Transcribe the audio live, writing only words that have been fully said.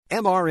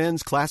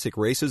MRN's Classic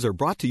Races are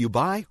brought to you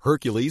by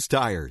Hercules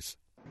Tires.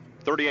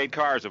 38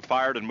 cars have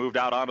fired and moved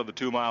out onto the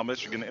 2-mile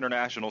Michigan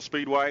International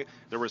Speedway.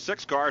 There were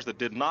 6 cars that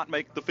did not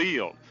make the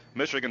field.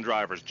 Michigan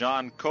drivers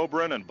John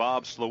Cobran and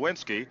Bob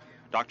Slowinski,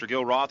 Dr.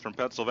 Gil Roth from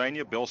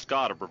Pennsylvania, Bill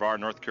Scott of Brevard,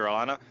 North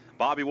Carolina,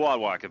 Bobby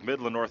Wadwick of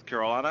Midland, North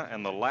Carolina,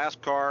 and the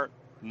last car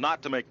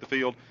not to make the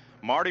field,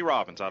 Marty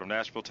Robbins out of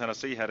Nashville,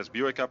 Tennessee, had his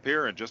Buick up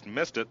here and just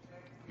missed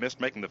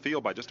making the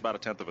field by just about a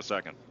tenth of a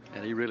second.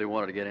 And he really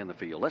wanted to get in the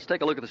field. Let's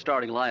take a look at the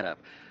starting lineup.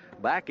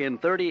 Back in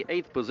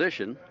 38th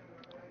position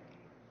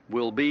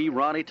will be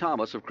Ronnie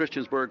Thomas of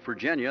Christiansburg,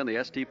 Virginia, in the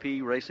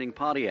STP Racing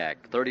Pontiac.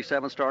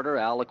 37 starter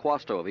Al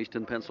LaQuasto of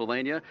Easton,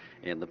 Pennsylvania,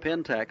 in the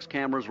Pentax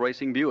Cameras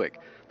Racing Buick.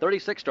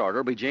 36 starter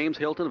will be James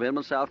Hilton of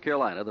Inman, South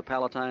Carolina, the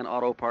Palatine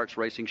Auto Parts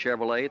Racing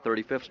Chevrolet.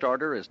 35th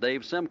starter is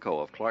Dave Simcoe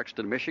of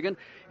Clarkston, Michigan,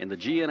 in the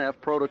GNF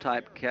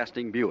Prototype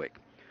Casting Buick.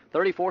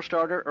 34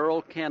 starter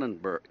Earl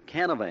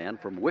Canavan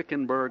from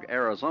Wickenburg,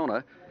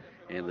 Arizona,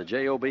 in the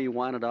JOB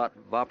Wyandotte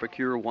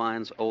Vapor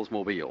Wines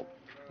Oldsmobile.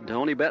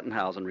 Tony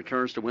Bettenhausen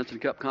returns to Winston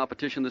Cup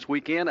competition this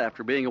weekend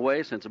after being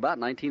away since about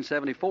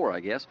 1974, I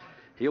guess.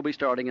 He'll be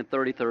starting in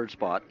 33rd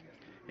spot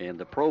in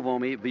the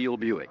Provomi Veal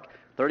Buick.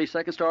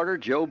 32nd starter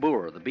Joe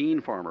Boer, the bean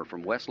farmer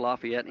from West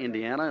Lafayette,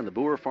 Indiana, in the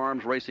Boer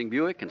Farms Racing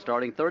Buick. And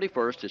starting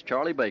 31st is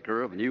Charlie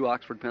Baker of New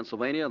Oxford,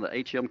 Pennsylvania, in the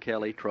H.M.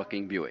 Kelly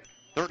Trucking Buick.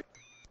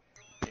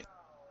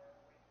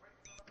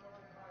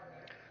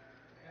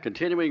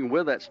 Continuing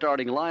with that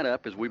starting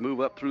lineup as we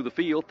move up through the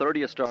field,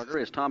 30th starter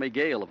is Tommy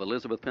Gale of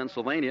Elizabeth,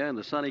 Pennsylvania, in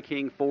the Sonny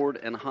King Ford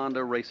and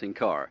Honda racing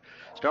car.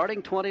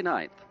 Starting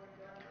 29th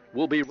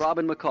will be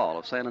Robin McCall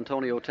of San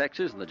Antonio,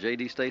 Texas, in the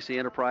J.D. Stacy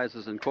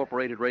Enterprises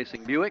Incorporated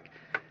Racing Buick.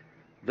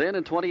 Then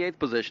in 28th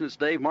position, it's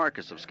Dave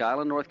Marcus of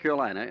Skyland, North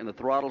Carolina, in the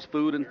Throttles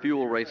Food and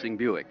Fuel Racing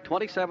Buick.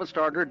 27th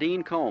starter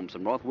Dean Combs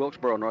of North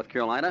Wilkesboro, North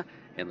Carolina,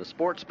 in the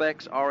Sport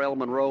Specs R.L.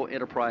 Monroe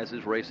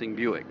Enterprises Racing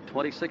Buick.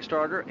 26th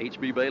starter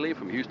H.B. Bailey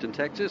from Houston,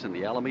 Texas, in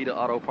the Alameda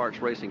Auto Parts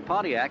Racing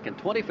Pontiac. And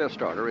 25th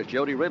starter is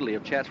Jody Ridley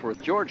of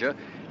Chatsworth, Georgia,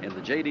 in the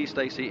J.D.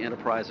 Stacy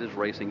Enterprises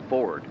Racing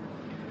Ford.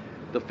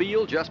 The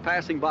field just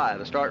passing by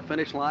the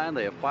start-finish line.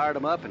 They have fired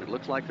them up, and it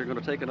looks like they're going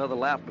to take another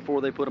lap before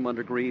they put them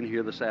under green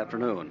here this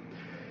afternoon.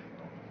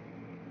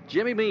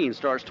 Jimmy Bean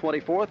starts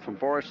 24th from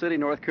Forest City,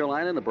 North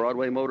Carolina, in the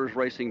Broadway Motors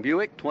Racing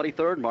Buick.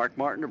 23rd, Mark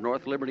Martin of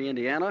North Liberty,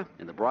 Indiana,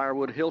 in the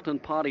Briarwood Hilton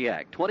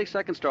Pontiac.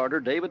 22nd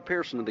starter, David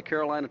Pearson of the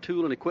Carolina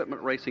Tool and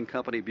Equipment Racing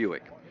Company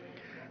Buick.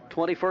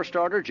 21st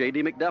starter,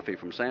 J.D. McDuffie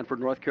from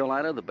Sanford, North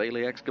Carolina, the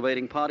Bailey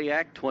Excavating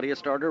Pontiac. 20th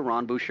starter,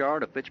 Ron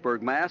Bouchard of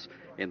Fitchburg, Mass,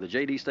 in the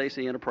J.D.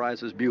 Stacy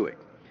Enterprises Buick.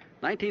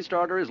 19th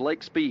starter is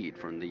Lake Speed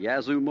from the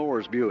Yazoo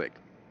Mowers Buick.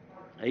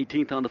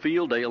 18th on the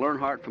field, Dale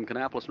Earnhardt from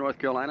Kannapolis, North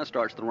Carolina,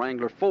 starts the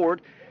Wrangler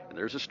Ford. And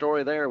there's a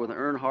story there with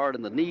Earnhardt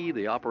and the knee,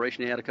 the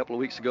operation he had a couple of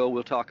weeks ago.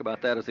 We'll talk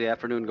about that as the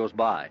afternoon goes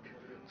by.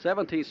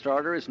 17th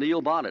starter is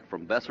Neil Bonnet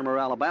from Bessemer,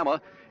 Alabama,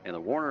 in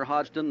the Warner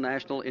Hodgson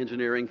National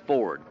Engineering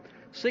Ford.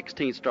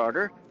 16th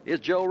starter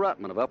is Joe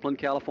Ruttman of Upland,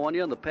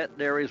 California, in the Pet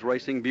Dairies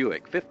Racing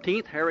Buick.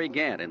 15th, Harry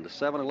Gant in the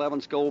 711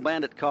 Skoal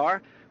Bandit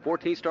car.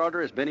 14th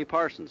starter is Benny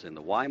Parsons in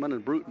the Wyman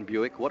and Bruton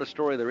Buick. What a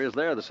story there is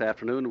there this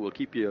afternoon. We'll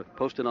keep you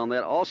posted on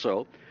that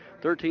also.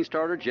 13th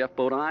starter Jeff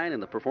Bodine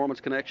in the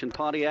Performance Connection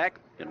Pontiac.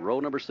 In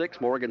row number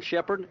 6, Morgan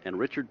Shepard and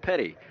Richard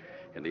Petty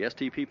in the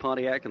STP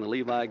Pontiac and the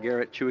Levi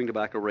Garrett Chewing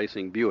Tobacco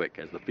Racing Buick.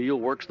 As the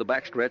field works the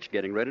backstretch,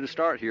 getting ready to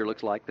start here,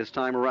 looks like this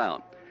time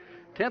around.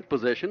 10th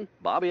position,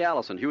 Bobby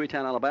Allison,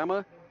 Hueytown,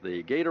 Alabama,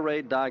 the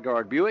Gatorade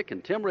Dyguard Buick,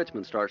 and Tim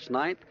Richmond starts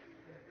 9th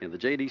in the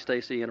J.D.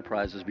 Stacy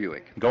Enterprises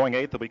Buick. Going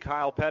 8th will be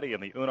Kyle Petty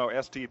in the Uno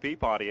STP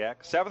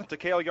Pontiac. 7th to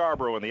Cale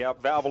Yarborough in the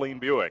Valvoline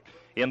Buick.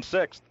 In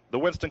 6th, the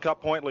Winston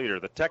Cup point leader,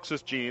 the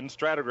Texas Jeans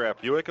Stratograph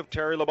Buick of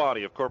Terry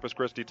Labonte of Corpus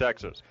Christi,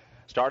 Texas.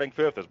 Starting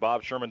 5th, as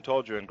Bob Sherman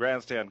told you in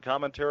grandstand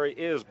commentary,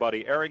 is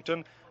Buddy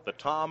Arrington, the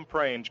Tom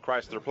Prange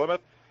Chrysler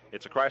Plymouth.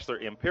 It's a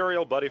Chrysler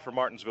Imperial, Buddy from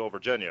Martinsville,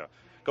 Virginia.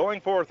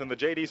 Going 4th in the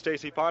J.D.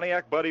 Stacy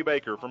Pontiac, Buddy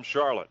Baker from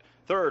Charlotte.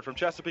 3rd from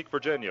Chesapeake,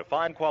 Virginia.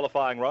 Fine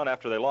qualifying run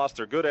after they lost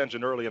their good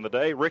engine early in the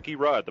day. Ricky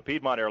Rudd, the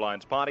Piedmont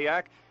Airlines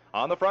Pontiac.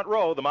 On the front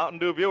row, the Mountain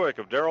Dew Buick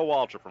of Darrell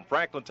Walter from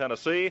Franklin,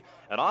 Tennessee.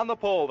 And on the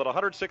pole at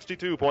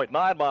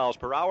 162.9 miles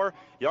per hour,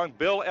 young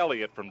Bill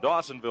Elliott from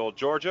Dawsonville,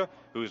 Georgia,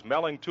 whose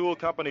Melling Tool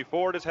Company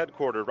Ford is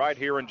headquartered right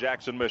here in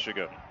Jackson,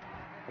 Michigan.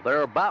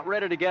 They're about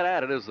ready to get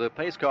at it as the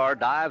pace car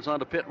dives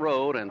onto pit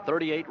road, and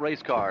 38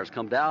 race cars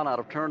come down out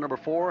of turn number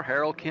 4.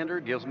 Harold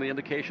Kinder gives them the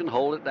indication,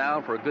 hold it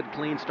down for a good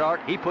clean start.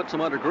 He puts them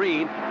under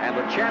green, and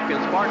the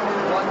champion Spartan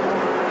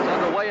is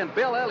underway, and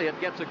Bill Elliott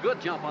gets a good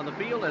jump on the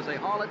field as they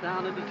haul it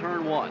down into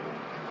turn 1.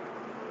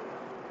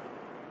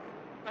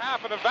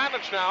 Half an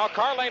advantage now,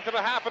 car length and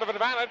a half of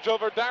advantage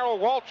over Darrell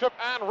Waltrip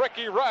and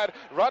Ricky Rudd.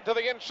 Rudd to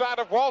the inside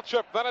of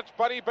Waltrip, then it's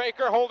Buddy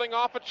Baker holding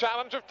off a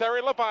challenge of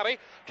Terry Labonte.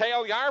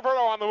 Cale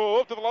Yarborough on the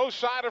move to the low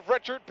side of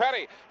Richard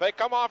Petty. They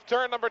come off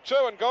turn number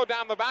 2 and go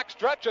down the back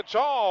stretch. It's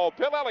all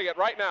Bill Elliott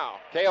right now.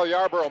 Cale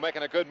Yarborough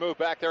making a good move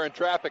back there in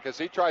traffic as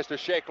he tries to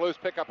shake loose,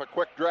 pick up a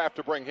quick draft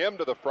to bring him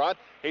to the front.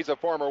 He's a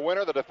former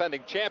winner, the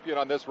defending champion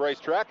on this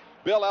racetrack.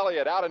 Bill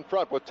Elliott out in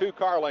front with 2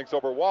 car lengths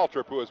over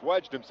Waltrip, who has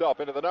wedged himself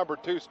into the number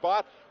 2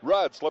 spot.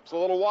 Rudd slips a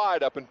little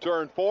wide up in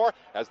turn 4.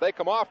 As they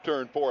come off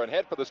turn 4 and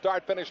head for the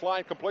start-finish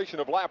line completion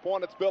of lap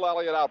 1, it's Bill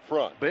Elliott out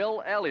front.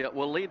 Bill Elliott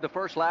will lead the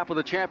first lap of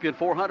the Champion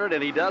 400,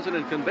 and he does it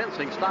in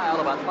convincing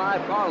style, about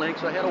 5 car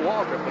lengths ahead of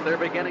Waltrip, but they're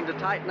beginning to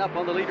tighten up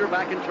on the leader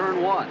back in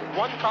turn 1.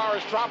 One car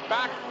is dropped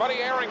back.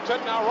 Buddy Arrington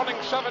now running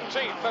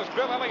 17th as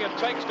Bill Elliott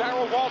takes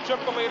Darrell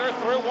Waltrip, the leader,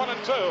 through 1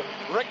 and 2.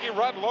 Ricky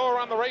Rudd lower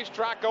on the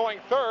racetrack going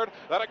 3rd.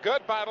 Then a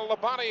good battle.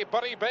 Labonte,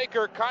 Buddy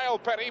Baker, Kyle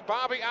Petty,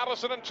 Bobby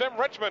Allison, and Tim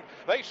Richmond.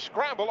 They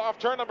scramble off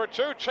turn number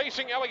 2,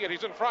 chasing Elliott.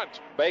 He's in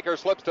front. Baker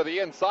slips to the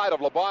inside of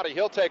Labonte.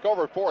 He'll take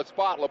over 4th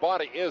spot.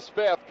 Labonte is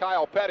 5th.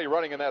 Kyle Petty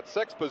running in that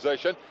 6th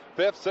position.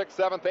 5th, 6th,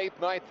 7th, 8th,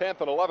 9th,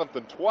 10th, and 11th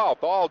and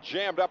 12th, all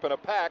jammed up in a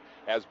pack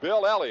as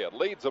Bill Elliott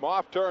leads them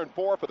off turn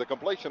 4 for the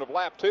completion of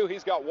lap 2.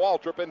 He's got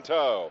Waltrip in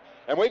tow.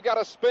 And we've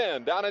got a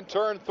spin down in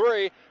turn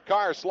 3.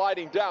 Car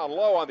sliding down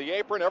low on the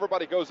apron.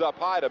 Everybody goes up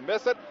high to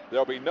miss it.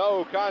 There'll be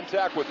no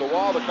contact with the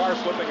wall. The car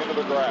slipping into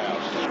the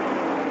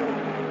grass.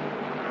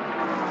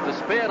 The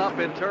spin up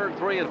in turn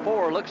 3 and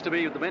 4 looks to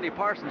be the Benny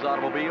Parsons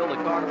automobile, the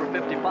car number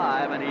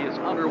 55, and he is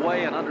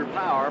underway and under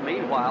power.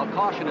 Meanwhile,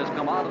 caution has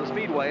come out of the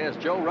speedway as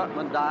Joe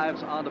Ruttman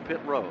dives onto pit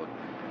road.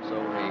 So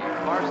the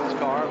Parsons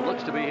car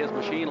looks to be his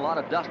machine. A lot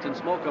of dust and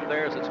smoke up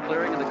there as it's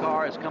clearing, and the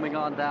car is coming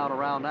on down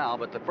around now.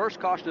 But the first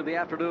caution of the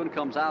afternoon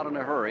comes out in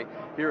a hurry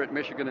here at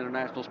Michigan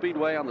International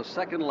Speedway on the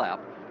second lap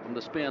from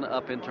the spin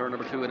up in turn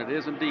number 2, and it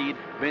is indeed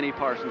Benny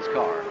Parsons'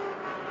 car.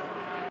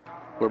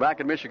 We're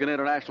back at Michigan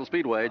International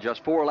Speedway.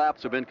 Just 4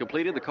 laps have been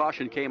completed. The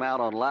caution came out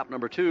on lap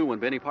number 2 when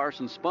Benny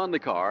Parsons spun the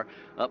car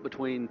up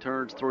between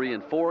turns 3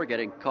 and 4,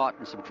 getting caught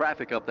in some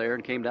traffic up there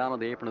and came down on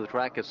the apron of the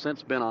track. Has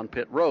since been on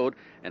pit road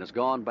and has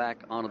gone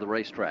back onto the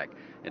racetrack.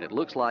 And it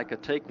looks like a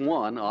take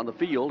 1 on the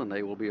field, and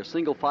they will be a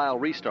single file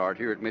restart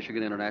here at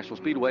Michigan International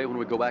Speedway when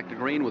we go back to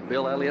green with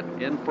Bill Elliott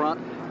in front,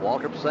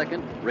 Waltrip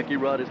 2nd, Ricky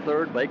Rudd is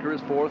 3rd, Baker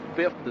is 4th,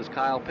 5th is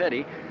Kyle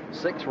Petty,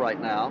 6th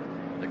right now.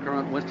 The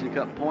current Winston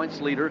Cup points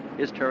leader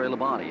is Terry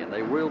Labonte, and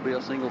they will be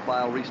a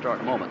single-file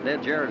restart moment.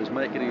 Ned Jarrett is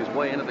making his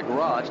way into the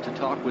garage to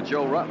talk with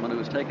Joe Ruttman, who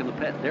has taken the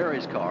Pet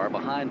Dairies car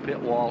behind pit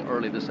wall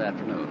early this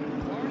afternoon.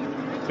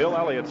 Bill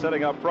Elliott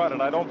sitting up front,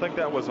 and I don't think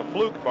that was a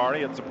fluke,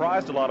 Barney. It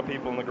surprised a lot of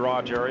people in the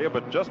garage area,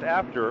 but just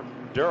after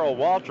Darrell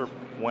Waltrip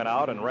went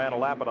out and ran a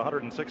lap at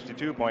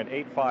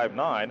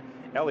 162.859,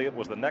 Elliott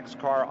was the next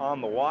car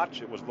on the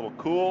watch. It was a little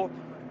cool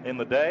in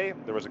the day.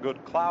 There was a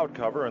good cloud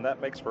cover, and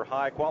that makes for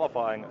high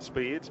qualifying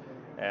speeds.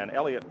 And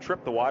Elliott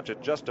tripped the watch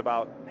at just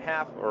about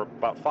half, or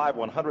about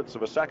 5/100ths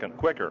of a second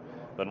quicker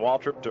than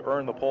Waltrip to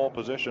earn the pole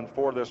position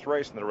for this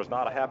race. And there was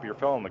not a happier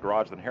fellow in the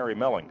garage than Harry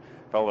Melling,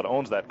 fellow that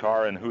owns that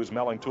car and whose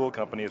Melling Tool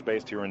Company is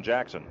based here in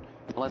Jackson.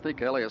 Well, I think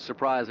Elliott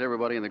surprised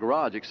everybody in the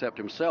garage except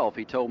himself.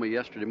 He told me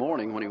yesterday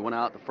morning when he went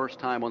out the first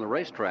time on the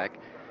racetrack,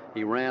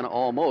 he ran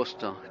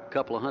almost a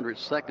couple of 100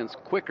 seconds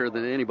quicker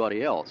than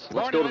anybody else.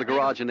 Let's go to the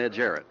garage and Ned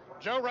Jarrett.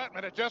 Joe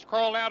Ruttman had just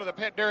crawled out of the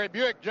Pet Dairy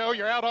Buick. Joe,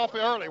 you're out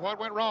awfully early. What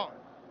went wrong?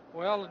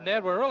 Well,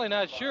 Ned, we're really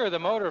not sure. The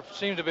motor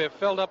seemed to be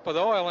filled up with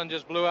oil and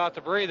just blew out the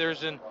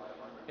breathers. And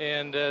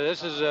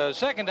this is the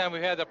second time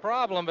we've had the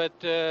problem, but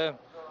it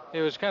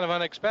was kind of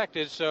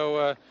unexpected.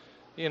 So,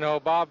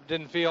 Bob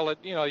didn't feel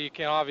that, you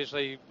can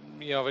obviously,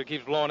 if it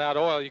keeps blowing out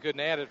oil, you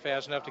couldn't add it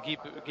fast enough to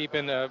keep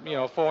in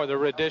the, for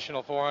the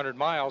additional 400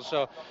 miles.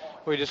 So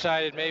we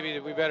decided maybe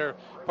that we better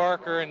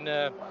park her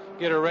and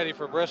get her ready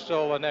for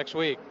Bristol next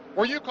week.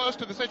 Were you close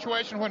to the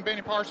situation when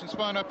Benny Parsons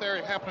spun up there?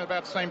 It happened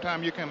about the same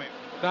time you come in.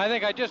 No, I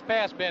think I just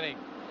passed Benny.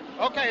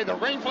 Okay, the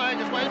green flag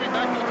is waving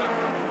back to the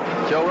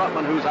top. Joe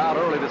Ruttman, who's out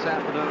early this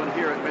afternoon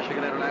here at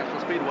Michigan International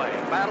Speedway.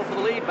 Battle for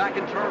the lead back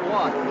in turn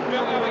 1.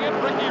 Bill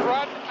Elliott, Ricky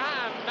Rudd,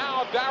 and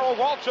now Darrell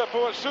Waltrip,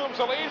 who assumes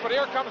the lead, but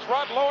here comes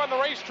Rudd low on the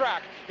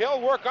racetrack.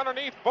 He'll work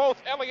underneath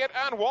both Elliott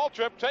and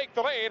Waltrip, take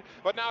the lead,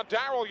 but now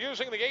Darrell,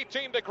 using the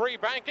 18-degree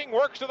banking,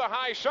 works to the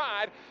high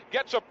side,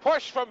 gets a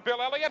push from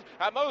Bill Elliott,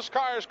 and those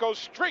cars go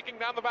streaking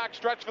down the back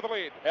stretch for the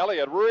lead.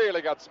 Elliott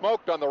really got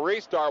smoked on the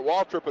restart.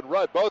 Waltrip and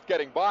Rudd both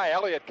getting by.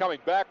 Elliott coming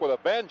back with a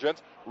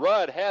vengeance.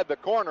 Rudd had the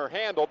corner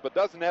handled but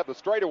doesn't have the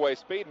straightaway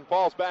speed and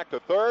falls back to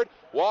 3rd.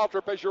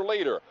 Waltrip is your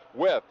leader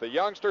with the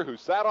youngster who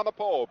sat on the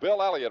pole,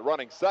 Bill Elliott,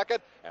 running 2nd,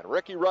 and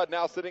Ricky Rudd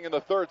now sitting in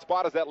the 3rd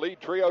spot as that lead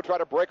trio try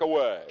to break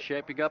away.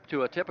 Shaping up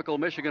to a typical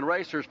Michigan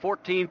race. There's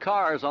 14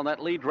 cars on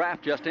that lead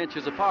draft, just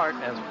inches apart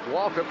as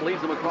Waltrip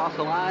leads them across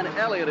the line.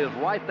 Elliott is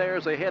right there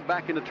as they head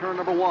back into turn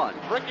number 1.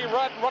 Ricky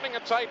Rudd running a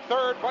tight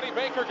 3rd, Buddy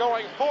Baker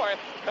going 4th,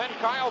 then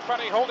Kyle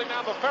Petty holding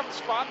down the 5th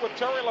spot with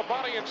Terry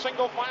Labonte in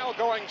single file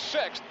going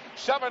 6th.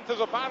 7th is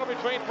a battle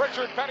between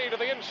Richard Petty to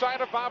the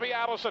inside of Bobby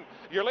Allison.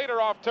 Your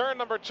leader off turn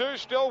number 2,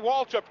 still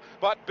Waltrip,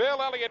 but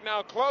Bill Elliott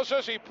now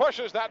closes. He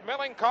pushes that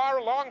Melling car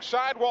alongside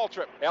inside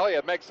Waltrip.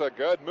 Elliott makes a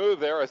good move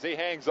there as he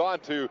hangs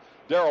on to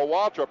Darrell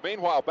Waltrip.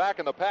 Meanwhile, back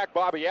in the pack,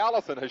 Bobby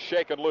Allison has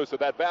shaken loose of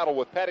that battle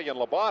with Petty and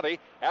Labonte.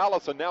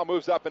 Allison now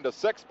moves up into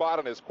 6th spot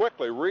and is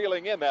quickly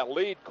reeling in that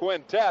lead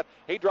quintet.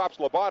 He drops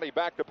Labonte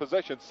back to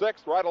position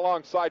 6th, right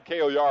alongside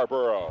Cale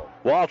Yarborough.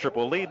 Waltrip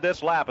will lead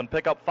this lap and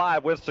pick up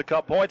 5 Winston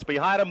Cup points.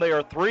 Behind him, they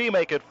are 3,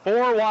 make it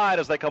 4 wide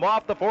as they come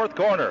off the 4th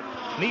corner.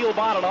 Neil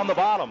Bonnet on the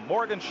bottom,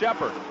 Morgan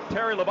Shepherd,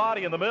 Terry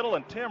Labonte in the middle,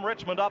 and Tim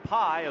Richmond up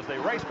high as they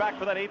race back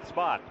for that 8th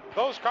spot.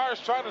 Those cars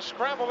trying to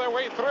scramble their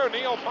way through.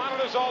 Neil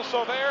Bonnet is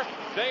also there.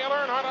 Dale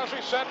Earnhardt, as we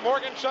said,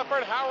 Morgan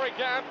Shepherd, Howie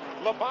Gant,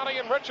 Labonte,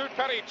 and Richard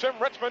Petty. Tim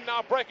Richmond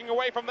now breaking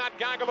away from that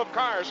gaggle of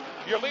cars.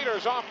 Your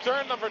leaders off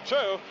turn number 2.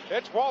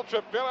 It's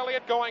Waltrip, Bill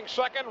Elliott going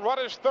 2nd. Rudd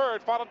is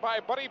 3rd, followed by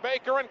Buddy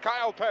Baker and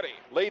Kyle Petty.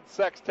 Lead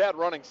sextet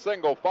running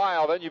single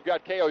file. Then you've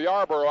got Cale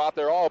Yarborough out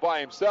there all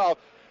by himself.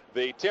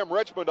 The Tim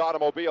Richmond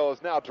automobile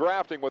is now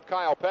drafting with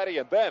Kyle Petty,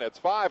 and then it's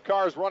 5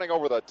 cars running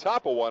over the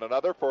top of one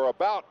another for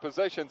about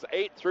positions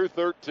 8 through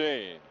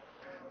 13.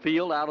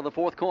 Field out of the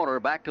 4th corner,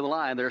 back to the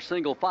line. They're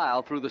single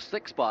file through the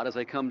 6th spot as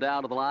they come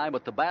down to the line,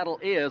 but the battle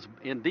is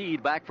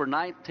indeed back for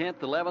 9th, 10th,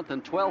 11th,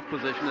 and 12th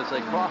position as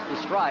they cross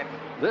the stripe.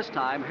 This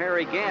time,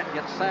 Harry Gant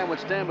gets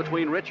sandwiched in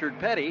between Richard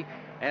Petty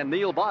and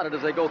Neil Bonnet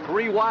as they go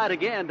 3 wide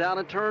again down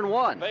in turn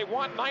 1. They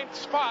won 9th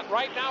spot.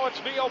 Right now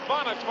it's Neil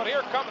Bonnet, but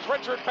here comes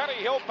Richard Petty.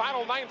 He'll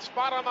battle 9th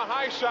spot on the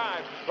high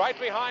side. Right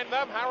behind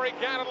them, Harry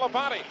Gant and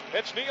Labonte.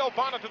 It's Neil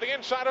Bonnet to the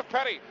inside of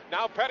Petty.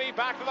 Now Petty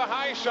back to the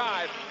high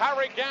side.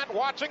 Harry Gant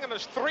watching, and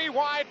there's 3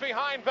 wide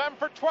behind them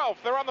for 12th.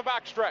 They're on the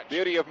backstretch.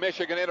 Beauty of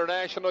Michigan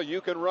International,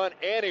 you can run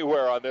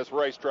anywhere on this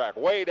racetrack.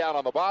 Way down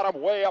on the bottom,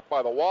 way up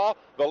by the wall.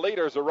 The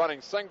leaders are running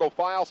single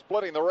file,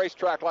 splitting the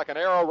racetrack like an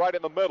arrow right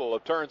in the middle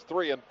of turns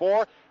 3 and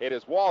 4. It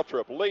is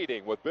Waltrip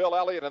leading with Bill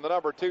Elliott in the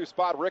number 2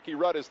 spot. Ricky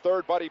Rudd is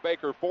 3rd, Buddy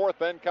Baker 4th.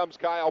 Then comes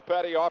Kyle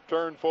Petty off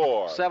turn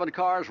 4. 7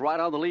 cars right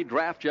on the lead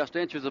draft, just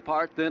inches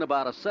apart. Then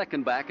about a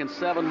second back, and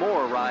 7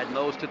 more ride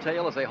nose to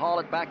tail as they haul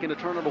it back into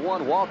turn number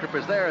 1. Waltrip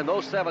is there, and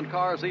those 7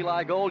 cars,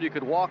 Eli Gold, you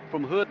could walk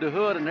from hood to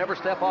hood and never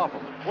step off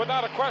them.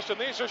 Without a question,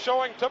 these are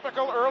showing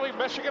typical early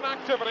Michigan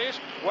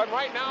activities when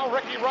right now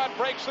Ricky Rudd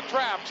breaks the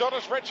trap. So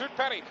does Richard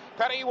Petty.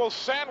 Petty will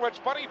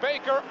sandwich Buddy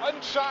Baker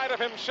inside of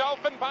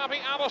himself and Bobby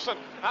Allison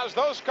as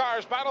those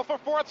cars battle for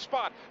 4th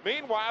spot.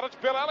 Meanwhile, it's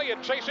Bill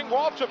Elliott chasing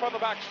Waltrip on the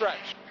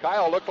backstretch.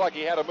 Kyle looked like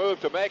he had a move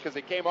to make as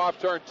he came off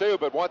turn 2,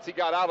 but once he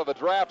got out of the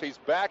draft, he's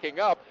backing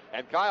up,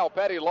 and Kyle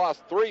Petty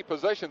lost 3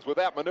 positions with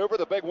that maneuver.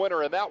 The big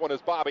winner in that one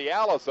is Bobby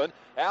Allison.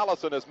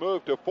 Allison has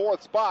moved to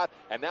 4th spot,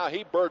 and now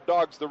he bird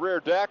dogs the rear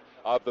deck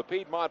of the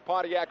Piedmont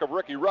Pontiac of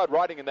Ricky Rudd,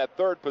 riding in that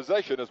 3rd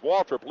position as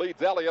Waltrip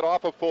leads Elliott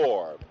off of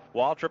 4.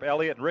 Waltrip,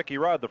 Elliott, and Ricky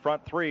Rudd, the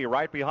front 3.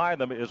 Right behind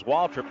them is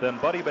Waltrip, then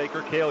Buddy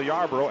Baker, Cale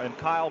Yarborough, and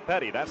Kyle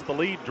Petty. That's the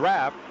lead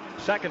draft.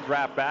 2nd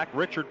draft back,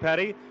 Richard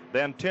Petty,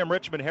 then Tim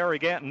Richmond, Harry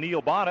Gant, and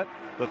Neil Bonnet.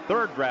 The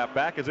 3rd draft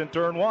back is in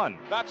turn 1.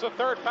 That's the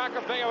 3rd back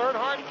of Dale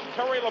Earnhardt.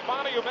 Terry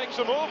Labonte, who makes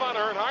a move on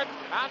Earnhardt,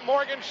 and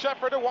Morgan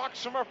Shepherd, who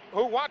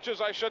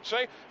watches,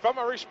 from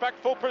a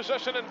respectful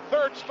position in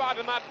 3rd spot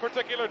in that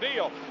particular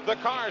deal. The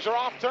cars are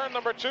off turn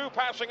number 2,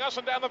 passing us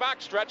and down the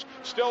backstretch.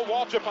 Still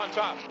Waltrip on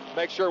top.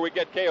 Make sure we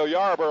get Cale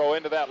Yarborough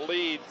into that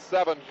lead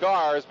 7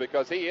 cars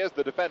because he is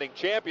the defending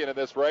champion in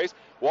this race.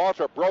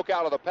 Waltrip broke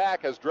out of the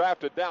pack, has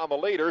drafted down the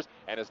leaders,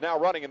 and is now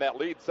running in that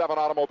lead 7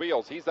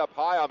 automobiles. He's up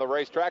high on the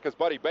racetrack as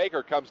Buddy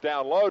Baker comes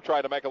down low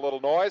trying to make a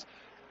little noise.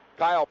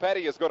 Kyle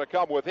Petty is going to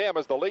come with him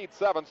as the lead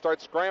 7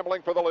 starts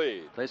scrambling for the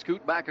lead. They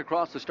scoot back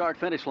across the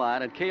start-finish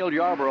line, and Cale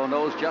Yarborough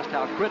knows just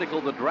how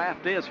critical the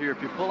draft is here.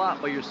 If you pull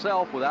out by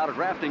yourself without a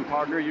drafting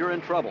partner, you're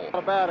in trouble.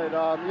 About it,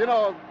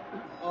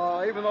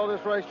 even though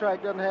this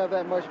racetrack doesn't have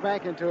that much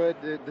banking to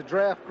it, the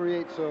draft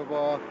creates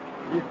a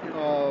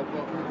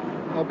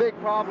big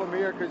problem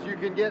here because you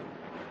can get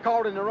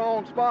caught in the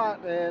wrong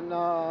spot and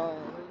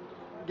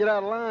get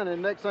out of line,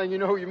 and next thing you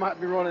know, you might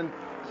be running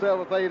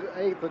 7th,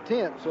 8th, or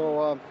 10th.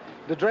 So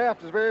the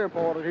draft is very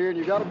important here, and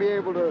you got to be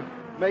able to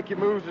make your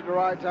moves at the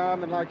right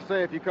time. And like I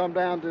say, if you come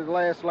down to the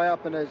last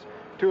lap and there's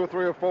 2 or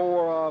 3 or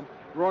 4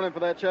 running for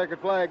that checkered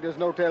flag, there's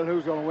no telling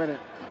who's going to win it.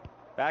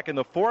 Back in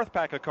the 4th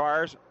pack of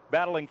cars,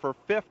 battling for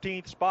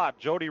 15th spot,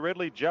 Jody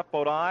Ridley, Jeff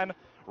Bodine,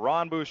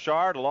 Ron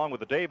Bouchard, along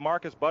with the Dave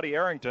Marcus, Buddy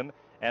Arrington,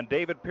 and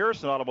David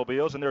Pearson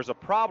automobiles, and there's a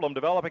problem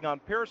developing on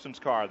Pearson's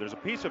car. There's a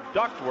piece of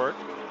ductwork,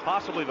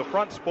 possibly the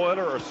front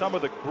spoiler or some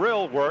of the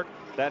grill work,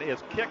 that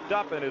is kicked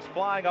up and is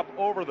flying up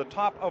over the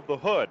top of the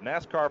hood.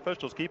 NASCAR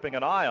officials keeping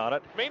an eye on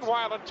it.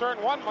 Meanwhile, in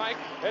turn 1, Mike,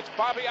 it's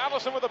Bobby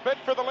Allison with a bid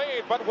for the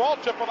lead, but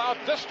Waltrip will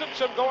outdistance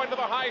him going to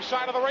the high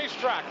side of the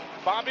racetrack.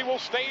 Bobby will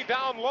stay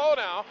down low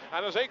now,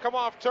 and as they come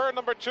off turn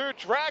number 2,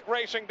 drag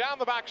racing down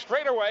the back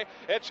straightaway,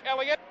 it's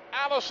Elliott,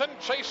 Allison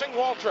chasing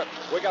Waltrip.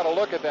 We got to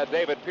look at that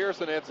David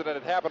Pearson incident.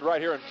 It happened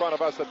right here in front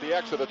of us at the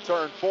exit of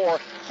turn 4,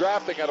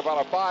 drafting at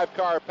about a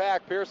 5-car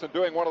pack. Pearson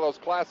doing one of those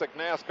classic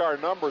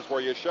NASCAR numbers where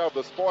you shove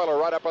the spoiler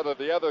right up under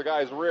the other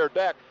guy's rear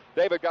deck.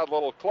 David got a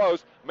little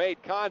close,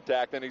 made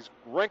contact, and he's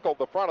wrinkled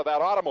the front of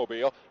that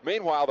automobile.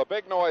 Meanwhile, the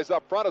big noise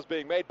up front is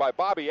being made by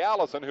Bobby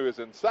Allison, who is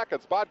in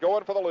second spot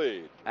going for the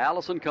lead.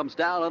 Allison comes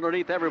down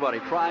underneath everybody,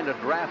 trying to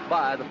draft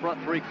by the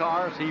front three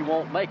cars. He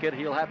won't make it.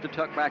 He'll have to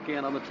tuck back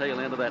in on the tail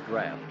end of that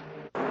draft.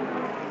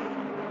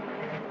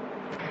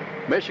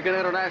 Michigan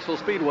International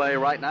Speedway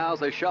right now as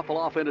they shuffle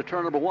off into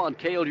turn number 1.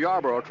 Cale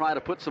Yarborough trying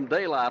to put some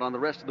daylight on the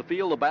rest of the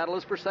field. The battle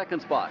is for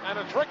second spot. And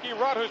it's Ricky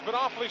Rudd, who's been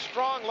awfully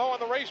strong low on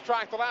the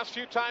racetrack the last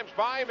few times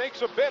by,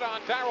 makes a bid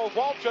on Darrell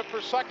Waltrip for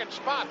second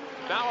spot.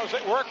 Now as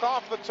they work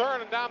off the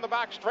turn and down the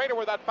back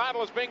straightaway, that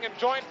battle is being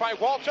enjoined by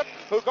Waltrip,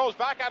 who goes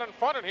back out in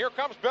front, and here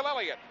comes Bill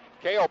Elliott.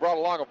 Cale brought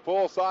along a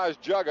full-size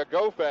jug of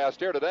Go Fast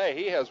here today.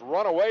 He has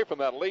run away from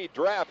that lead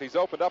draft. He's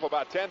opened up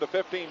about 10 to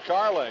 15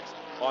 car lengths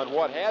on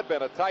what had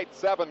been a tight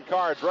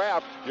 7-car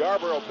draft.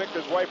 Yarborough picked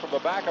his way from the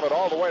back of it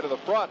all the way to the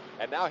front,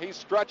 and now he's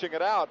stretching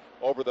it out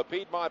over the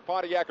Piedmont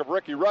Pontiac of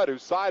Ricky Rudd,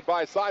 who's side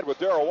by side with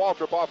Darrell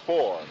Waltrip off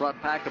 4.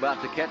 Front pack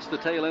about to catch the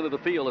tail end of the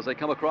field as they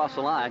come across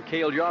the line.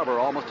 Cale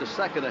Yarborough almost a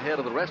second ahead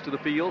of the rest of the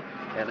field,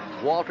 and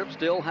Waltrip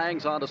still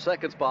hangs on to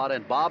second spot,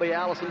 and Bobby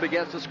Allison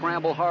begins to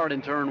scramble hard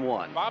in turn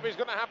 1. Bobby's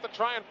going to have to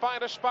try and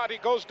find a spot. He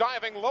goes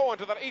diving low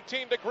into that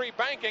 18-degree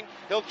banking.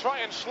 He'll try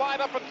and slide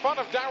up in front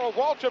of Darrell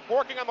Waltrip,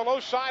 working on the low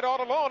side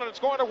all alone, and it's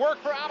going to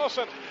work for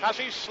Allison as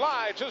he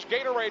slides his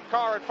Gatorade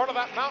car in front of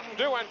that Mountain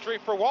Dew entry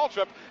for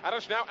Waltrip, and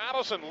it's now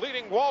Allison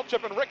leading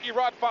Waltrip and Ricky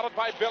Rudd, followed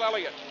by Bill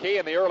Elliott. Key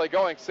in the early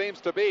going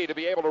seems to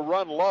be able to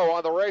run low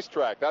on the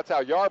racetrack. That's how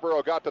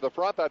Yarborough got to the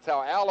front. That's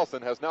how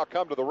Allison has now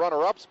come to the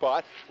runner-up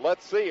spot.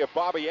 Let's see if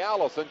Bobby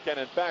Allison can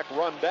in fact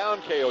run down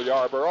Cale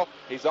Yarborough.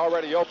 He's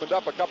already opened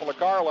up a couple of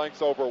car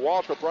lengths over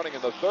Waltrip, running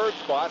in the third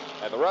spot,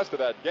 and the rest of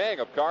that gang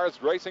of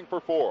cars racing for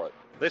fourth.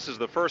 This is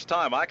the first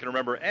time I can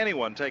remember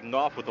anyone taking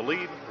off with the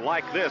lead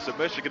like this at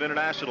Michigan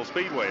International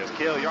Speedway. As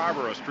Cale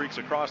Yarborough streaks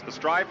across the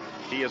stripe,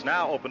 he has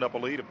now opened up a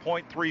lead of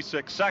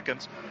 0.36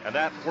 seconds, and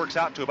that works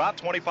out to about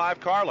 25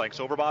 car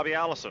lengths over Bobby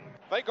Allison.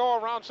 They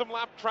go around some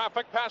lap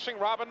traffic, passing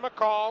Robin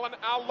McCall and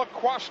Al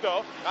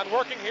LaQuasto, and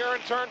working here in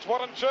turns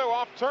 1 and 2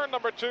 off turn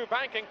number 2,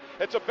 banking.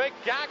 It's a big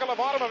gaggle of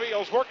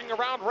automobiles working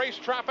around race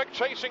traffic,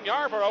 chasing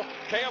Yarborough.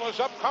 Cale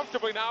is up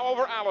comfortably now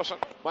over Allison.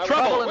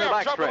 Trouble in the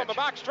backstretch. Trouble in the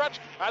backstretch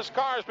as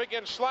cars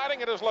begin sliding.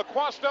 It is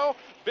LaQuasto,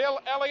 Bill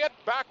Elliott,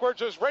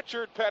 backwards is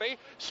Richard Petty,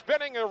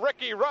 spinning a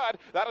Ricky Rudd.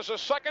 That is a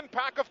second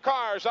pack of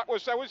cars. That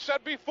was, as we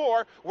said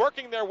before,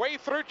 working their way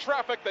through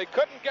traffic. They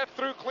couldn't get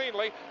through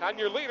cleanly, and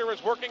your leader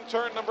is working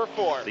turn number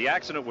 4. The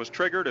accident was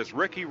triggered as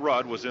Ricky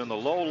Rudd was in the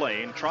low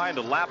lane trying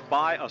to lap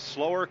by a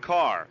slower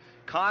car.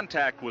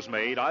 Contact was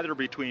made either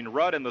between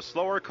Rudd and the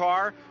slower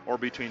car or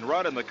between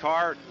Rudd and the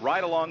car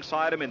right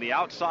alongside him in the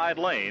outside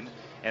lane,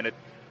 and it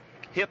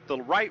hit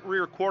the right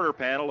rear quarter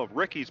panel of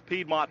Ricky's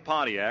Piedmont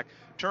Pontiac,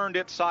 turned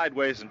it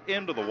sideways and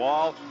into the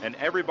wall, and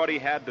everybody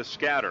had to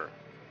scatter.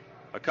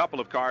 A couple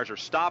of cars are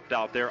stopped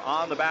out there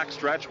on the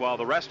backstretch while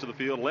the rest of the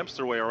field limps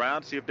their way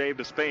around. See if Dave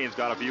Despain's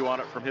got a view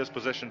on it from his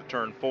position to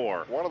turn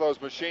 4. One of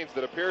those machines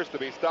that appears to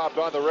be stopped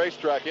on the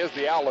racetrack is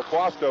the Al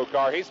LaQuasto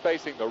car. He's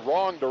facing the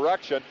wrong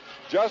direction,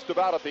 just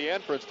about at the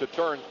entrance to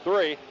turn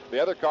 3.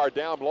 The other car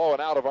down low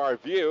and out of our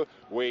view.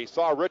 We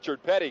saw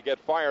Richard Petty get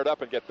fired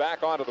up and get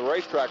back onto the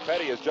racetrack.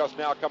 Petty is just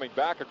now coming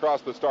back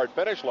across the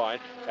start-finish line,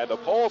 and the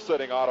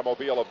pole-sitting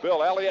automobile of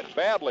Bill Elliott,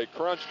 badly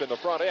crunched in the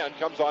front end,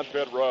 comes on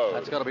pit road.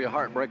 That's got to be a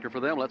heartbreaker for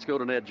them. Let's go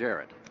to Ned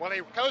Jarrett. Well,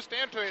 he coasted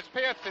into his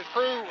pits. His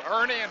crew,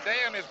 Ernie and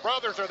Dan, his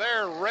brothers, are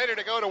there ready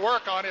to go to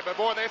work on it. But,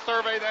 boy, they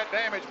surveyed that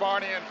damage,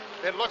 Barney, and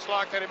it looks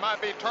like that it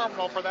might be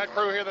terminal for that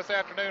crew here this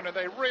afternoon. And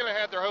they really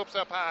had their hopes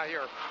up high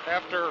here.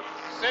 After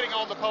sitting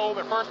on the pole,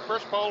 their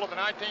first pole of the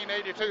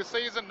 1982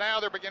 season, now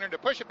they're beginning to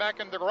push it back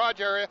into the garage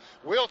area.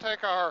 We'll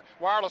take our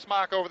wireless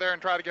mic over there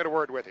and try to get a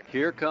word with him.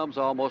 Here comes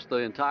almost the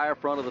entire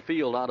front of the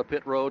field onto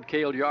pit road.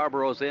 Cale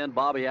Yarborough's in,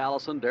 Bobby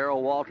Allison,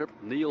 Darrell Waltrip,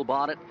 Neil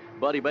Bonnet,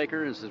 Buddy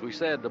Baker. As we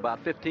said, about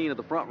 15 of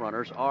the front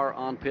runners are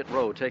on pit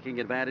road, taking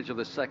advantage of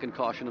this second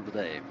caution of the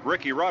day.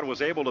 Ricky Rudd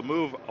was able to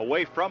move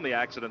away from the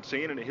accident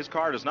scene, and his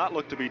car does not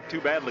look to be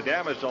too badly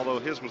damaged, although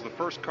his was the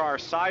first car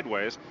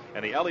sideways,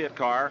 and the Elliott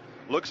car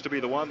looks to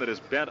be the one that is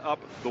bent up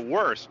the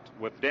worst,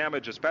 with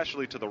damage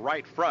especially to the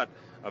right front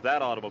of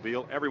that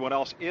automobile. Everyone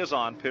else is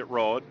on pit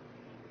road,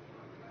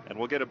 and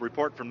we'll get a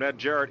report from Ned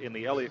Jarrett in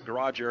the Elliott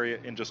garage area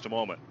in just a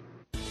moment.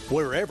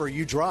 Wherever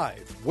you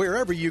drive,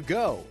 wherever you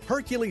go,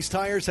 Hercules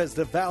Tires has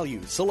the value,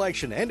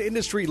 selection, and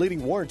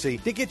industry-leading warranty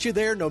to get you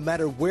there no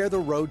matter where the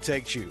road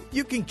takes you.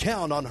 You can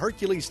count on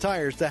Hercules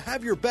Tires to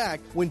have your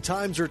back when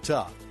times are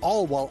tough,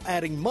 all while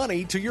adding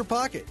money to your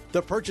pocket.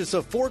 The purchase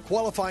of 4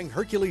 qualifying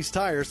Hercules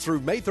tires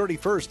through May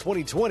 31st,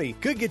 2020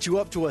 could get you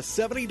up to a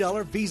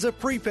 $70 Visa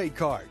prepaid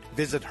card.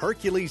 Visit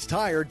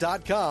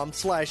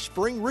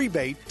HerculesTire.com/spring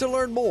rebate to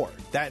learn more.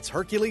 That's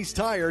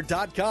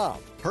HerculesTire.com.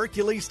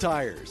 Hercules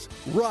Tires.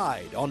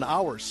 Ride on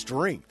our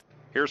strength.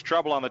 Here's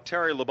trouble on the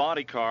Terry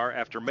Labonte car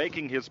after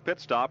making his pit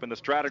stop in the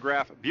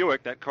Stratagraph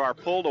Buick. That car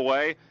pulled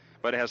away,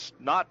 but has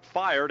not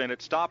fired, and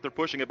it stopped. They're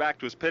pushing it back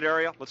to his pit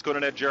area. Let's go to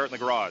Ned Jarrett in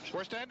the garage.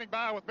 We're standing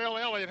by with Bill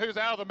Elliott, who's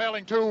out of the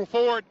Melling Tool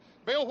Ford.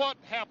 Bill, what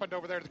happened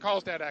over there that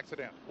caused that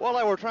accident? Well,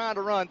 they were trying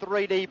to run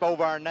 3 deep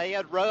over our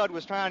Ned. Rudd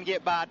was trying to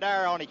get by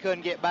Darrell, and he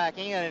couldn't get back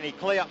in, and he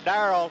clipped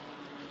Darrell.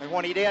 And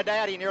when he did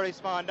that, he nearly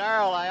spun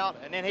Darrell out,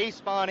 and then he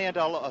spun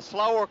into a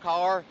slower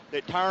car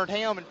that turned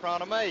him in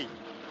front of me.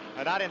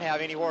 And I didn't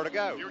have anywhere to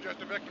go. You were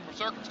just a victim of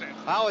circumstance.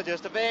 I was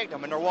just a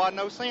victim, and there wasn't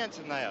no sense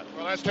in that.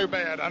 Well, that's too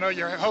bad. I know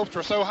your hopes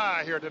were so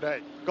high here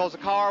today. Because the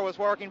car was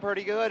working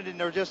pretty good, and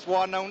there just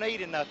wasn't no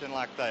need in nothing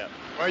like that.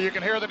 Well, you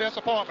can hear the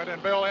disappointment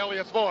in Bill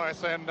Elliott's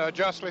voice, and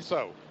justly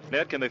so.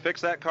 Ned, can they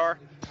fix that car?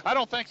 I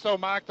don't think so,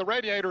 Mike. The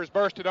radiator is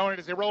bursted on it.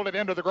 As he rolled it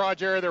into the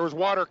garage area, there was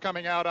water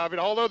coming out of it.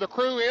 Although the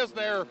crew is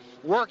there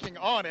working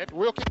on it,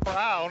 we'll keep our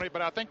eye on it,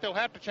 but I think they'll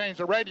have to change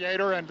the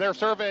radiator, and they're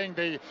surveying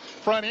the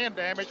front end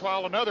damage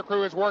while another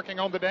crew is working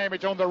on the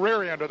damage on the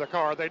rear end of the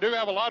car. They do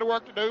have a lot of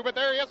work to do, but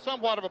there is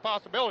somewhat of a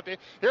possibility.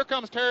 Here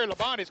comes Terry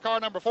Labonte's car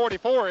number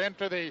 44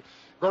 into the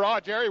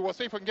garage area. We'll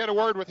see if we can get a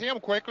word with him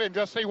quickly and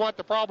just see what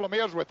the problem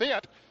is with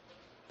it.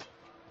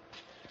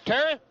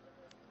 Terry,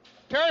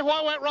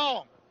 what went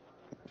wrong?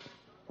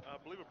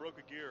 I believe it broke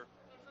a gear.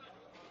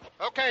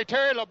 Okay,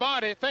 Terry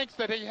Labonte thinks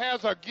that he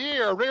has a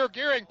rear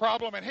gearing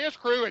problem, and his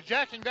crew is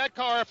jacking that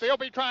car up. They'll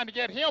be trying to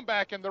get him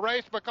back in the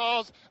race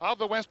because of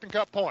the Winston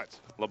Cup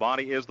points.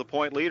 Labonte is the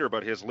point leader,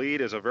 but his lead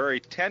is a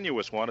very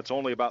tenuous one. It's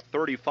only about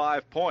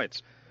 35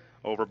 points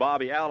over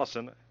Bobby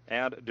Allison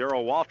and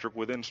Darrell Waltrip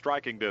within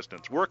striking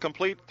distance. We're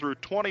complete through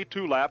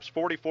 22 laps,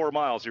 44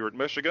 miles here at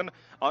Michigan,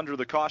 under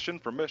the caution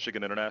from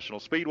Michigan International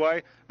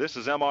Speedway. This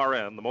is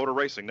MRN, the Motor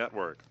Racing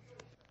Network.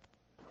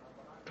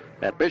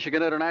 At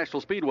Michigan International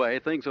Speedway,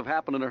 things have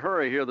happened in a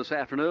hurry here this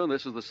afternoon.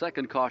 This is the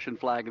second caution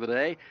flag of the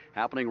day,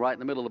 happening right in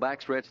the middle of the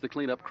backstretch. The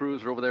cleanup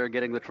crews are over there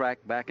getting the track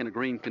back in a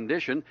green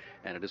condition,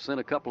 and it has sent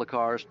a couple of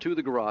cars to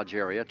the garage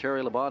area.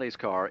 Terry Labonte's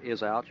car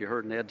is out. You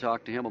heard Ned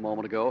talk to him a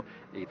moment ago.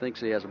 He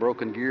thinks he has a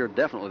broken gear.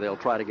 Definitely they'll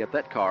try to get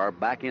that car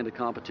back into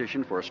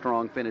competition for a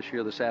strong finish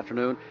here this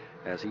afternoon,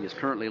 as he is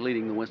currently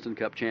leading the Winston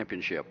Cup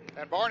Championship.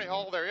 And Barney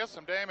Hall, there is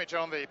some damage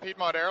on the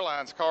Piedmont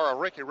Airlines car of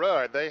Ricky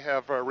Rudd. They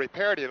have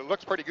repaired it. It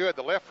looks pretty good.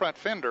 The left front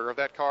fender of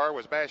that car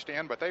was bashed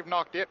in, but they've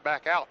knocked it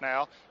back out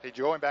now. He's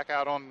going back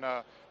out on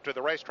to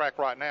the racetrack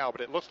right now, but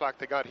it looks like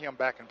they got him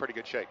back in pretty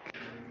good shape.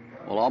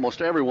 Well,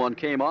 almost everyone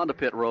came onto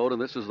pit road,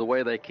 and this is the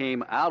way they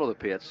came out of the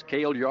pits.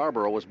 Cale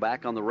Yarborough was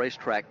back on the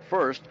racetrack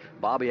first.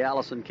 Bobby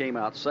Allison came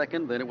out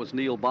second. Then it was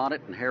Neil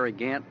Bonnet and Harry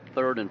Gant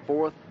third and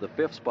fourth. The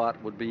fifth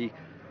spot would be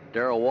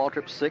Darrell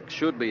Waltrip. Sixth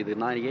should be the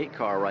 98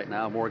 car right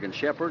now, Morgan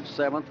Shepherd.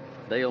 Seventh,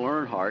 Dale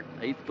Earnhardt.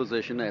 Eighth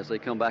position as they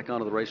come back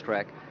onto the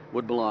racetrack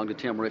would belong to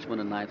Tim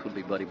Richmond, and ninth would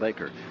be Buddy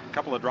Baker. A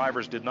couple of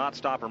drivers did not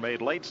stop or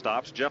made late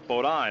stops. Jeff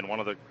Bodine, one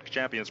of the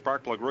Champion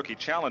Sparkplug Rookie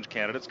Challenge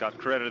candidates, got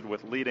credited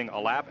with leading a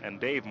lap, and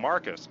Dave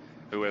Marcus,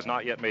 who has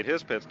not yet made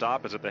his pit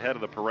stop, is at the head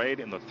of the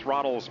parade in the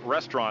Throttles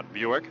Restaurant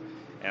Buick,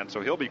 and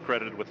so he'll be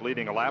credited with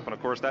leading a lap, and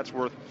of course that's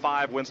worth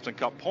 5 Winston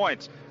Cup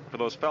points for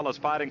those fellas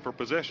fighting for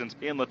positions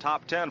in the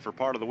top 10 for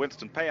part of the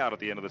Winston payout at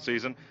the end of the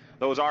season.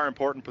 Those are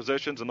important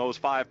positions, and those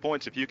 5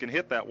 points, if you can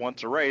hit that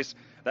once a race,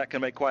 that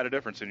can make quite a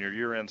difference in your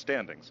year-end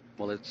standings.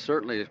 Well, it's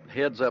certainly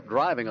heads-up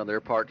driving on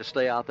their part to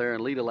stay out there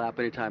and lead a lap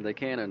anytime they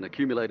can and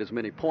accumulate as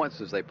many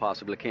points as they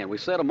possibly can. We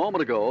said a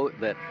moment ago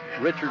that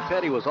Richard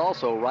Petty was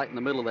also right in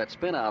the middle of that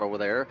spin-out over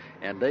there,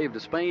 and Dave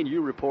Despain,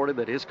 you reported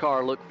that his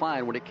car looked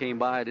fine when it came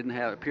by. It didn't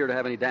appear to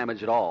have any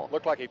damage at all.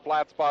 Looked like he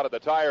flat-spotted the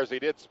tires. He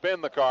did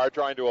spin the car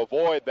trying to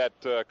avoid that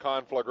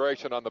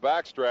conflagration on the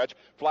backstretch,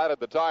 flatted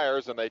the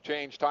tires, and they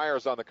changed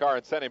tires on the car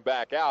and sent him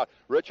back out.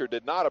 Richard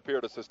did not appear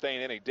to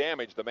sustain any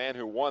damage. The man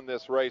who won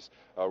this race,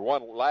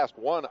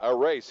 won a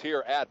race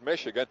here at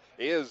Michigan,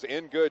 is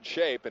in good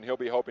shape, and he'll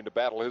be hoping to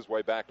battle his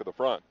way back to the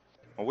front.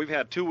 Well, we've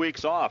had 2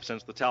 weeks off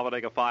since the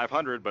Talladega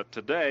 500, but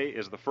today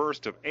is the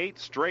first of 8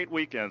 straight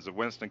weekends of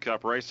Winston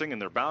Cup racing,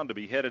 and they're bound to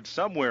be headed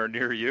somewhere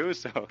near you,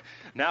 so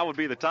now would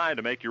be the time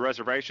to make your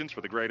reservations for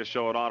the greatest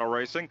show at auto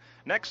racing.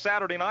 Next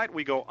Saturday night,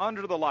 we go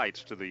under the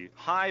lights to the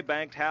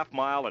high-banked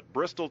half-mile at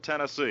Bristol,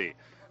 Tennessee.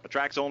 The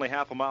track's only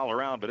half a mile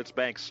around, but it's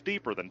banked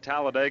steeper than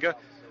Talladega.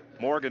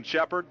 Morgan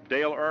Shepherd,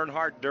 Dale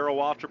Earnhardt, Darrell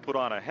Waltrip put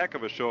on a heck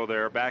of a show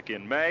there back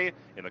in May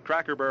in the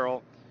Cracker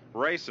Barrel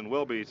race, and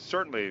will be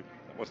certainly, it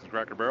wasn't the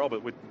Cracker Barrel,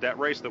 but with that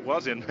race that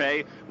was in May,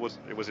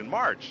 it was in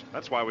March.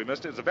 That's why we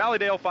missed it. It's a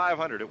Valleydale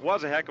 500. It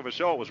was a heck of a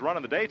show. It was run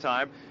in the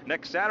daytime.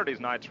 Next Saturday's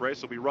night's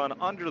race will be run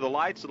under the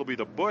lights. It'll be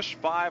the Busch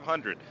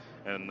 500.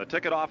 And the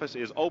ticket office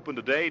is open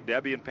today.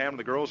 Debbie and Pam and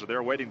the girls are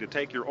there waiting to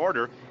take your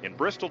order in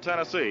Bristol,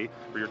 Tennessee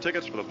for your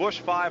tickets for the Busch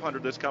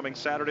 500 this coming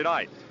Saturday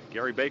night.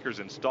 Gary Baker's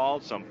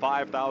installed some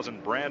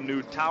 5,000 brand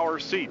new tower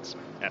seats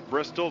at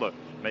Bristol to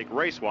make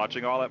race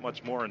watching all that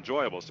much more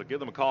enjoyable. So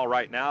give them a call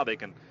right now. They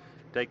can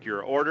take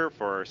your order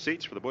for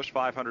seats for the Busch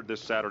 500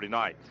 this Saturday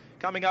night.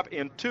 Coming up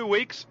in 2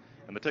 weeks,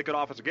 and the ticket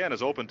office again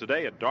is open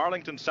today at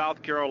Darlington,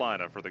 South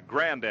Carolina for the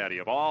granddaddy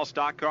of all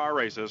stock car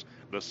races,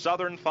 the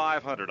Southern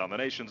 500 on the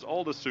nation's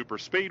oldest super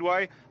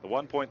speedway, the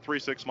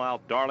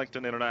 1.36-mile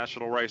Darlington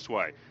International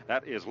Raceway.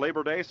 That is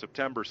Labor Day,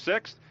 September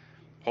 6th.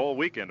 Whole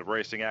weekend of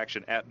racing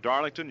action at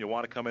Darlington. You'll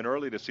want to come in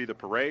early to see the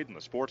parade and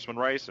the sportsman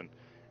race and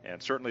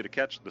and certainly to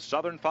catch the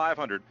Southern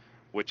 500,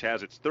 which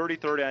has its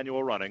 33rd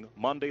annual running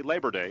Monday,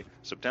 Labor Day,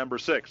 September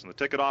 6th. And the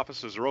ticket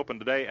offices are open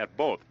today at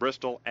both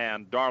Bristol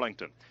and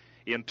Darlington.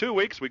 In 2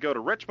 weeks, we go to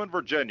Richmond,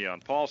 Virginia on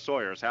Paul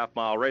Sawyer's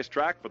half-mile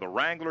racetrack for the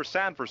Wrangler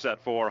Sanderset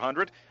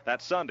 400.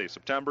 That's Sunday,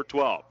 September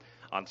 12th.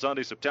 On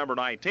Sunday, September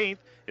 19th,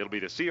 it'll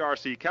be the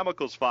CRC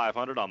Chemicals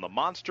 500 on the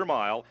Monster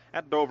Mile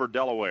at Dover,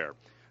 Delaware.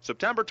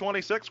 September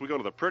 26th, we go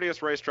to the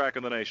prettiest racetrack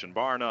in the nation,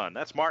 bar none.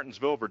 That's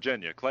Martinsville,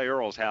 Virginia, Clay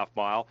Earls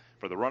half-mile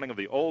for the running of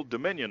the Old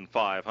Dominion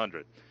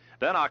 500.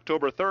 Then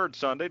October 3rd,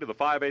 Sunday, to the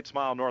 5/8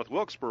 mile North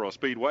Wilkesboro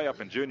Speedway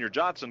up in Junior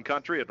Johnson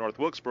Country at North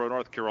Wilkesboro,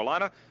 North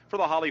Carolina for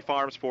the Holly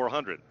Farms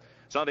 400.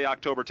 Sunday,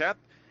 October 10th,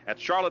 at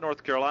Charlotte,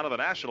 North Carolina, the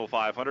National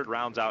 500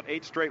 rounds out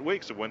 8 straight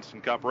weeks of Winston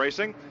Cup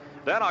racing.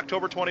 Then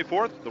October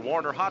 24th, the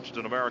Warner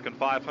Hodgson American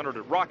 500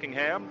 at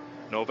Rockingham.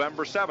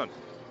 November 7th,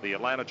 the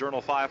Atlanta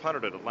Journal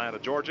 500 at Atlanta,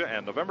 Georgia.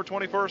 And November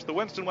 21st, the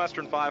Winston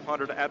Western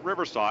 500 at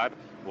Riverside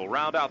will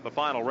round out the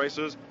final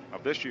races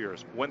of this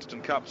year's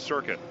Winston Cup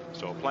circuit.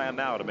 So plan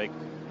now to make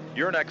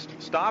your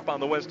next stop on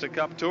the Winston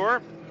Cup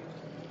Tour.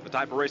 The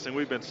type of racing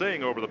we've been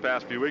seeing over the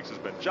past few weeks has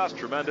been just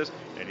tremendous,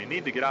 and you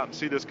need to get out and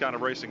see this kind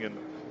of racing in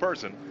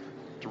person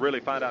to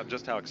really find out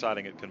just how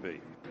exciting it can be.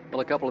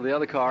 Well, a couple of the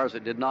other cars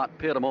that did not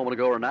pit a moment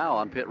ago are now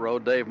on pit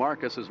road. Dave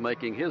Marcus is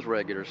making his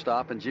regular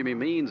stop, and Jimmy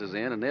Means is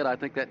in. And Ned, I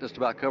think that just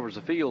about covers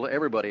the field.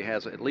 Everybody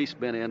has at least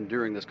been in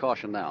during this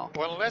caution now.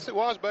 Well, unless it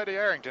was Buddy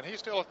Arrington. He's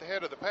still at the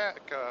head of the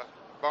pack,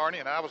 Barney,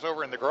 and I was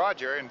over in the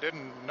garage area and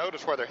didn't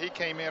notice whether he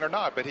came in or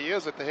not, but he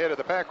is at the head of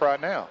the pack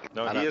right now.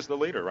 No, he is the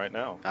leader right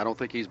now. I don't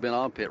think he's been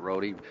on pit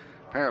road.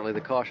 Apparently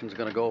the caution's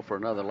going to go for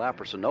another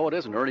lap or so. No, it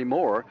isn't. Ernie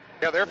Moore.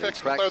 Yeah, they're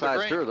fixing to throw the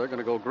green. Tour, they're going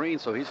to go green,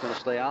 so he's going to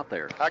stay out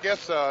there. I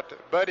guess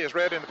Buddy has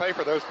read in the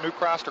paper those new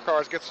Chrysler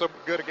cars get so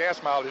good a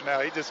gas mileage now.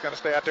 He's just going to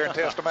stay out there and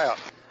test them out.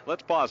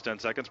 Let's pause 10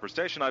 seconds for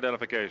station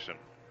identification.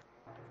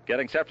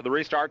 Getting set for the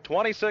restart.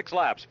 26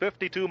 laps,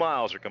 52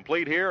 miles are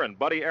complete here, and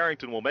Buddy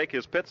Arrington will make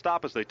his pit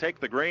stop as they take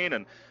the green.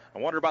 And I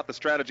wonder about the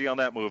strategy on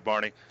that move,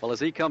 Barney. Well, as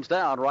he comes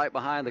down right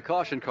behind the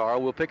caution car,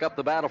 we'll pick up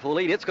the battle for the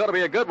lead. It's going to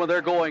be a good one.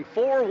 They're going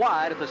 4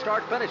 wide at the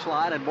start-finish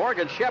line, and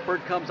Morgan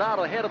Shepherd comes out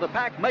ahead of the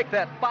pack. Make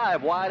that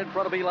 5 wide in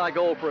front of Eli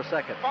Gold for a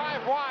second.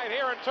 5 wide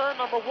here in turn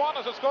number 1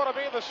 as it's going to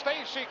be the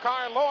Stacy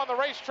car low on the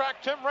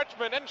racetrack. Tim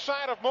Richmond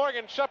inside of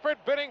Morgan Shepherd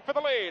bidding for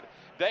the lead.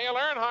 Dale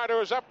Earnhardt, who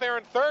is up there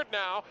in 3rd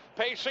now,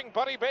 pacing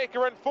Buddy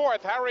Baker in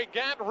 4th. Harry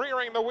Gant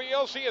rearing the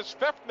wheels. He is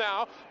 5th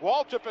now.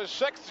 Waltrip is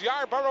 6th.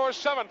 Yarborough is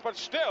 7th, but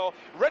still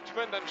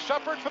Richmond and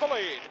Shepherd for the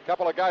lead. A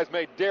couple of guys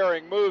made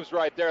daring moves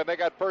right there, and they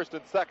got 1st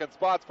and 2nd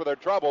spots for their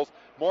troubles.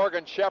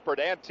 Morgan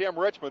Shepherd and Tim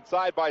Richmond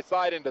side by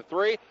side into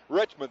 3.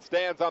 Richmond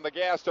stands on the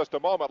gas just a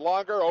moment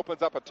longer,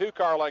 opens up a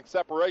 2-car length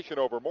separation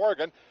over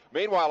Morgan.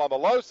 Meanwhile, on the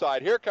low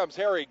side, here comes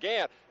Harry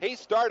Gant. He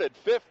started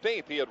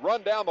 15th. He had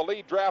run down the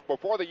lead draft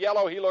before the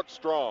yellow. He looked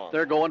strong.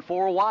 They're going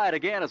 4 wide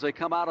again as they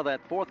come out of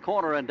that 4th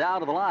corner and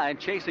down to the line,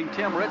 chasing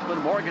Tim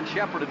Richmond, Morgan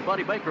Shepherd, and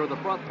Buddy Baker in the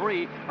front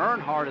 3.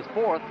 Earnhardt is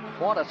 4th.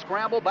 What a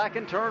scramble back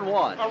in turn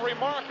 1. A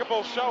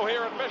remarkable show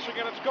here in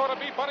Michigan. It's going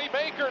to be Buddy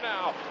Baker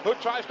now, who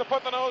tries to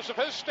put the nose of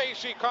his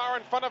Stacy car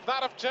in front of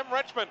that of Tim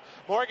Richmond.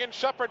 Morgan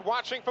Shepherd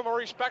watching from a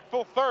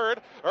respectful 3rd.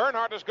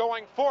 Earnhardt is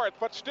going 4th,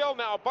 but still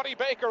now Buddy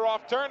Baker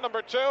off turn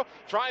number 2.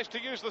 Tries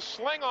to use the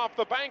sling off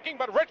the banking,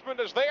 but Richmond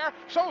is there.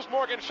 So's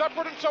Morgan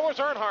Shepherd, and so is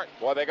Earnhardt.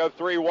 Well, they go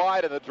 3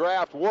 wide, and the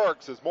draft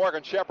works as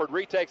Morgan Shepherd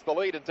retakes the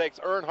lead and takes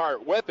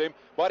Earnhardt with him.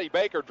 Buddy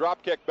Baker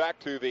drop kick back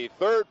to the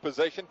 3rd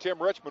position.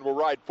 Tim Richmond will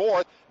ride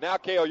 4th. Now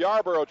Cale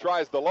Yarborough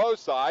tries the low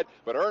side,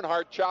 but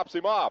Earnhardt chops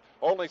him off.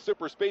 Only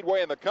super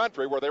speedway in the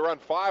country where they run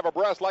 5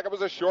 abreast like it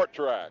was a short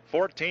track.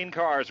 14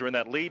 cars are in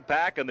that lead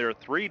pack, and they're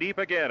 3 deep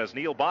again as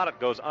Neil Bonnet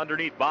goes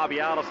underneath Bobby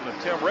Allison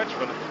and Tim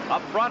Richmond.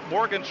 Up front,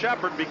 Morgan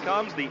Shepherd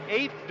becomes the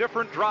 8th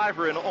different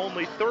driver in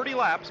only 30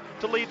 laps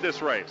to lead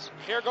this race.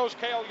 Here goes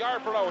Cale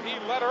Yarborough. He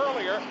led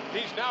earlier.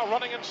 He's now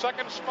running in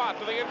 2nd spot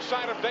to the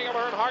inside of Dale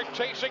Earnhardt,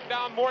 chasing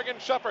down Morgan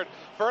Shepherd.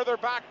 Further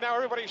back now,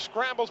 everybody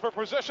scrambles for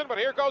position, but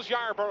here goes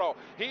Yarborough.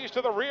 He's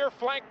to the rear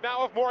flank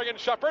now of Morgan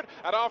Shepherd,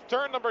 and off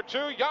turn number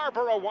 2,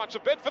 Yarborough wants a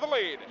bid for the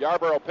lead.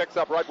 Yarborough picks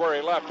up right where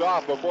he left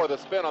off before the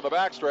spin on the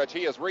backstretch.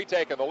 He has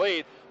retaken the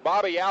lead.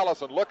 Bobby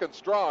Allison, looking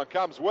strong,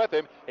 comes with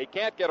him. He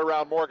can't get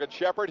around Morgan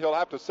Shepherd. He'll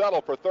have to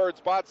settle for 3rd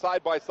spot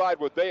side by side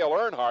with Dale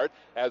Earnhardt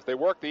as they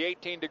work the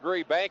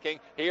 18-degree banking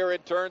here in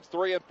turns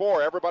 3 and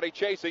 4. Everybody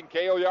chasing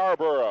Cale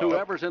Yarborough.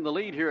 Whoever's in the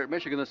lead here at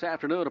Michigan this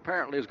afternoon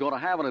apparently is going to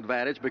have an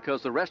advantage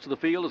because the rest of the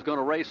field is going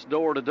to race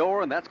door to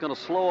door, and that's going to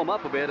slow them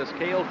up a bit as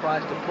Cale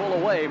tries to pull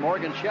away.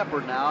 Morgan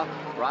Shepherd now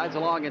rides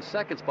along in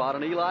 2nd spot,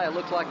 and Eli, it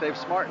looks like they've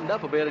smartened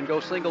up a bit and go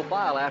single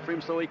file after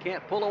him so he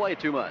can't pull away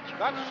too much.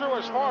 That's true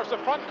as far as the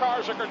front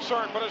cars are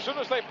concerned. But as soon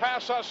as they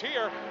pass us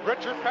here,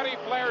 Richard Petty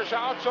flares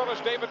out. So does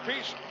David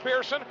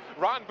Pearson,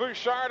 Ron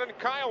Bouchard, and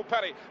Kyle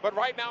Petty. But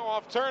right now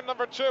off turn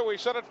number 2, we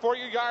said it for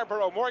you,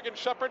 Yarborough, Morgan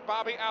Shepherd,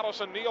 Bobby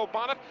Allison, Neil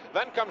Bonnet.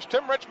 Then comes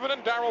Tim Richmond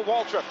and Darrell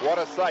Waltrip. What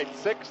a sight.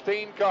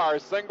 16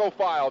 cars, single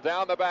file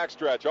down the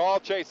backstretch, all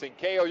chasing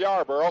Cale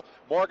Yarborough.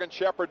 Morgan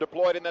Shepherd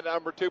deployed in the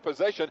number 2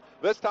 position.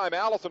 This time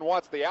Allison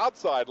wants the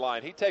outside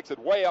line. He takes it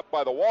way up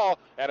by the wall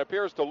and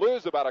appears to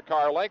lose about a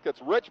car length.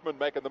 It's Richmond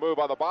making the move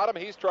on the bottom.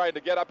 He's trying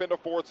to get up into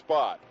 4th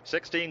spot.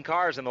 16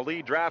 cars in the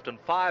lead draft and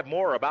 5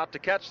 more about to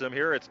catch them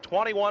here. It's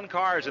 21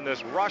 cars in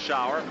this rush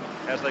hour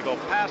as they go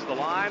past the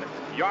line.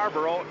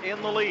 Yarborough in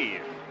the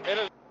lead.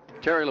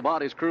 Terry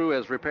Labonte's crew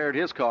has repaired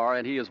his car,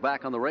 and he is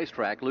back on the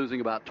racetrack,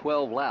 losing about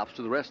 12 laps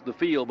to the rest of the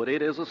field, but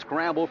it is a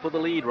scramble for the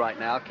lead right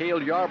now.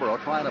 Cale Yarborough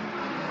trying to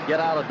get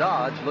out of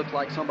Dodge. Looks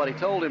like somebody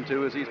told him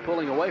to as he's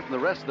pulling away from the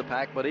rest of the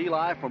pack, but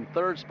Eli from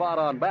 3rd spot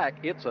on back,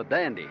 it's a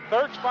dandy.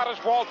 3rd spot is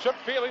Waltrip,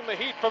 feeling the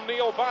heat from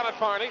Neil Bonnet,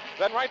 Barney.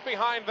 Then right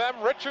behind them,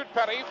 Richard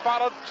Petty,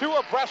 followed 2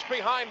 abreast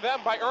behind them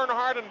by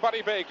Earnhardt and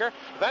Buddy Baker.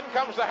 Then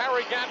comes the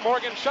Harry Gant,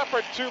 Morgan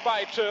Shepherd, 2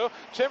 by 2.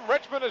 Tim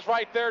Richmond is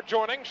right there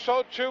joining.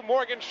 So too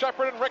Morgan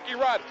Shepherd and Ricky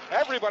Rudd.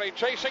 Everybody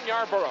chasing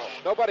Yarborough.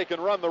 Nobody can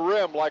run the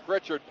rim like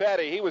Richard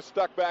Petty. He was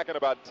stuck back in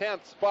about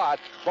 10th spot,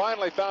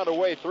 finally found a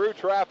way through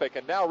traffic,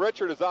 and now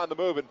Richard is on the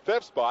move in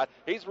 5th spot.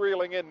 He's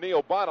reeling in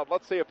Neil Bonnet.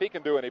 Let's see if he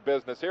can do any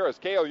business here as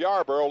Cale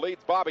Yarborough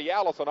leads Bobby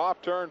Allison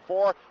off turn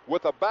 4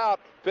 with about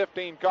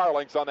 15 car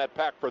lengths on that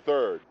pack for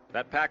 3rd.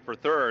 That pack for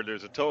 3rd,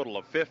 there's a total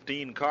of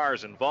 15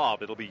 cars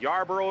involved. It'll be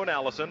Yarborough and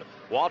Allison.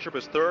 Waltrip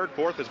is 3rd,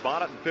 4th is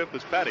Bonnet, and 5th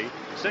is Petty.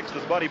 6th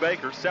is Buddy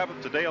Baker,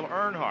 7th to Dale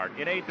Earnhardt.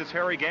 In 8th is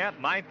Harry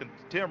Gant, 9th is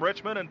Tim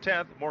Richmond, and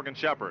 10th Morgan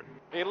Shepherd.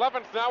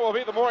 11th now will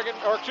be the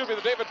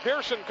the David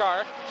Pearson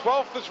car.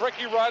 12th is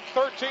Ricky Rudd.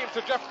 13th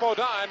is Jeff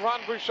Bodine.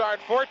 Ron Bouchard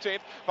 14th,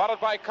 followed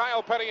by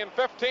Kyle Petty in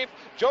 15th.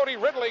 Jody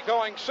Ridley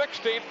going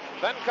 16th.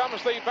 Then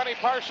comes the Benny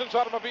Parsons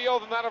automobile,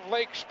 then that of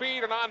Lake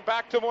Speed, and on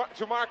back to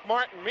Mark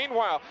Martin.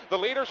 Meanwhile, the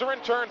leaders are in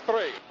turn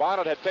 3.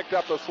 Bonnet had picked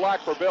up the slack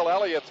for Bill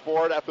Elliott's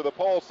Ford after the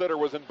pole sitter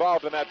was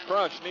involved in that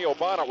crunch. Neil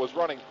Bonnet was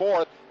running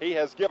 4th. He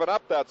has given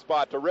up that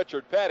spot to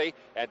Richard Petty,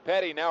 and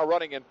Petty now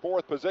running in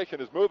 4th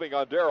position is moving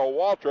on Darrell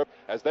Waltrip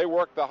as they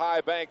work the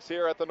high banks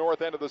here at the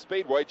north end of the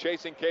speedway,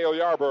 chasing Cale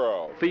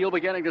Yarborough. Field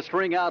beginning to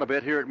string out a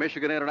bit here at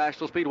Michigan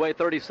International Speedway.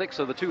 36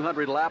 of the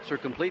 200 laps are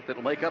complete.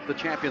 That'll make up the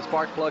champion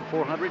spark plug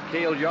 400.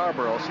 Cale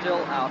Yarborough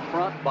still out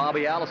front.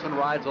 Bobby Allison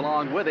rides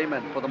along with him,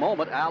 and for the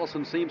moment,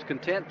 Allison seems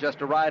content just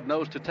to ride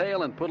nose to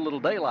tail and put a little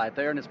daylight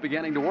there, and it's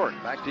beginning to work.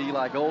 Back to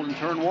Eli Gold in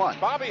turn 1.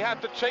 Bobby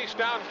had to chase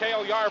down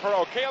Cale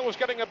Yarborough. Cale was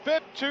getting a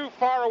bit too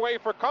far away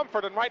for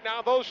comfort, and right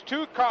now those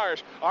 2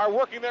 cars are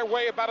working their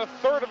way about a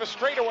third of a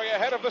straightaway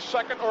ahead of the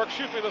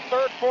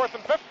 3rd, 4th,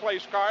 and 5th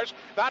place cars.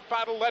 That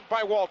battle led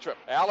by Waltrip.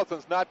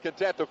 Allison's not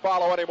content to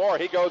follow anymore.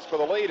 He goes for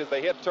the lead as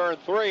they hit turn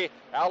 3.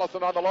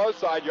 Allison on the low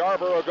side.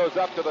 Yarborough goes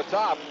up to the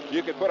top.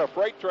 You can put a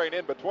freight train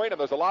in between them.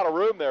 There's a lot of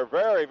room there.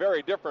 Very,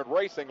 very different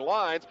racing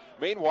lines.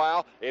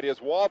 Meanwhile, it is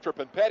Waltrip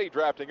and Petty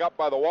drafting up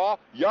by the wall.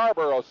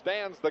 Yarborough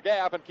stands the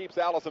gap and keeps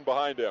Allison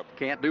behind him.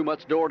 Can't do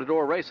much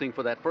door-to-door racing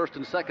for that 1st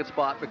and 2nd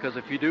spot, because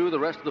if you do, the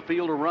rest of the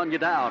field will run you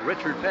down.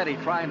 Richard Petty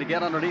trying to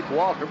get underneath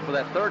Waltrip for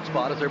that 3rd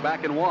spot as they're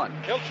back in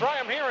 1. He'll try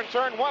him here in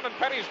turn 1, and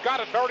Petty's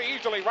got it very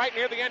easily right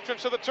near the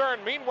entrance of the turn.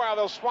 Meanwhile,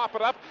 they'll swap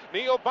it up.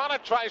 Neil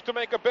Bonnet tries to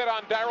make a bid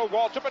on Darrell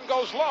Waltrip and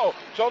goes low.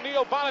 So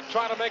Neil Bonnet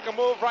trying to make a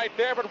move right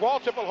there, but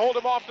Waltrip will hold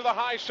him off to the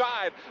high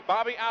side.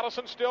 Bobby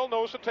Allison still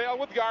nose to tail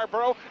with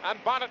Yarborough,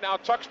 and Bonnet now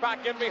tucks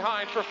back in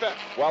behind for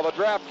 5th. Well, the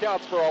draft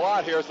counts for a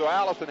lot here, so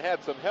Allison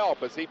had some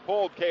help as he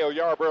pulled Cale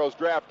Yarborough's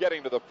draft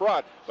getting to the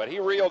front, but he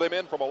reeled him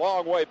in from a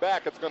long way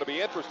back. It's going to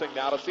be interesting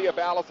now to see if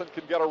Allison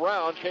can get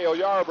around Cale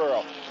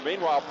Yarborough.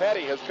 Meanwhile,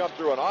 Petty has come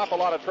through an awful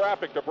lot of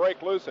traffic to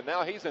break loose, and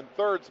now he's in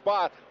 3rd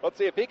spot. Let's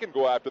see if he can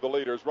go after the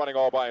leaders running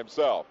all by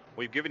himself.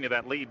 We've given you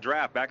that lead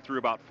draft back through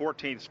about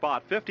 14th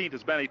spot. 15th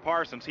is Benny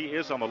Parsons. He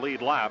is on the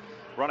lead lap.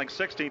 Running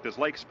 16th is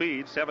Lake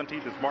Speed.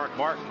 17th is Mark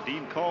Martin.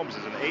 Dean Combs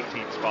is in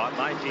 18th spot.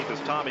 19th is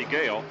Tommy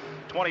Gale.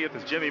 20th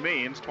is Jimmy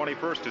Means.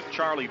 21st is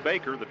Charlie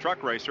Baker, the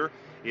truck racer.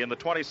 In the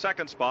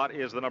 22nd spot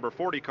is the number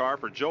 40 car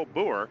for Joe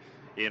Boer.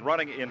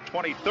 Running in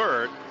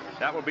 23rd,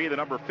 that would be the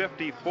number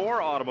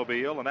 54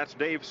 automobile, and that's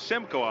Dave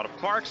Simcoe out of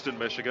Clarkston,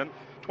 Michigan.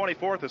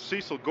 24th is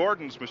Cecil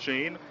Gordon's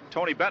machine.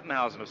 Tony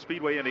Bettenhausen of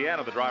Speedway,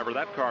 Indiana, the driver of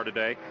that car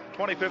today.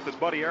 25th is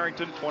Buddy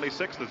Arrington.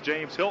 26th is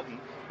James Hilton.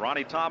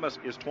 Ronnie Thomas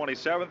is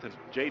 27th, and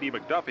J.D.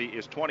 McDuffie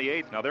is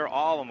 28th. Now they're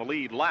all on the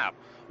lead lap.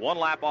 1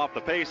 lap off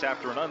the pace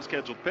after an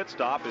unscheduled pit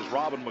stop is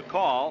Robin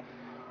McCall.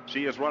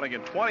 She is running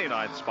in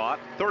 29th spot.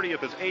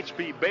 30th is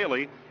H.B.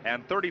 Bailey.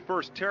 And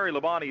 31st, Terry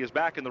Labonte is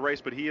back in the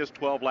race, but he is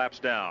 12 laps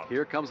down.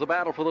 Here comes the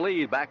battle for the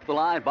lead. Back to the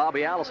line.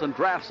 Bobby Allison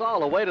drafts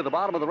all the way to the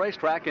bottom of the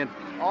racetrack and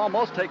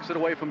almost takes it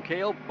away from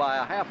Cale by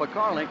a half a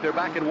car length. They're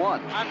back in 1.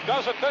 And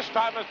does it this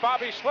time as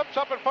Bobby slips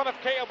up in front of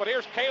Cale, but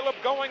here's Caleb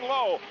going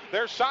low.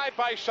 They're side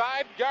by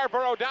side.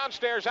 Yarborough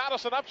downstairs,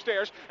 Allison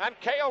upstairs, and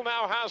Cale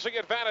now has the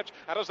advantage.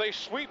 And as they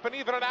sweep and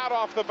even it out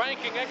off the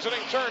banking, exiting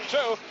turn 2,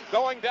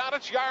 going down,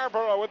 it's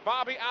Yarborough with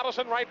Bobby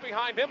Allison right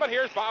behind him, but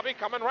here's Bobby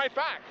coming right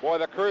back. Boy,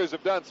 the crews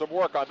have done some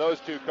work on those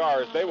two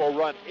cars. They will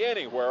run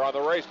anywhere on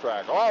the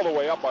racetrack, all the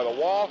way up by the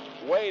wall,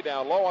 way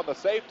down low on the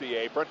safety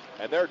apron,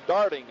 and they're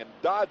darting and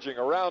dodging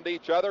around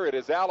each other. It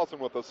is Allison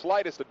with the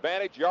slightest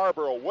advantage.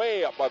 Yarborough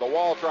way up by the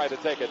wall trying to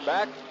take it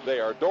back. They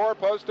are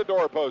doorpost to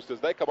doorpost as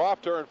they come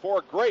off turn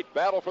 4. Great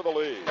battle for the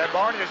lead. And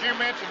Barney, as you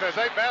mentioned, as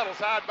they battle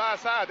side by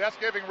side, that's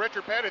giving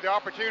Richard Petty the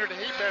opportunity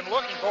he's been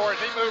looking for as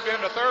he moved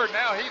into third.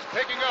 Now he's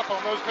picking up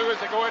on those two as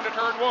they go into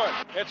turn 1.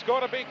 It's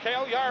going to be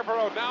Cale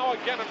Yarborough now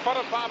again in front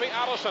of Bobby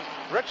Allison.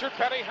 Richard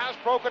Petty has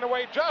broken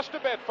away just a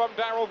bit from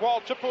Darrell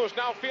Waltrip, who is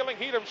now feeling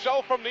heat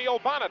himself from Neil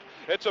Bonnet.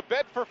 It's a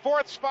bid for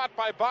 4th spot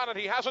by Bonnet.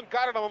 He hasn't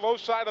got it on the low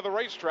side of the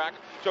racetrack,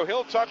 so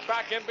he'll tuck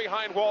back in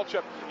behind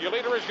Waltrip. Your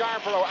leader is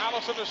Yarborough.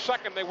 Allison is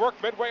second. They work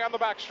midway on the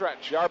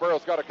backstretch.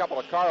 Yarborough's got a couple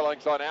of car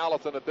lengths on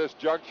Allison at this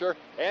juncture,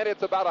 and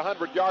it's about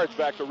 100 yards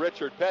back to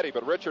Richard Petty,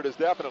 but Richard is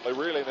definitely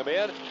reeling them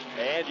in,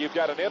 and you've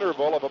got an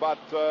interval of about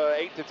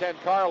 8 to 10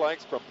 car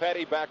lengths from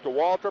Petty back to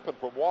Waltrip and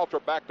from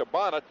Waltrip back to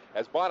Bonnet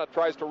as Bonnet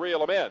tries to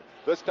reel them in.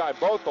 This time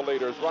both the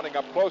leaders running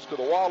up close to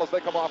the wall as they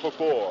come off of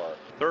 4.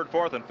 Third,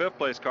 fourth, and fifth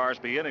place cars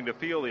beginning to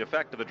feel the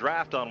effect of the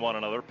draft on one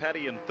another.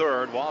 Petty in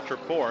third, Waltrip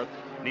fourth,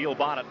 Neil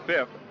Bonnet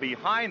fifth.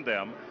 Behind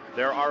them,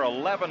 there are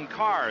 11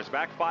 cars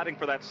back fighting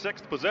for that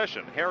 6th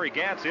position. Harry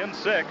Gant's in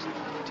 6th.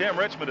 Tim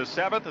Richmond is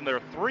 7th, and they're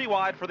 3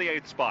 wide for the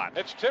 8th spot.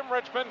 It's Tim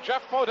Richmond,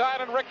 Jeff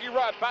Bodine, and Ricky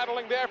Rudd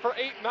battling there for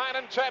 8, 9,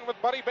 and 10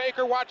 with Buddy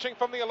Baker watching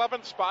from the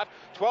 11th spot.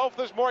 12th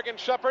is Morgan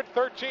Shepherd.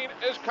 13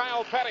 is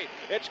Kyle Petty.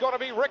 It's going to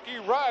be Ricky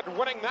Rudd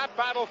winning that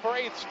battle for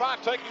 8th spot,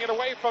 taking it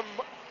away from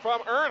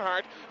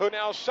Earnhardt, who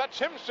now sets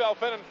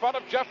himself in front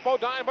of Jeff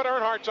Bodine, but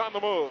Earnhardt's on the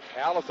move.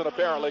 Allison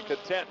apparently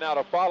content now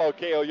to follow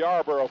Cale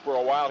Yarborough for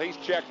a while. He's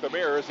checked the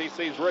mirrors. He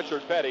sees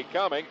Richard Petty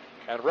coming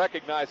and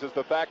recognizes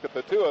the fact that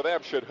the two of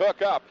them should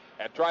hook up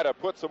and try to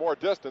put some more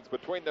distance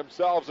between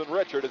themselves and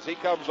Richard as he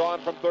comes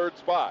on from 3rd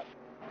spot.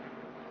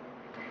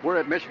 We're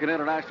at Michigan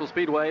International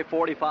Speedway.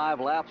 45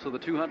 laps of the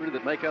 200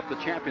 that make up the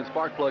Champion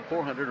Spark Plug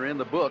 400 are in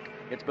the book.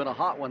 It's been a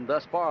hot one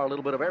thus far, a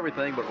little bit of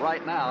everything, but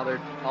right now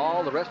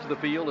all the rest of the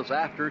field is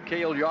after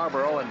Cale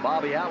Yarborough and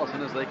Bobby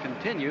Allison as they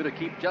continue to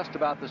keep just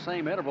about the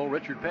same interval.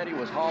 Richard Petty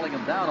was hauling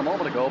him down a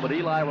moment ago, but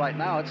Eli right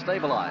now it's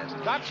stabilized.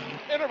 That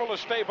interval is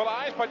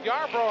stabilized, but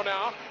Yarborough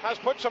now has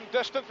put some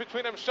distance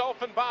between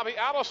himself and Bobby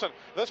Allison.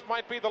 This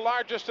might be the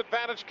largest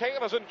advantage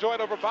Cale has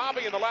enjoyed over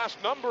Bobby in the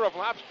last number of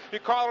laps. You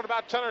call it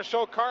about 10 or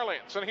so car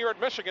lengths, and here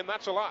at Michigan,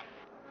 that's a lot.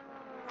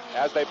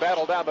 As they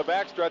battle down the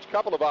backstretch,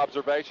 couple of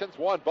observations.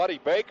 One, Buddy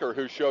Baker,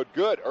 who showed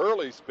good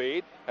early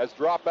speed, has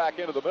dropped back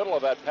into the middle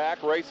of that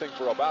pack, racing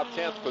for about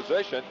 10th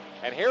position.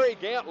 And Harry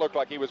Gant looked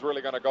like he was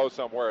really going to go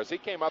somewhere as he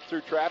came up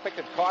through traffic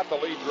and caught the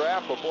lead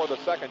draft before the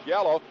second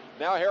yellow.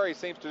 Now Harry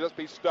seems to just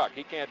be stuck.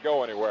 He can't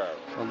go anywhere.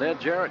 Well, Ned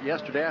Jarrett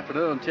yesterday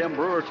afternoon, Tim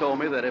Brewer told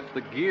me that if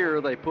the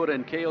gear they put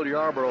in Cale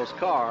Yarborough's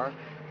car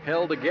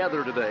held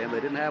together today and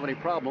they didn't have any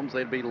problems,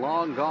 they'd be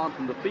long gone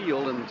from the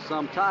field, and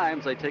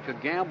sometimes they take a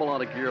gamble on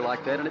a gear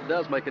like that, and it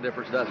does make a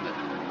difference, doesn't it?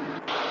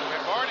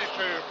 And Barney,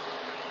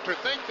 to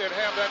think they'd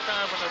have that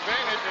kind of an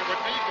advantage, it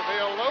would need to be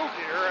a low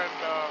gear, and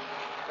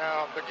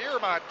now the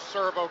gear might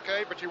serve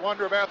okay, but you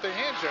wonder about the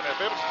engine, if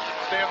it'll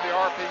extend the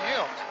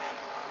RPMs.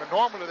 But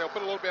normally they'll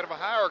put a little bit of a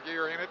higher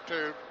gear in it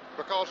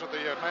because of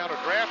the amount of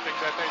drafting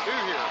that they do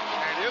here.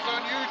 And it is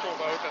unusual,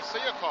 though, to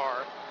see a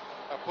car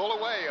pull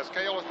away, as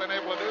Cale has been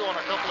able to do on a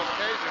couple of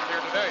occasions here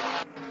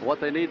today.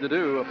 What they need to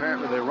do,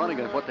 apparently they're running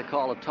what they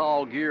call a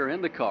tall gear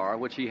in the car,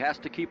 which he has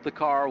to keep the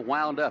car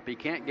wound up. He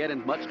can't get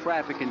in much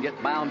traffic and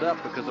get bound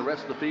up because the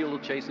rest of the field will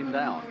chase him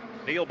down.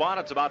 Neil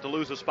Bonnet's about to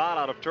lose a spot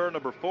out of turn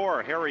number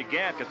 4. Harry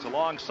Gant gets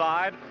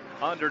alongside,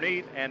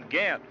 underneath, and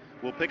Gant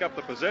will pick up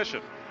the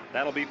position.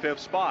 That'll be 5th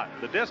spot.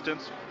 The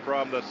distance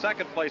from the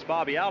 2nd place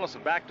Bobby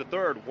Allison back to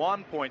 3rd,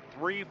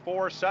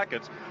 1.34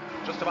 seconds.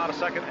 Just about a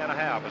second and a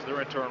half as they're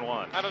in turn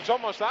 1. And it's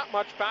almost that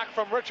much back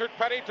from Richard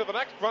Petty to the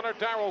next runner,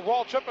 Darrell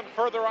Waltrip, and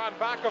further on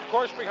back, of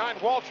course, behind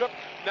Waltrip,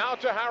 now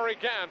to Harry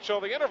Gant. So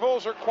the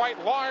intervals are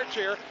quite large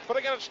here, but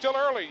again, it's still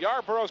early.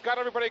 Yarborough's got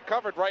everybody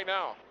covered right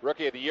now.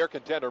 Rookie of the Year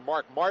contender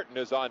Mark Martin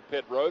is on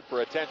pit road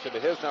for attention to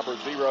his number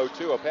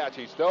 02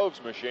 Apache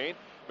Stoves machine.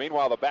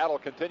 Meanwhile, the battle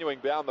continuing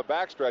down the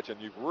backstretch, and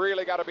you've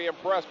really got to be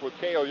impressed with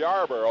Cale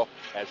Yarborough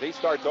as he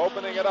starts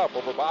opening it up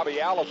over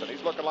Bobby Allison.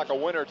 He's looking like a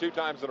winner 2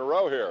 times in a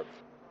row here.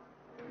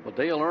 Well,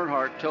 Dale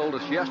Earnhardt told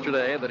us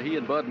yesterday that he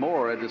and Bud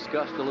Moore had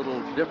discussed a little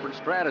different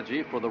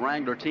strategy for the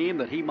Wrangler team,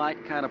 that he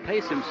might kind of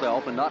pace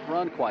himself and not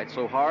run quite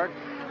so hard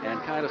and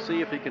kind of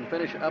see if he can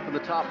finish up in the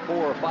top 4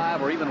 or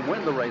 5 or even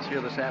win the race here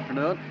this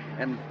afternoon.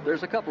 And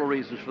there's a couple of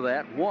reasons for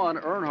that. One,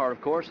 Earnhardt,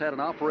 of course, had an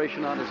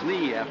operation on his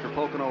knee after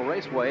Pocono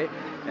Raceway,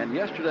 and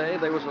yesterday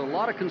there was a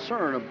lot of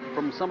concern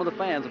from some of the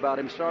fans about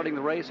him starting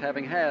the race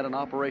having had an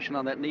operation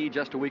on that knee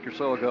just a week or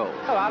so ago.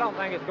 Well, I don't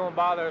think it's going to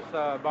bother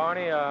us,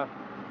 Barney.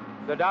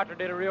 The doctor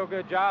did a real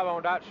good job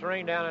on Dr.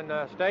 Serene down in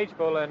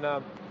Statesville,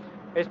 and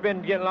it's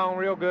been getting along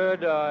real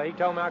good. He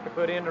told me I could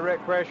put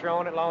indirect pressure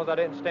on it as long as I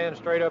didn't stand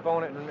straight up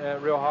on it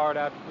and real hard.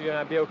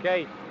 I'd be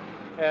okay.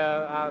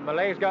 my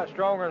legs got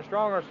stronger and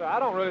stronger, so I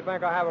don't really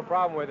think I have a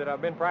problem with it.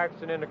 I've been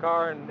practicing in the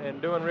car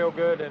and doing real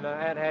good, and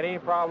I hadn't had any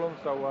problems.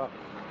 So,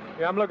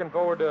 I'm looking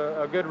forward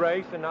to a good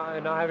race and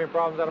not having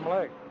problems out of my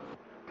leg.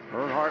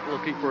 Earnhardt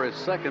looking for his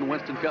second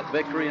Winston Cup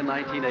victory in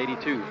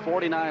 1982.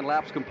 49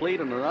 laps complete,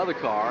 and another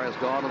car has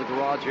gone to the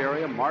garage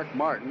area. Mark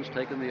Martin's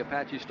taken the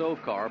Apache Stove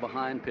car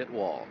behind pit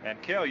wall.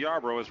 And Cale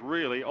Yarborough is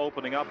really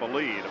opening up a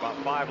lead. About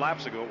 5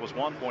 laps ago, it was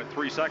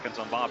 1.3 seconds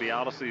on Bobby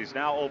Allison. He's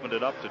now opened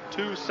it up to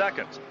 2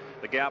 seconds.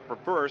 The gap for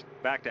first,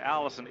 back to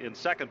Allison in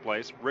second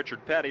place.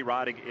 Richard Petty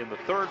riding in the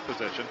third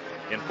position.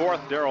 In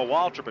fourth, Darrell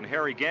Waltrip, and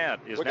Harry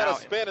Gant is We're now... going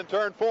to spin in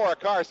turn 4. A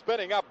car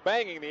spinning up,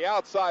 banging the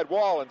outside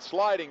wall and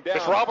sliding down.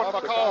 It's Robin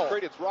off the McCall.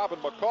 concrete. It's Robin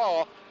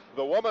McCall.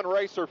 The woman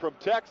racer from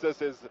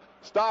Texas is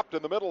stopped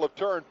in the middle of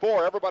turn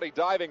 4. Everybody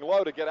diving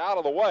low to get out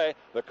of the way.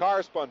 The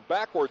car spun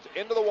backwards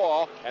into the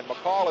wall, and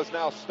McCall is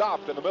now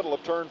stopped in the middle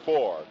of turn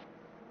 4.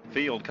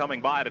 Field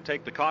coming by to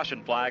take the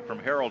caution flag from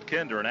Harold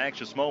Kinder. An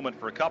anxious moment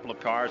for a couple of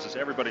cars as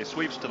everybody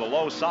sweeps to the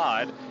low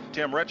side.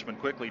 Tim Richmond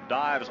quickly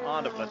dives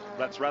onto,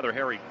 that's rather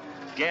Harry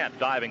Gant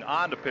diving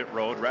onto pit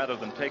road rather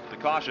than take the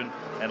caution,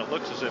 and it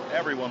looks as if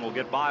everyone will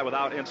get by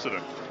without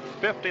incident.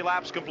 50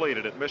 laps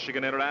completed at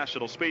Michigan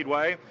International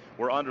Speedway.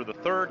 We're under the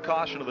third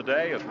caution of the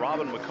day as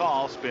Robin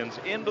McCall spins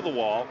into the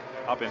wall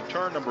up in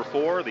turn number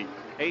 4. The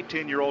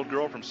 18-year-old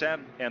girl from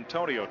San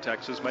Antonio,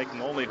 Texas,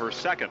 making only her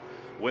second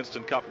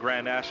Winston Cup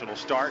Grand National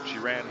start. She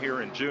ran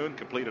here in June,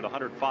 completed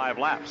 105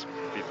 laps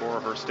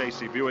before her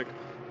Stacy Buick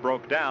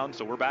broke down.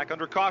 So we're back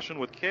under caution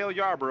with Cale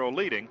Yarborough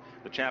leading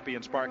the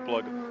Champion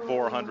Sparkplug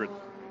 400.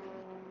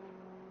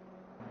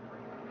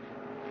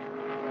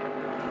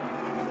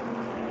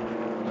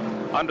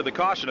 Under the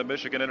caution at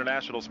Michigan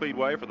International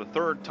Speedway for the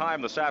third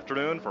time this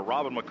afternoon for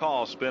Robin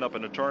McCall spin up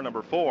into turn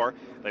number 4.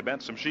 They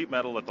bent some sheet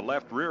metal at the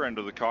left rear end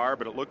of the car,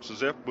 but it looks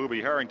as if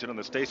Booby Harrington and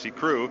the Stacy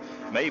crew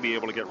may be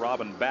able to get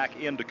Robin back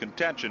into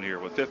contention here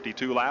with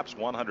 52 laps,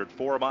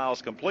 104 miles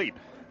complete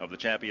of the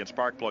Champion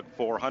Sparkplug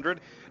 400.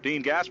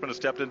 Dean Gassman has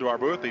stepped into our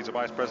booth. He's a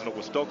vice president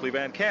with Stokely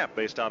Van Camp,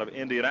 based out of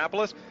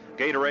Indianapolis.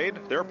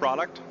 Gatorade, their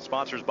product,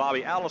 sponsors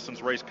Bobby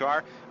Allison's race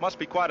car. Must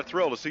be quite a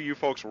thrill to see you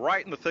folks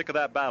right in the thick of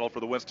that battle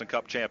for the Winston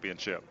Cup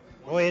Championship.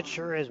 Well, it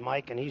sure is,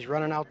 Mike, and he's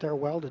running out there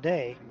well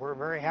today. We're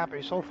very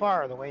happy so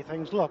far the way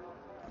things look.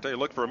 I'll tell you,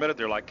 look for a minute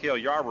there like Cale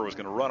Yarborough was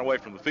going to run away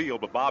from the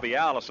field, but Bobby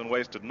Allison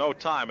wasted no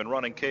time in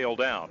running Cale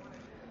down.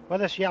 Well,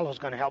 this yellow's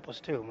going to help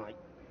us too, Mike.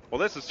 Well,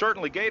 this is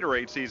certainly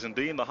Gatorade season,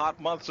 Dean, the hot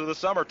months of the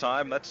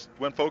summertime. That's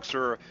when folks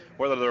are,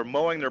 whether they're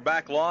mowing their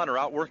back lawn or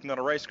out working on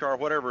a race car or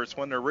whatever, it's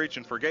when they're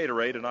reaching for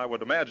Gatorade, and I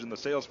would imagine the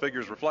sales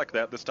figures reflect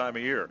that this time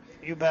of year.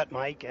 You bet,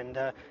 Mike, and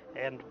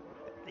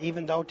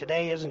even though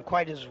today isn't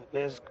quite as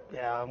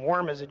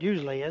warm as it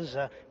usually is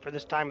for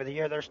this time of the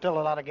year, there's still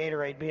a lot of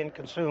Gatorade being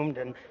consumed,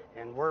 and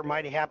we're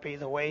mighty happy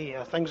the way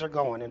things are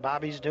going, and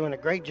Bobby's doing a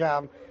great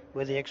job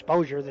with the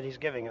exposure that he's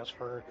giving us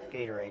for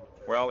Gatorade.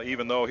 Well,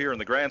 even though here in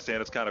the grandstand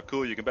it's kind of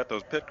cool, you can bet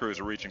those pit crews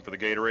are reaching for the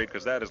Gatorade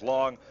because that is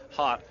long,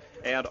 hot,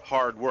 and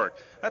hard work.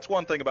 That's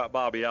one thing about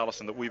Bobby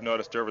Allison that we've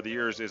noticed over the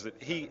years is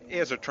that he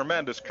is a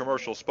tremendous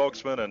commercial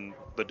spokesman, and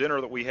the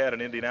dinner that we had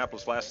in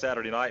Indianapolis last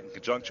Saturday night in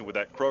conjunction with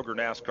that Kroger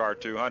NASCAR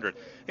 200,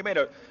 he made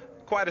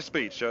quite a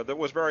speech that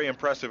was very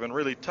impressive and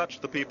really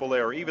touched the people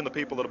there, even the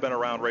people that have been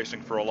around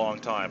racing for a long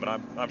time.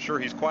 And I'm sure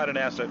he's quite an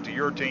asset to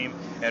your team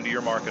and to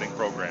your marketing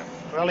program.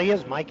 Well, he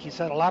is, Mike. He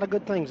said a lot of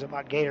good things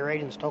about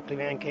Gatorade and Stokely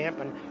Van Camp,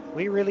 and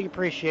we really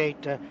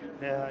appreciate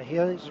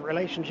his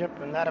relationship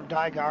and that of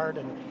Dygard,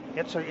 and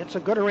it's a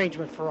good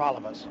arrangement for all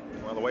of us.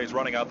 Well, the way he's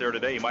running out there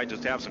today, he might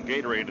just have some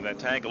Gatorade in that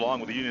tank along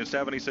with the Union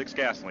 76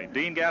 gasoline.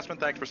 Dean Gassman,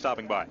 thanks for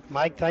stopping by.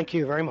 Mike, thank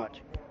you very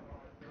much.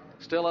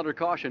 Still under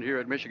caution here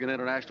at Michigan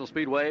International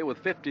Speedway with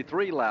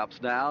 53 laps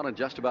down, and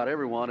just about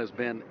everyone has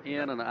been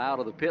in and out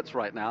of the pits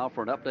right now.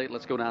 For an update,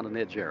 let's go down to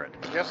Ned Jarrett.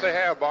 Yes, they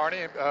have,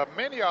 Barney.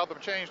 Many of them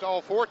changed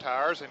all 4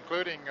 tires,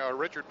 including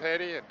Richard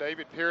Petty and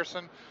David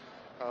Pearson,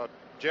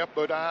 Jeff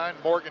Bodine,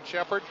 Morgan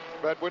Shepherd.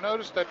 But we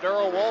noticed that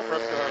Darrell Waltrip,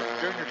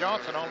 Junior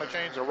Johnson, only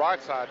changed the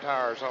right side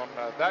tires on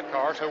that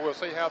car, so we'll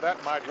see how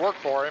that might work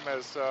for him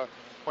as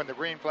when the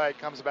green flag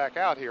comes back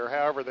out here.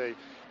 However, the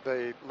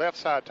left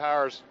side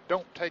tires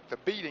don't take the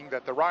beating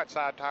that the right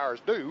side tires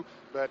do,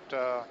 but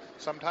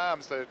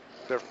sometimes the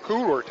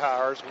cooler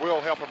tires will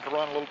help them to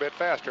run a little bit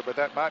faster, but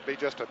that might be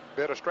just a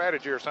bit of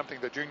strategy or something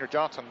that Junior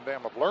Johnson and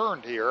them have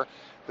learned here,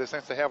 that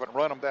since they haven't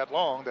run them that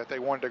long, that they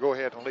wanted to go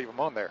ahead and leave them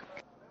on there.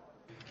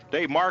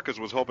 Dave Marcus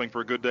was hoping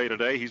for a good day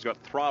today. He's got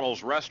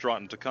Throttles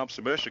Restaurant in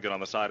Tecumseh, Michigan on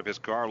the side of his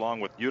car,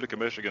 along with Utica,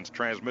 Michigan's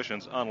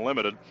Transmissions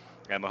Unlimited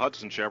and the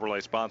Hudson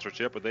Chevrolet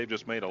sponsorship, but they've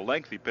just made a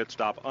lengthy pit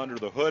stop under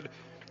the hood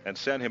and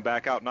send him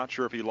back out. Not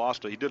sure if he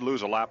lost it. He did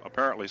lose a lap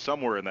apparently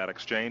somewhere in that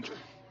exchange.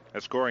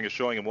 That scoring is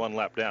showing him 1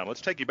 lap down.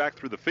 Let's take you back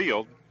through the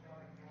field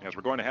as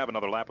we're going to have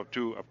another lap of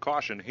 2 of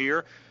caution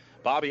here.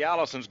 Bobby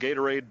Allison's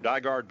Gatorade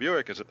Dygard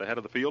Buick is at the head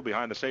of the field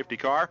behind the safety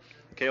car.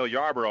 Cale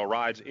Yarborough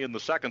rides in the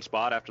second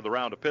spot after the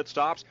round of pit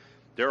stops.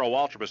 Darrell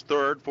Waltrip is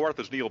third. Fourth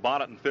is Neil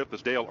Bonnet, and fifth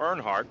is Dale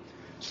Earnhardt.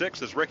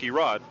 Sixth is Ricky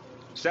Rudd.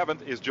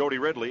 7th is Jody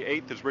Ridley.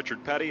 8th is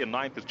Richard Petty. And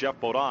 9th is Jeff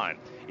Bodine.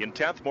 In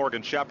 10th,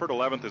 Morgan Shepherd.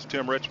 11th is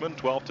Tim Richmond.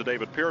 12th to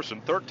David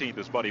Pearson. 13th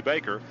is Buddy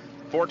Baker.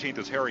 14th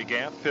is Harry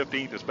Gant.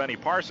 15th is Benny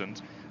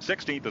Parsons.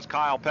 16th is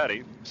Kyle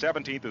Petty.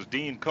 17th is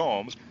Dean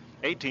Combs.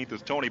 18th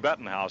is Tony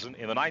Bettenhausen.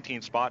 In the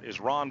 19th spot is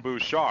Ron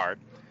Bouchard.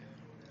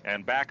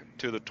 And back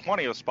to the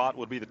 20th spot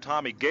would be the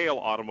Tommy Gale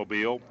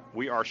automobile.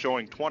 We are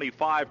showing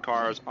 25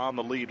 cars on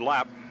the lead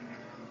lap.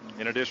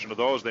 In addition to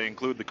those, they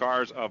include the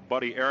cars of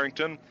Buddy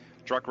Arrington,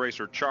 truck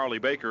racer Charlie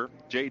Baker,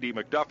 J.D.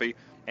 McDuffie,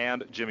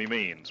 and Jimmy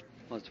Means.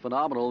 Well, it's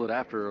phenomenal that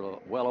after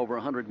well over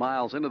 100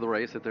 miles into the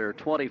race that there are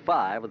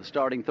 25 of the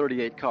starting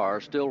 38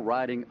 cars still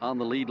riding on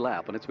the lead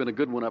lap. And it's been a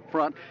good one up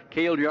front.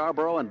 Cale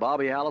Yarborough and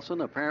Bobby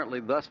Allison apparently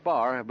thus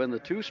far have been the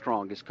two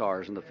strongest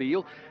cars in the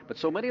field. But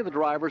so many of the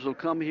drivers will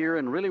come here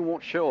and really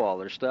won't show all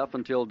their stuff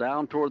until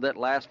down toward that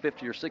last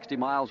 50 or 60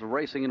 miles of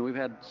racing. And we've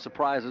had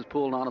surprises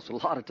pulled on us a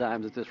lot of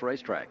times at this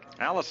racetrack.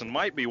 Allison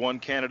might be one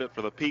candidate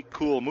for the Peak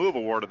Cool Move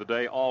Award of the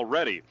day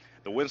already.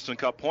 The Winston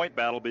Cup point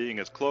battle being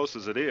as close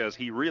as it is,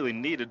 he really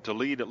needed to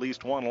lead at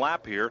least one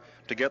lap here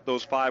to get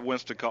those 5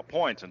 Winston Cup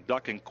points. And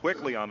ducking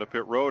quickly onto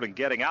pit road and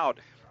getting out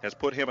has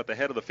put him at the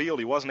head of the field.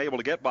 He wasn't able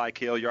to get by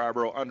Cale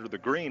Yarborough under the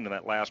green in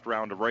that last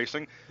round of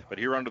racing. But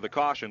here under the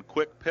caution,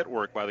 quick pit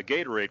work by the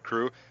Gatorade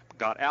crew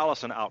got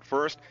Allison out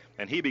first,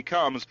 and he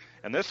becomes,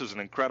 and this is an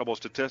incredible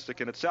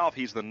statistic in itself,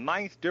 he's the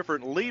 9th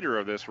different leader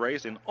of this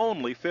race in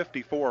only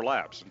 54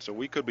 laps. And so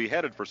we could be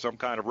headed for some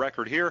kind of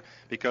record here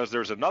because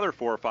there's another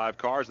 4 or 5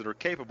 cars that are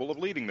capable of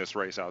leading this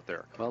race out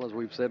there. Well, as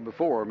we've said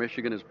before,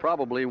 Michigan is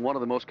probably one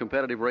of the most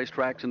competitive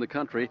racetracks in the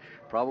country,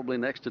 probably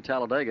next to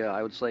Talladega.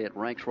 I would say it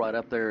ranks right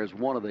up there as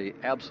one of the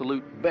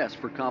absolute best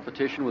for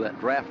competition, with that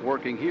draft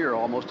working here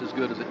almost as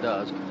good as it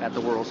does at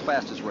the world's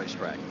fastest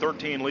racetrack.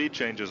 13 lead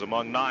changes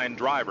among 9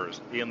 drivers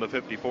in the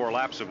 54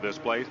 laps of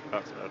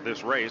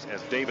this race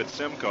as David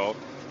Simcoe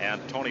and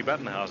Tony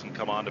Bettenhausen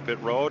come on to pit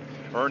road.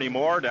 Ernie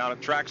Moore down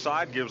at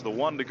trackside gives the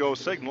 1 to go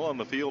signal, and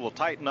the field will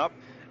tighten up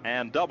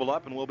and double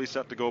up, and we'll be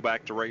set to go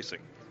back to racing.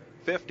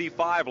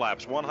 55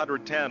 laps,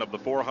 110 of the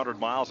 400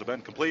 miles have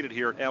been completed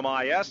here at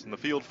MIS, and the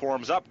field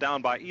forms up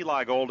down by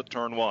Eli Gold at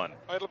turn 1.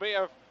 It'll be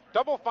a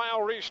double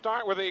file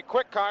restart with the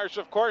quick cars,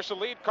 of course, the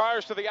lead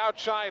cars to the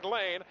outside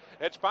lane.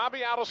 It's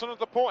Bobby Allison at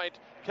the point.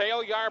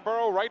 Cale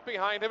Yarborough right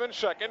behind him in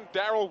second.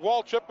 Darrell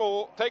Waltrip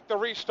will take the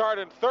restart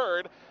in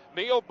third.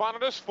 Neil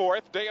Bonnet is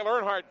fourth. Dale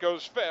Earnhardt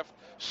goes fifth.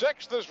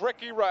 Sixth is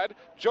Ricky Rudd.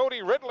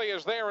 Jody Ridley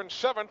is there in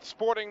seventh,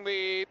 sporting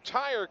the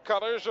tire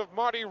colors of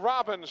Marty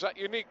Robbins, that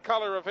unique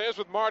color of his,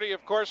 with Marty,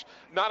 of course,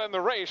 not in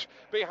the race.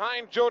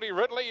 Behind Jody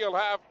Ridley, you'll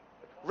have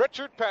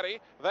Richard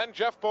Petty, then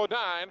Jeff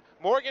Bodine,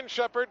 Morgan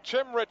Shepherd,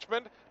 Tim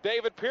Richmond,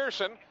 David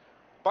Pearson,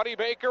 Buddy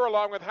Baker,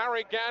 along with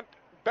Harry Gant,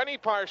 Benny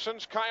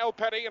Parsons, Kyle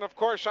Petty, and of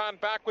course on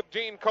back with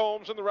Dean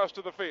Combs and the rest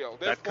of the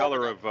field. That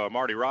color of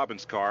Marty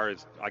Robbins' car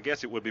is, I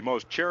guess it would be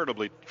most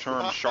charitably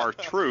termed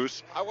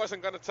chartreuse. I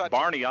wasn't going to touch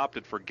Barney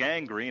opted for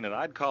gangrene, and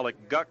I'd call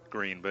it guck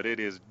green, but it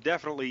is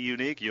definitely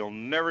unique. You'll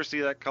never see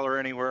that color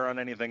anywhere on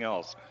anything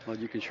else. Well,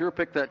 you can sure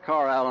pick that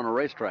car out on a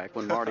racetrack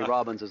when Marty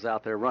Robbins is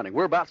out there running.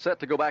 We're about set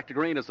to go back to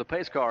green as the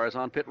pace car is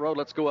on pit road.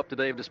 Let's go up to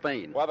Dave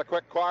Despain. Well, the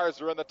quick cars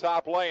are in the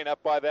top lane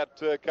up by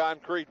that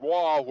concrete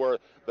wall where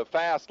the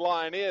fast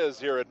line is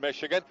here at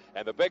Michigan.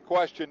 And the big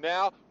question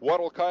now, what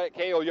will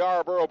Cale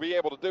Yarborough be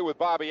able to do with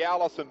Bobby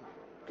Allison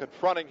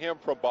confronting him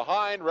from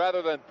behind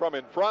rather than from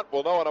in front?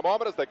 We'll know in a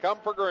moment as they come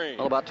for green.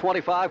 Well, about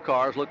 25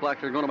 cars look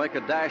like they're going to make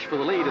a dash for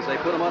the lead as they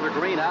put them under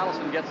green.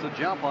 Allison gets the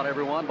jump on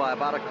everyone by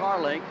about a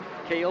car length.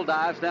 Cale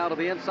dives down to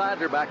the inside.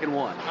 They're back in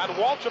one. And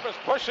Waltrip is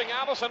pushing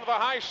Allison to the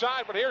high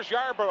side, but here's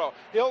Yarborough.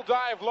 He'll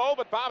dive low,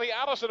 but Bobby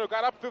Allison, who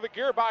got up through the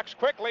gearbox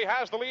quickly,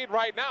 has the lead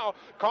right now.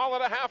 Call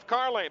it a half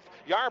car length.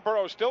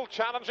 Yarborough still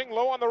challenging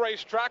low on the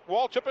racetrack.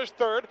 Waltrip is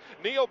third.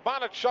 Neil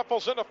Bonnet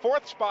shuffles into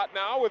fourth spot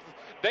now with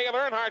Dale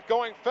Earnhardt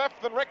going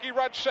fifth and Ricky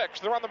Rudd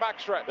sixth. They're on the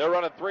backstretch. They're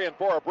running 3 and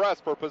 4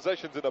 abreast for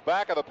positions in the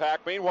back of the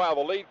pack. Meanwhile,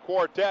 the lead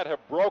quartet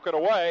have broken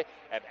away,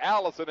 and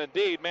Allison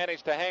indeed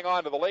managed to hang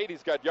on to the lead.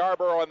 He's got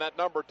Yarborough in that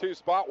number 2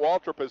 spot.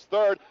 Waltrip is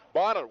third.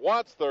 Bonnet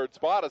wants third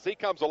spot as he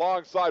comes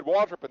alongside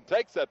Waltrip and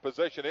takes that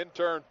position in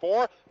turn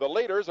 4. The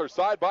leaders are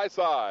side by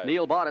side.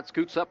 Neil Bonnet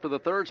scoots up to the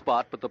third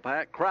spot, but the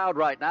crowd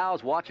right now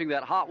is watching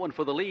that hot one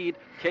for the lead.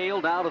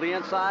 Cale down to the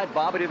inside,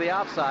 Bobby to the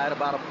outside,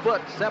 about a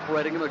foot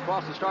separating them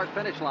across the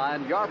start-finish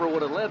line. Yarborough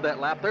would have led that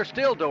lap. They're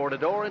still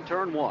door-to-door in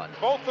turn 1.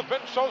 Both have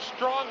been so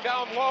strong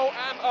down low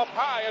and up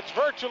high. It's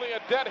virtually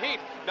a dead heat.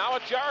 Now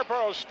it's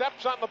Yarborough.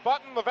 Steps on the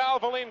button. The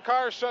Valvoline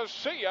car says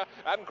see ya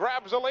and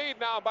grabs the lead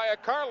now by a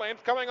car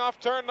length coming off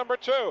turn number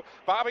 2.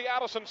 Bobby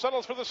Allison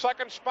settles for the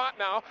second spot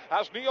now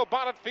as Neil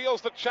Bonnet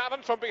feels the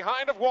challenge from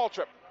behind of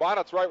Waltrip.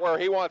 Bonnet's right where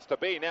he wants to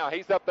be now.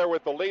 He's up there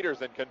with the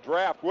leaders and can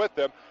draft with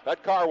them.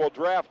 That car will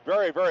draft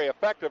very, very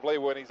effectively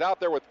when he's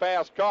out there with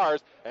fast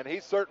cars, and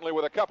he's certainly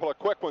with a couple of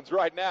quick ones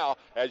right now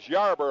as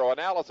Yarborough and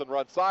Allison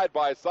run side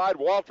by side.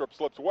 Waltrip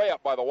slips way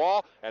up by the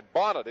wall, and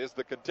Bonnet is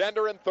the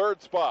contender in third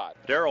spot.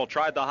 Darrell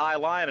tried the high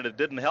line, and it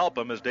didn't help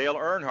him as Dale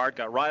Earnhardt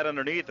got right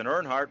underneath, and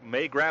Earnhardt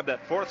may grab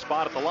that fourth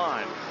spot at the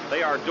line.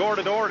 They are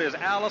door-to-door. It is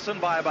Allison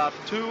by about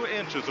 2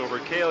 inches over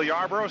Cale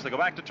Yarborough as they go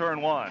back to turn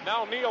 1.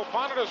 Now Neil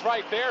Bonnet is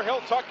right there.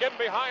 He'll tuck in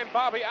behind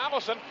Bobby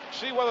Allison.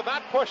 See whether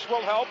that push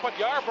will help. But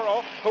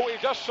Yarborough, who we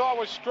just saw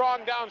was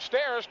strong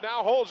downstairs,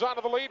 now holds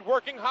onto the lead,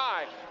 working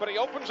high. But he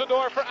opens the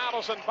door for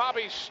Allison.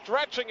 Bobby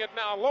stretching it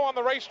now low on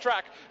the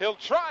racetrack. He'll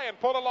try and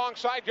pull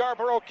alongside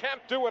Yarborough.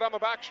 Can't do it on the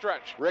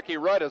backstretch. Ricky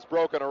Rudd has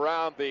broken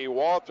around the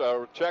wall,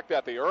 checked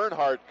at the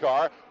Earnhardt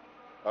car.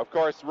 Of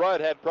course,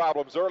 Rudd had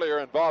problems earlier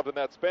involved in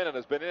that spin and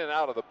has been in and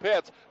out of the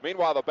pits.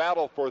 Meanwhile, the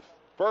battle for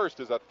first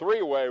is a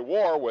three-way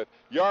war with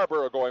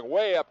Yarborough going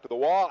way up to the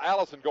wall,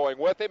 Allison going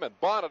with him, and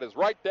Bonnet is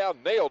right down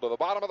nailed to the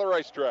bottom of the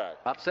racetrack.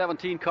 About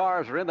 17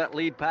 cars are in that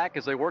lead pack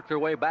as they work their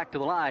way back to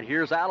the line.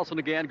 Here's Allison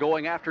again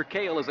going after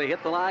Cale as they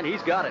hit the line.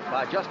 He's got it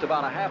by just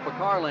about a half a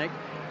car length.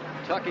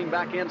 Tucking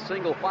back in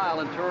single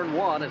file in turn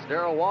 1 as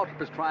Darrell Waltrip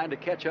is trying to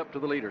catch up to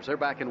the leaders. They're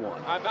back in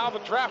 1. And now the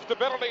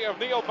draftability of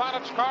Neil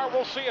Bonnet's car.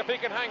 We'll see if he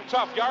can hang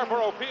tough.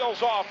 Yarborough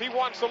peels off. He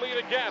wants the lead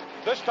again.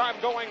 This time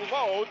going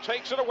low.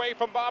 Takes it away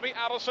from Bobby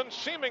Allison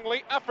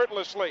seemingly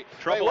effortlessly.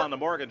 Trouble on the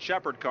Morgan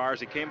Shepherd cars.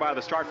 He came by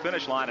the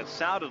start-finish line. It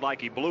sounded like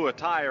he blew a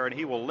tire, and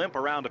he will limp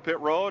around to pit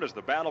road as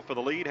the battle for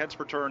the lead heads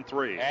for turn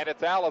 3. And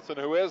it's Allison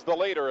who is the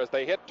leader as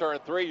they hit turn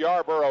 3.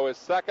 Yarborough is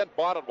second.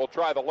 Bonnet will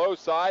try the low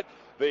side.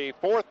 The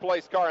fourth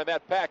place car in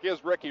that pack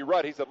is Ricky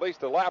Rudd. He's at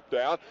least a lap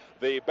down.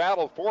 The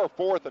battle for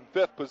fourth and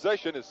fifth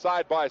position is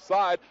side by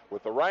side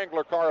with the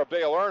Wrangler car of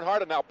Dale Earnhardt.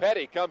 And now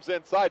Petty comes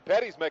inside.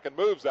 Petty's making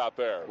moves out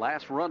there.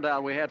 Last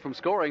rundown we had from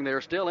scoring, they're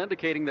still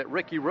indicating that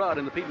Ricky Rudd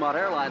in the Piedmont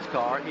Airlines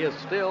car is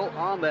still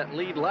on that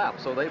lead lap.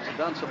 So they've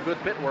done some good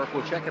pit work.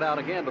 We'll check it out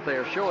again, but they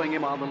are showing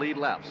him on the lead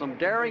lap. Some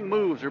daring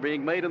moves are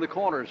being made in the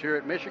corners here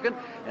at Michigan.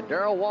 And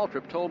Darrell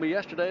Waltrip told me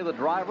yesterday the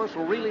drivers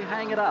will really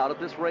hang it out at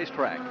this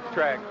racetrack.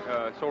 Track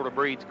sort of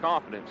breeds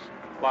confidence.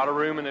 A lot of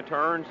room in the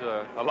turns,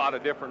 a lot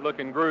of different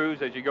looking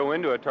grooves as you go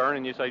into a turn,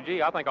 and you say,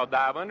 gee, I think I'll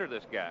dive under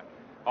this guy.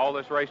 All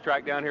this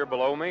racetrack down here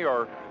below me,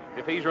 or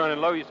if he's running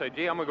low, you say,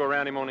 gee, I'm going to go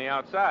around him on the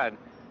outside.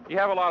 You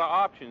have a lot of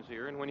options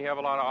here, and when you have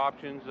a lot of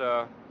options,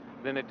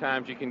 then at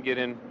times you can get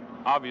in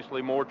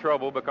obviously more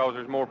trouble because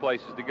there's more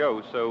places to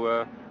go.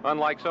 So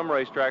unlike some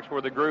racetracks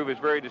where the groove is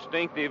very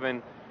distinctive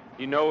and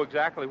you know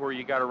exactly where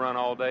you got to run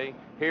all day,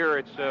 here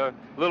it's a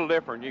little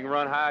different. You can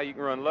run high, you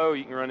can run low,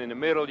 you can run in the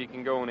middle, you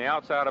can go on the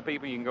outside of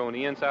people, you can go on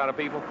the inside of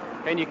people,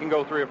 and you can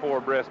go 3 or 4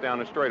 abreast down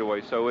the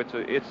straightaway. So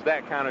it's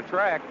that kind of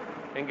track,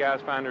 and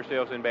guys find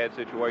themselves in bad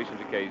situations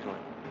occasionally.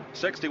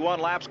 61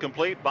 laps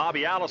complete.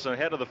 Bobby Allison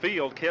head of the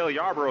field. Cale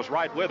Yarborough's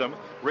right with him.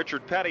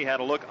 Richard Petty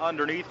had a look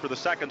underneath for the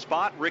second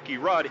spot. Ricky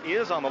Rudd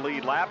is on the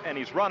lead lap, and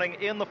he's running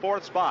in the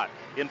 4th spot.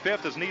 In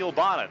 5th is Neil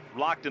Bonnet,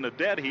 locked in a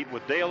dead heat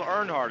with Dale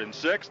Earnhardt in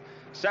 6th.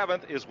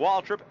 7th is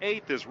Waltrip.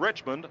 8th is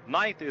Richmond.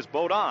 9th is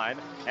Bodine.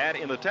 And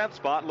in the 10th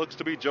spot looks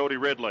to be Jody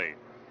Ridley.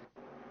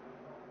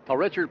 Well,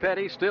 Richard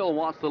Petty still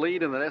wants the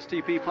lead in that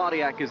STP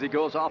Pontiac as he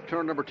goes off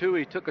turn number 2.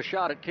 He took a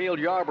shot at Cale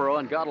Yarborough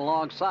and got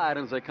alongside.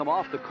 And as they come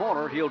off the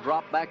corner, he'll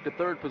drop back to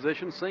 3rd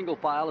position, single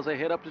file as they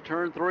head up to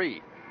turn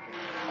 3.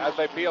 As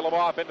they peel him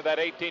off into that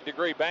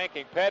 18-degree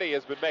banking, Petty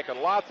has been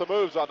making lots of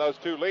moves on those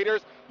 2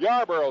 leaders.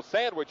 Yarborough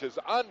sandwiches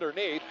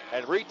underneath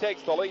and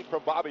retakes the lead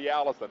from Bobby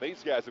Allison.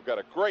 These guys have got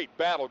a great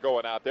battle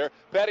going out there.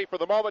 Petty, for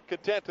the moment,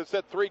 content to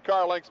sit 3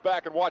 car lengths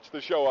back and watch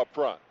the show up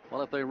front.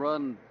 Well, if they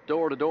run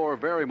door-to-door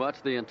very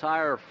much, the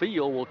entire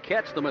field will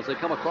catch them as they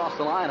come across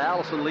the line.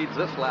 Allison leads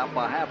this lap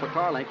by half a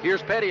car length.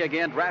 Here's Petty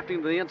again,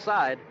 drafting to the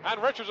inside.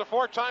 And Richards, a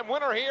 4-time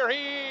winner here.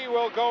 He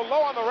will go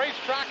low on the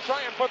racetrack,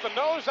 try and put the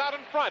nose out in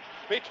front.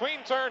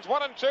 Between turns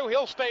 1 and 2,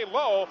 he'll stay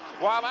low,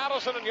 while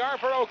Allison and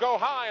Yarborough go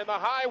high, and the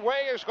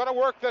highway is going to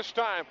work this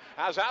time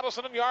as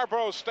Allison and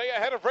Yarborough stay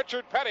ahead of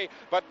Richard Petty,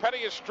 but Petty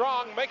is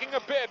strong, making a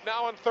bid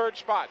now in 3rd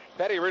spot.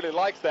 Petty really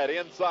likes that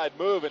inside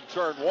move in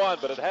turn 1,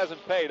 but it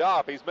hasn't paid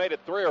off. He's made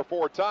it 3 or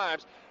 4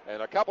 times,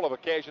 and a couple of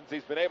occasions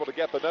he's been able to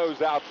get the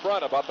nose out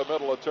front about the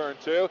middle of turn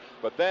 2,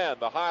 but then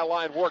the high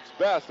line works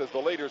best as the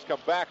leaders come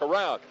back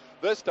around.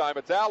 This time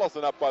it's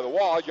Allison up by the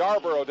wall,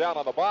 Yarborough down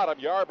on the bottom.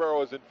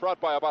 Yarborough is in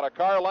front by about a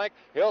car length.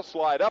 He'll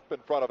slide up in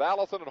front of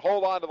Allison and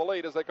hold on to the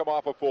lead as they come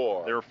off of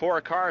 4. There are 4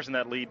 cars in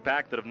that lead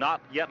pack that have not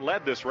yet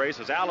led this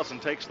race as Allison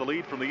takes the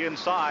lead from the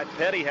inside.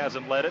 Petty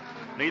hasn't led it.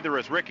 Neither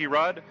is Ricky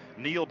Rudd,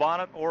 Neil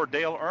Bonnet, or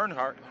Dale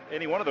Earnhardt.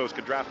 Any one of those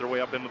could draft their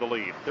way up into the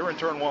lead. They're in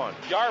turn 1.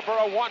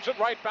 Yarborough wants it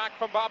right back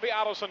from Bobby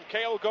Allison.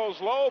 Cale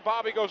goes low.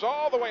 Bobby goes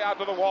all the way out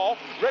to the wall.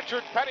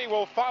 Richard Petty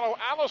will follow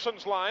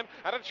Allison's line,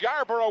 and it's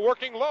Yarborough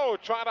working low,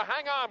 trying to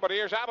hang on. But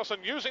here's Allison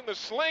using the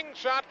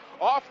slingshot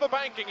off the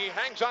banking. He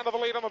hangs on to the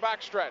lead on the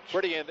backstretch.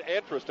 Pretty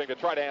interesting to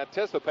try to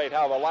anticipate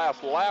how the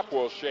last lap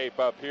will shape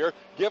up here,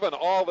 given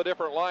all the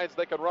different lines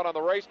they can run on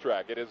the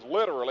racetrack. It is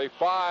literally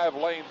 5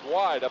 lanes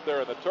wide up there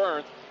in the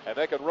turns, and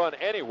they can run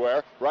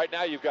anywhere. Right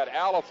now you've got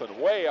Allison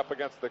way up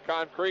against the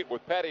concrete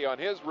with Petty on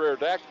his rear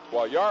deck,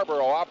 while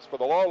Yarborough opts for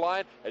the low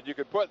line, and you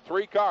can put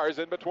 3 cars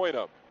in between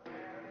them.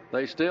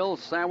 They still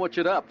sandwich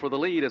it up for the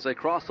lead as they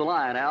cross the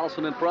line.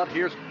 Allison in front.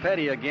 Here's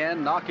Petty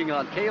again, knocking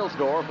on Cale's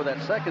door for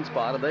that second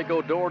spot, and they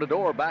go door to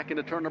door back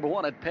into turn number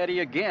 1, and Petty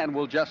again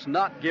will just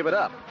not give it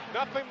up.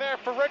 Nothing there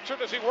for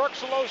Richard as he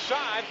works the low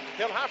side.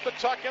 He'll have to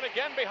tuck in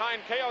again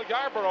behind Cale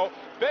Yarborough.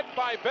 Bit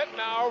by bit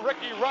now,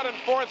 Ricky Rudd in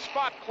 4th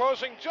spot,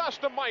 closing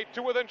just a mite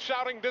to within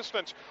shouting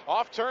distance.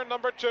 Off turn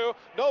number 2,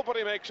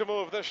 nobody makes a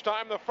move this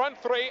time. The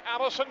front 3,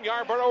 Allison,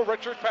 Yarborough,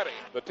 Richard Petty.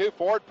 The 2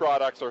 Ford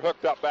products are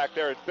hooked up back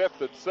there in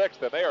 5th and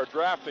 6th, and they are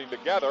drafting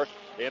together.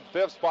 In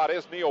 5th spot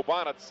is Neil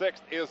Bonnet.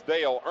 6th is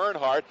Dale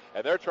Earnhardt,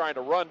 and they're trying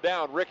to run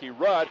down Ricky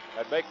Rudd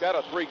and make that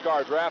a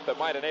 3-car draft that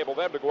might enable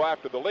them to go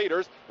after the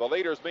leaders. The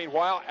leaders,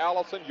 meanwhile,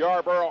 Allison,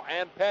 Yarborough,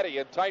 and Petty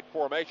in tight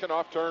formation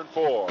off turn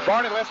 4.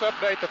 Barney, let's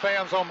update the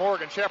fans on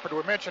Morgan Shepherd.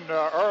 We mentioned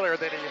earlier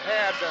that he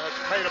had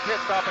made a pit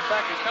stop. In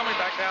fact, he's coming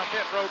back down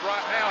pit road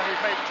right now.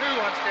 He's made 2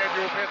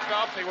 unscheduled pit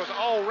stops. He was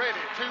already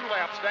 2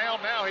 laps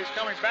down. Now he's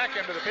coming back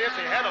into the pits.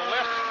 He had a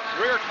left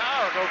rear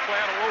tire go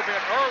flat a little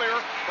bit earlier,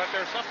 but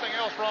there's something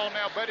else wrong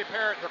now. Buddy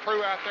Parrott and the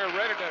crew out there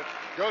ready to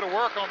go to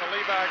work on the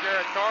Levi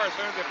Garrett car as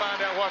soon as they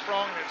find out what's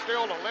wrong. And it's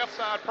still a left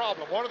side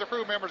problem. One of the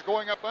crew members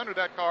going up under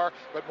that car,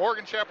 but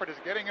Morgan Shepherd is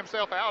getting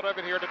himself out of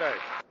it here today.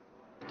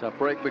 Tough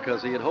break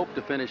because he had hoped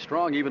to finish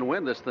strong, even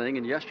win this thing.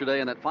 And yesterday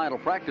in that final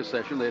practice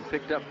session, they had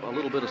picked up a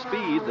little bit of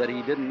speed that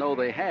he didn't know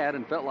they had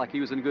and felt like he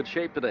was in good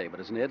shape today. But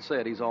as Ned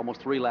said, he's almost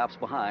 3 laps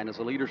behind as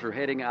the leaders are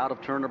heading out of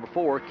turn number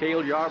 4.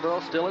 Cale Yarborough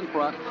still in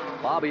front.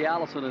 Bobby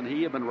Allison and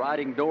he have been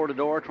riding door to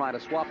door, trying to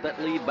swap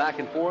that lead back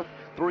and forth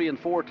 3 and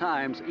 4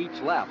 times each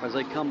lap. As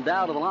they come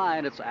down to the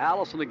line, it's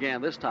Allison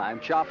again this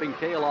time, chopping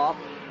Cale off.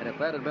 And if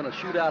that had been a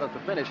shootout at the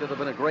finish, it would have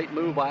been a great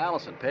move by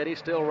Allison. Petty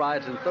still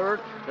rides in 3rd.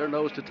 They're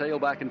nose to tail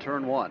back in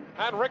turn 1.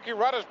 And Ricky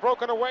Rudd has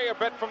broken away a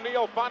bit from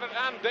Neil Bonnet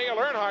and Dale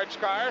Earnhardt's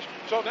cars.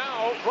 So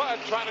now Rudd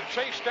trying to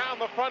chase down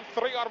the front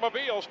 3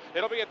 automobiles.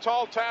 It'll be a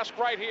tall task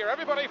right here.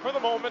 Everybody for the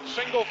moment,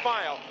 single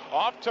file.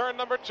 Off turn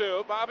number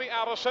 2, Bobby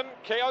Allison,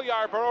 Cale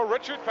Yarborough,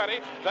 Richard Petty,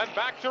 then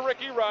back to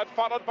Ricky Rudd,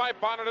 followed by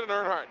Bonnet and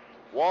Earnhardt.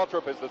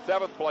 Waltrip is the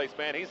 7th place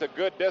man. He's a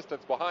good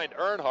distance behind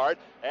Earnhardt,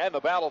 and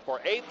the battle for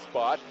 8th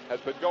spot has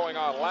been going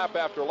on lap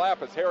after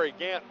lap as Harry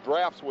Gant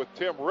drafts with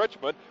Tim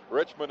Richmond.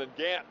 Richmond and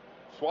Gant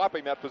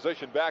swapping that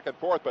position back and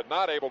forth, but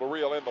not able to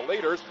reel in the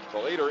leaders. The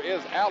leader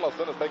is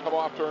Allison as they come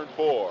off turn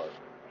 4.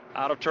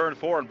 Out of turn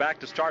 4 and back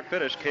to start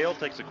finish. Cale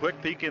takes a quick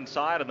peek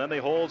inside, and then they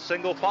hold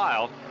single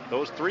file.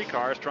 Those 3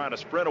 cars trying to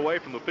sprint away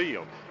from the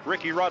field.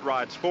 Ricky Rudd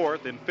rides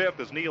 4th. In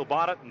 5th is Neil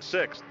Bonnet, and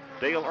 6th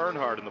Dale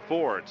Earnhardt in the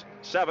Fords.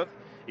 7th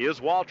is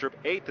Waltrip.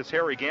 8th is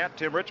Harry Gant.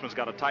 Tim Richmond's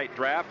got a tight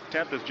draft.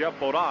 10th is Jeff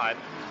Bodine.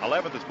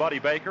 11th is Buddy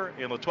Baker.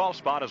 In the 12th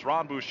spot is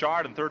Ron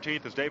Bouchard, and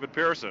 13th is David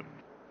Pearson.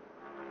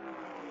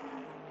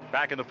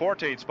 Back in the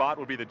 14th spot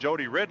would be the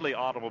Jody Ridley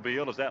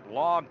automobile as that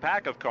long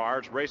pack of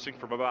cars racing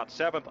from about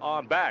 7th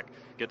on back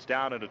gets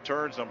down into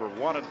turns number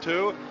 1 and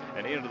 2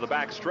 and into the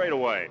back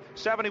straightaway.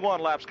 71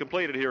 laps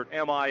completed here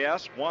at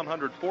MIS,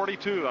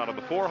 142 out of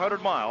the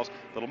 400 miles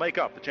that'll make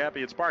up the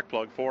Champion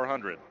Sparkplug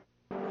 400.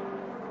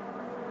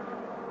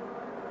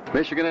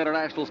 Michigan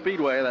International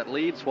Speedway, that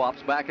lead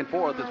swaps back and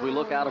forth as we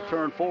look out of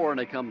turn 4 and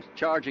they come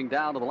charging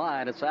down to the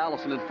line. It's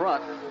Allison in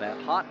front.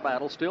 That hot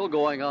battle still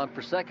going on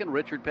for 2nd.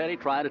 Richard Petty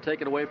trying to take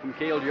it away from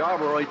Cale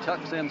Yarborough. He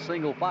tucks in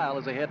single file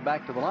as they head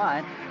back to the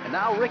line. And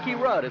now Ricky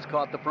Rudd has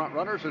caught the front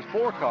runners. There's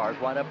 4 cars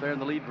right up there in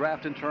the lead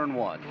draft in turn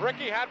 1.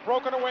 Ricky had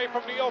broken away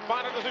from Neil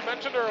Bonnet, as we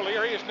mentioned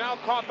earlier. He has now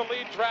caught the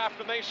lead draft,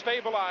 and they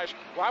stabilize.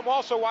 Well, I'm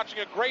also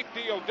watching a great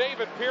deal.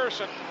 David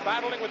Pearson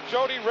battling with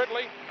Jody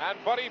Ridley and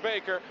Buddy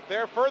Baker.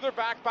 They're further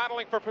back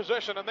battling for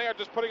position, and they are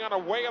just putting on a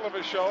whale of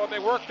a show, and they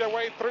work their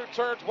way through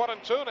turns 1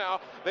 and 2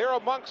 now. They're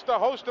amongst a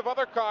host of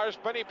other cars.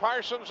 Benny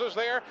Parsons is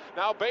there.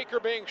 Now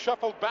Baker being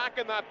shuffled back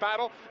in that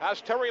battle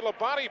as Terry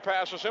Labonte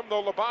passes him,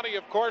 though Labonte,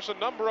 of course, a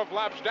number of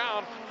laps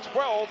down,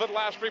 12 at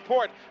last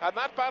report. And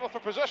that battle for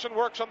position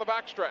works on the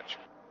backstretch.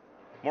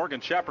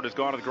 Morgan Shepherd has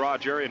gone to the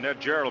garage area. Ned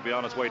Jarrett will be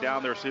on his way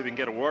down there, see if he can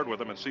get a word with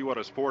him and see what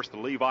has forced the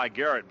Levi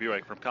Garrett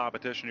Buick from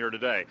competition here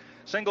today.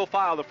 Single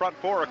file, the front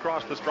 4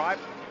 across the stripe.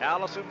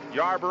 Allison,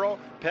 Yarborough,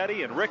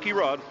 Petty, and Ricky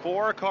Rudd.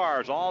 4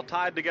 cars all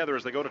tied together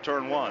as they go to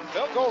turn 1.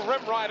 They'll go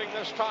rim riding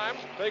this time.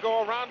 They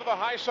go around to the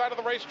high side of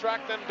the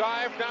racetrack, then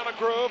dive down a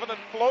groove, and then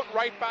float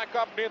right back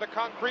up near the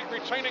concrete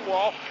retaining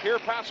wall. Here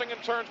passing in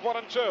turns 1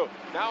 and 2.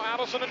 Now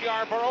Allison and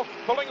Yarborough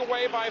pulling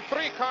away by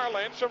 3 car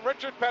lengths from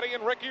Richard Petty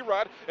and Ricky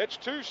Rudd. It's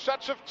 2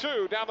 sets of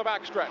 2 down the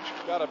backstretch.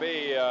 Got to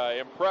be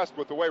impressed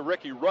with the way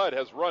Ricky Rudd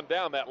has run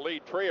down that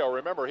lead trio.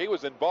 Remember, he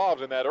was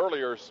involved in that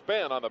earlier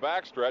spin on the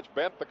backstretch,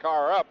 bent the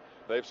car up.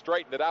 They've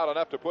straightened it out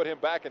enough to put him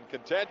back in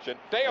contention.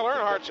 Dale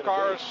Earnhardt's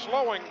car is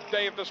slowing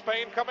Dave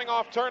Despain. Coming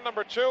off turn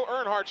number 2,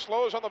 Earnhardt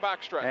slows on the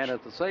backstretch. And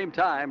at the same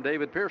time,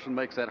 David Pearson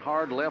makes that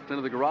hard left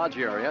into the garage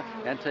area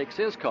and takes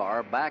his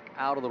car back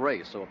out of the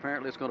race. So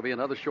apparently it's going to be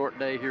another short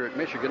day here at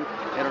Michigan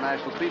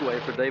International Speedway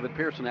for David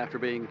Pearson after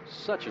being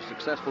such a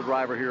successful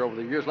driver here over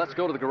the years. Let's go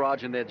go to the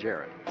garage in Ned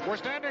Jarrett. We're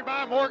standing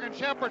by Morgan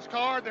Shepherd's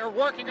car. They're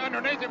working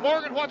underneath it.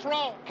 Morgan, what's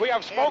wrong? We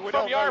have smoke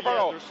from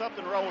Yarborough. There's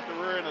something wrong with the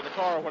rear end of the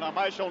car. When I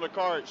mash on the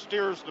car, it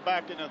steers the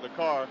back end of the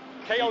car.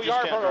 Cale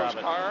Yarborough's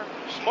car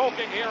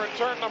smoking here in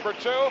turn number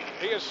 2.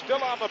 He is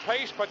still on the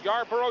pace, but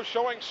Yarborough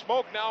showing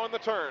smoke now in the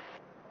turn.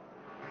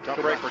 Tough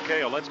break for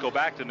Cale. Let's go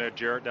back to Ned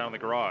Jarrett down in the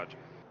garage.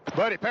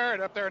 Buddy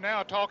Parrott up there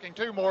now talking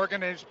to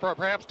Morgan. He's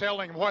perhaps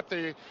telling him what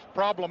the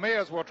problem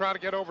is. We'll try to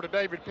get over to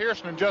David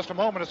Pearson in just a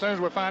moment as soon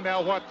as we find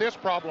out what this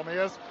problem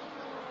is.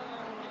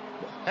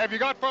 Have you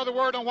got further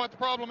word on what the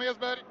problem is,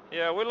 Buddy?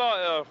 Yeah, we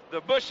lost the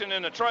bushing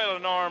in the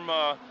trailing arm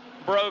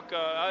broke.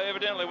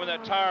 Evidently, when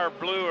that tire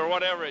blew or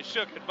whatever, it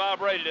shook it,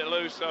 vibrated it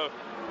loose. So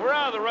we're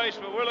out of the race,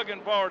 but we're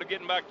looking forward to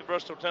getting back to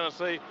Bristol,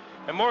 Tennessee.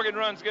 And Morgan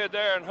runs good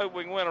there, and hope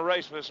we can win a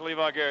race with this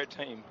Levi Garrett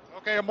team.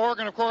 Okay,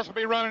 Morgan, of course, will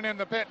be running in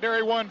the Pet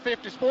Dairy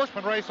 150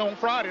 Sportsman race on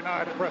Friday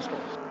night at Bristol.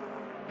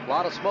 A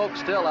lot of smoke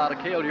still out of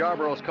Cale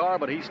Yarborough's car,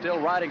 but he's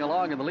still riding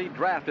along in the lead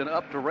draft and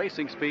up to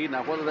racing speed.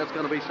 Now, whether that's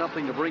going to be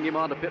something to bring him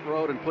onto pit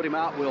road and put him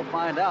out, we'll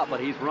find out,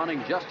 but he's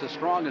running just as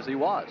strong as he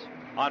was.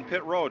 On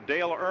pit road,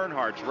 Dale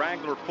Earnhardt's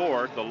Wrangler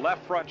Ford, the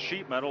left front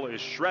sheet metal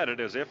is shredded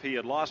as if he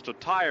had lost a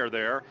tire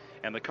there,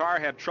 and the car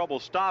had trouble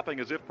stopping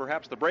as if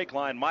perhaps the brake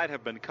line might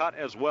have been cut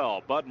as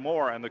well. Bud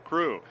Moore and the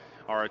crew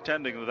are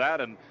attending to that,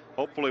 and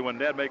hopefully when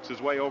Ned makes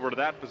his way over to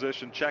that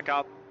position, check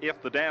out if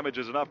the damage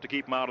is enough to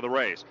keep him out of the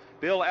race.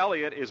 Bill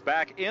Elliott is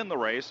back in the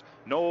race.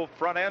 No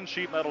front end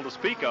sheet metal to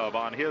speak of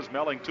on his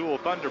Melling Tool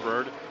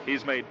Thunderbird.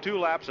 He's made 2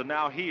 laps, and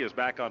now he is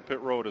back on pit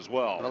road as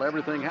well. Well,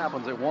 everything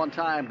happens at one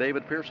time.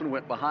 David Pearson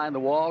went behind the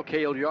wall.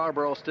 Cale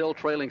Yarborough still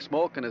trailing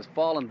smoke and has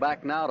fallen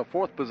back now to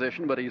 4th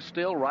position, but he's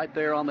still right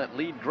there on that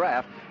lead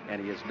draft,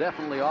 and he is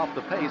definitely off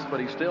the pace, but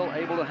he's still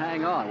able to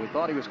hang on. We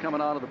thought he was coming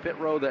onto the pit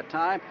road that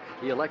time.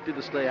 He elected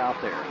to stay out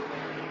there.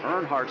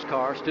 Earnhardt's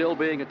car still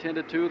being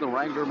attended to. The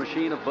Wrangler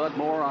machine of Bud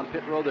Moore on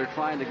pit road. They're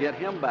trying to get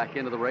him back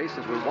into the race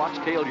as we watch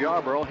Cale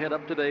Yarborough head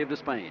up to Dave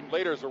Despain.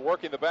 Leaders are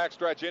working the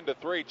backstretch into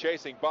 3,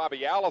 chasing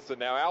Bobby Allison.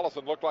 Now,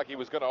 Allison looked like he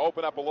was going to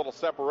open up a little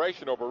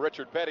separation over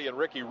Richard Petty and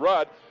Ricky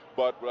Rudd,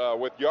 but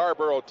with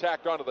Yarborough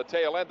tacked onto the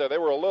tail end there, they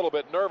were a little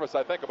bit nervous,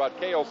 I think, about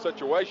Cale's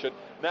situation.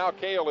 Now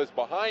Cale is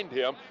behind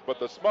him,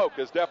 but the smoke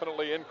is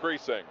definitely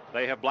increasing.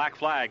 They have black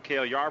flag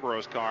Cale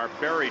Yarborough's car.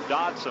 Barry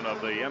Dodson of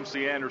the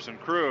MC Anderson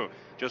crew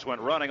just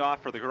went running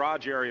off for the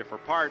garage area for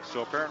parts,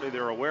 so apparently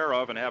they're aware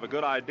of and have a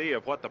good idea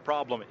of what the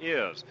problem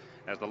is.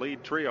 As the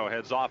lead trio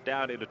heads off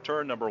down into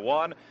turn number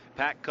 1,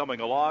 pack coming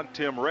along,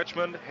 Tim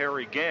Richmond,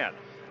 Harry Gant,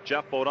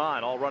 Jeff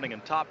Bodine, all running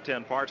in top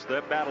 10 parts.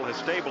 That battle has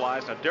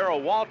stabilized. Now, Darrell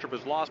Waltrip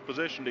has lost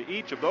position to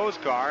each of those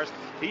cars.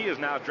 He is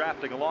now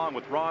drafting along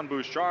with Ron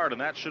Bouchard,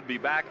 and that should be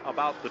back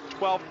about the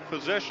 12th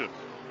position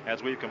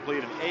as we've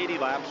completed 80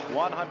 laps,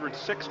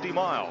 160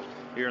 miles.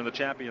 Here in the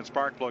Champion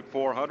Sparkplug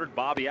 400,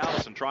 Bobby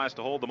Allison tries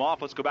to hold them off.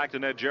 Let's go back to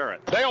Ned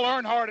Jarrett. Dale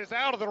Earnhardt is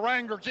out of the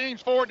Wrangler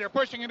Jeans Ford. They're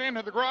pushing it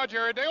into the garage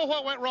area. Dale,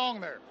 what went wrong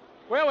there?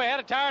 Well, we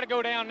had a tire to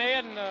go down,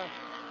 Ned, and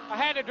I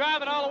had to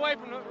drive it all the way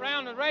from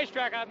around the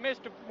racetrack. I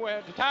missed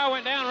the tire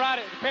went down right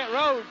at the pit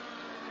road.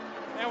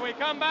 And we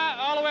come by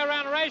all the way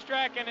around the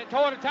racetrack, and it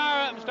tore the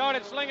tire up and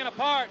started slinging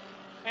apart.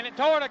 And it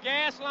tore the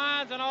gas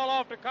lines and all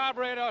off the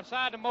carburetor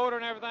outside the motor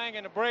and everything,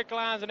 and the brake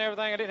lines and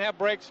everything. I didn't have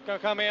brakes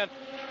come in.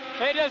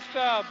 They just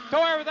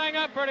tore everything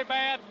up pretty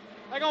bad.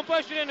 They're going to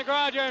push it in the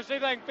garage area and see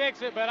if they can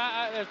fix it, but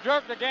I just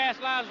jerked the gas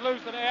lines loose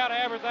out of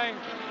everything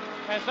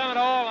and some of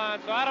the oil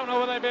lines, so I don't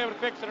know whether they'll be able to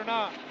fix it or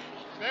not.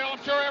 Dale,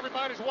 I'm sure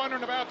everybody's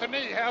wondering about the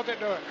knee. How's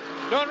it doing?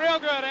 Doing real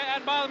good. It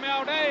hadn't bothered me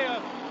all day.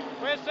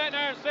 We're sitting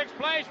there in 6th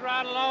place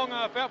riding along.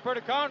 I felt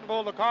pretty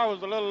comfortable. The car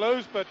was a little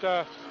loose, but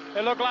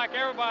it looked like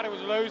everybody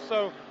was loose,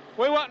 so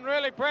we wasn't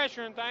really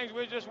pressuring things.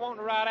 We just wanted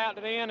to ride out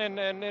to the end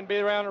and be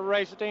around the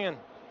race at the end.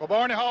 Well,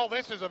 Barney Hall,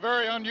 this is a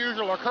very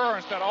unusual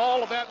occurrence that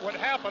all of that would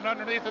happen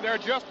underneath of there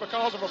just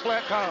because of a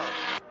flat tire.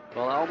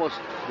 Well, almost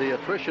the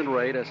attrition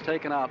rate has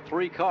taken out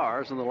 3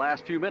 cars in the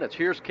last few minutes.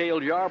 Here's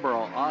Cale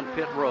Yarborough on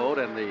pit road,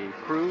 and the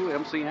crew,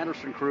 MC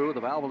Anderson crew, the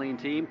Valvoline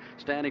team,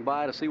 standing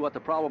by to see what the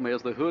problem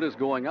is. The hood is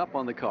going up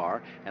on the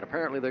car, and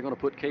apparently they're going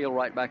to put Cale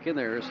right back in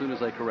there as soon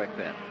as they correct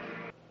that.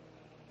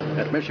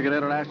 At Michigan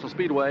International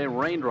Speedway,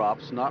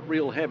 raindrops, not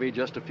real heavy,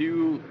 just a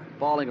few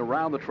falling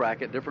around the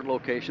track at different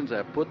locations,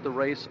 have put the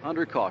race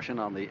under caution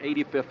on the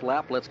 85th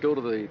lap. Let's go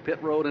to the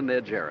pit road and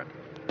Ned Jarrett.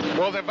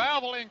 Well, the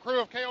Valvoline crew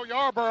of Cale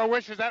Yarborough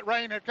wishes that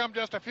rain had come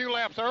just a few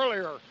laps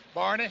earlier,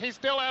 Barney. He's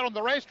still out on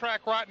the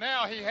racetrack right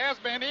now. He has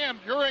been in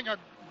during a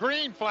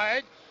green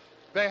flag.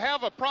 They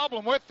have a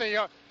problem with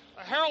the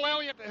Harold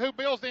Elliott, who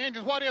builds the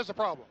engines. What is the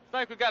problem? I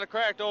think we've got a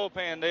cracked oil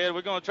pan, Dad.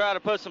 We're going to try to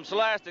put some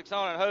elastics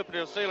on it and hope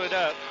it'll seal it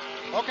up.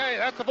 Okay,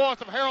 that's the voice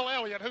of Harold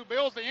Elliott, who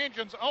builds the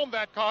engines on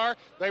that car.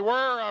 They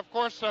were, of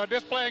course,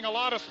 displaying a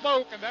lot of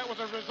smoke, and that was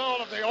a result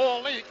of the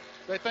oil leak.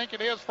 They think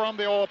it is from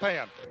the oil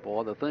pan.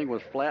 Boy, the thing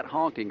was flat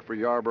honking for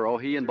Yarborough.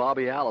 He and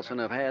Bobby Allison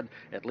have had,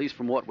 at least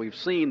from what we've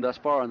seen thus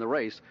far in the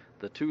race,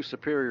 the 2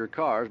 superior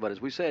cars. But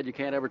as we said, you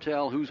can't ever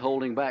tell who's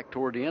holding back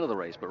toward the end of the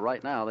race. But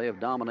right now, they have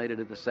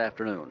dominated it this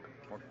afternoon.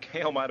 Or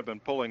Cale might have been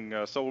pulling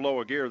so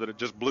low a gear that it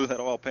just blew that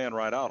oil pan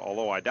right out,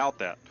 although I doubt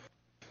that.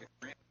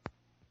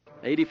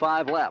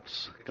 85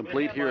 laps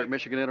complete here at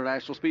Michigan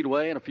International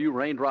Speedway, and a few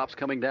raindrops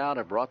coming down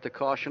have brought the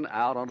caution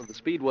out onto the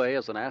speedway,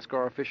 as the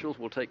NASCAR officials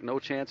will take no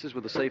chances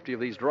with the safety of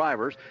these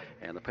drivers,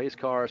 and the pace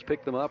cars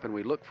pick them up, and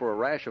we look for a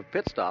rash of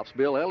pit stops.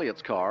 Bill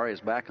Elliott's car is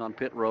back on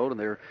pit road, and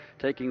they're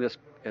taking this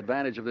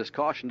advantage of this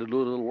caution to do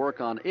a little work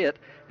on it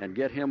and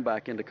get him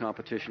back into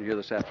competition here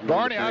this afternoon,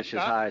 Barney, to finish as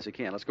high as he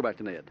can. Let's go back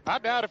to Ned. I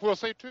doubt if we'll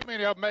see too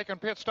many of them making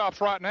pit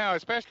stops right now,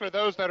 especially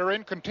those that are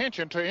in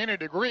contention to any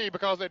degree,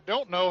 because they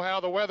don't know how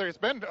the weather has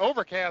been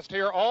overcast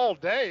here all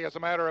day, as a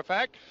matter of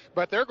fact,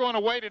 but they're going to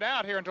wait it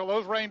out here until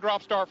those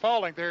raindrops start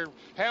falling. They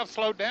have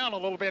slowed down a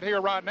little bit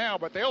here right now,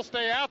 but they'll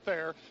stay out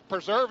there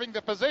preserving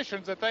the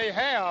positions that they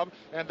have,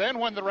 and then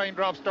when the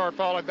raindrops start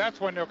falling,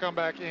 that's when they'll come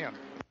back in.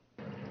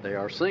 They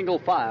are single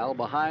file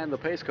behind the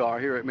pace car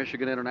here at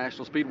Michigan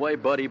International Speedway.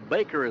 Buddy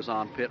Baker is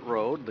on pit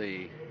road,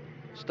 the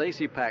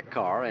Stacy Pack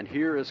car, and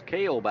here is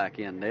Cale back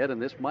in, Ned,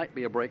 and this might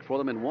be a break for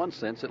them in one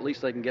sense. At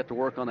least they can get to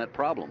work on that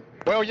problem.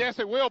 Well, yes,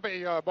 it will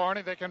be,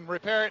 Barney. They can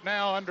repair it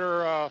now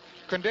under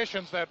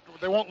conditions that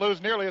they won't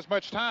lose nearly as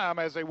much time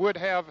as they would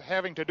have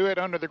having to do it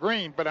under the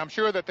green, but I'm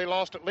sure that they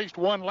lost at least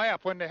one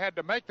lap when they had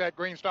to make that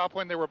green stop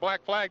when they were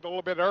black flagged a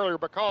little bit earlier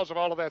because of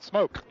all of that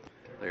smoke.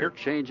 They're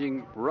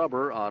changing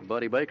rubber on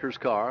Buddy Baker's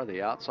car.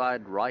 The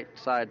outside right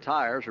side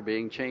tires are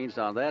being changed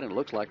on that, and it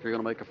looks like they're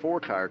going to make a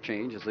 4-tire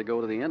change as they go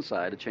to the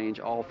inside to change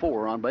all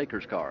 4 on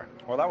Baker's car.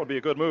 Well, that would be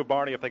a good move,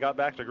 Barney. If they got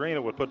back to green,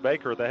 it would put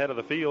Baker at the head of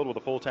the field with a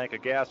full tank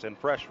of gas and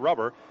fresh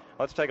rubber.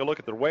 Let's take a look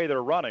at the way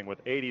they're running with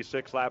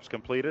 86 laps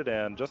completed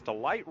and just a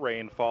light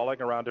rain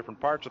falling around different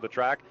parts of the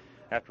track.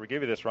 After we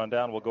give you this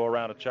rundown, we'll go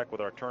around and check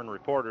with our turn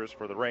reporters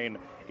for the rain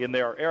in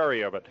their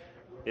area. But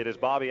it is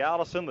Bobby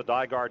Allison, the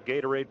Dygard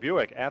Gatorade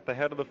Buick, at the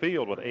head of the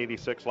field with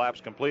 86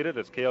 laps completed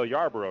as Cale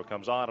Yarborough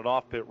comes on and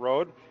off pit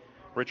road.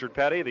 Richard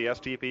Petty, the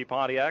STP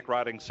Pontiac,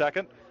 riding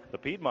second. The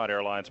Piedmont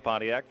Airlines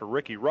Pontiac for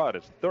Ricky Rudd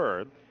is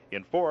third.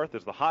 In fourth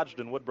is the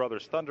Hodgdon Wood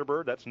Brothers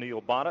Thunderbird. That's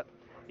Neil Bonnet.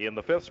 In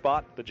the fifth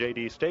spot, the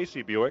J.D.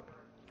 Stacy Buick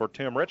for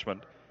Tim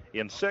Richmond.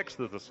 In sixth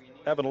is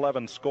the Evan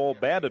Levin Skoll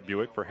Bandit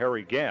Buick for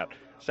Harry Gant.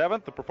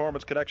 Seventh, the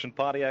Performance Connection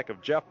Pontiac of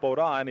Jeff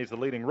Bodine. He's the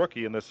leading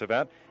rookie in this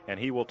event, and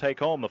he will take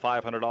home the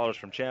 $500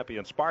 from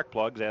Champion Spark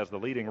Plugs as the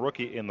leading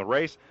rookie in the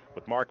race,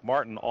 with Mark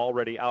Martin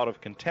already out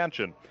of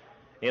contention.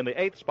 In the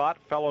eighth spot,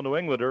 fellow New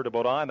Englander to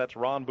Bodine, that's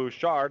Ron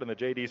Bouchard in the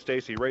J.D.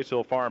 Stacy Race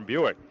Hill Farm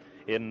Buick.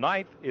 In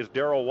ninth is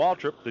Darrell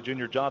Waltrip, the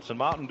Junior Johnson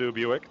Mountain Dew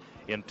Buick.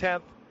 In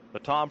 10th, the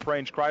Tom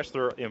Frange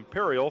Chrysler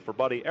Imperial for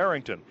Buddy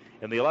Arrington.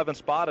 In the 11th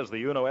spot is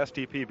the Uno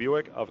STP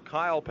Buick of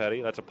Kyle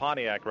Petty. That's a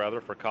Pontiac,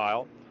 rather, for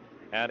Kyle.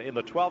 And in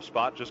the 12th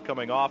spot, just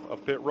coming off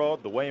of pit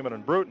road, the Wayman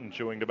and Bruton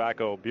Chewing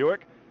Tobacco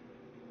Buick.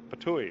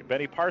 Patui,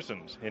 Benny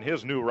Parsons in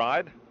his new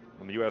ride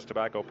from the U.S.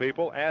 Tobacco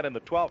people. And in the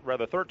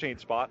 13th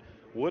spot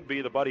would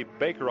be the Buddy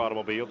Baker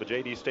automobile, the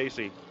J.D.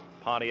 Stacy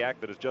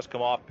Pontiac that has just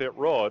come off pit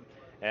road.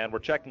 And we're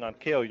checking on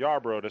Cale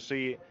Yarborough to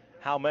see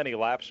how many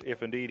laps,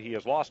 if indeed he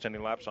has lost any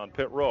laps on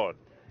pit road.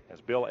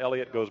 As Bill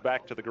Elliott goes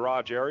back to the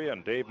garage area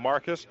and Dave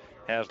Marcus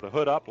has the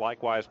hood up,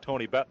 likewise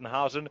Tony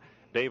Bettenhausen,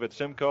 David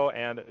Simcoe,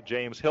 and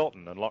James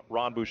Hilton, and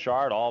Ron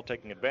Bouchard all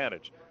taking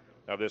advantage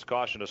of this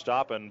caution to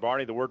stop. And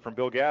Barney, the word from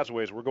Bill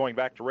Gasaway is we're going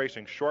back to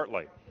racing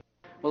shortly.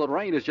 Well, the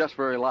rain is just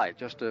very light,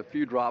 just a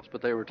few drops,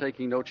 but they were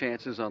taking no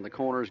chances on the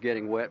corners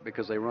getting wet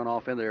because they run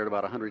off in there at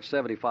about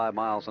 175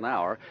 miles an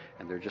hour,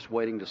 and they're just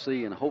waiting to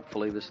see, and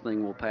hopefully this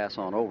thing will pass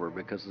on over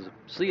because the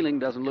ceiling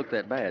doesn't look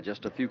that bad,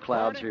 just a few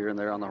clouds here and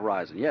there on the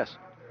horizon. Yes?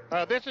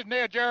 This is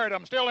Ned Jarrett.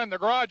 I'm still in the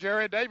garage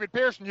area. David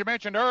Pearson, you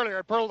mentioned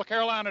earlier, pulled the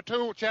Carolina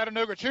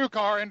Chattanooga 2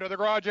 car into the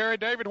garage area.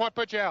 David, what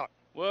put you out?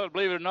 Well,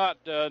 believe it or not,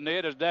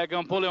 Ned, is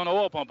dadgum pulley on the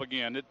oil pump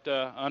again. It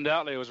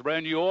undoubtedly was a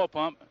brand new oil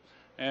pump,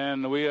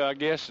 and we, I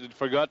guess,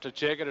 forgot to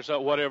check it or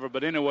something, whatever.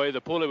 But anyway, the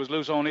pulley was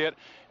loose on it,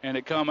 and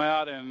it come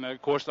out, and, of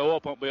course, the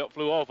oil pump belt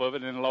flew off of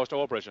it and lost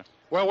oil pressure.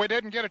 Well, we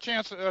didn't get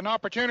an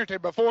opportunity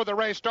before the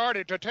race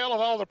started to tell of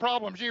all the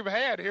problems you've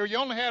had here. You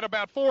only had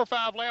about 4 or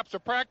 5 laps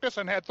of practice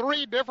and had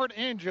 3 different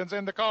engines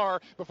in the car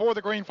before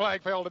the green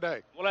flag fell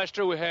today. Well, that's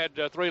true. We had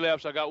 3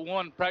 laps. I got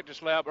 1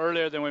 practice lap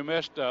earlier than we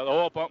missed. The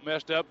oil pump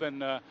messed up,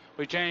 and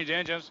we changed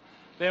engines.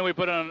 Then we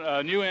put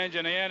a new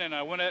engine in, and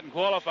I went out and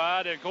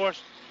qualified. And, of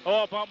course,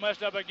 oil pump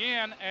messed up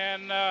again,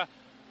 and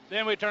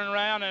then we turned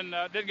around and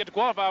didn't get to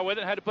qualify with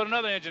it and had to put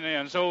another engine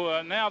in.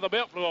 So now the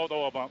belt flew off the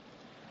oil pump.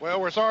 Well,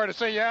 we're sorry to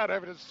see you out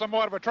of it. It's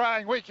somewhat of a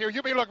trying week here.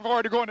 You'll be looking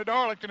forward to going to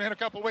Darlington in a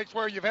couple of weeks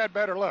where you've had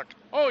better luck.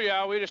 Oh,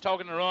 yeah. We're just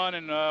talking to run,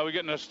 and we're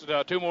getting us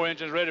 2 more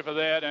engines ready for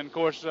that. And, of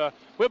course,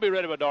 we'll be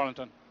ready by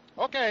Darlington.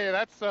 Okay,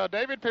 that's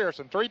David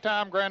Pearson,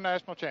 3-time Grand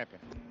National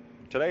champion.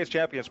 Today's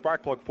Champion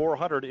Sparkplug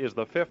 400 is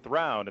the 5th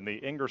round in the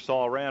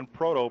Ingersoll Rand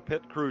Proto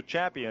Pit Crew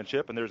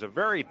Championship, and there's a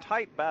very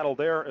tight battle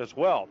there as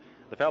well.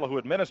 The fellow who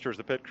administers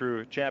the Pit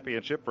Crew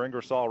Championship for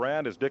Ingersoll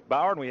Rand is Dick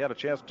Bauer, and we had a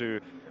chance to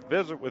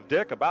visit with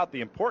Dick about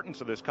the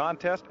importance of this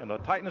contest and the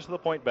tightness of the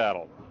point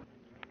battle.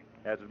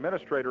 As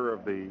administrator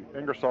of the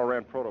Ingersoll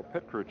Rand Proto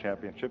Pit Crew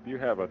Championship, you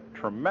have a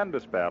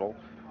tremendous battle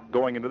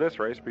going into this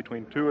race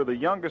between two of the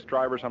youngest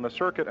drivers on the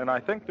circuit, and I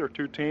think they're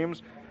two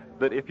teams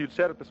that if you'd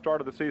said at the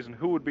start of the season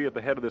who would be at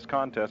the head of this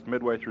contest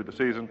midway through the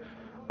season,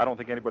 I don't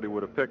think anybody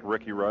would have picked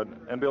Ricky Rudd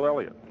and Bill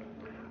Elliott.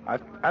 I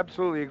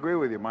absolutely agree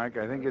with you, Mike.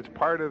 I think it's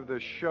part of the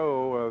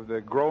show of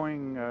the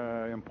growing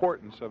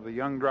importance of the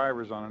young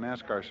drivers on a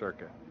NASCAR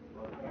circuit.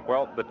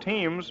 Well, the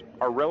teams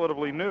are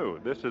relatively new.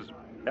 This is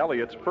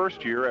Elliott's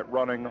first year at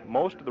running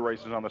most of the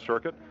races on the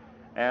circuit,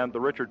 and the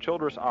Richard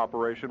Childress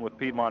operation with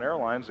Piedmont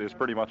Airlines is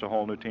pretty much a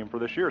whole new team for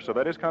this year, so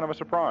that is kind of a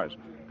surprise.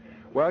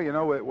 Well, you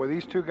know, where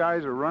these two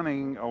guys are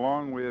running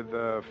along with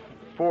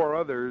 4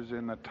 others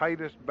in the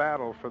tightest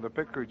battle for the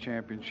Pit Crew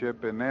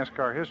Championship in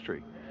NASCAR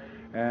history.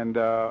 And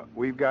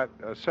we've got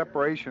a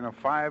separation of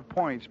 5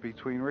 points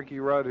between Ricky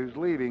Rudd, who's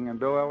leading, and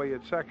Bill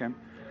Elliott second.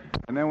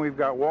 And then we've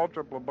got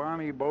Waltrip,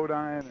 Labonte,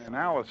 Bodine, and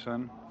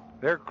Allison.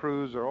 Their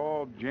crews are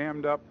all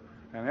jammed up,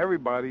 and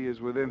everybody is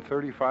within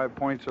 35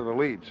 points of the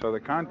lead. So the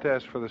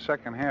contest for the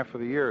second half of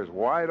the year is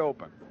wide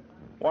open.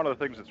 One of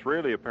the things that's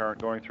really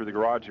apparent going through the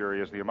garage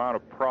area is the amount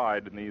of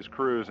pride in these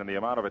crews and the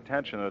amount of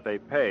attention that they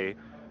pay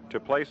to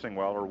placing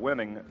well or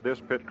winning this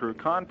pit crew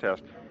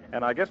contest.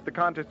 And I guess the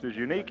contest is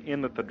unique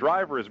in that the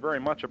driver is very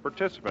much a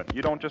participant.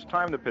 You don't just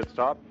time the pit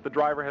stop, the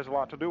driver has a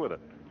lot to do with it.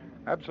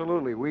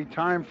 Absolutely. We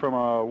time from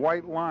a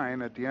white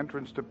line at the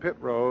entrance to pit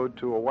road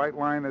to a white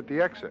line at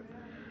the exit.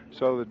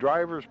 So the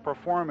driver's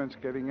performance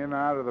getting in and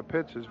out of the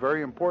pits is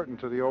very important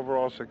to the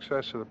overall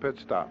success of the pit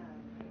stop.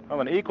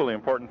 Well, and equally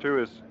important, too,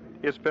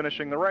 is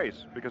finishing the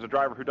race, because a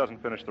driver who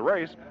doesn't finish the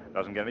race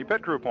doesn't get any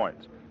pit crew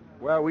points.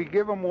 Well, we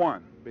give them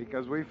 1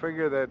 because we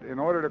figure that in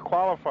order to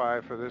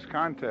qualify for this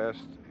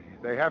contest,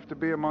 they have to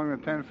be among the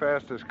 10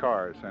 fastest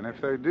cars. And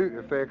if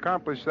they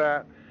accomplish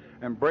that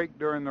and break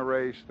during the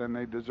race, then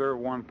they deserve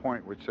 1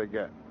 point, which they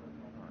get.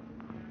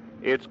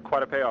 It's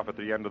quite a payoff at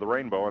the end of the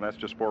rainbow, and that's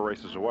just 4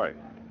 races away.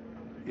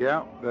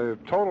 Yeah, the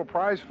total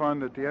prize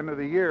fund at the end of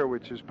the year,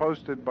 which is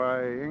posted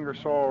by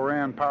Ingersoll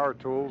Rand Power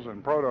Tools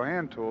and Proto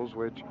Hand Tools,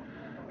 which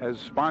has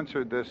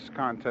sponsored this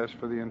contest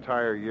for the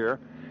entire year,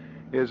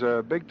 is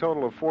a big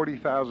total of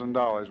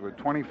 $40,000, with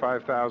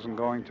 $25,000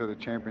 going to the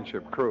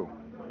championship crew.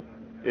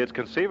 It's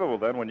conceivable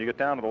then, when you get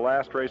down to the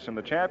last race in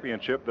the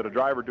championship, that a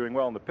driver doing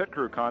well in the pit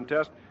crew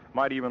contest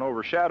might even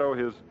overshadow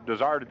his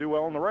desire to do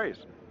well in the race.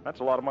 That's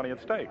a lot of money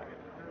at stake.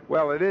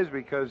 Well, it is,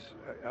 because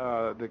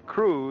the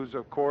crews,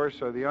 of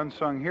course, are the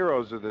unsung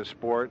heroes of this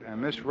sport,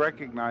 and this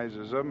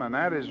recognizes them, and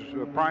that is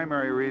the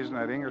primary reason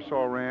that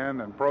Ingersoll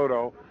Rand and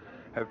Proto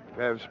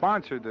have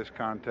sponsored this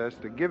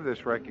contest, to give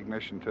this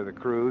recognition to the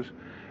crews,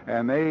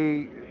 and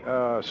they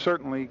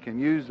certainly can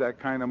use that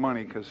kind of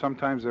money, because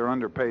sometimes they're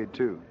underpaid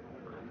too.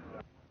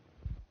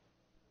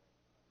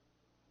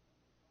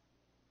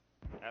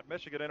 At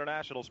Michigan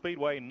International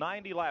Speedway,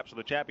 90 laps of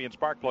the Champion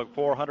Sparkplug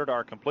 400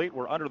 are complete.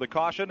 We're under the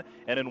caution,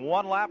 and in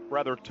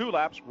 2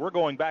 laps, we're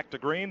going back to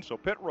green, so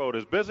pit road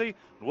is busy,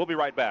 and we'll be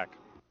right back.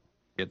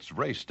 It's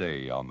race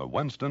day on the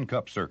Winston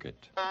Cup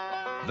circuit.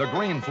 The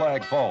green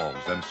flag falls,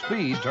 and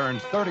speed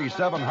turns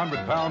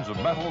 3,700 pounds of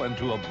metal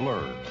into a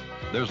blur.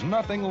 There's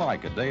nothing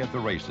like a day at the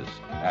races,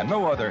 and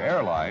no other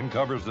airline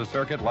covers the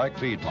circuit like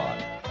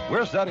Piedmont.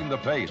 We're setting the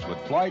pace with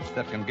flights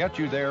that can get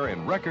you there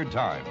in record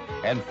time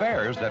and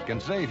fares that can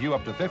save you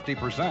up to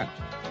 50%.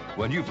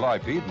 When you fly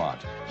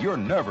Piedmont, you're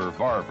never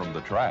far from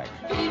the track.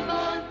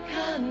 Piedmont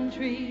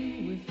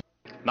Country.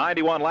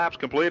 91 laps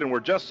complete, and we're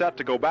just set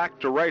to go back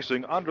to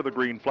racing under the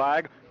green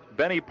flag.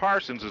 Benny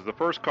Parsons is the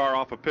first car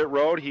off of pit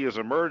road. He has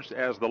emerged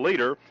as the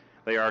leader.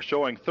 They are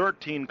showing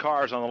 13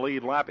 cars on the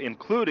lead lap,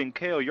 including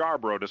Cale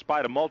Yarborough.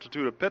 Despite a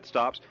multitude of pit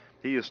stops,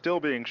 he is still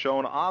being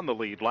shown on the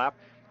lead lap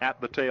at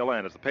the tail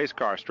end as the pace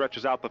car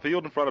stretches out the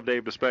field in front of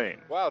Dave Despain.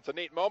 Well, it's a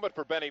neat moment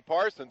for Benny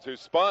Parsons, who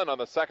spun on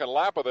the second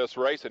lap of this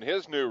race in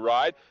his new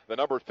ride. The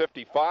number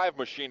 55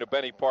 machine of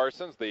Benny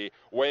Parsons, the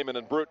Wayman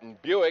and Bruton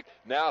Buick,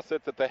 now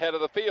sits at the head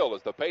of the field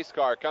as the pace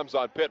car comes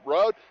on pit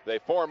road. They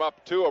form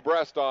up 2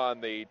 abreast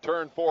on the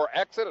turn 4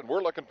 exit, and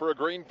we're looking for a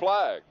green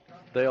flag.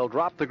 They'll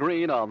drop the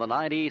green on the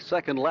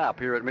 92nd lap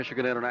here at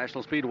Michigan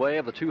International Speedway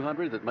of the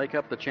 200 that make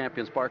up the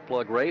Champion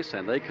Sparkplug race,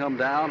 and they come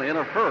down in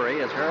a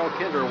hurry as Harold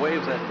Kinder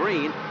waves at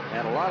green,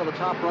 and a lot of the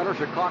top runners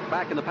are caught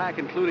back in the pack,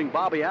 including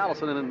Bobby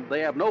Allison, and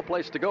they have no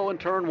place to go in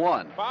turn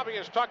 1. Bobby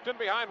is tucked in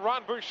behind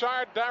Ron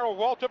Bouchard, Darrell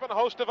Waltrip, and a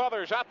host of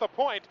others. At the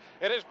point,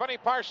 it is Benny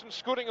Parsons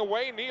scooting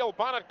away. Neil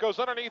Bonnet goes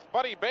underneath.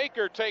 Buddy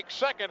Baker takes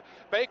second.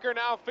 Baker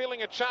now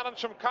feeling a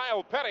challenge from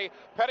Kyle Petty.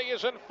 Petty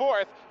is in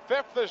 4th.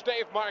 5th is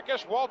Dave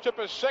Marcus.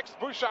 Waltrip is 6th.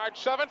 Bouchard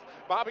 7th.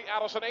 Bobby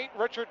Allison 8th.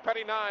 Richard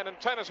Petty 9th. And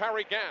 10 is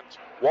Harry Gant.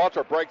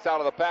 Waltrip breaks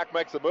out of the pack,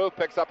 makes a move,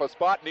 picks up a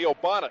spot. Neil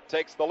Bonnet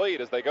takes the lead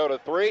as they go to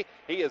 3.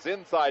 He is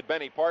inside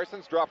Benny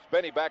Parsons, drops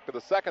Benny back to the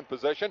 2nd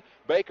position.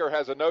 Baker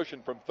has a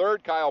notion from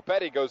 3rd. Kyle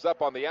Petty goes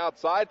up on the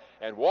outside,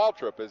 and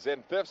Waltrip is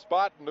in 5th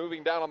spot,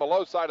 moving down on the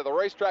low side of the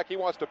racetrack. He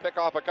wants to pick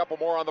off a couple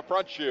more on the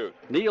front chute.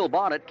 Neil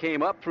Bonnet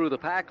came up through the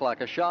pack like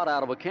a shot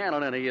out of a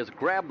cannon, and he has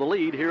grabbed the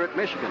lead here at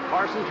Michigan.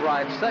 Parsons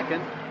rides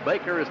 2nd.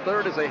 Baker is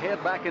third as they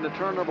head back into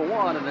turn number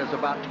 1, and there's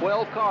about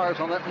 12 cars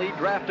on that lead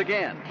draft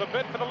again. The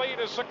bid for the lead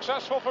is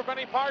successful for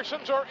Benny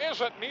Parsons, or is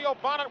it? Neil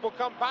Bonnet will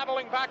come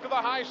battling back to the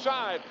high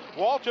side.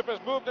 Waltrip has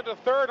moved into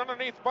third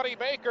underneath Buddy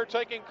Baker,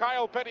 taking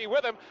Kyle Petty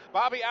with him.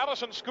 Bobby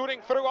Allison scooting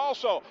through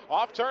also.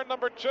 Off turn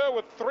number 2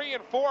 with 3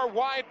 and 4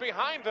 wide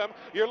behind them.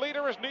 Your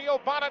leader is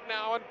Neil Bonnet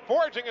now, and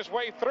forging his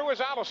way through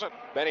is Allison.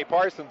 Benny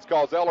Parsons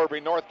calls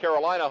Ellerby, North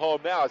Carolina home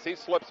now as he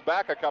slips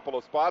back a couple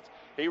of spots.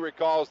 He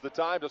recalls the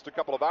time just a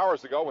couple of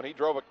hours ago when he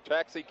drove a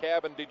taxi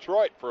cab in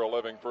Detroit for a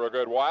living for a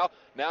good while.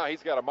 Now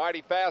he's got a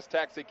mighty fast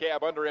taxi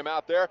cab under him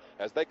out there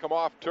as they come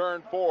off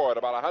turn 4 at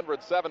about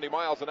 170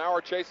 miles an hour,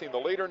 chasing the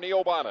leader,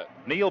 Neil Bonnet.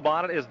 Neil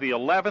Bonnet is the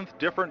 11th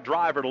different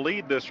driver to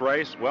lead this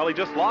race. Well, he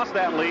just lost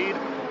that lead.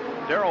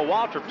 Darrell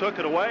Waltrip took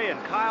it away,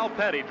 and Kyle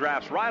Petty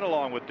drafts right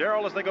along with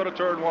Darrell as they go to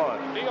turn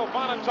 1. Neil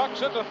Bonnet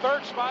tucks into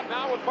third spot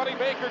now with Buddy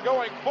Baker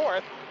going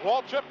fourth.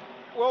 Waltrip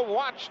will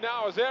watch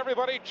now as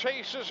everybody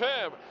chases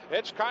him.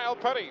 It's Kyle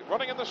Petty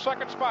running in the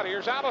second spot.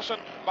 Here's Allison.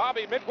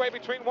 Bobby midway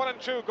between 1 and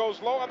 2 goes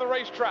low on the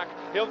racetrack.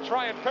 He'll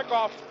try and pick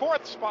off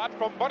fourth spot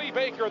from Buddy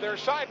Baker. They're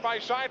side by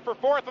side for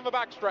fourth in the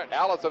backstretch.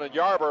 Allison and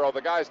Yarborough,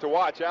 the guys to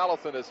watch.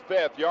 Allison is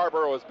fifth.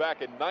 Yarborough is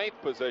back in ninth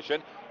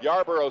position.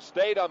 Yarborough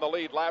stayed on the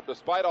lead lap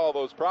despite all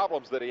those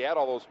problems that he had,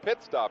 all those pit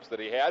stops that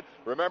he had.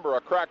 Remember,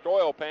 a cracked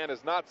oil pan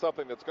is not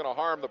something that's going to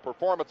harm the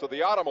performance of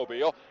the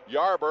automobile.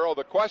 Yarborough,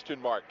 the question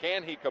mark.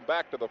 Can he come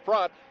back to the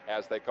front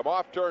as they come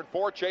off turn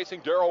 4 chasing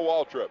Darrell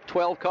Waltrip?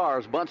 12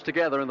 cars bunched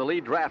together in the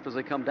lead draft as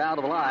they come down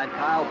to the line.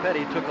 Kyle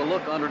Petty took a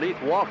look underneath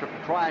Waltrip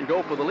to try and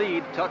go for the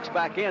lead. Tucks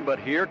back in, but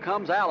here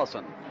comes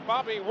Allison.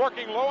 Bobby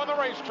working low on the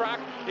racetrack.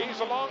 He's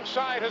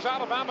alongside his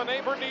Alabama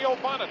neighbor, Neil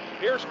Bonnet.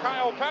 Here's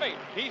Kyle Petty.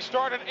 He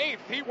started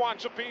 8th. He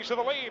wants a piece of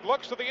the lead.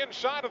 Looks to the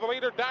inside of the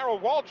leader, Darrell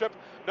Waltrip.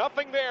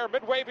 Nothing there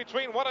midway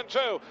between 1 and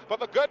 2.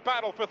 But the good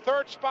battle for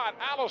third spot.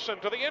 Allison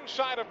to the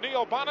inside of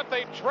Neil Bonnet.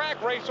 They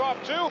drag race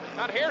off 2.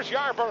 And here's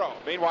Yarborough.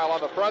 Meanwhile,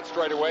 on the front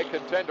straightaway,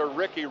 contender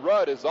Ricky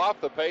Rudd is off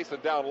the pace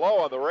and down low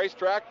on the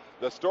racetrack.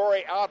 The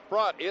story out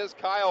front is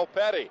Kyle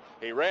Petty.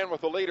 He ran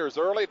with the leaders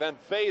early, then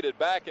faded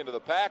back into the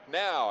pack.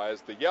 Now,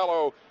 as the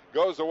yellow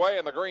goes away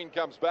and the green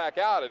comes back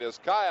out, it is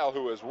Kyle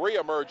who has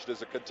reemerged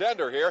as a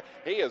contender here.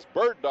 He is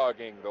bird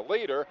dogging the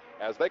leader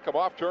as they come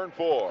off turn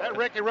 4. That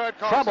Ricky Rudd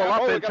car trouble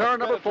up in turn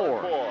number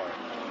 4.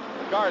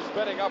 The car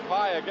spinning up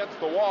high against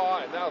the wall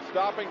and now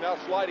stopping, now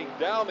sliding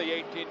down the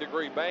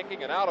 18-degree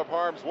banking and out of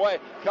harm's way.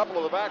 A couple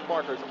of the back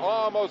markers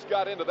almost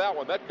got into that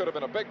one. That could have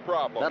been a big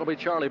problem. That'll be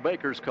Charlie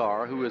Baker's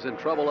car, who is in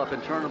trouble up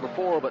in turn number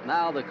 4, but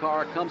now the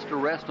car comes to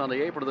rest on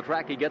the apron of the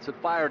track. He gets it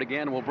fired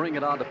again. We'll bring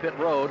it onto pit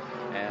road,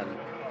 and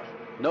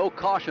no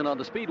caution on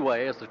the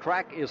speedway as the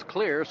track is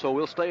clear, so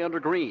we'll stay under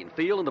green.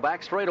 Field in the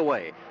back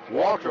straightaway.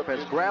 Waltrip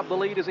has grabbed the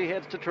lead as he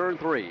heads to turn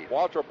 3.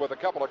 Waltrip with a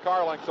couple of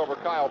car lengths over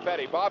Kyle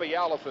Petty. Bobby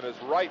Allison is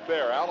right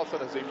there. Allison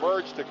has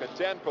emerged to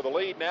contend for the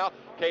lead now.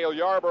 Cale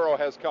Yarborough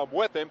has come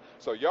with him.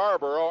 So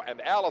Yarborough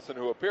and Allison,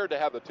 who appeared to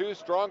have the 2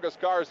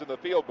 strongest cars in the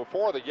field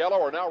before the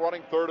yellow, are now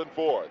running 3rd and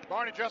 4th.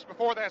 Barney, just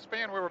before that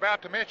spin we were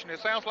about to mention, it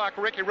sounds like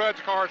Ricky Rudd's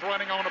car is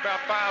running on about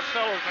 5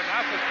 cylinders, and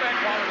I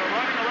suspect while they were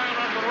running around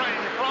under the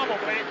rain, you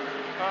probably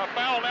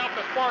fouled out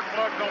the spark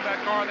plugs on that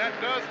car. That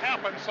does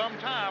happen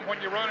sometime when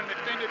you run an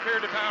extended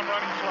period of time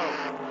running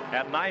slow.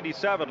 At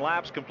 97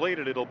 laps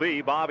completed, it'll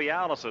be Bobby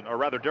Allison, or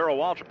rather Darrell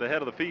Waltrip, the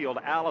head of the field.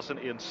 Allison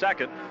in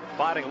second,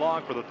 fighting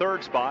along for the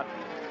 3rd spot.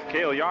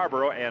 Cale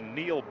Yarborough and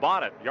Neil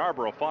Bonnet.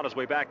 Yarborough fought his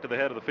way back to the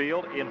head of the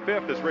field. In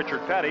 5th is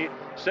Richard Petty.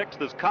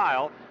 6th is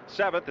Kyle.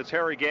 7th is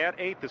Harry Gant.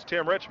 8th is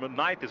Tim Richmond.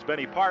 9th is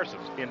Benny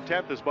Parsons. In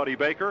 10th is Buddy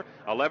Baker.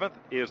 11th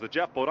is the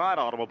Jeff Bodine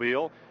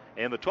automobile.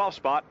 And the 12th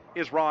spot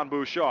is Ron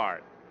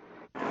Bouchard.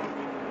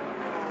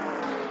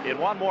 In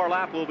one more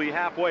lap, we'll be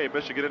halfway at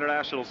Michigan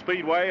International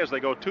Speedway as they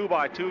go 2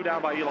 by 2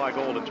 down by Eli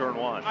Gold in turn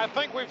 1. I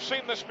think we've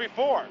seen this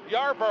before.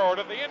 Yarborough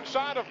to the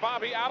inside of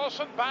Bobby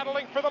Allison,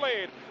 battling for the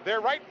lead.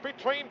 They're right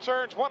between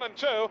turns 1 and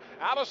 2.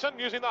 Allison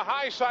using the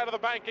high side of the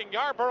banking.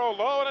 Yarborough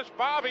low, and it's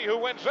Bobby who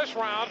wins this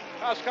round.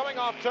 As coming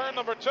off turn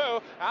number 2,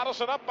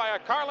 Allison up by a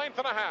car length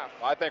and a half.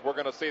 I think we're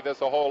going to see this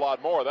a whole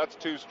lot more. That's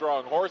 2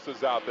 strong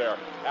horses out there.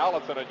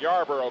 Allison and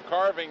Yarborough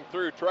carving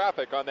through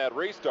traffic on that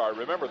restart.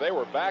 Remember, they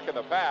were back in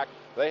the pack.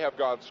 They have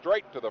gone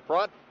straight to the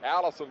front.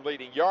 Allison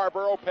leading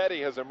Yarborough. Petty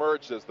has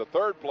emerged as the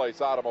 3rd place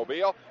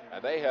automobile,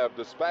 and they have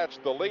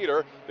dispatched the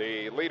leader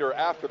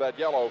after that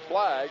yellow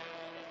flag,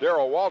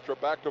 Darrell Waltrip,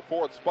 back to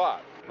 4th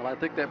spot. Well, I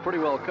think that pretty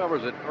well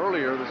covers it.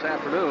 Earlier this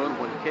afternoon,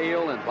 when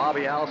Cale and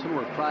Bobby Allison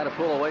were trying to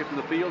pull away from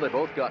the field, they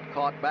both got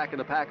caught back in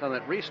the pack on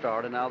that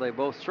restart, and now they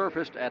both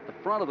surfaced at the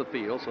front of the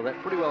field, so that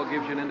pretty well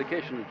gives you an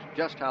indication of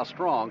just how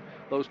strong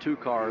those 2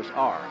 cars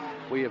are.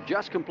 We have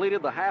just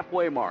completed the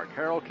halfway mark.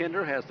 Harold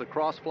Kinder has the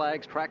cross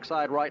flags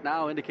trackside right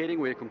now, indicating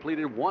we have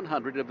completed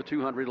 100 of the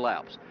 200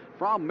 laps.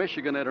 From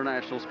Michigan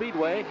International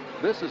Speedway,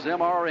 this is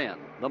MRN,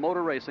 the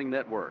Motor Racing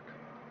Network.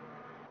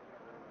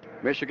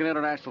 Michigan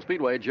International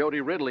Speedway,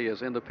 Jody Ridley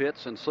is in the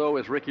pits, and so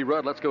is Ricky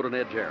Rudd. Let's go to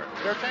Ned Jarrett.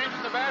 They're changing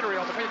the battery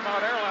on the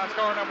Piedmont Airlines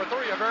car number 3,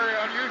 a very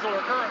unusual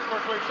occurrence. Of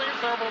course, we've seen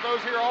several of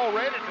those here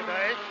already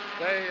today.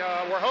 They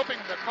were hoping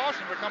the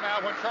caution would come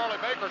out when Charlie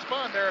Baker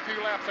spun there a few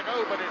laps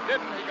ago, but it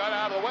didn't. He got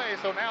out of the way,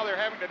 so now they're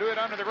having to do it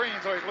under the green,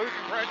 so he's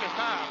losing precious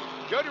time.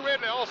 Jody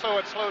Ridley also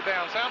had slowed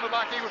down. Sounded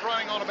like he was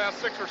running on about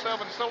 6 or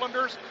 7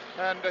 cylinders,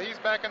 and he's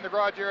back in the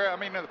garage area,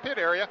 in the pit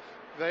area.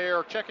 They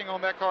are checking on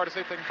that car to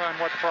see if they can find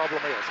what the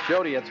problem is.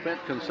 Jody had spent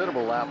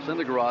considerable laps in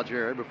the garage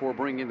area before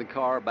bringing the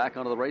car back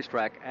onto the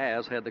racetrack,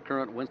 as had the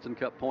current Winston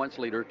Cup points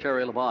leader,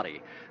 Terry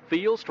Labonte.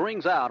 Field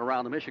strings out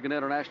around the Michigan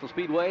International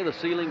Speedway. The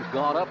ceiling's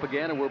gone up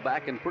again, and we're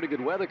back in pretty good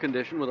weather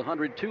condition with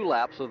 102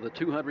 laps of the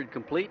 200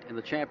 complete in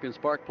the Champion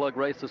Spark Plug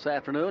race this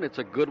afternoon. It's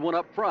a good one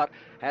up front.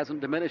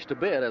 Hasn't diminished a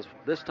bit, as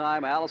this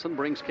time Allison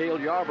brings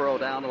Cale Yarborough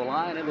down to the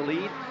line in the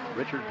lead.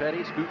 Richard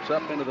Petty scoots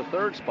up into the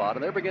 3rd spot,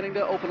 and they're beginning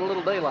to open a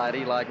little daylight,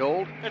 Eli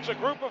Gold. It's a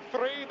group of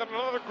 3, then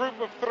another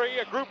group of 3,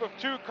 a group of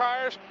 2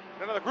 cars,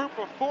 then another group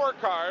of 4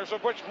 cars,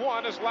 of which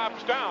one is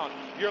laps down.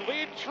 Your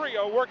lead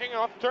trio working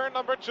off turn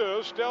number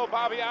 2, still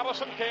Bobby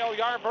Allison, Cale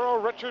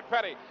Yarborough, Richard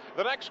Petty.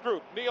 The next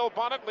group, Neil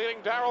Bonnet leading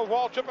Darrell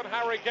Waltrip and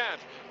Harry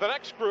Gant. The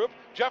next group,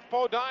 Jeff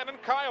Bodine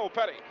and Kyle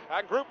Petty.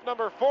 And group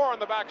number 4 in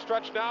the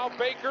backstretch now,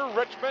 Baker,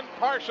 Richmond,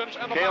 Parsons,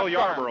 and the Cale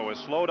Yarborough is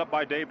slowed up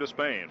by Dave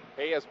Despain.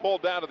 He has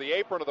pulled down to the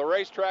apron of the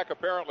racetrack.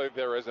 Apparently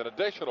there is an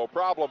additional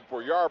problem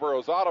for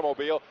Yarborough's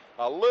automobile.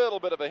 A little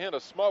bit of a hint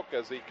of smoke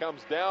as he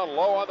comes down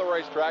low on the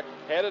racetrack,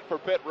 headed for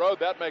pit road.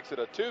 That makes it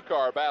a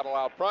 2-car battle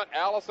out front.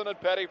 Allison and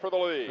Petty for the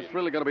lead. It's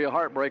really going to be a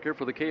heartbreaker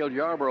for the Cale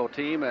Yarborough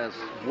team. As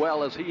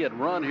well as he had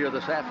run here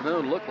this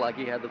afternoon, looked like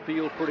he had the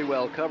field pretty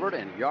well covered,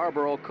 and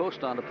Yarborough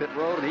coasted onto pit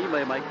road, and he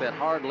may make that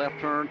hard left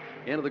turn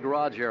into the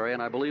garage area,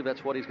 and I believe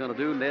that's what he's going to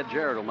do. Ned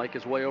Jarrett will make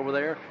his way over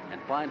there and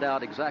find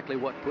out exactly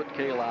what put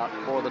Cale out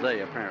for the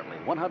day, apparently.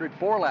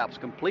 104 laps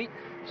complete,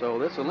 so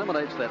this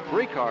eliminates that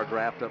 3-car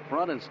draft up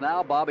front, and it's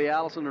now Bobby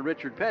Allison and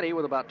Richard Petty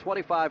with about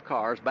 25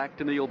 cars back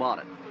to Neil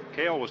Bonnet.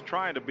 Cale was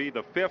trying to be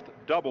the 5th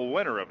double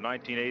winner of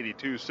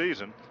 1982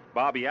 season.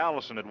 Bobby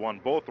Allison had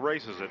won both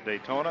races at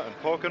Daytona and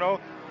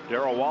Pocono.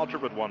 Darrell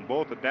Waltrip had won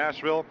both at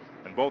Nashville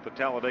and both at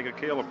Talladega.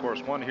 Cale, of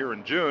course, won here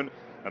in June,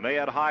 and they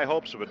had high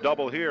hopes of a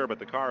double here, but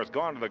the car has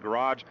gone to the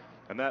garage,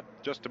 and that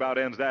just about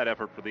ends that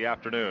effort for the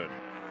afternoon.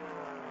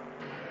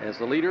 As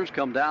the leaders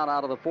come down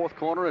out of the 4th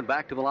corner and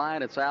back to the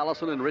line, it's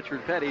Allison and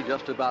Richard Petty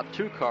just about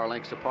 2 car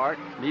lengths apart.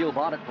 Neil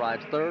Bonnet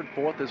rides 3rd,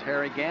 4th is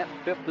Harry Gant,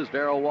 5th is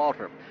Darrell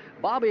Waltrip.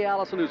 Bobby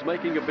Allison, who's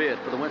making a bid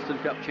for the Winston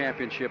Cup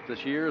Championship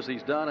this year, as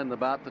he's done in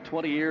about the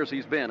 20 years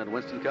he's been in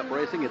Winston Cup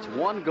racing. It's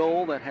one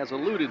goal that has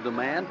eluded the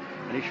man,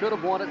 and he should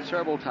have won it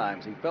several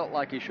times. He felt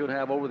like he should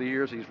have over the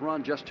years. He's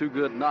run just too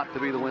good not to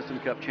be the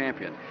Winston Cup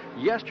champion.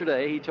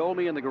 Yesterday, he told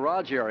me in the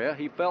garage area,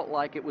 he felt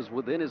like it was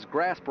within his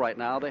grasp right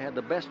now. They had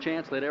the best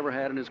chance they'd ever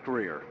had in his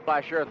career.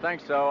 I sure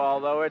think so,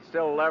 although it's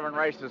still 11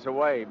 races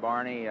away,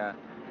 Barney.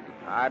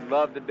 I'd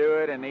love to do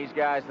it, and these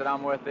guys that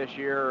I'm with this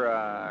year,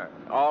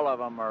 all of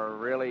them are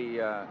really...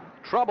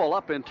 Trouble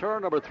up in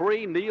turn number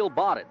 3. Neil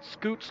Bonnet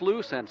scoots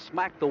loose and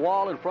smacked the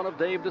wall in front of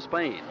Dave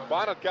Despain.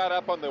 Bonnet got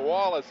up on the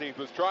wall as he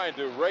was trying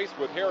to race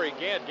with Harry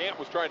Gant. Gant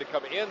was trying to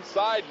come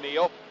inside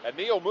Neil, and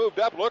Neil moved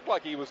up, looked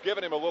like he was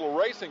giving him a little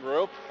racing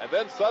room, and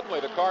then suddenly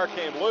the car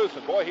came loose,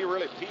 and boy, he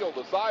really peeled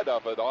the side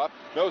of it off.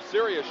 No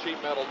serious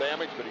sheet metal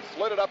damage, but he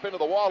slid it up into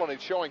the wall, and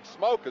he's showing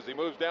smoke as he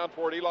moves down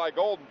toward Eli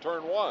Gold in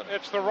turn 1.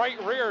 It's the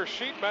right rear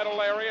sheet metal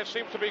area. It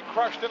seems to be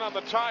crushed in on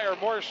the tire,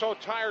 more so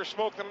tire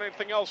smoke than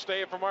anything else,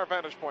 Dave, from our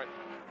vantage point.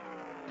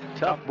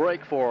 Tough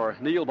break for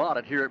Neil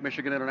Bonnet here at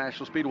Michigan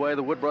International Speedway.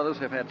 The Wood brothers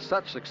have had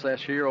such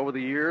success here over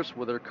the years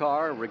with their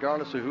car,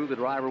 regardless of who the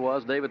driver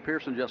was. David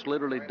Pearson just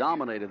literally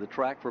dominated the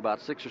track for about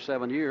 6 or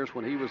 7 years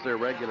when he was their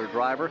regular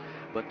driver.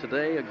 But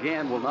today,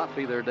 again, will not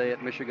be their day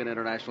at Michigan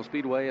International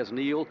Speedway, as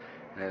Neil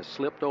has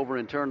slipped over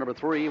in turn number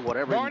 3,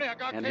 whatever, Barney, I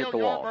got and Cale hit the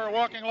wall. Yarborough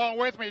walking along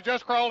with me. He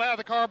just crawled out of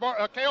the car.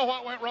 Cale,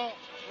 what went wrong?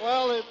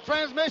 Well, the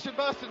transmission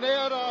busted,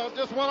 Ned.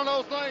 Just one of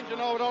those things, we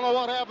don't know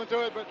what happened to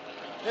it, but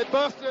it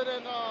busted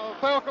and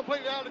fell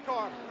completely out of the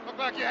car. Looked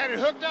like you had it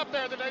hooked up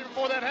there the day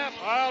before that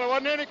happened. Well, there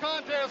wasn't any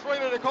contest,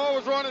 really. The car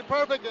was running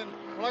perfect, and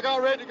when I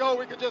got ready to go,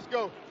 we could just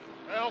go.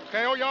 Well,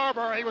 Cale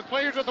Yarborough, he was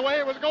pleased with the way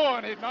it was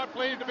going. He's not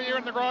pleased to be here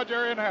in the garage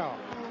area now.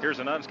 Here's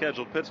an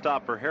unscheduled pit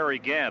stop for Harry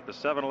Gant, the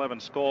 711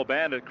 Skoal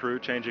Bandit crew,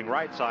 changing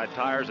right side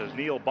tires as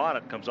Neil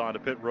Bonnet comes onto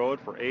pit road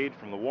for aid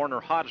from the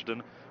Warner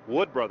Hodgdon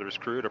Wood Brothers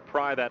crew to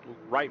pry that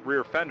right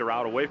rear fender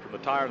out away from the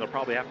tire, and they'll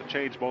probably have to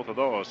change both of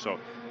those. So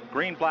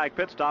green flag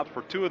pit stops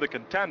for 2 of the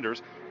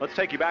contenders. Let's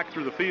take you back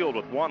through the field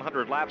with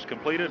 100 laps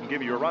completed and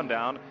give you a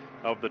rundown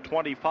of the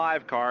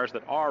 25 cars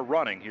that are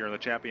running here in the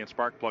Champion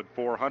Sparkplug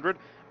 400.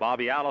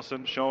 Bobby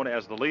Allison shown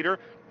as the leader.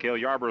 Cale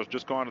Yarborough's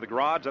just gone to the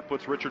garage. That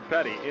puts Richard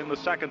Petty in the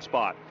 2nd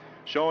spot.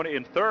 Shown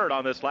in 3rd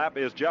on this lap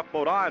is Jeff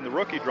Bodine, the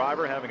rookie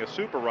driver, having a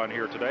super run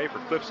here today for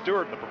Cliff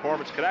Stewart and the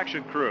Performance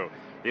Connection crew.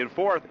 In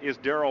 4th is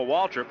Darrell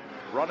Waltrip.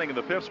 Running in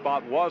the 5th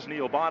spot was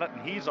Neil Bonnet,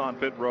 and he's on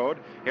pit road.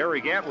 Harry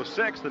Gant was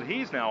 6th, and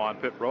he's now on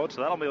pit road,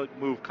 so that'll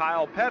move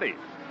Kyle Petty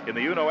in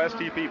the Uno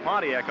STP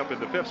Pontiac up in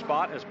the 5th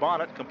spot as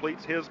Bonnet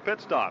completes his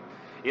pit stop.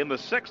 In the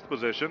 6th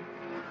position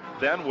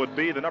then would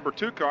be the number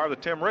 2 car, the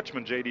Tim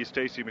Richmond JD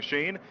Stacy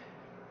machine.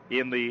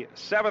 In the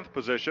 7th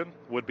position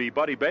would be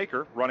Buddy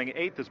Baker. Running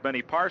 8th is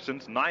Benny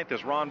Parsons. 9th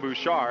is Ron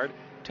Bouchard.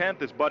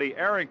 10th is Buddy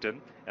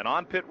Arrington. And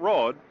on pit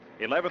road,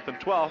 11th and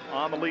 12th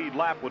on the lead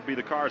lap would be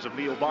the cars of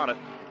Neil Bonnet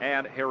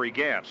and Harry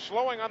Gant.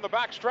 Slowing on the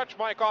back stretch,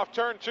 Mike, off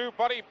turn 2,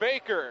 Buddy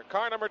Baker.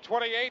 Car number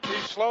 28,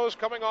 he slows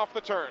coming off the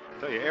turn. I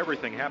tell you,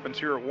 everything happens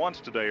here once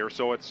today, or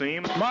so it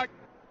seems. Mike,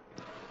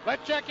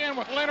 let's check in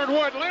with Leonard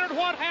Wood. Leonard,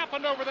 what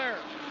happened over there?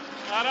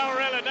 I don't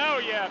really know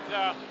yet.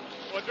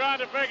 We're trying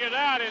to figure it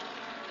out.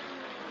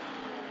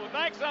 We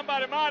think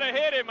somebody might have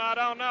hit him. I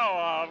don't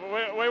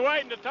know. We're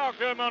waiting to talk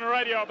to him on the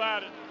radio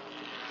about it.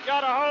 He's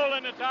got a hole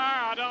in the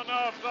tire. I don't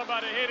know if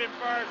somebody hit him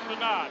first or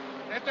not.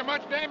 Is there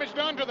much damage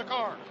done to the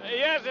car?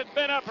 Yes, it's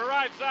been up the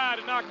right side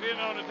and knocked in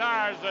on the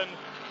tires and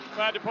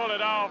tried to pull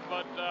it off,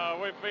 but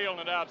we're feeling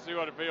it out to see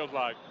what it feels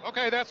like.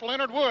 Okay, that's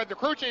Leonard Wood, the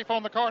crew chief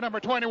on the car number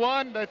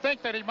 21. They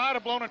think that he might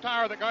have blown a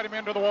tire that got him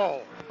into the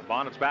wall.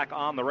 Bonnet's back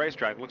on the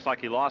racetrack. Looks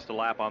like he lost a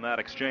lap on that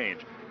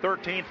exchange.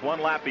 13th,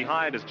 1 lap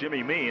behind, is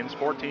Jimmy Means.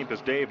 14th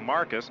is Dave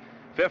Marcus.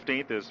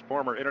 15th is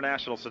former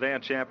international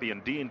sedan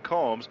champion Dean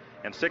Combs.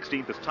 And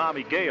 16th is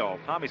Tommy Gale.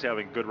 Tommy's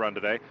having a good run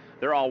today.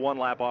 They're all 1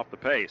 lap off the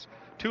pace.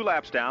 2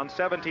 laps down,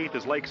 17th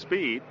is Lake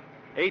Speed.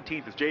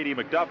 18th is J.D.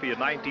 McDuffie, and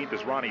 19th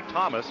is Ronnie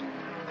Thomas.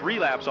 3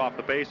 laps off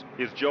the pace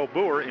is Joe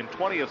Boer in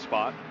 20th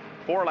spot.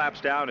 4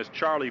 laps down is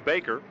Charlie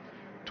Baker.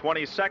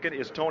 22nd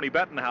is Tony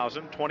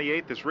Bettenhausen.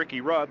 28th is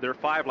Ricky Rudd. They're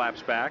 5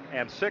 laps back.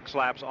 And 6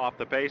 laps off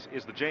the pace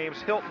is the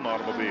James Hilton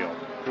automobile.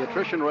 The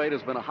attrition rate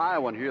has been a high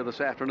one here this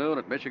afternoon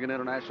at Michigan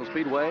International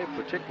Speedway,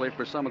 particularly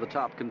for some of the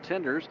top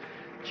contenders.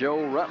 Joe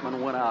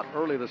Ruttman went out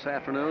early this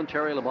afternoon.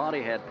 Terry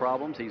Labonte had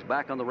problems. He's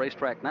back on the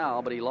racetrack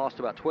now, but he lost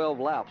about 12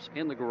 laps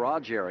in the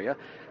garage area.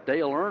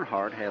 Dale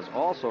Earnhardt has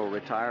also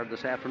retired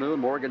this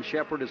afternoon. Morgan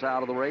Shepherd is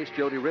out of the race.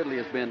 Jody Ridley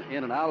has been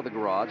in and out of the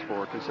garage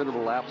for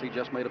considerable laps. He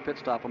just made a pit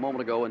stop a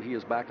moment ago, and he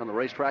is back on the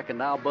racetrack. And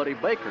now Buddy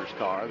Baker's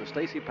car, the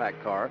Stacy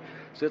Pack car,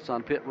 sits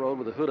on pit road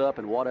with the hood up,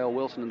 and Waddell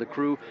Wilson and the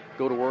crew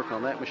go to work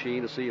on that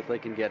machine to see if they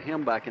can get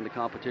him back into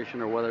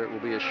competition or whether it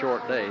will be a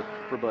short day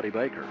for Buddy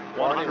Baker.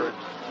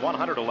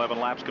 111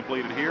 laps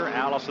completed here.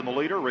 Allison the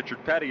leader.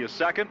 Richard Petty is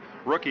second.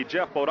 Rookie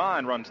Jeff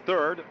Bodine runs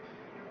third.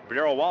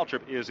 Darrell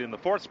Waltrip is in the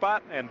 4th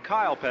spot, and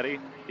Kyle Petty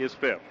is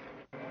 5th.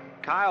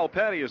 Kyle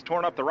Petty has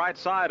torn up the right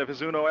side of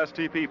his Uno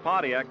STP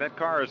Pontiac. That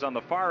car is on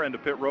the far end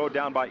of pit road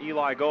down by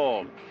Eli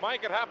Gold.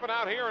 Mike, it happened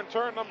out here in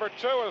turn number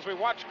 2 as we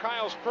watch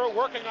Kyle's crew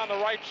working on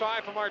the right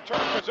side from our turn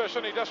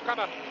position. He just kind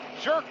of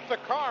jerked the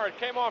car. It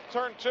came off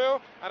turn 2,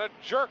 and it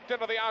jerked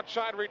into the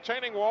outside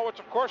retaining wall, which,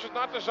 of course, is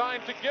not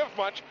designed to give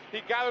much.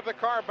 He gathered the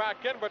car back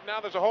in, but now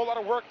there's a whole lot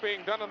of work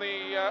being done in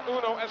the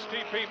Uno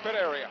STP pit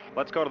area.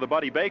 Let's go to the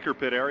Buddy Baker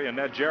pit area,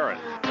 Ned Jarrett.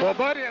 Well,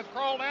 Buddy has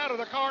crawled out of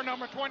the car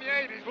number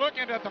 28. He's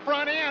looking at the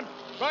front end.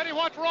 Buddy,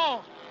 what's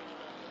wrong?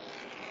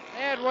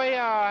 Ed, we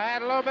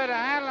had a little bit of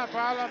handling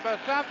problem, but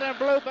something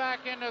blew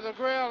back into the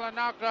grill and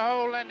knocked a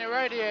hole in the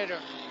radiator.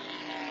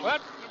 Well,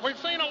 we've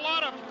seen a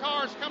lot of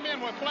cars come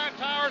in with flat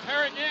tires.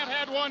 Harry Gant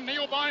had one.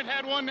 Neil Bonnet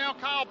had one. Now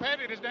Kyle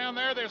Pettit is down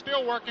there. They're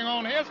still working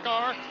on his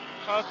car.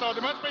 So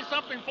there must be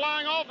something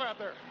flying off out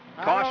there.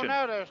 I don't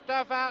know. There's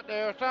stuff out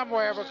there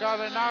somewhere because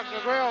it knocked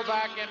the grill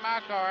back in my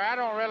car. I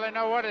don't really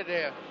know what it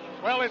is.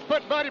 Well, it's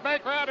put Buddy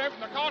Baker out there,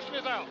 and the caution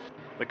is out.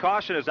 The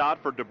caution is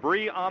out for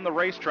debris on the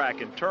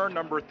racetrack in turn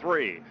number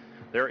 3.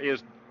 There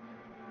is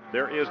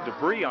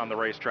debris on the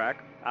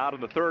racetrack out in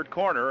the 3rd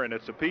corner, and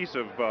it's a piece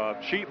of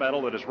sheet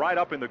metal that is right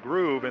up in the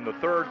groove in the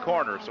 3rd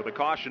corner. So the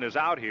caution is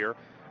out here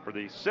for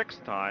the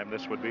 6th time.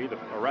 This would be, the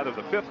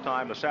 5th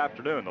time this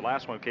afternoon. The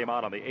last one came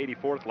out on the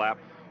 84th lap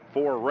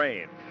for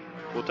rain.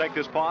 We'll take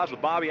this pause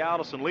with Bobby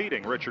Allison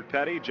leading. Richard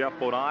Petty, Jeff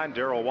Bodine,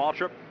 Darrell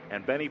Waltrip,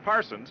 and Benny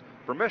Parsons.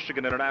 For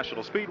Michigan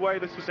International Speedway,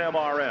 this is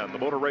MRN, the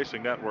Motor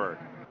Racing Network.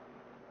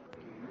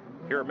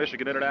 Here at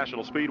Michigan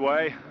International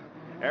Speedway,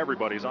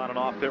 everybody's on and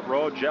off pit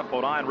road. Jeff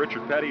Bodine,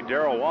 Richard Petty,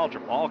 Darrell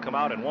Waltrip all come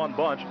out in one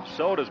bunch.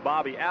 So does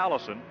Bobby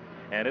Allison,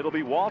 and it'll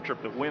be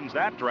Waltrip that wins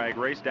that drag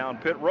race down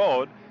pit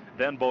road.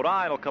 Then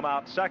Bodine will come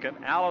out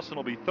 2nd. Allison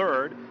will be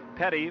 3rd.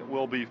 Petty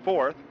will be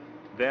 4th.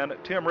 Then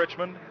Tim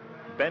Richmond,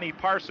 Benny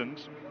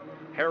Parsons,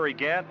 Harry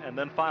Gant, and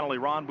then finally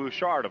Ron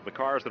Bouchard of the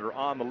cars that are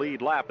on the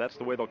lead lap. That's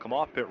the way they'll come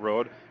off pit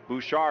road.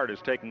 Bouchard is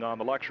taking on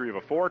the luxury of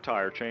a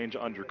 4-tire change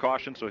under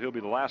caution, so he'll be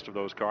the last of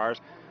those cars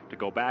to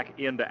go back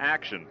into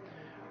action.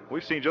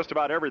 We've seen just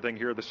about everything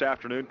here this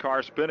afternoon.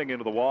 Cars spinning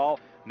into the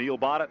wall. Neil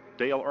Bonnet,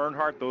 Dale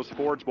Earnhardt, those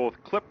Fords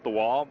both clipped the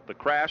wall. The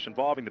crash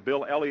involving the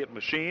Bill Elliott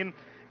machine.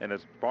 And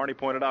as Barney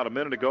pointed out a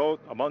minute ago,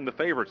 among the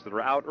favorites that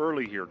are out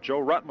early here, Joe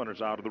Ruttman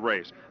is out of the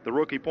race. The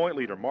rookie point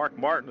leader, Mark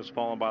Martin, has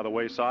fallen by the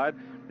wayside.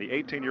 The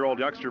 18-year-old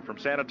youngster from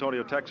San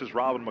Antonio, Texas,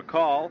 Robin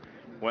McCall,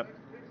 went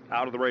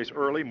out of the race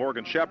early.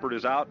 Morgan Shepherd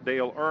is out.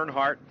 Dale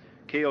Earnhardt,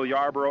 Cale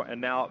Yarborough,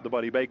 and now the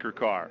Buddy Baker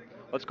car.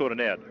 Let's go to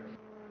Ned.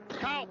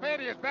 Kyle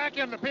Petty is back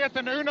in the pits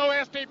in the Uno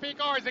STP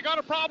car. Has he got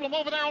a problem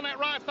over there on that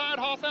right side,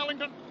 Hoss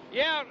Ellington?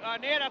 Yeah,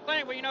 Ned, I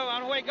think, I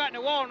don't know where he got in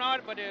the wall or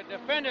not, but the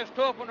fender's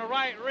tore up on the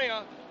right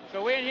rear.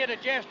 So we're in here to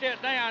adjust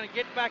it down and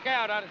get back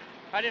out.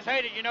 I just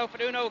hate it, for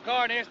the Uno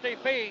car and the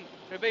STP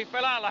to be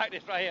fell out like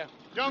this right here.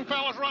 young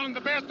fella's running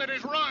the best that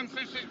he's run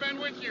since he's been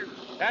with you.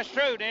 That's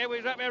true, Dan. We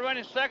was up there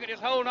running second,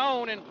 just holding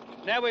on, and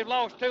now we've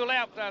lost 2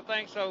 laps, I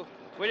think, so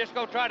we're just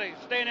going to try to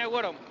stay in there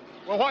with them.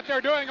 Well, what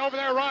they're doing over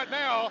there right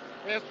now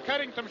is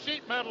cutting some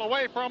sheet metal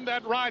away from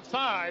that right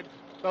side,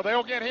 so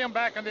they'll get him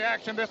back in the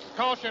action. This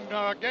caution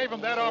gave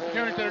them that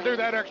opportunity to do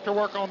that extra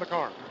work on the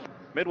car.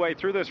 Midway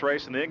through this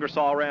race in the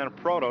Ingersoll Rand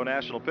Proto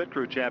National Pit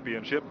Crew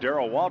Championship,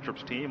 Darrell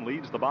Waltrip's team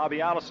leads the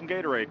Bobby Allison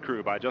Gatorade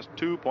crew by just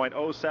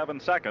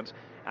 2.07 seconds.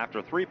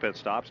 After 3 pit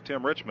stops,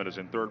 Tim Richmond is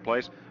in third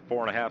place,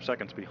 4.5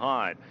 seconds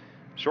behind.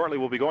 Shortly,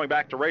 we'll be going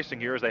back to racing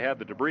here as they have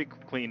the debris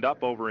cleaned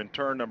up over in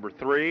turn number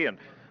 3. And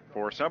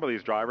for some of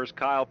these drivers,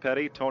 Kyle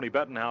Petty, Tony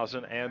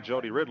Bettenhausen, and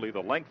Jody Ridley, the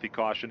lengthy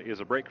caution is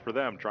a break for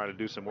them, trying to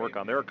do some work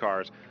on their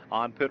cars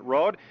on pit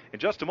road. In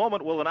just a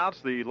moment, we'll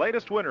announce the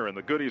latest winner in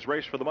the Goodies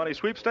Race for the Money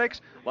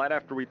sweepstakes right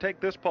after we take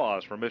this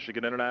pause from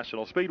Michigan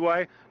International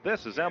Speedway.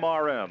 This is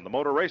MRN, the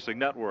Motor Racing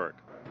Network.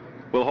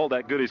 We'll hold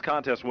that Goodies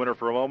contest winner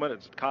for a moment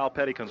as Kyle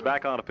Petty comes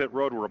back onto pit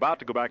road. We're about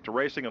to go back to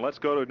racing, and let's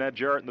go to Ned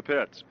Jarrett in the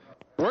pits.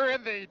 We're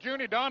in the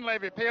Junie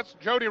Donlevy pits,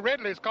 Jody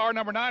Ridley's car,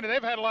 number 9, and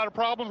they've had a lot of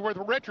problems with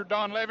Richard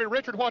Donlevy.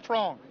 Richard, what's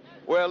wrong?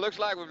 Well, it looks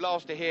like we've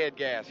lost a head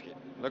gasket.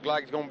 Look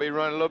like it's going to be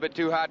running a little bit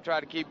too hot to try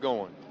to keep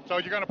going. So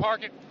you're going to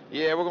park it?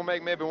 Yeah, we're going to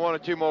make maybe 1 or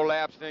 2 more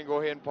laps, then go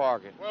ahead and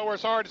park it. Well, we're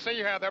sorry to see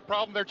you have that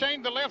problem. They're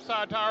changing the left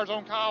side tires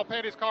on Kyle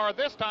Petty's car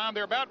this time.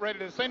 They're about ready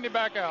to send him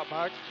back out,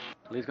 Mike.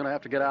 He's going to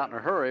have to get out in a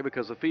hurry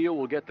because the field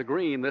will get the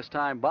green this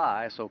time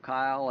by. So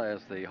Kyle,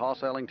 as the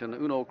Hoss Ellington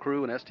Uno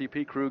crew and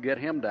STP crew get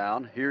him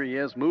down, here he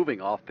is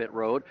moving off pit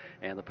road,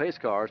 and the pace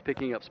car is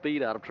picking up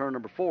speed out of turn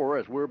number 4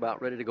 as we're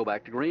about ready to go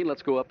back to green.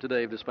 Let's go up to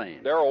Dave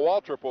Despain. Darrell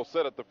Waltrip will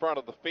sit at the front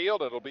of the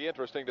field. It'll be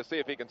interesting to see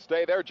if he can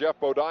stay there. Jeff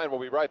Bodine will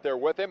be right there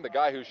with him, the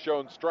guy who's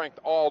shown strength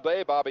all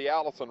day. Bobby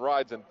Allison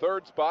rides in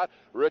 3rd spot.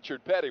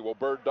 Richard Petty will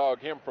bird dog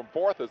him from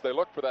 4th as they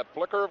look for that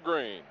flicker of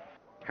green.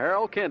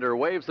 Harold Kinder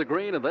waves the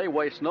green, and they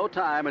waste no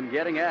time in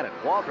getting at it.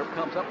 Waltrip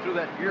comes up through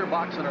that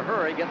gearbox in a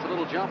hurry, gets a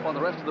little jump on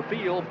the rest of the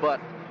field, but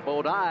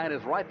Bodine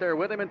is right there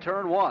with him in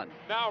turn 1.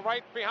 Now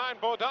right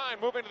behind Bodine,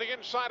 moving to the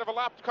inside of a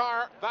lapped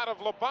car, that of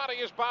Labate,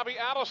 is Bobby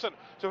Allison.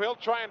 So he'll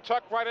try and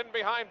tuck right in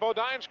behind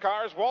Bodine's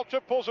cars.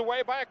 Waltrip pulls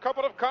away by a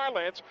couple of car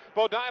lengths.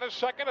 Bodine is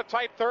second, a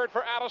tight third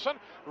for Allison.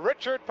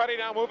 Richard Petty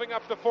now moving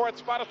up to 4th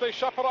spot as they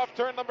shuffle off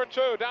turn number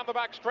 2. Down the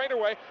back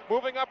straightaway,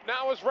 moving up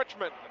now is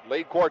Richmond.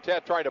 Lead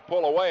quartet trying to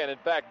pull away and in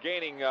fact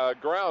gaining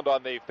ground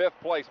on the 5th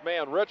place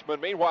man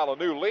Richmond. Meanwhile, a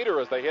new leader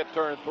as they hit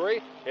turn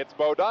 3. It's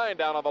Bodine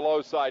down on the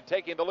low side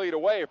taking the lead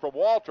away from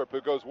Waltrip,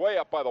 who goes way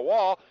up by the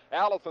wall.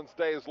 Allison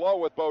stays low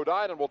with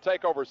Bodine and will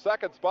take over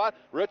 2nd spot.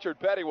 Richard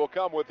Petty will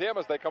come with him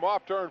as they come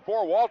off turn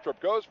 4. Waltrip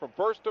goes from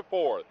 1st to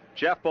 4th.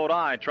 Jeff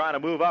Bodine trying to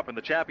move up in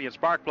the champion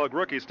Sparkplug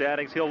rookie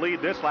standings. He'll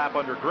lead this lap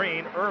under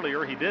green.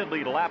 Earlier, he did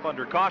lead a lap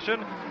under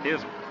caution.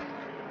 His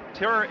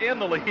turn in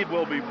the lead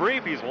will be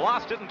brief. He's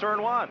lost it in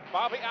turn 1.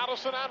 Bobby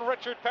Allison and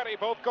Richard Petty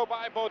both go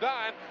by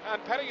Bodine,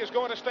 and Petty is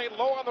going to stay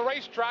low on the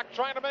racetrack,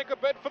 trying to make a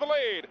bid for the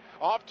lead.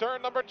 Off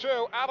turn number 2,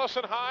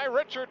 Allison high,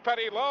 Richard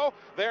Petty low.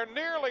 They're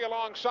nearly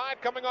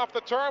alongside coming off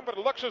the turn, but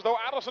it looks as though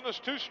Allison is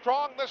too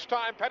strong this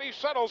time. Petty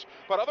settles,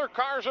 but other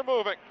cars are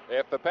moving.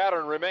 If the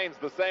pattern remains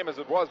the same as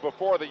it was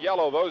before the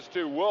yellow, those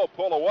two will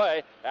pull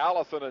away.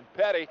 Allison and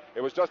Petty.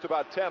 It was just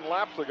about 10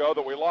 laps ago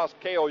that we lost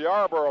Cale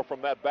Yarborough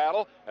from that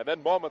battle, and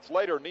then moments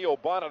later, Neil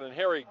Bonnet and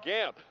Harry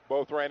Gant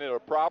both ran into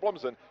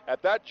problems, and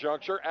at that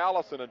juncture,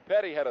 Allison and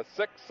Petty had a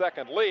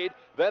 6-second lead.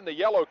 Then the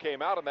yellow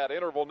came out, and that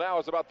interval now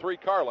is about 3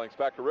 car lengths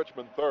back to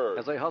Richmond 3rd.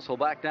 As they hustle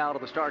back down to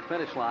the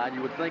start-finish line,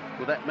 you would think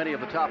with that many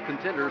of the top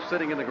contenders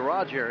sitting in the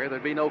garage area,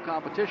 there'd be no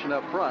competition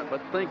up front.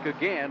 But think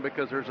again,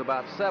 because there's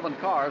about 7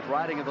 cars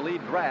riding in the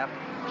lead draft,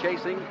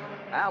 chasing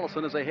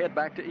Allison as they head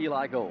back to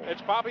Eli Gold.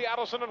 It's Bobby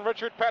Allison and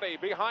Richard Petty.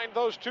 Behind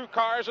those 2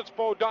 cars, it's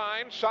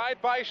Bodine, side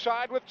by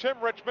side with Tim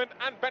Richmond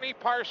and Benny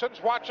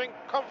Parsons watching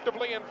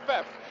comfortably in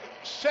 5th.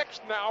 6th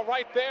now,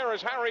 right there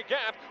is Harry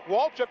Gant.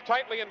 Waltrip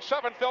tightly in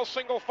 7th. They'll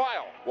single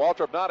file.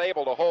 Waltrip not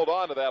able to hold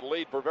on to that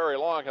lead for very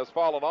long, has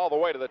fallen all the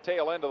way to the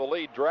tail end of the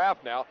lead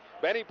draft now.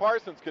 Benny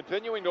Parsons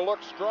continuing to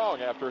look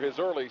strong after his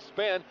early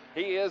spin.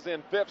 He is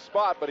in 5th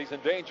spot, but he's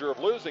in danger of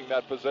losing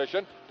that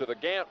position to the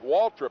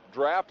Gant-Waltrip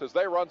draft as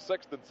they run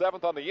 6th and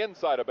 7th on the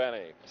inside of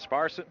Benny.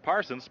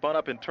 Parsons spun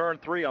up in turn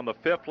 3 on the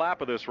 5th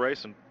lap of this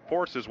race and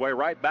forced his way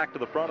right back to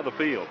the front of the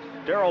field.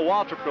 Darrell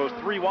Waltrip goes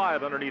 3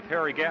 wide underneath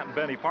Harry Gant and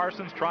Benny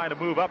Parsons, trying to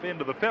move up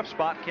into the 5th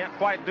spot. Can't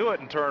quite do it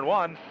in turn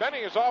 1. Benny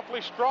is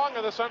awfully strong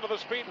in this end of the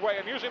speedway,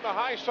 and using the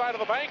high side of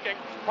the banking,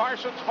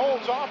 Parsons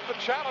holds off the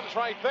challenge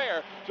right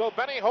there. So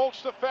Benny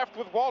holds to 5th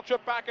with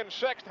Waltrip back in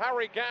 6th.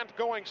 Harry Gant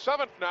going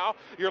 7th now.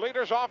 Your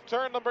leader's off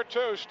turn number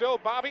 2. Still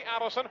Bobby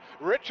Allison.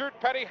 Richard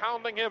Petty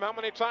hounding him. How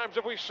many times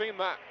have we seen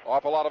that?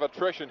 Awful lot of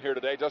attrition here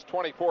today. Just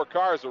 24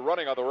 cars are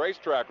running on the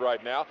racetrack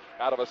right now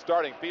out of a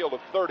starting field of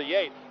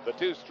 38. The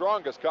 2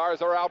 strongest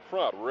cars are out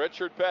front.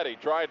 Richard Petty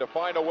trying to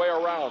find a way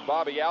around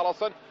Bobby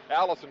Allison.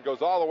 Allison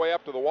goes all the way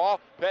up to the wall.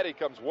 Petty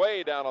comes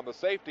way down on the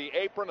safety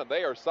apron, and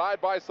they are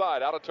side by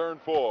side out of turn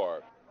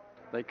 4.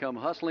 They come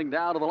hustling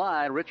down to the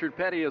line. Richard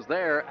Petty is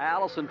there.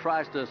 Allison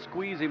tries to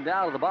squeeze him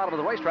down to the bottom of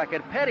the racetrack,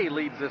 and Petty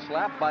leads this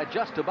lap by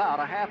just about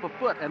a half a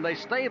foot, and they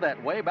stay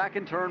that way back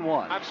in turn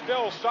 1. I'm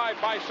still side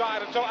by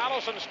side until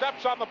Allison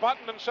steps on the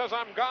button and says,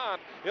 I'm gone.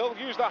 He'll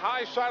use the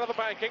high side of the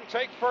banking,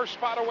 take first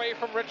spot away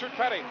from Richard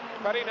Petty.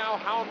 Petty now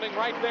hounding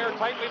right there,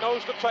 tightly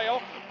nose to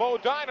tail.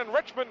 Bodine and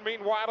Richmond,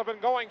 meanwhile, have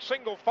been going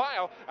single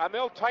file, and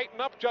they'll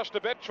tighten up just a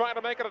bit, trying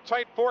to make it a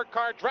tight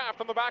 4-car draft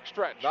on the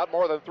backstretch. Not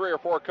more than 3 or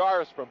 4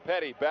 cars from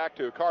Petty back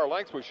to car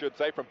lengths, we should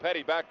say, from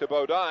Petty back to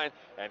Bodine,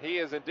 and he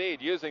is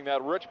indeed using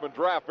that Richmond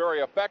draft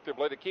very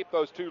effectively to keep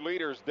those 2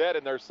 leaders dead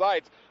in their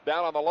sights.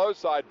 Down on the low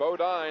side,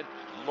 Bodine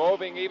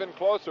moving even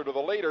closer to the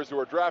leaders, who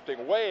are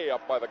drafting way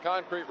up by the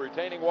concrete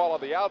retaining wall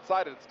on the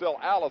outside. It's still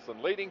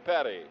Allison leading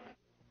Petty.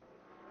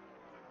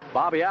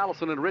 Bobby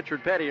Allison and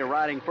Richard Petty are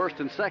riding first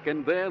and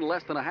second. Then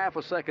less than a half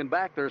a second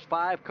back, there's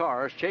 5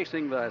 cars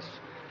chasing the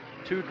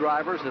 2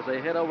 drivers as they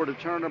head over to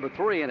turn number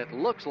 3, and it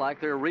looks like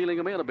they're reeling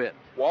them in a bit.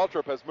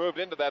 Waltrip has moved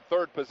into that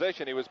 3rd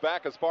position. He was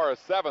back as far as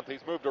 7th.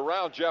 He's moved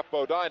around Jeff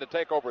Bodine to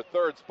take over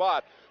 3rd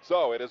spot.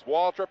 So it is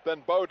Waltrip,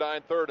 then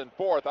Bodine 3rd and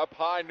 4th. Up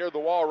high near the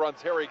wall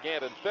runs Harry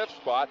Gant in 5th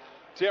spot.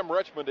 Tim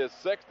Richmond is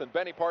 6th, and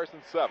Benny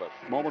Parsons 7th.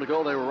 A moment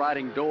ago, they were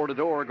riding door to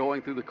door,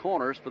 going through the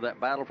corners for that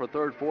battle for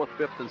 3rd, 4th,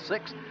 5th, and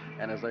 6th.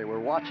 And as they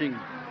were watching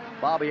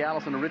Bobby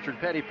Allison and Richard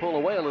Petty pull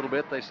away a little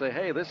bit, they say,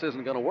 hey, this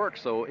isn't going to work.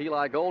 So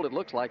Eli Gold, it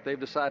looks like they've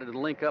decided to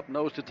link up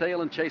nose to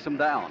tail and chase him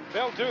down.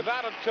 They'll do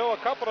that until a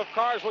couple of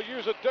cars will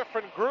use a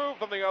different groove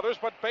than the others,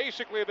 but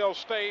basically they'll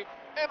stay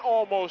in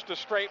almost a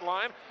straight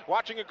line.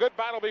 Watching a good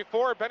battle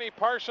before, Benny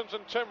Parsons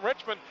and Tim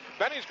Richmond.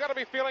 Benny's got to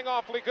be feeling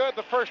awfully good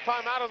the first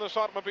time out in this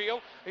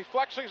automobile. He's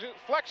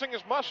flexing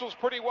his muscles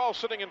pretty well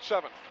sitting in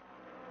 7th.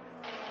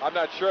 I'm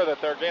not sure that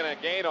they're going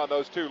to gain on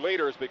those 2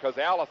 leaders, because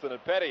Allison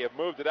and Petty have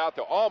moved it out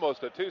to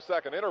almost a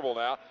 2-second interval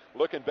now,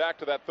 looking back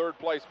to that 3rd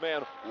place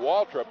man,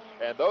 Waltrip,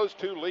 and those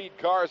 2 lead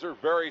cars are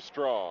very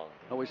strong.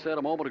 Well, we said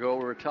a moment ago,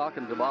 we were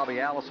talking to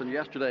Bobby Allison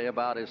yesterday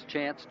about his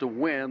chance to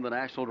win the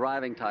national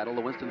driving title,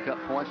 the Winston Cup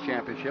Points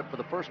Championship, for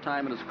the first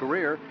time in his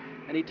career,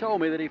 and he told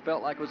me that he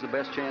felt like it was the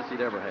best chance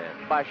he'd ever had.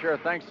 I sure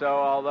think so,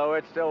 although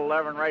it's still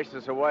 11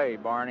 races away,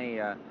 Barney.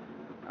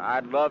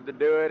 I'd love to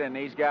do it, and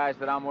these guys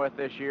that I'm with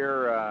this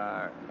year,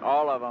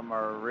 all of them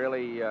are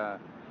really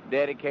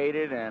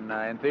dedicated and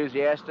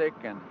enthusiastic,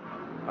 and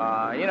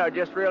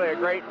just really a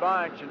great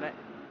bunch. And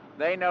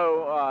they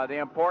know the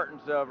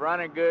importance of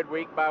running good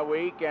week by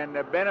week, and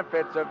the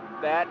benefits of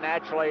that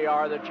naturally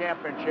are the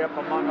championship,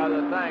 among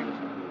other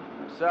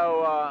things.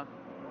 So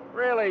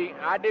really,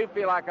 I do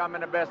feel like I'm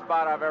in the best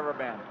spot I've ever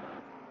been.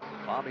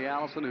 Bobby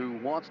Allison, who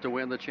wants to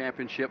win the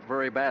championship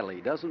very badly.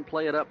 He doesn't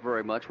play it up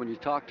very much when you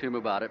talk to him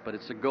about it, but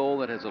it's a goal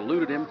that has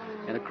eluded him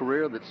in a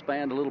career that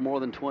spanned a little more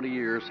than 20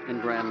 years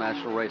in Grand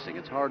National Racing.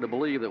 It's hard to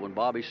believe that when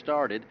Bobby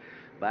started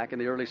back in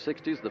the early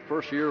 60s, the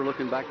first year,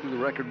 looking back through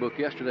the record book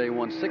yesterday, he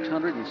won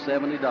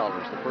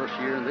 $670 the first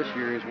year, and this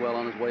year he's well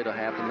on his way to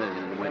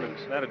 $500,000 in winnings.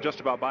 That'd just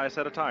about buy a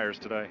set of tires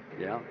today.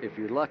 Yeah, if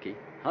you're lucky.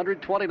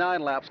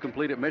 129 laps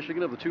complete at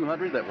Michigan of the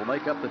 200 that will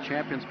make up the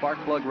champion spark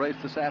plug race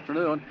this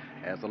afternoon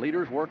as the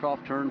leaders work off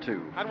turn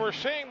 2. And we're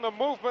seeing the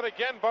movement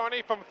again,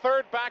 Barney, from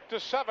 3rd back to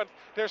 7th.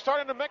 They're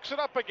starting to mix it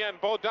up again.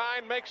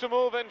 Bodine makes a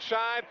move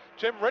inside.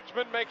 Tim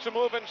Richmond makes a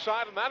move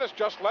inside, and that is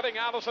just letting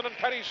Allison and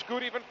Petty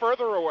scoot even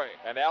further away.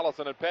 And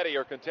Allison and Petty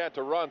are content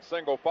to run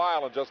single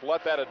file and just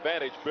let that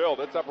advantage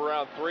build. It's up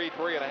around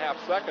 3.5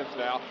 seconds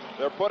now.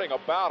 They're putting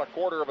about a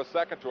 1/4 of a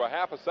second to a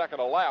half a second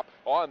a lap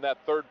on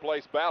that 3rd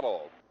place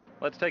battle.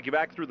 Let's take you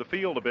back through the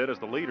field a bit as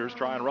the leaders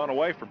try and run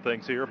away from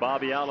things here.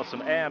 Bobby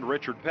Allison and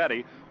Richard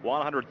Petty.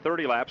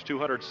 130 laps,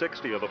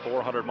 260 of the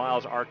 400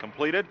 miles are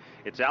completed.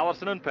 It's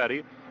Allison and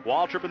Petty,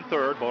 Waltrip in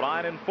 3rd,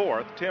 Bodine in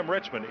 4th, Tim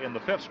Richmond in the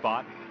 5th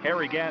spot,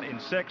 Harry Gant in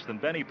 6th, and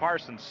Benny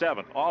Parsons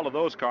 7th. All of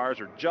those cars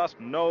are just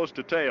nose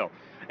to tail.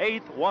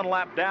 8th, 1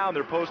 lap down,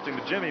 they're posting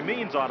the Jimmy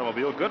Means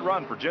automobile. Good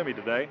run for Jimmy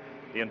today.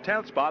 In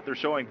 10th spot, they're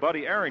showing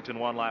Buddy Arrington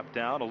 1 lap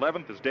down.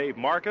 11th is Dave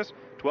Marcus.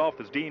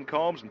 12th is Dean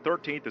Combs. And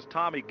 13th is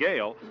Tommy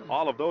Gale.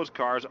 All of those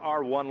cars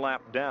are 1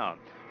 lap down.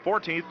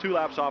 14th, 2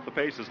 laps off the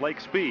pace, is Lake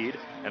Speed.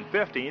 And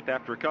 15th,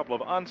 after a couple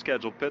of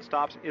unscheduled pit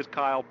stops, is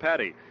Kyle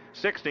Petty.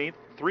 16th,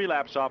 3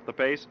 laps off the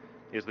pace,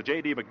 is the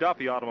J.D.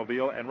 McDuffie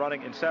automobile. And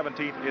running in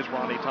 17th is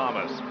Ronnie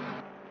Thomas.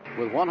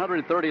 With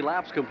 130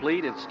 laps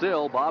complete, it's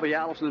still Bobby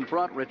Allison in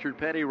front, Richard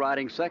Petty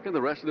riding second.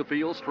 The rest of the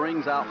field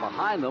strings out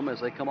behind them as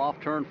they come off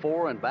turn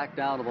 4 and back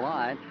down to the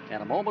line.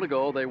 And a moment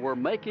ago, they were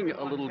making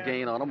a little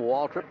gain on them.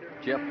 Waltrip,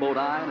 Jeff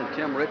Bodine, and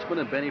Tim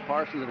Richmond, and Benny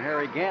Parsons, and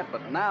Harry Gant.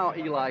 But now,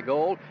 Eli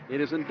Gold,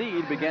 it is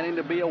indeed beginning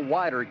to be a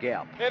wider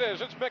gap. It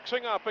is. It's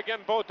mixing up. Again,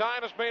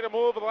 Bodine has made a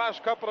move the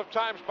last couple of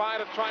times by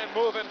to try and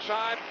move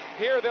inside.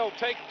 Here, they'll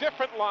take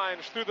different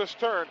lines through this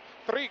turn.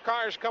 3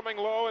 cars coming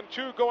low and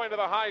 2 going to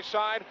the high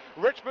side.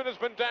 Richmond Richmond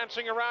has been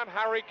dancing around.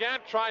 Harry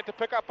Gant tried to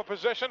pick up a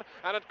position,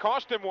 and it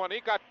cost him one. He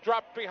got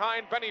dropped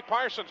behind Benny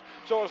Parsons.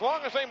 So as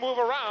long as they move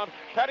around,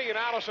 Petty and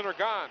Allison are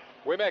gone.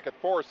 We make it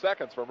 4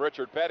 seconds from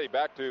Richard Petty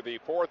back to the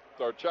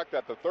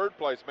the third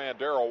place man,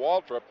 Darrell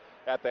Waltrip,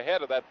 at the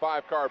head of that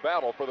 5-car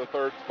battle for the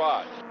third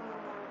spot.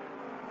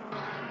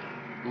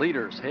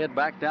 Leaders head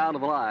back down to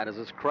the line as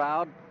this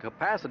crowd,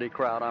 capacity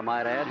crowd I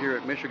might add, here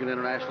at Michigan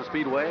International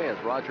Speedway, as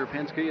Roger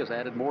Penske has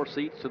added more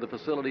seats to the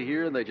facility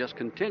here, and they just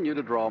continue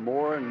to draw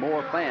more and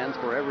more fans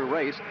for every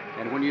race.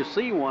 And when you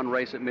see one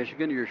race at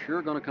Michigan, you're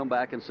sure going to come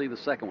back and see the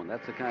second one.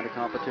 That's the kind of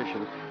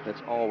competition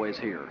that's always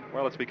here.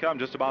 Well, it's become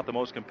just about the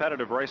most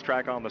competitive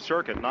racetrack on the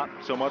circuit, not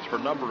so much for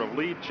number of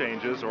lead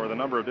changes or the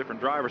number of different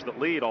drivers that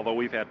lead, although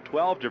we've had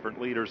 12 different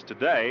leaders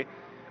today.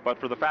 But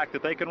for the fact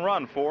that they can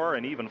run 4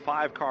 and even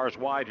 5 cars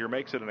wide here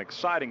makes it an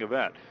exciting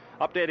event.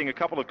 Updating a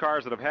couple of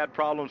cars that have had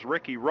problems,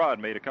 Ricky Rudd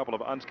made a couple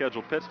of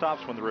unscheduled pit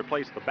stops when they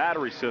replaced the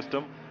battery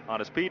system on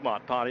his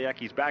Piedmont Pontiac.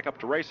 He's back up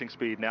to racing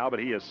speed now, but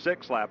he is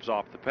 6 laps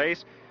off the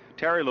pace.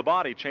 Terry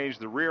Labonte changed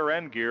the rear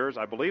end gears.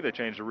 I believe they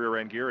changed the rear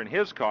end gear in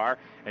his car,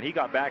 and he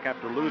got back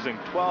after losing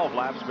 12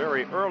 laps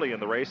very early in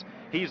the race.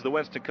 He's the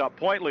Winston Cup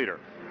point leader.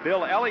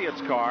 Bill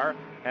Elliott's car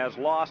has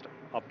lost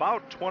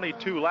about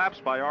 22 laps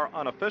by our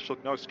unofficial,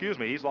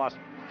 he's lost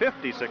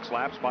 56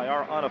 laps by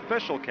our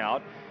unofficial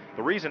count.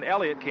 The reason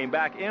Elliott came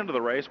back into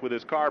the race with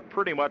his car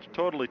pretty much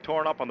totally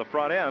torn up on the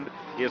front end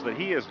is that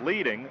he is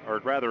leading, or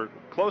rather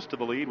close to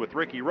the lead, with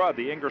Ricky Rudd,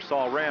 the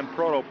Ingersoll Rand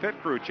Proto Pit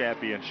Crew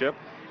Championship.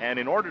 And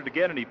in order to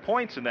get any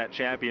points in that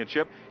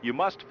championship, you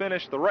must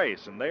finish the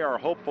race, and they are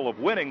hopeful of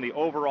winning the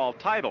overall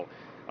title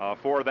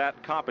for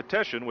that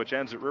competition, which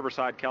ends at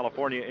Riverside,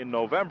 California in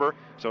November.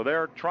 So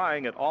they're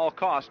trying at all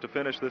costs to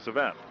finish this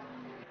event.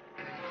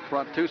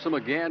 Front twosome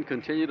again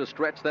continue to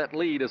stretch that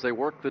lead as they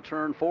work the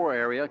turn 4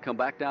 area, come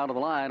back down to the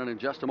line, and in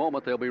just a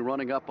moment they'll be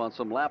running up on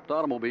some lapped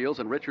automobiles,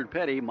 and Richard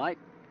Petty might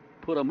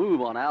put a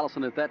move on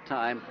Allison at that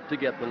time to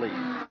get the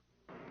lead.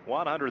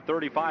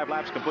 135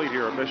 laps complete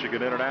here at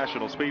Michigan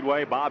International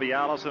Speedway. Bobby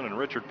Allison and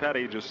Richard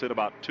Petty just sit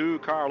about 2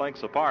 car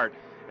lengths apart,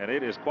 and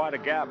it is quite a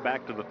gap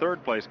back to the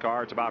third place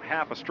car. It's about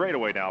half a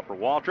straightaway now for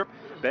Waltrip.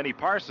 Benny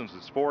Parsons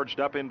is forged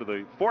up into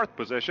the 4th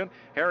position.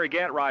 Harry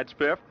Gant rides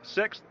 5th.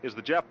 6th is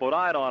the Jeff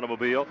Bodine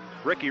automobile.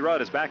 Ricky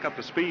Rudd is back up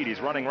to speed. He's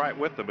running right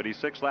with them, but he's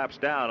 6 laps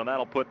down, and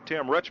that'll put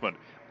Tim Richmond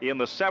in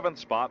the 7th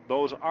spot.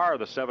 Those are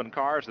the 7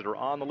 cars that are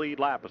on the lead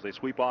lap as they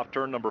sweep off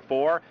turn number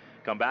 4,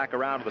 come back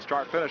around to the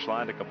start-finish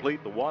line to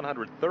complete the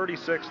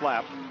 136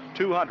 lap,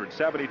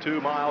 272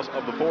 miles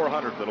of the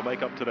 400 that'll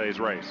make up today's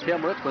race.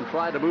 Tim Richmond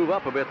tried to move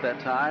up a bit that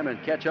time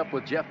and catch up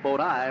with Jeff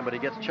Bodine, but he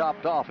gets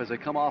chopped off as they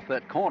come off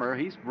that corner.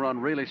 He's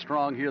run really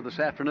strong here this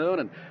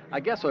afternoon, and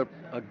I guess a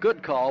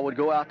good call would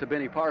go out to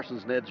Benny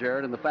Parsons, Ned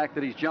Jarrett, and the fact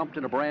that he's jumped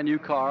in a brand new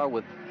car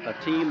with a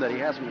team that he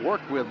hasn't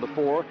worked with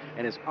before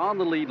and is on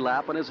the lead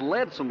lap and has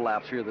led some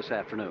laps here this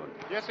afternoon.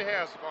 Yes, he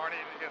has, Barney.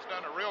 He has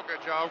done a real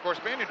good job. Of course,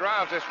 Benny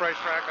drives this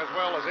racetrack as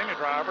well as any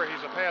driver.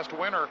 He's a past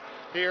winner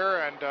here,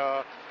 and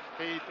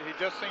he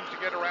just seems to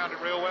get around it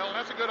real well, and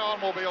that's a good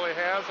automobile he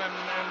has, and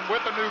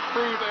with the new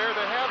crew there,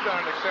 they have done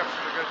an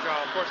exceptionally good job.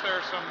 Of course,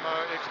 there's some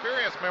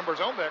experienced members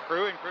on that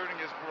crew, including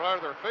his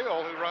brother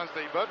Phil, who runs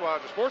the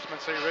Budweiser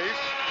Sportsman Series,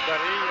 but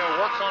he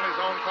works on his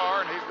own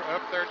car, and he's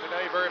up there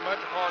today very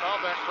much a part of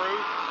that crew.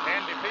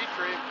 Andy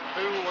Petrie,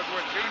 who was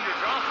with Junior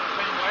Johnson's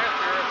team last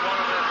year as one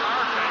of their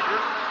tire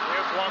changers,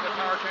 is one of the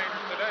tire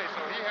changers today,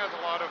 so he has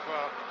a lot of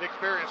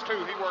experience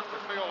too. He worked with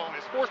Phil on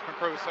his Sportsman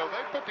crew, so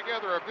they put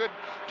together a good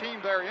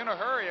team there in a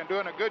hurry and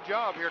doing a good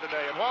job here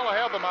today. And while I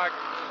have the mic,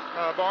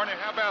 Barney,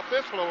 how about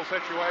this little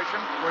situation?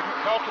 We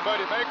talked to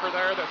Buddy Baker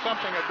there that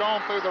something had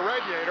gone through the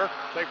radiator.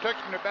 They've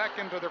taken it back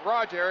into the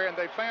garage area, and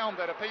they found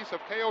that a piece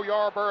of Cale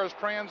Yarborough's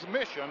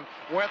transmission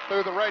went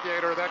through the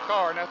radiator of that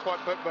car, and that's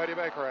what put Buddy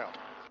Baker out.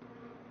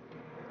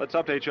 Let's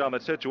update you on the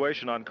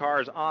situation on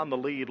cars on the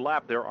lead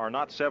lap. There are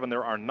not 7,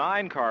 there are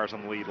 9 cars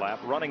on the lead lap.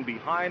 Running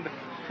behind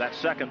that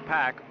second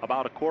pack,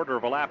 about a quarter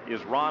of a lap,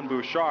 is Ron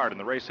Bouchard in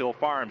the Race Hill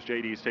Farms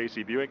JD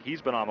Stacy Buick. He's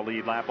been on the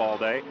lead lap all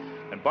day.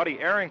 And Buddy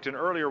Arrington,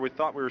 earlier we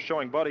thought we were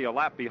showing Buddy a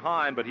lap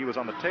behind, but he was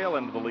on the tail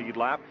end of the lead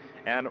lap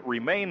and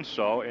remains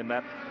so in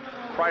that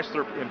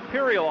Chrysler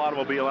Imperial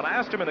automobile. And I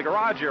asked him in the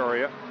garage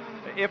area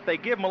if they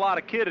give him a lot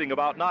of kidding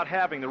about not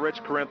having the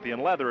rich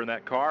Corinthian leather in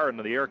that car and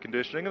the air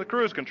conditioning and the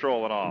cruise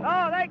control and all.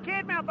 Oh, they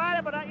kid me about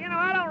it, but,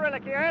 I don't really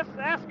care.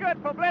 That's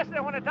good publicity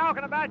when they're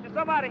talking about you.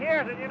 Somebody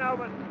hears it,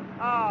 but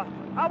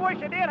I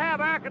wish it did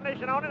have air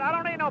conditioning on it. I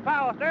don't need no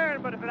power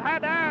steering, but if it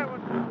had air,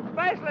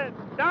 especially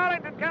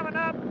Darlington coming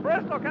up,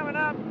 Bristol coming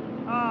up,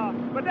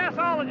 but that's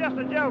all just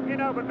a joke,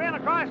 But being a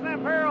Chrysler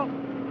Imperial,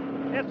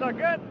 it's a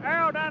good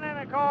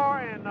aerodynamic car,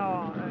 and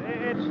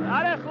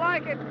I just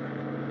like it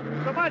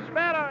so much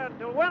better. And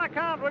when winter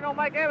comes, we're going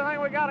to make everything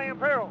we got in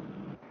Imperial.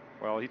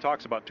 Well, he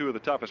talks about 2 of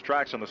the toughest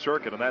tracks on the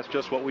circuit, and that's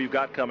just what we've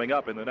got coming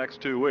up in the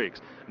next 2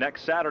 weeks.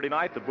 Next Saturday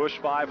night, the Busch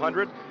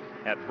 500.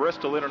 at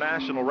Bristol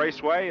International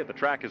Raceway. The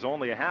track is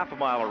only a half a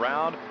mile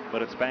around,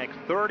 but it's banked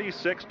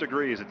 36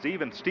 degrees. It's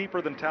even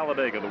steeper than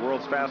Talladega, the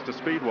world's fastest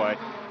speedway.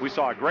 We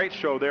saw a great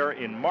show there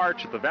in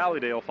March at the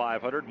Valleydale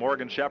 500.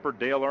 Morgan Shepherd,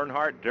 Dale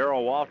Earnhardt,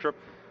 Darrell Waltrip,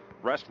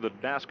 rest of the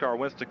NASCAR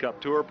Winston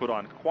Cup Tour put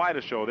on quite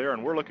a show there,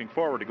 and we're looking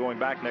forward to going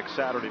back next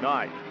Saturday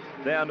night.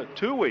 Then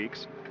 2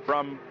 weeks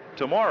from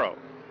tomorrow,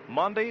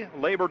 Monday,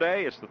 Labor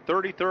Day, it's the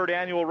 33rd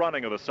annual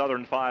running of the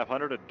Southern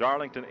 500 at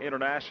Darlington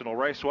International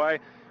Raceway.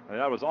 And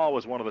that was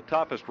always one of the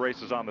toughest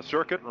races on the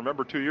circuit.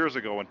 Remember 2 years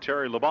ago when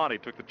Terry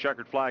Labonte took the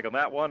checkered flag on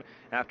that one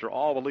after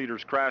all the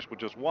leaders crashed with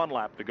just one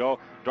lap to go.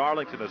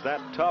 Darlington is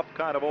that tough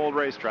kind of old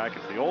racetrack.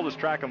 It's the oldest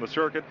track on the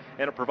circuit,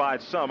 and it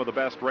provides some of the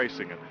best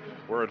racing. And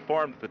we're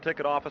informed that the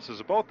ticket offices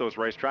of both those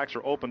racetracks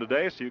are open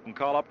today, so you can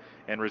call up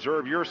and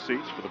reserve your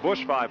seats for the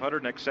Busch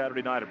 500 next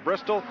Saturday night at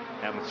Bristol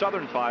and the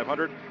Southern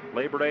 500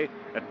 Labor Day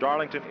at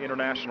Darlington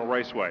International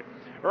Raceway.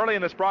 Early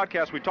in this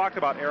broadcast, we talked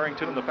about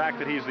Arrington and the fact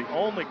that he's the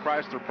only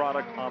Chrysler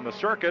product on the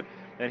circuit.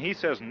 And he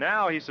says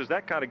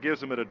that kind of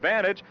gives him an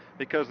advantage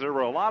because there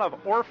were a lot of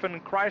orphan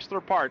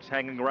Chrysler parts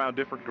hanging around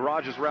different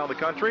garages around the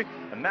country,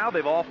 and now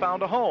they've all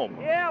found a home.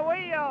 Yeah,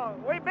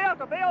 we built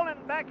a building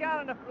back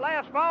out in the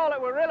last fall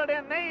that we really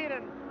didn't need,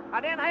 and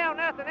I didn't have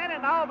nothing in it,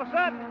 and all of a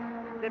sudden,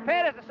 the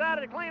Pettis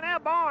decided to clean our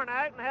barn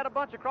out and had a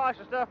bunch of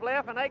Chrysler stuff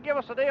left, and they give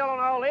us a deal on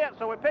all it,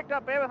 so we picked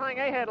up everything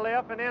they had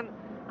left, and then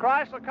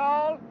Chrysler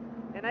called,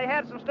 and they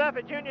had some stuff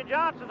at Junior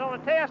Johnson's on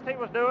a test he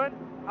was doing.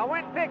 I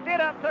went and picked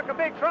it up, took a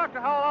big truck to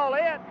haul all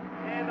it,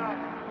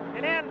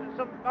 and then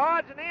some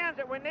odds and ends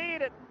that we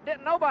need that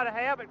didn't nobody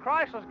have, but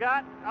Chrysler's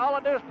got. All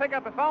I do is pick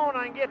up a phone and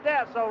I can get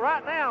that. So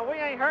right now, we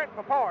ain't hurting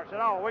for parts at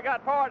all. We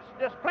got parts,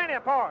 just plenty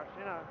of parts,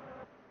 you know.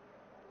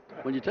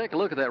 When you take a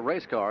look at that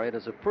race car, it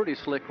is a pretty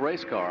slick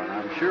race car, and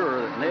I'm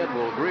sure that Ned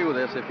will agree with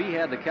this. If he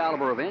had the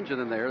caliber of engine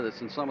in there that's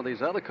in some of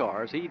these other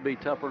cars, he'd be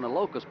tougher than a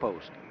locust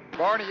post.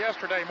 Barney,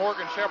 yesterday,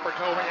 Morgan Shepherd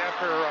told me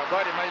after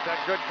Buddy made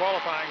that good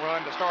qualifying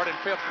run to start in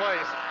 5th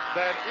place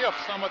that if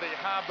some of the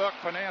high buck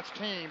finance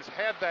teams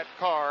had that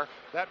car,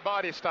 that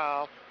body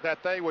style,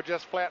 that they would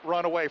just flat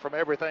run away from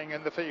everything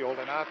in the field.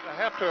 And I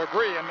have to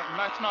agree, and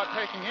that's not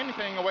taking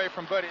anything away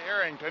from Buddy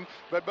Arrington,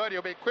 but Buddy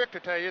will be quick to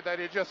tell you that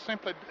he just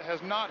simply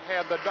has not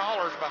had the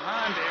dollars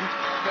behind him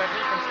that he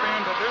can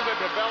spend to do the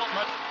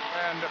development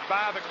and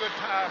buy the good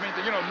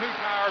new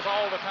tires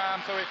all the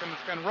time so he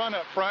can run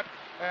up front.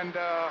 And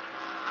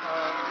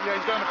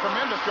he's done a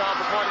tremendous job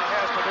with what he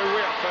has to do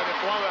with, but if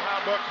one of the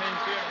high buck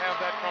teams did have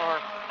that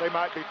car, they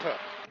might be tough.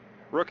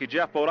 Rookie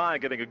Jeff Bodine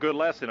getting a good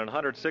lesson in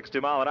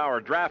 160-mile-an-hour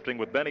drafting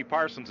with Benny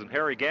Parsons and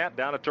Harry Gant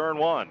down at turn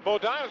 1.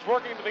 Bodine is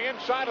working to the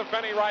inside of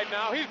Benny right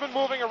now. He's been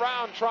moving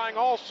around, trying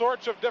all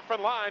sorts of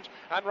different lines,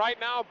 and right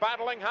now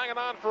battling, hanging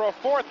on for a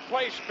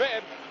 4th-place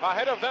bid.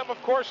 Ahead of them,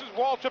 of course, is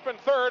Waltrip in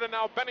 3rd, and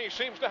now Benny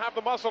seems to have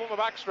the muscle in the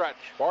backstretch.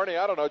 Barney,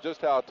 I don't know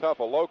just how tough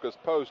a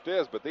locust post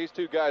is, but these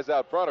two guys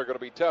out front are going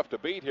to be tough to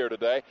beat here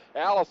today.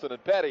 Allison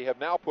and Petty have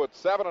now put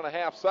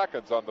 7.5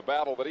 seconds on the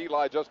battle that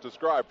Eli just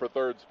described for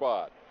 3rd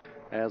spot.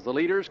 As the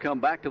leaders come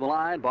back to the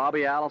line,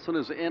 Bobby Allison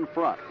is in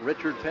front.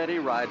 Richard Petty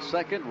rides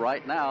 2nd.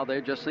 Right now,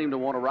 they just seem to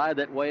want to ride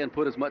that way and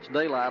put as much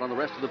daylight on the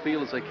rest of the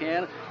field as they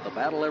can. The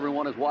battle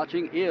everyone is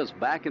watching is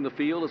back in the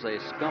field as they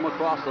scum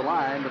across the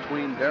line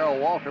between Darrell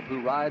Waltrip,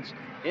 who rides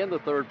in the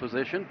 3rd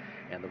position,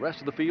 and the rest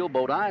of the field.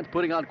 Bodine's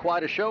putting on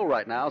quite a show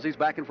right now as he's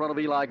back in front of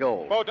Eli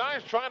Gold.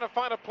 Bodine's trying to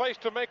find a place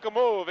to make a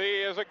move.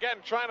 He is, again,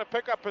 trying to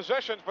pick up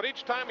positions, but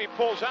each time he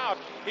pulls out,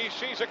 he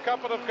sees a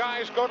couple of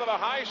guys go to the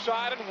high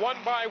side, and one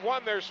by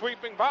one they're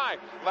sweeping by.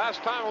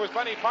 Last time it was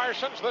Benny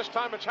Parsons. This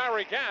time it's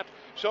Harry Gant.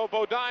 So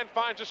Bodine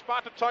finds a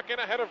spot to tuck in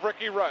ahead of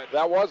Ricky Rudd.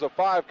 That was a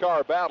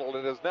 5-car battle.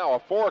 It is now a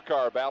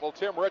 4-car battle.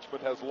 Tim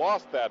Richmond has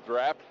lost that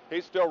draft.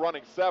 He's still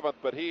running 7th,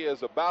 but he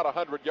is about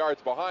 100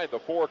 yards behind the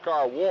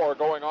 4-car war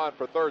going on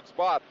for 3rd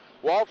spot.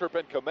 Waltrip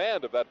in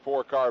command of that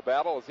 4-car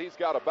battle as he's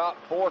got about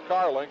 4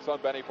 car lengths on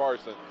Benny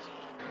Parsons.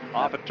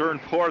 Off at turn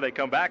 4, they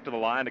come back to the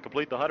line to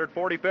complete the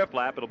 145th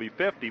lap. It'll be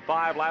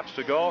 55 laps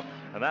to go,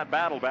 and that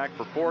battle back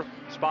for 4th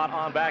spot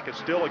on back is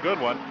still a good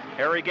one.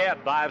 Harry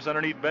Gant dives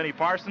underneath Benny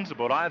Parsons, and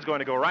Bodine's going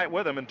to go right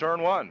with him in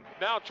turn 1.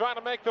 Now trying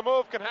to make the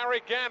move. Can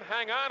Harry Gant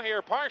hang on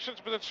here? Parsons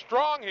been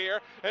strong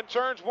here in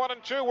turns 1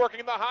 and 2,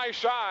 working the high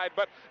side,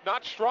 but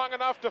not strong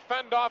enough to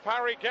fend off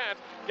Harry Gant.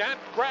 Gant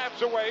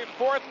grabs away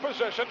 4th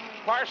position.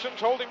 Parsons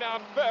holding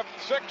down 5th.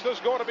 6th is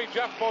going to be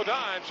Jeff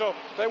Bodine. So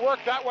they work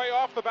that way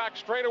off the back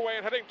straightaway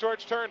and heading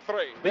towards turn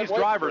 3. These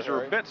drivers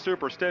are a bit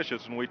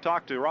superstitious. When we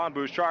talked to Ron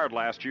Bouchard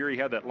last year, he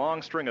had that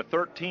long string of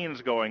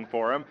 13s going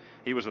for him.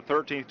 He was the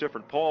 13th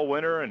different pole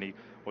winner, and he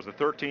was the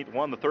 13th,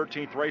 won the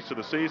 13th race of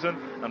the season.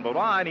 And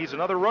Bodine, he's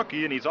another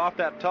rookie, and he's off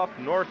that tough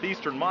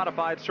northeastern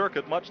modified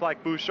circuit, much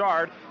like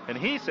Bouchard, and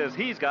he says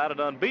he's got an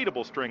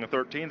unbeatable string of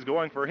 13s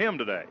going for him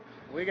today.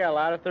 We got a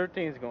lot of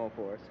 13s going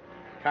for us.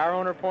 Car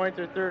owner points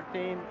are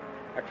 13.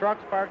 Our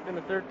truck's parked in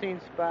the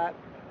 13th spot.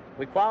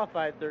 We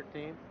qualified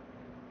 13th.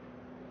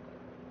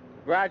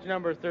 Garage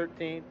number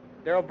 13.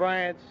 Darrell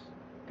Bryant's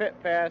pit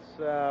pass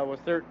was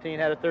 13,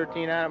 had a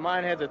 13 on it.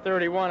 Mine has a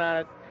 31 on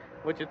it,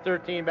 which is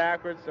 13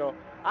 backwards. So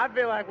I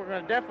feel like we're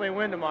going to definitely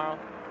win tomorrow.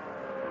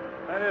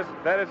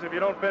 That is if you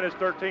don't finish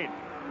 13th.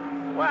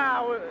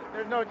 Well,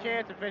 there's no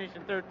chance of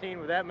finishing 13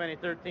 with that many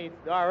 13th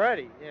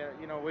already.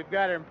 You know, we've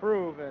got to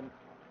improve. And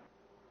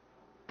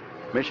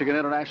Michigan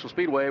International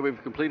Speedway,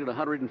 we've completed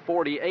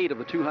 148 of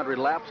the 200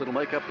 laps. It'll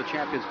make up the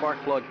Champion Spark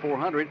Plug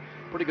 400.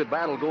 Pretty good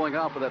battle going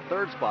on for that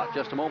third spot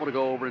just a moment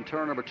ago over in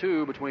turn number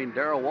 2 between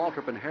Darrell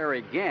Waltrip and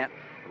Harry Gant.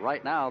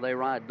 Right now, they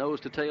ride nose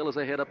to tail as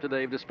they head up to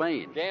Dave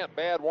Despain. Gant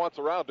bad wants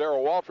around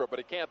Darrell Waltrip, but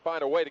he can't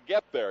find a way to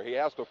get there. He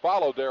has to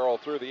follow Darrell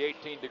through the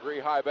 18-degree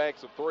high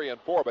banks of 3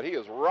 and 4, but he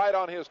is right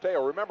on his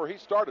tail. Remember, he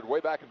started way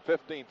back in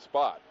 15th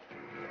spot.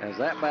 As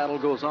that battle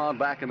goes on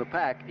back in the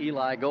pack,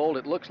 Eli Gold,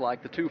 it looks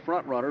like the two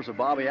front runners of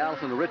Bobby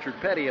Allison and Richard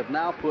Petty have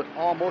now put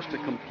almost a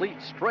complete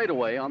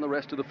straightaway on the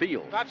rest of the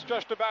field. That's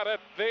just about it.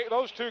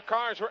 Those two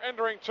cars were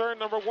entering turn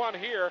number 1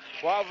 here,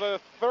 while the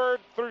 3rd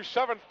through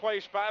 7th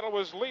place battle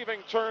was leaving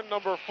turn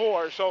number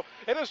 4. So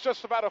it is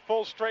just about a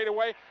full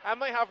straightaway,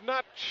 and they have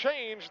not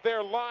changed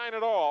their line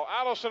at all.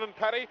 Allison and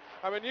Petty,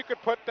 I mean, you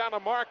could put down a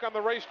mark on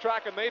the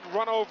racetrack and they'd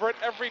run over it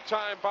every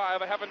time by.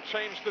 They haven't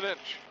changed an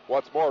inch.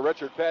 What's more,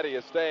 Richard Petty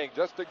is staying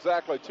just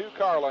exactly 2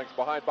 car lengths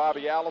behind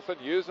Bobby Allison,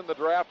 using the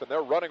draft, and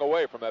they're running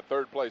away from that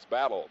 3rd place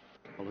battle.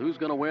 Well, who's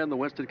going to win the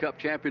Winston Cup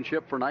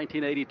Championship for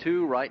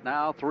 1982? Right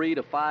now, 3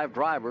 to 5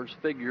 drivers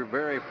figure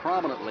very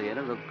prominently in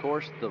it. Of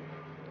course,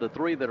 the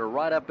 3 that are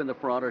right up in the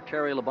front are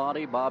Terry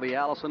Labonte, Bobby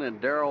Allison, and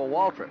Darrell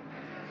Waltrip.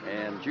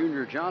 And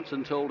Junior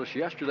Johnson told us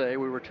yesterday,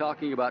 we were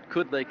talking about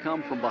could they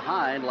come from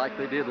behind like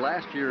they did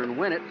last year and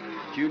win it.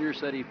 Junior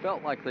said he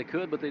felt like they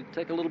could, but they'd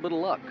take a little bit of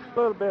luck. A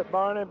little bit,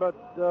 Barney, but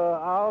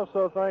I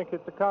also think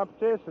that the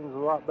competition's a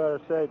lot better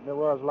shape than it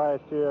was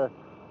last year.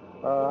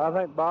 I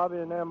think Bobby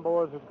and them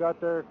boys have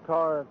got their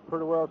car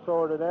pretty well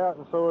sorted out,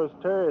 and so has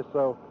Terry.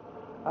 So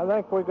I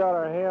think we got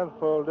our hands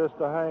full just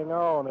to hang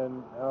on, and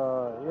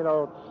you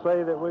know,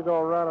 say that we're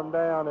going to run them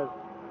down,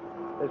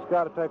 it's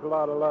got to take a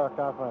lot of luck,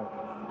 I think.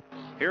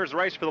 Here's the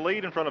race for the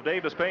lead in front of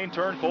Dave Despain,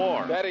 turn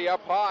 4. Petty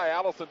up high,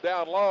 Allison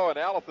down low, and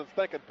Allison's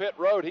thinking pit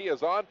road. He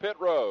is on pit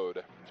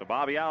road. So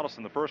Bobby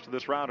Allison, the first of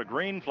this round of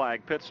green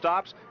flag pit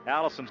stops.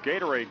 Allison's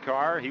Gatorade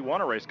car, he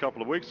won a race a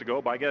couple of weeks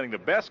ago by getting the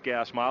best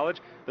gas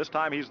mileage. This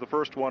time he's the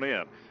first one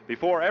in.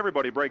 Before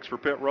everybody breaks for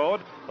pit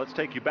road, let's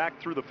take you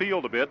back through the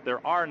field a bit.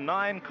 There are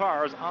 9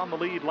 cars on the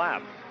lead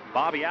lap.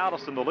 Bobby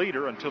Allison, the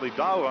leader, until he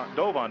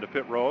dove onto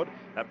pit road.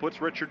 That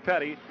puts Richard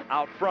Petty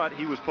out front.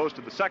 He was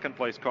posted the 2nd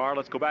place car.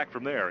 Let's go back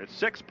from there. It's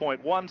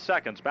 6.1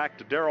 seconds back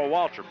to Darrell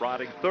Waltrip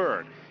riding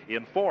 3rd.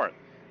 In 4th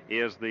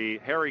is the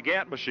Harry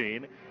Gant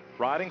machine.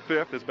 Riding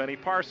 5th is Benny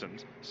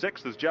Parsons.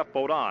 6th is Jeff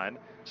Bodine.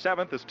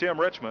 7th is Tim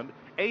Richmond.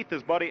 8th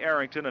is Buddy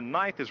Arrington. And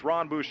 9th is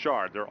Ron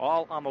Bouchard. They're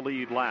all on the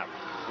lead lap.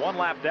 1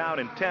 lap down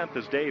in 10th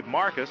is Dave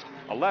Marcus.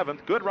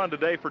 11th, good run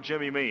today for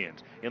Jimmy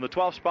Means. In the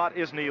 12th spot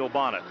is Neil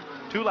Bonnet.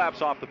 2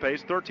 laps off the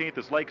pace. 13th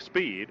is Lake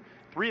Speed.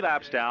 3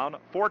 laps down.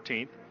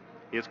 14th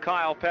is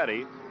Kyle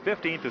Petty.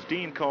 15th is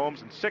Dean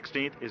Combs. And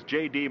 16th is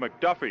J.D.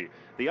 McDuffie.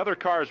 The other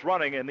cars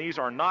running, and these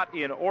are not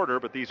in order,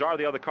 but these are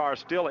the other cars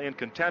still in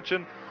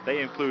contention.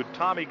 They include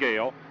Tommy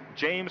Gale,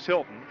 James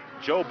Hilton,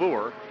 Joe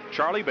Boer,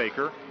 Charlie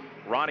Baker,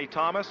 Ronnie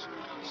Thomas.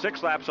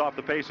 6 laps off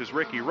the pace is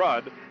Ricky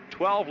Rudd.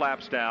 12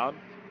 laps down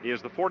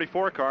is the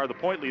 44 car, the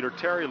point leader,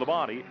 Terry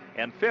Labonte.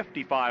 And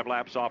 55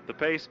 laps off the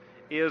pace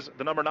is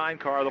the number 9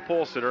 car, the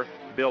pole sitter,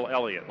 Bill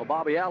Elliott. Well,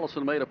 Bobby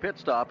Allison made a pit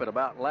stop at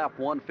about lap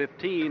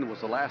 115.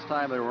 Was the last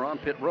time they were on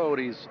pit road.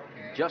 He's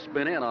just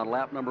been in on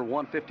lap number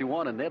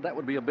 151, and Ned, that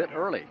would be a bit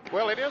early.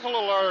 Well, it is a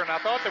little early, and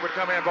I thought they would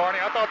come in, Barney.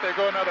 I thought they'd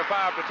go another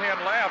 5 to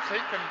 10 laps. He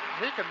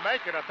can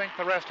make it, I think,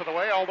 the rest of the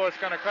way, although it's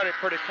going to cut it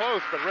pretty close.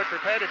 But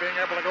Richard Petty being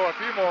able to go a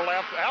few more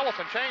laps.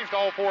 Allison changed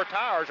all 4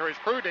 tires, or his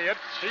crew did.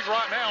 He's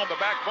right now on the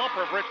back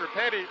bumper of Richard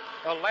Petty,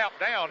 a lap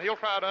down. He'll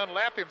try to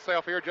unlap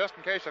himself here just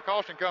in case a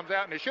caution comes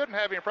out, and he shouldn't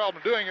have any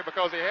problem doing it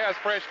because he has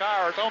fresh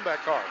tires on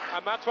that car.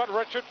 And that's what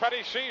Richard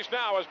Petty sees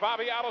now as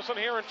Bobby Allison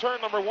here in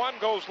turn number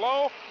 1 goes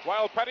low,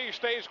 while Petty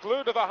stays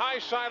glued to the high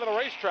side of the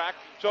racetrack.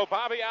 So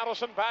Bobby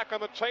Allison back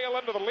on the tail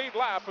end of the lead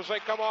lap as they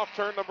come off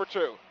turn number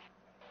 2.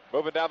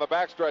 Moving down the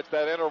backstretch,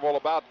 that interval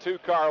about 2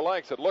 car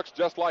lengths. It looks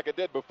just like it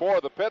did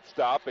before the pit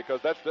stop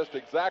because that's just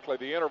exactly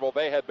the interval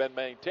they had been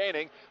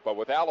maintaining. But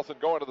with Allison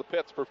going to the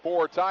pits for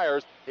 4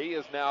 tires, he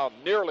is now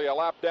nearly a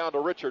lap down to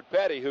Richard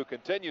Petty, who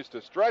continues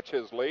to stretch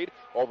his lead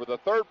over the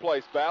 3rd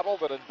place battle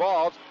that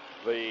involves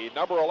the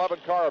number 11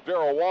 car of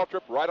Darrell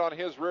Waltrip right on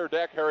his rear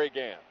deck, Harry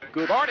Gant.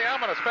 Good. Barney, I'm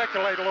going to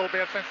speculate a little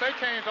bit. Since they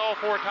changed all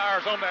 4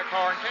 tires on that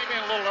car and came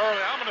in a little early,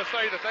 I'm going to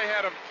say that they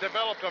had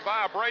developed a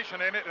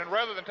vibration in it, and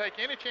rather than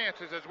take any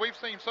chances, as we've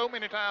seen so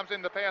many times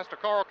in the past, a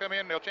car will come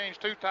in, they'll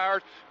change 2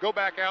 tires, go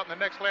back out, and the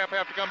next lap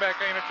have to come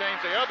back in and change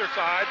the other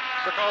side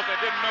because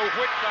they didn't know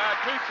which side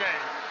to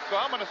change. So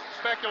I'm going to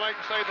speculate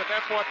and say that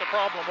that's what the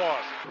problem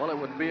was. Well, it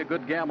would be a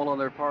good gamble on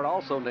their part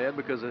also, Ned,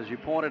 because as you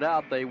pointed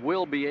out, they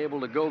will be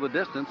able to go the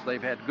distance.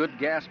 They've had good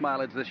gas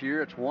mileage this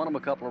year. It's won them a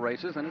couple of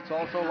races, and it's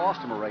also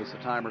lost them a race,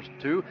 a time or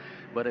two.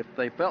 But if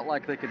they felt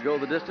like they could go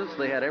the distance,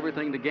 they had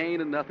everything to gain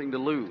and nothing to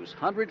lose.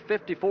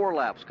 154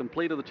 laps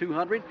complete of the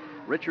 200.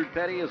 Richard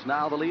Petty is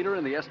now the leader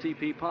in the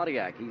STP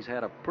Pontiac. He's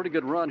had a pretty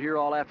good run here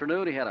all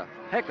afternoon. He had a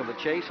heck of a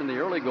chase in the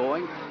early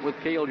going with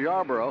Cale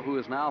Yarborough, who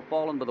has now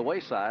fallen by the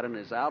wayside and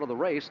is out of the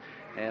race,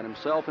 and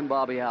himself and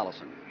Bobby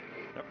Allison.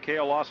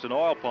 Cale lost an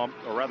oil pump,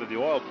 or rather the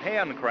oil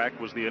pan crack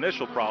was the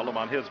initial problem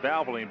on his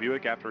Valvoline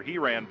Buick after he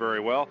ran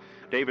very well.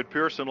 David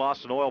Pearson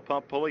lost an oil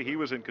pump pulley. He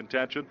was in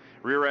contention.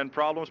 Rear end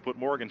problems put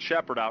Morgan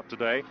Shepherd out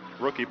today.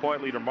 Rookie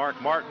point leader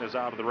Mark Martin is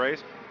out of the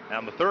race.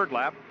 And the third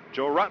lap,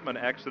 Joe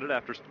Ruttman exited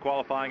after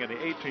qualifying in the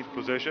 18th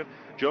position.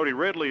 Jody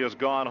Ridley has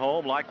gone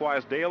home.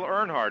 Likewise, Dale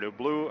Earnhardt, who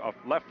blew a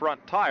left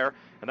front tire,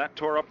 and that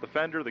tore up the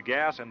fender, the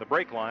gas, and the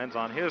brake lines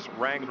on his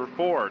Wrangler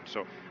Ford.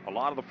 So a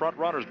lot of the front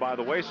runners by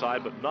the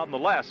wayside, but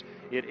nonetheless,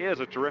 it is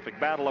a terrific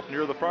battle up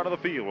near the front of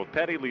the field with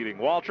Petty leading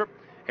Waltrip,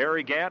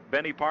 Harry Gant,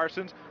 Benny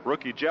Parsons,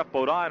 rookie Jeff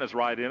Bodine is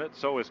right in it.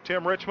 So is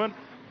Tim Richmond.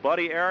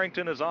 Buddy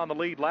Arrington is on the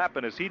lead lap,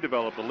 and as he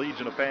developed a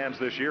legion of fans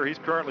this year, he's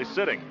currently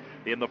sitting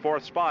in the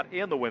 4th spot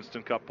in the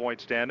Winston Cup point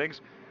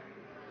standings,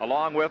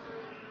 along with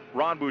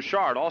Ron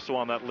Bouchard also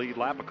on that lead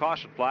lap. A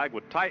caution flag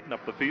would tighten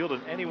up the field,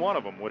 and any one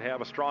of them would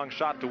have a strong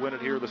shot to win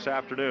it here this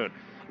afternoon.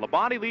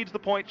 Labonte leads the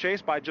point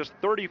chase by just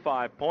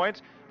 35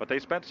 points, but they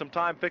spent some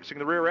time fixing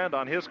the rear end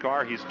on his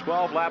car. He's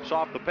 12 laps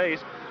off the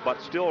pace,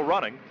 but still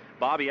running.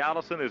 Bobby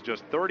Allison is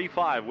just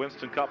 35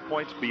 Winston Cup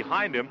points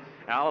behind him.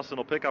 Allison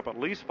will pick up at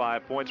least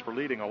 5 points for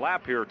leading a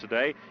lap here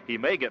today. He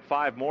may get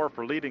 5 more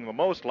for leading the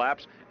most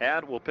laps,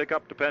 and will pick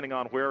up, depending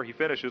on where he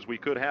finishes, we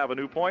could have a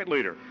new point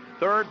leader.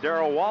 Third,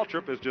 Darrell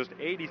Waltrip is just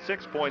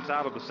 86 points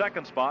out of the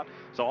 2nd spot,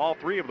 so all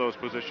 3 of those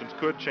positions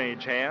could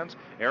change hands.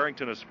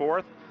 Arrington is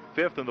 4th.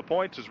 5th in the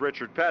points is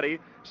Richard Petty.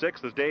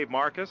 6th is Dave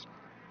Marcus.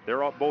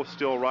 They're both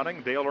still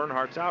running. Dale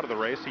Earnhardt's out of the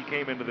race. He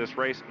came into this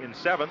race in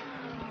 7th.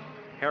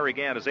 Harry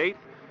Gant is 8th.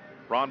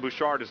 Ron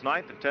Bouchard is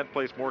 9th, and 10th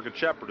place Morgan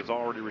Shepherd is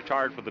already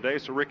retired for the day,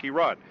 so Ricky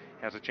Rudd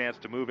has a chance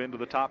to move into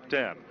the top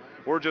 10.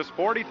 We're just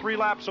 43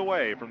 laps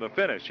away from the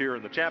finish here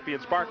in the Champion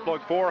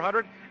Sparkplug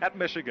 400 at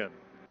Michigan.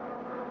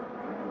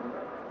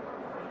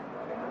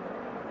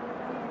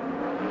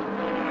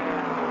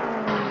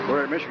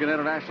 We're at Michigan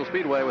International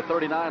Speedway with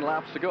 39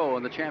 laps to go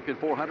in the Champion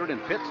 400,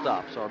 and pit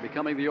stops are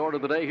becoming the order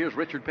of the day. Here's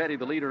Richard Petty,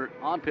 the leader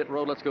on pit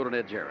road. Let's go to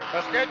Ned Jarrett. A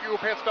scheduled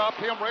pit stop.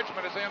 Tim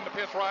Richmond is in the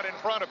pits right in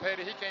front of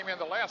Petty. He came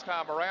in the last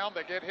time around.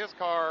 They get his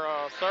car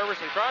serviced.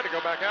 He tried to go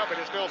back out, but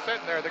he's still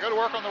sitting there. They go to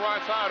work on the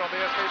right side on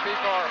the STP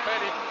car.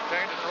 Petty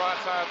changing the right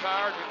side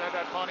tires. He's had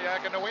that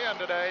Pontiac in the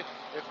wind today.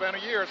 It's been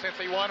a year since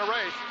he won a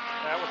race.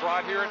 That was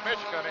right here at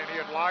Michigan, and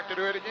he'd like to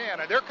do it again.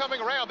 And they're coming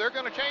around. They're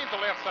going to change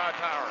the left side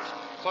tires.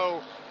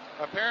 So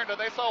apparently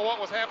they saw what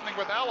was happening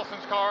with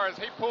Allison's car as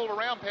he pulled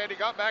around Petty,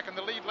 got back in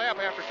the lead lap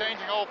after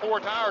changing all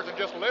 4 tires, and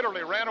just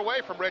literally ran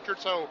away from Richard.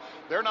 So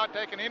they're not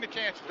taking any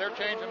chances. They're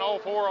changing all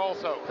 4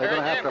 also. They're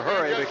going to have to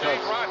hurry because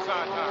right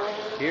side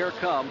tires. Here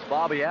comes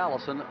Bobby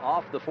Allison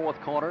off the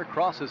 4th corner,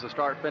 crosses the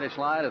start-finish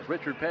line as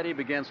Richard Petty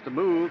begins to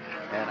move,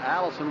 and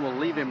Allison will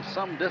leave him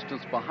some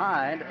distance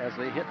behind as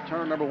they hit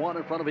turn number 1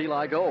 in front of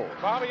Eli Gold.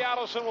 Bobby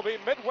Allison will be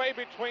midway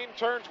between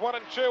turns 1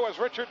 and 2 as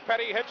Richard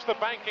Petty hits the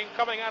banking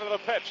coming out of the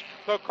pits.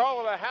 They'll call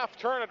it a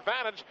half-turn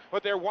advantage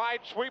with their wide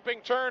sweeping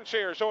turns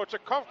here. So it's a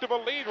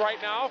comfortable lead right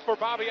now for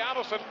Bobby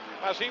Allison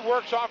as he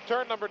works off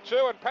turn number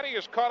 2, and Petty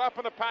is caught up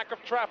in a pack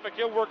of traffic.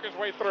 He'll work his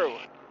way through.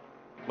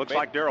 Looks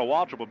like Darrell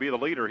Waltrip will be the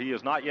leader. He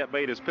has not yet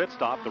made his pit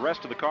stop. The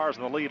rest of the cars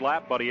in the lead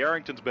lap. Buddy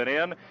Arrington's been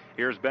in.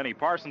 Here's Benny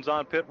Parsons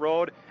on pit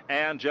road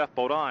and Jeff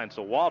Bodine.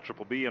 So Waltrip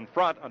will be in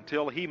front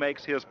until he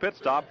makes his pit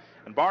stop.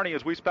 And Barney,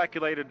 as we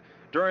speculated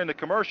during the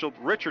commercial,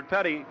 Richard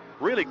Petty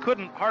really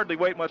couldn't hardly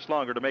wait much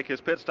longer to make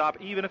his pit stop,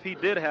 even if he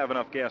did have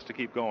enough gas to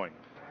keep going.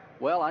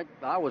 Well,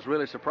 I was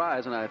really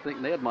surprised, and I think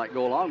Ned might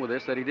go along with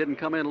this, that he didn't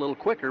come in a little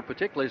quicker,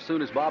 particularly as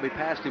soon as Bobby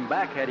passed him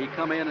back. Had he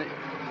come in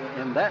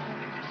that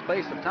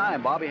space of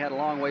time, Bobby had a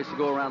long ways to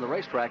go around the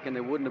racetrack, and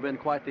there wouldn't have been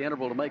quite the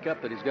interval to make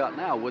up that he's got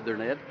now, would there,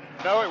 Ned?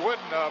 No, it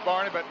wouldn't,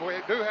 Barney, but we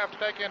do have to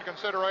take into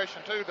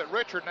consideration, too, that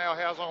Richard now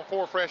has on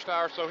 4 fresh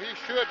tires, so he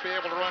should be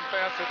able to run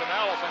faster than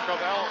Allison,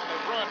 because Allison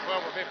has run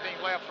 12 or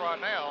 15 laps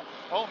right now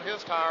on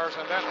his tires,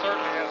 and that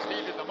certainly has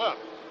heated them up.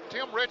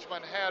 Tim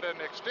Richmond had an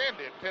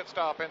extended pit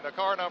stop in the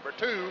car number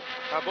 2.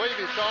 I believe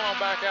he's gone on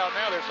back out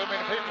now. There's so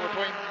many people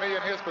between me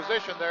and his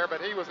position there,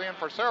 but he was in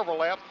for several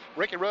laps.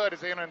 Ricky Rudd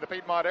is in the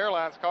Piedmont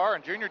Airlines car,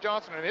 and Junior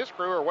Johnson and his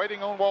crew are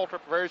waiting on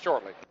Waltrip very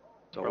shortly.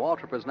 So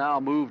Waltrip has now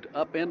moved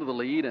up into the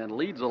lead and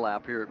leads a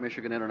lap here at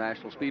Michigan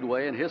International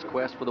Speedway in his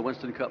quest for the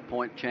Winston Cup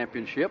Point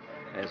Championship.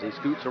 As he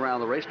scoots around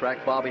the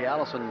racetrack, Bobby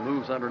Allison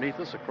moves underneath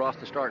us across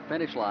the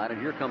start-finish line,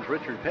 and here comes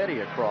Richard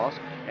Petty across,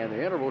 and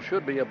the interval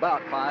should be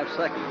about 5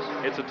 seconds.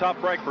 It's a tough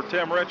break for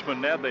Tim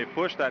Richmond, Ned. They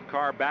pushed that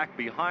car back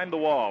behind the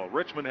wall.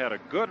 Richmond had a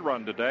good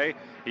run today.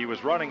 He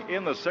was running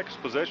in the 6th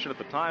position at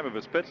the time of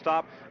his pit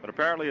stop, but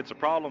apparently it's a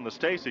problem the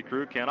Stacy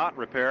crew cannot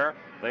repair.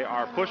 They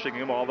are pushing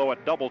him, although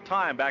at double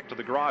time, back to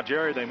the garage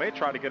area. They may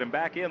try to get him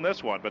back in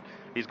this one, but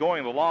he's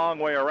going the long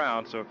way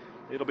around, so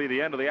it'll be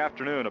the end of the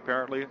afternoon,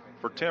 apparently,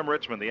 for Tim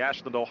Richmond, the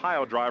Ashland,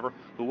 Ohio driver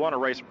who won a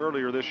race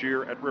earlier this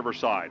year at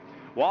Riverside.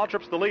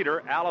 Waltrip's the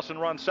leader. Allison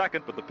runs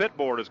second, but the pit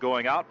board is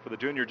going out for the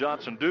Junior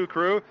Johnson Dew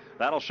crew.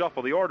 That'll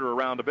shuffle the order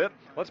around a bit.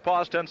 Let's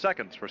pause 10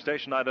 seconds for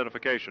station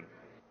identification.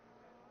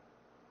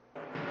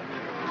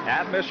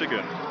 At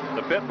Michigan,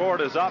 the pit board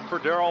is up for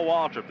Darrell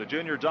Waltrip. The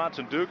Junior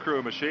Johnson Dew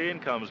crew machine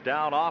comes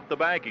down off the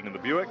banking, and the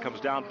Buick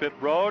comes down pit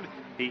road.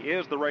 He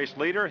is the race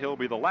leader. He'll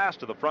be the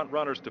last of the front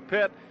runners to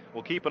pit.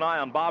 We'll keep an eye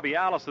on Bobby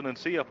Allison and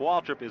see if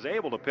Waltrip is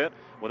able to pit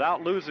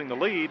without losing the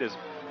lead, as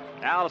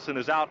Allison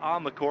is out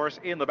on the course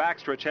in the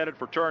backstretch headed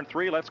for turn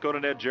 3. Let's go to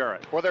Ned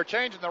Jarrett. Well, they're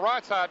changing the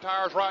right side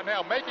tires right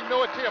now, making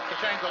no attempt to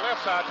change the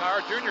left side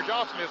tire. Junior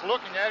Johnson is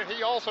looking at it.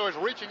 He also is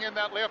reaching in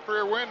that left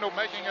rear window,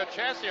 making a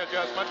chassis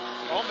adjustment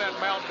on that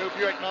Mountain Dew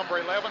Buick number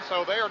 11.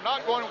 So they are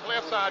not going with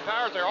left side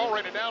tires. They're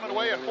already down and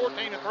away at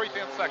 14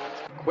 3/10 seconds.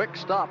 Quick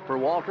stop for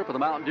Waltrip of the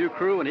Mountain Dew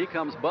crew, and he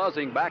comes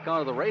buzzing back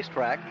onto the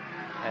racetrack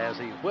as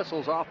he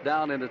whistles off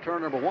down into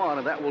turn number 1,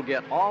 and that will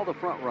get all the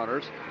front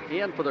runners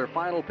in for their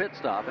final pit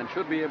stop and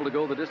should be able to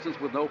go the distance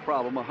with no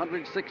problem.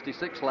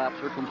 166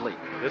 laps are complete.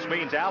 This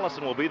means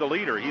Allison will be the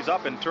leader. He's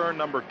up in turn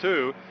number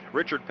 2.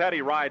 Richard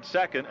Petty rides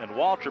second, and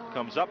Waltrip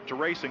comes up to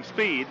racing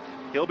speed.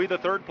 He'll be the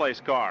third place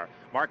car.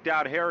 Marked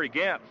out Harry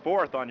Gant,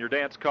 4th on your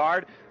dance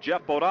card.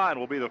 Jeff Bodine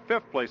will be the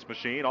 5th place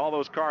machine. All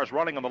those cars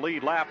running on the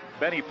lead lap.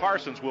 Benny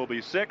Parsons will be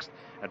 6th,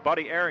 and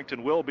Buddy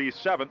Arrington will be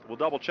 7th. We'll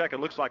double check. It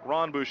looks like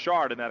Ron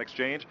Bouchard in that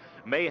exchange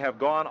may have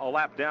gone a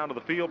lap down to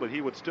the field, but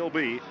he would still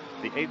be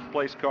the 8th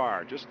place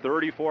car. Just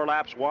 34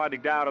 laps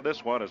winding down to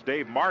this one as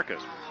Dave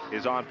Marcus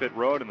is on pit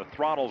road in the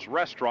Throttles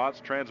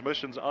Restaurants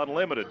Transmissions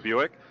Unlimited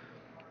Buick.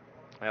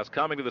 As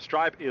coming to the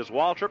stripe is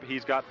Waltrip.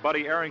 He's got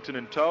Buddy Arrington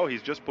in tow.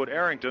 He's just put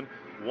Arrington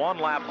 1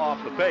 lap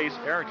off the pace.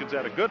 Arrington's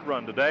had a good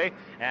run today,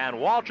 and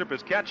Waltrip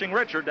is catching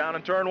Richard down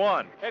in turn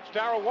 1. It's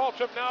Darrell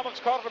Waltrip now that's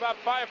caught at about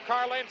 5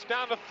 car lengths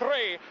down to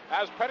 3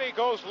 as Petty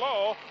goes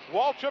low.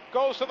 Waltrip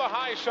goes to the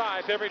high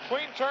side. They're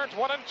between turns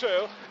 1 and 2.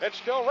 It's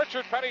still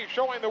Richard Petty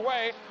showing the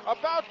way.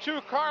 About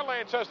 2 car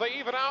lengths as they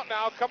even out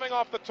now coming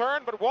off the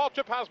turn, but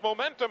Waltrip has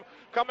momentum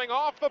coming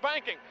off the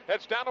banking.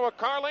 It's down to a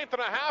car length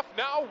and a half,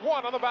 now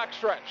 1 on the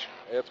backstretch.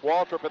 It's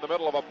Waltrip in the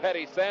middle of a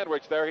Petty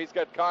sandwich there. He's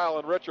got Kyle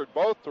and Richard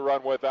both to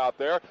run with out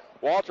there.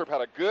 Waltrip had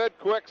a good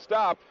quick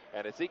stop,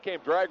 and as he came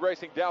drag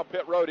racing down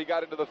pit road, he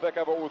got into the thick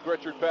of it with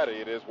Richard Petty.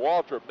 It is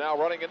Waltrip now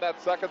running in that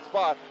second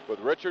spot with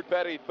Richard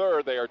Petty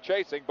third. They are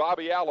chasing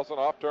Bobby Allison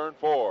off turn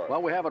 4.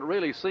 Well, we haven't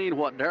really seen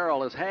what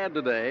Darrell has had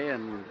today,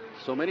 and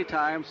so many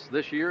times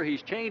this year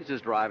he's changed his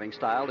driving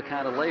style to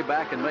kind of lay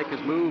back and make his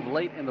move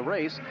late in the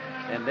race,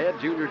 and Ned,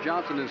 Junior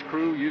Johnson and his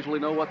crew usually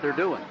know what they're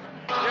doing.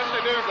 Yes,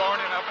 they do,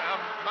 Barney.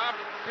 My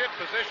pit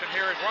position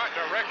here is right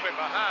directly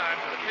behind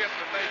the pits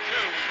that they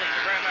choose, which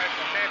the Grand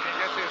National Champion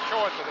gets his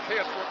choice of the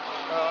pits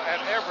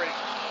at every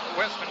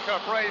Winston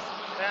Cup race.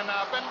 And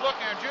I've been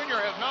looking, and Junior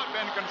has not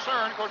been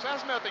concerned. Of course,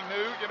 that's nothing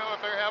new. You know,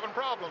 if they're having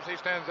problems, he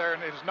stands there and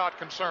is not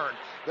concerned.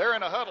 They're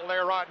in a huddle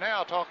there right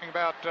now talking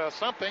about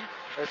something.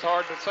 It's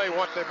hard to say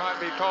what they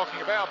might be talking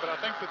about, but I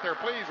think that they're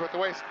pleased with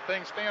the way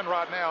things stand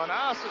right now. And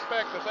I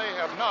suspect that they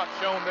have not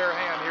shown their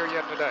hand here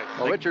yet today.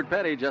 Well, Richard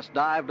Petty just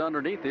dived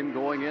underneath him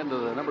going into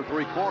the number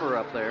 3 corner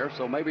up there,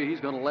 so maybe he's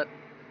going to let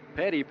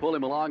Petty pull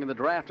him along in the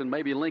draft and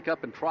maybe link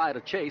up and try to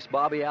chase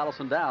Bobby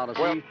Allison down as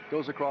he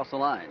goes across the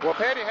line. Well,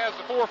 Petty has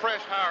the 4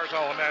 fresh tires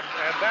on, and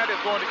that is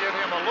going to give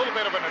him a little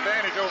bit of an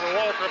advantage over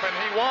Waltrip, and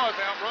he was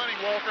outrunning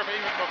Waltrip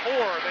even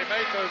before they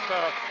made those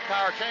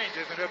tire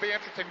changes, and it'll be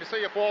interesting to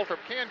see if Waltrip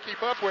can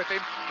keep up with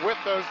him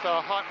with those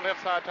hot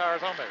left side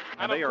tires on there.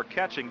 And they are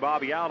catching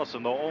Bobby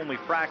Allison, though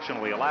only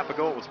fractionally. A lap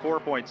ago it was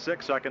 4.6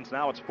 seconds.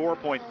 Now it's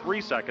 4.3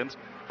 seconds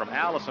from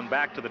Allison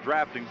back to the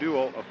drafting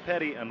duo of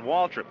Petty and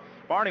Waltrip.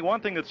 Barney,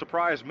 one thing that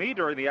surprised me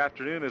during the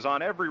afternoon is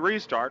on every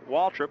restart,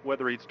 Waltrip,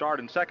 whether he'd start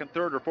in 2nd,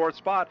 3rd, or 4th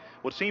spot,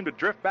 would seem to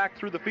drift back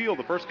through the field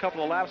the first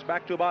couple of laps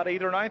back to about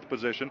 8th or 9th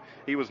position.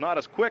 He was not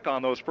as quick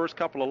on those first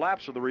couple of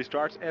laps of the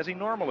restarts as he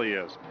normally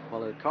is.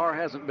 Well, the car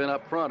hasn't been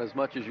up front as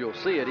much as you'll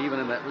see it. Even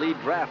in that lead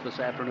draft this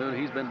afternoon,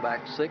 he's been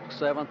back 6th,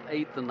 7th,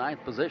 8th, and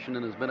 9th position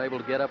and has been able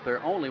to get up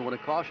there only when a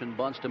caution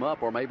bunched him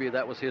up, or maybe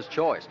that was his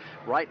choice.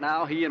 Right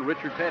now, he and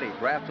Richard Petty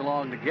draft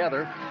along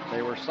together.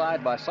 They were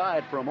side by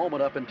side for a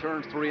moment up in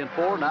turns 3 and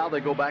 4. Now they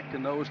go back to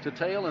nose to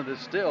tail, and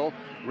it's still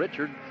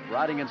Richard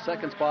riding in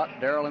 2nd spot,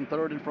 Darrell in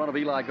 3rd in front of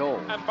Eli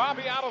Gold. And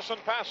Bobby Allison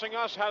passing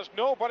us has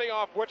nobody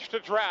off which to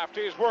draft.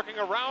 He's working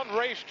around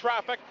race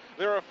traffic.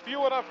 There are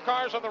few enough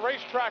cars on the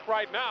racetrack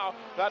right now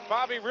that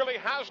Bobby really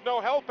has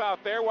no help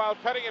out there while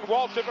Petty and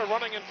Waltrip are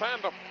running in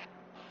tandem.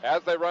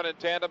 As they run in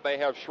tandem, they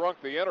have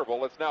shrunk the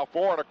interval. It's now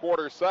 4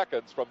 1/4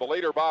 seconds from the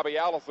leader, Bobby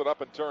Allison,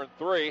 up in turn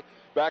 3,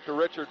 back to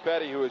Richard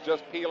Petty, who is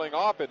just peeling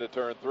off into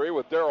turn 3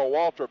 with Darrell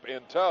Waltrip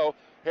in tow.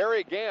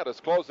 Harry Gant is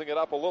closing it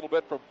up a little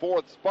bit from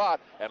 4th spot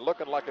and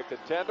looking like a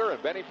contender,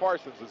 and Benny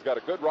Parsons has got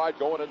a good ride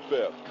going in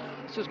 5th.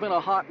 This has been a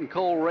hot and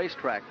cold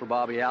racetrack for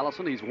Bobby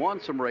Allison. He's won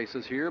some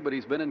races here, but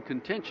he's been in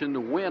contention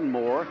to win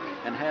more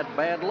and had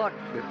bad luck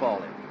befall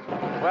him.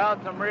 Well,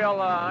 some real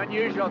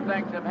unusual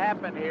things have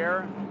happened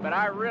here, but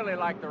I really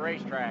like the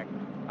racetrack.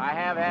 I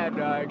have had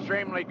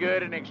extremely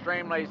good and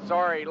extremely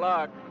sorry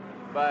luck,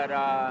 but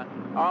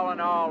all in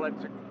all,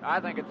 I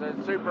think it's a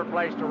super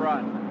place to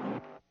run.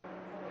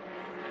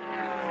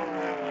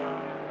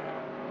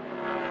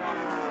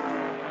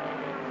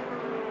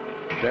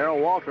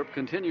 Darrell Waltrip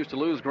continues to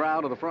lose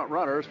ground to the front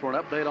runners. For an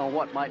update on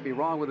what might be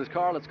wrong with his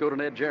car, let's go to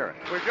Ned Jarrett.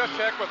 We just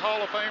checked with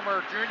Hall of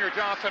Famer Junior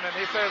Johnson, and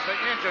he says the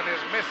engine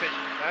is missing.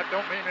 That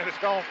don't mean that it's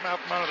gone from out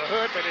from under the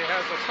hood, but he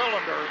has a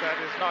cylinder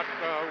that is not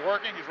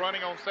working. He's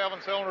running on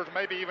 7 cylinders,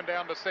 maybe even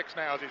down to 6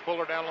 now as he's pulled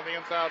her down on the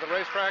inside of the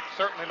racetrack.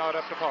 Certainly not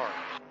up to par.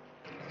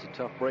 It's a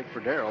tough break for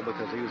Darrell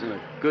because he was in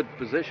a good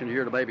position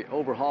here to maybe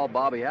overhaul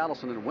Bobby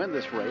Allison and win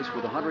this race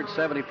with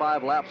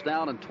 175 laps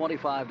down and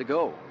 25 to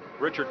go.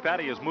 Richard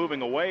Petty is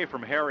moving away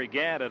from Harry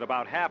Gant at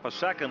about half a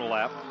second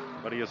lap,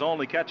 but he is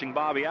only catching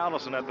Bobby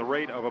Allison at the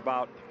rate of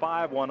about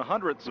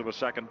 5/100ths of a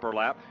second per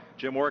lap.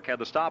 Jim Work had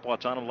the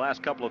stopwatch on him the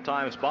last couple of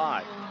times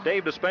by.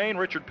 Dave Despain,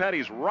 Richard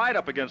Petty's right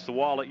up against the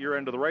wall at your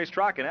end of the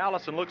racetrack, and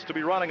Allison looks to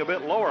be running a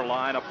bit lower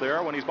line up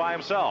there when he's by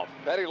himself.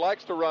 Petty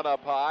likes to run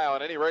up high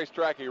on any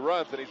racetrack he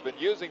runs, and he's been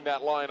using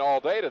that line all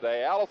day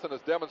today. Allison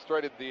has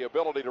demonstrated the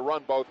ability to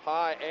run both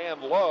high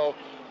and low.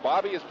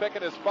 Bobby is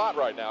picking his spot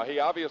right now. He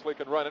obviously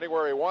can run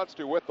anywhere he wants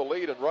to with the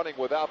lead and running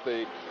without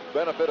the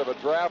benefit of a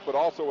draft, but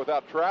also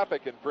without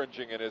traffic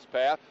infringing in his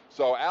path.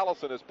 So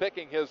Allison is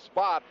picking his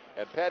spot,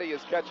 and Petty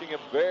is catching him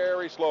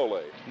very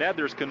slowly. Ned,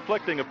 there's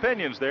conflicting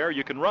opinions there.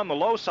 You can run the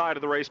low side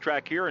of the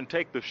racetrack here and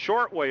take the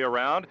short way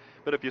around,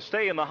 but if you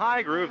stay in the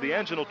high groove, the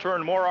engine will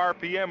turn more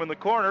RPM in the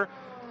corner.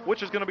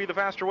 Which is going to be the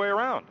faster way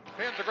around?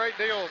 Depends a great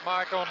deal,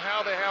 Mike, on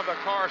how they have the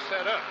car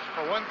set up.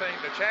 For one thing,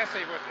 the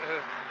chassis with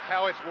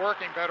how it's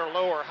working better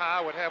low or high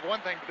would have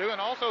one thing to do,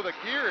 and also the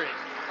gearing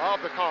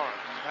of the car.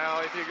 Now,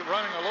 if you're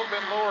running a little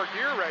bit lower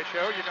gear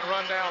ratio, you can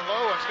run down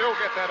low and still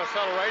get that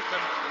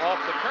acceleration off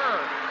the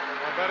turn.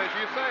 But as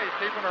you say,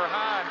 keeping her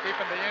high and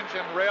keeping the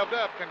engine revved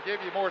up can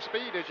give you more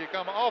speed as you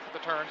come off the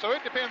turn. So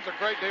it depends a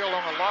great deal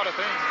on a lot of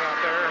things out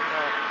there, and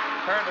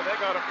apparently they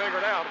got to figure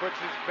it out which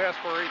is best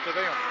for each of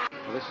them.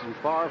 Well, this is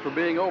far from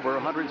being over.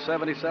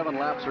 177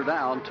 laps are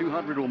down.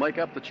 200 will make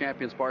up the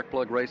champion spark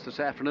plug race this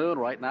afternoon.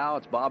 Right now,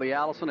 it's Bobby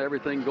Allison,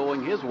 everything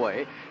going his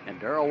way, and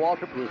Darrell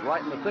Waltrip, who was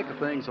right in the thick of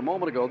things a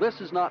moment ago. This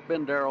has not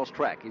been Darrell's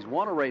track. He's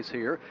won a race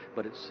here,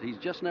 but he's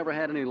just never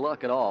had any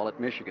luck at all at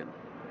Michigan.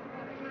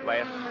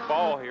 Last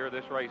fall here,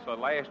 this race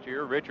last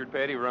year, Richard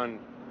Petty run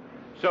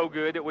so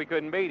good that we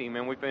couldn't beat him,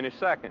 and we finished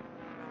second.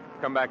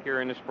 Come back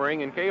here in the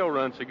spring, and Cale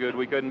run so good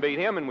we couldn't beat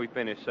him, and we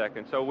finished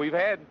second. So we've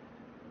had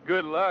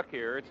good luck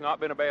here. It's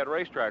not been a bad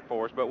racetrack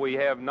for us, but we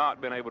have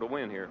not been able to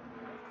win here.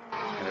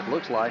 And it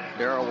looks like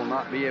Darrell will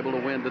not be able to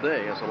win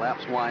today as the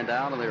laps wind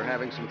down, and they're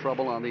having some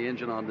trouble on the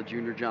engine on the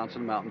Junior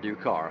Johnson Mountain Dew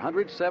car.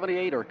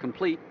 178 are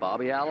complete.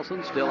 Bobby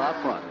Allison still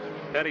out front.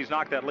 Petty's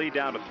knocked that lead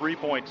down to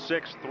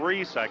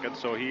 3.63 seconds,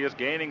 so he is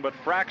gaining but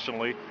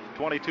fractionally.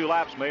 22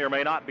 laps may or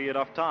may not be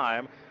enough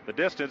time. The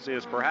distance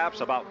is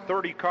perhaps about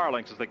 30 car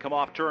lengths as they come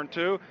off turn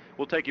 2.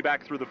 We'll take you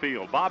back through the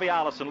field. Bobby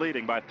Allison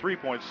leading by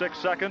 3.6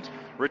 seconds.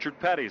 Richard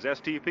Petty's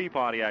STP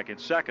Pontiac in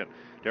second.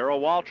 Darrell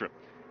Waltrip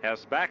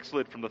has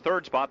backslid from the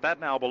 3rd spot. That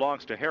now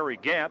belongs to Harry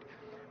Gant.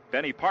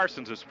 Benny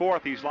Parsons is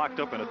 4th. He's locked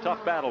up in a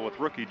tough battle with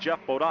rookie Jeff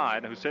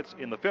Bodine, who sits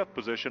in the 5th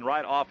position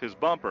right off his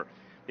bumper.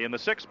 In the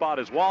 6th spot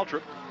is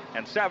Waltrip,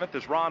 and 7th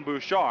is Ron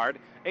Bouchard.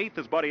 8th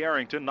is Buddy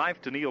Arrington,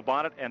 9th to Neil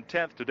Bonnet, and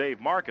 10th to Dave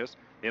Marcus.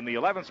 In the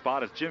 11th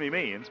spot is Jimmy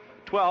Means.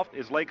 12th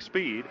is Lake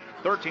Speed.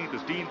 13th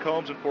is Dean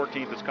Combs, and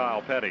 14th is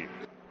Kyle Petty.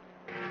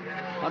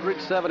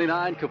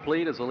 179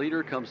 complete as the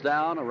leader comes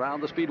down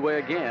around the speedway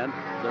again.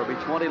 There'll be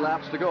 20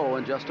 laps to go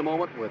in just a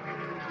moment with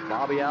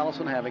Bobby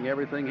Allison having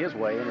everything his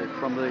way. And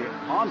from the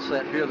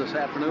onset here this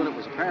afternoon, it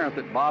was apparent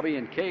that Bobby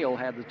and Cale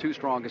had the 2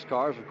 strongest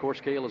cars. Of course,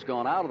 Cale has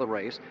gone out of the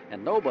race,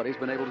 and nobody's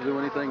been able to do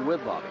anything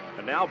with Bobby.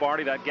 And now,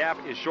 Barney, that gap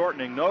is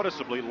shortening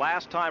noticeably.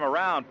 Last time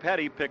around,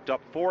 Petty picked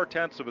up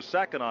 0.4 of a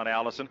second on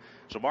Allison,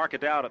 so mark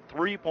it down at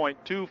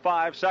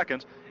 3.25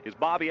 seconds. Is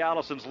Bobby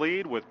Allison's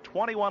lead with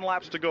 21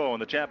 laps to go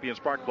in the Champion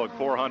Sparkplug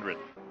 400.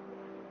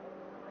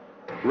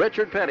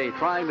 Richard Petty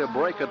trying to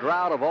break a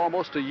drought of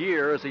almost a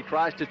year as he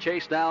tries to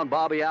chase down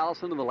Bobby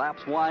Allison, and the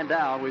laps wind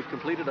down. We've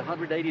completed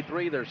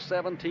 183. There's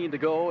 17 to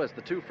go as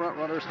the 2 front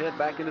runners head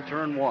back into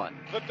turn 1.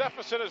 The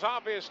deficit is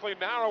obviously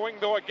narrowing,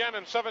 though again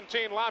in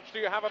 17 laps do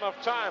you have enough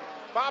time?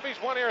 Bobby's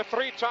won here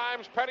 3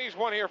 times, Petty's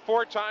won here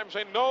 4 times.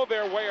 They know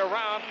their way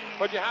around,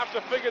 but you have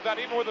to figure that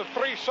even with a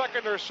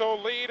 3-second or so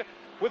lead,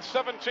 with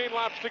 17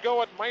 laps to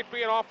go, it might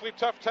be an awfully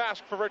tough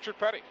task for Richard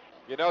Petty.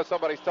 You know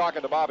somebody's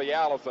talking to Bobby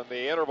Allison.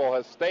 The interval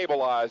has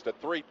stabilized at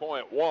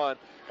 3.1,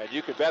 and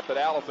you can bet that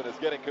Allison is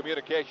getting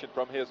communication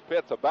from his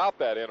pits about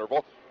that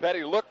interval.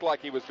 Petty looked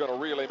like he was going to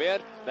reel him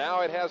in. Now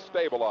it has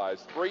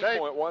stabilized,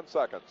 3.1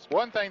 seconds.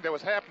 One thing that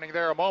was happening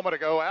there a moment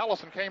ago,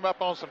 Allison came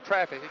up on some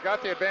traffic. He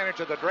got the advantage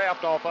of the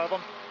draft off of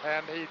him,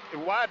 and he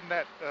widened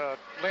that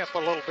length a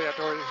little bit,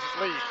 or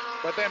his lead.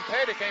 But then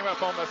Petty came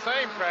up on the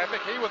same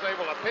traffic. He was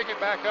able to pick it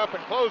back up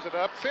and close it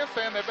up. Since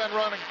then, they've been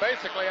running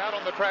basically out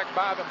on the track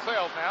by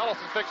themselves. Now,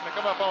 Allison's fixing to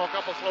come up on a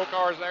couple of slow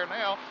cars there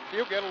now.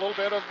 He'll get a little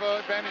bit of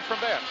advantage from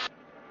that.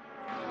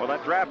 Well,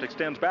 that draft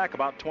extends back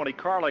about 20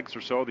 car lengths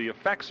or so. The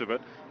effects of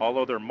it,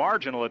 although they're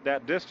marginal at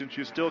that distance,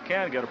 you still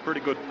can get a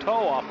pretty good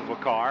tow off of a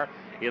car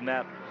in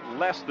that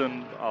less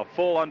than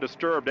full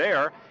undisturbed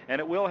air,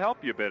 and it will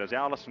help you a bit as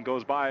Allison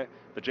goes by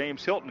the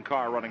James Hilton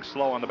car running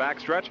slow on the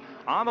backstretch.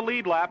 On the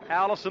lead lap,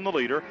 Allison the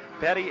leader,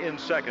 Petty in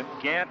second,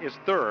 Gant is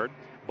third.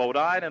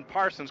 Bodine and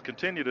Parsons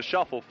continue to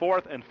shuffle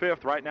fourth and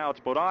fifth. Right now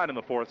it's Bodine in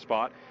the fourth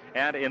spot.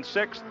 And in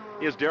sixth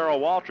is Darrell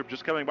Waltrip,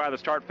 just coming by the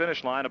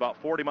start-finish line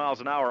about 40 miles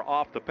an hour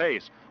off the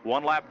pace.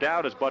 One lap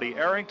down is Buddy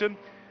Arrington.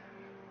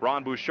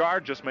 Ron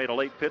Bouchard just made a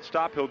late pit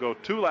stop. He'll go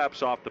 2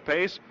 laps off the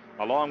pace,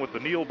 along with the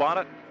Neil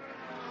Bonnet,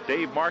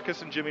 Dave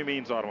Marcus, and Jimmy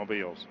Means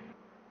automobiles.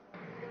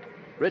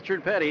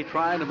 Richard Petty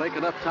trying to make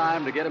enough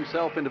time to get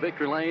himself into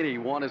victory lane. He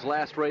won his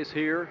last race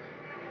here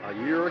a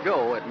year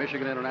ago at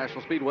Michigan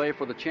International Speedway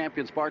for the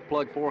Champion Spark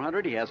Plug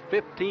 400. He has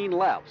 15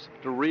 laps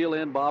to reel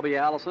in Bobby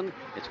Allison.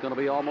 It's going to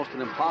be almost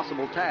an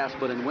impossible task,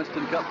 but in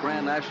Winston Cup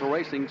Grand National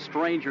Racing,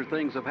 stranger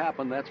things have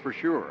happened, that's for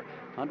sure.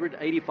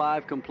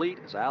 185 complete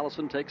as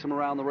Allison takes him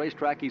around the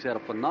racetrack. He's had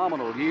a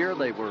phenomenal year.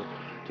 They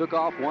took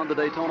off, won the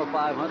Daytona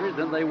 500,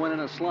 then they went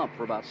in a slump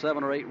for about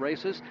 7 or 8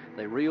 races.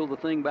 They reeled the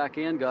thing back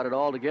in, got it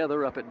all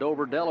together up at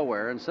Dover,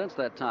 Delaware, and since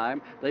that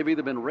time, they've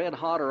either been red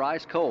hot or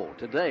ice cold.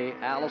 Today,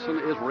 Allison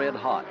is red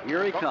hot.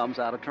 Here he comes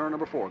out of turn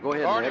number 4. Go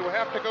ahead, Barney, Ned. we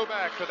have to go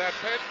back to that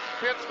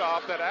pit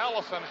stop that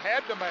Allison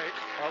had to make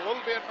a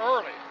little bit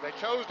early. They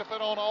chose to put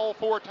on all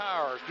 4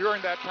 tires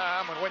during that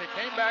time, and when he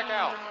came back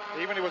out,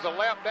 even he was a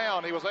lap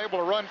down, he was able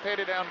to run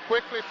Petty down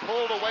quickly,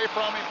 pulled away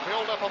from him,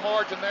 build up a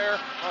margin there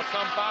of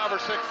some 5 or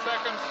 6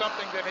 seconds,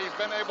 something that he's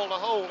been able to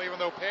hold, even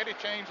though Petty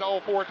changed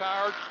all 4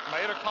 tires,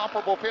 made a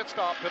comparable pit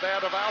stop to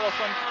that of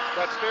Allison,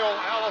 but still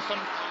Allison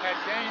had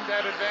gained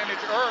that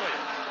advantage early.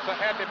 So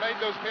had they made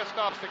those pit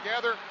stops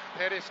together,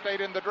 Petty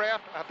stayed in the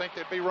draft, I think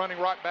they'd be running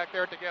right back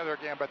there together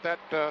again. But that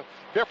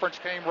difference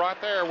came right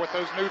there with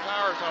those new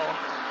tires on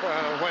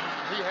when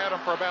he had them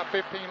for about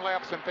 15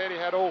 laps and Petty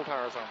had old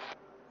tires on.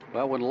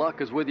 Well, when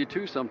luck is with you,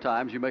 too,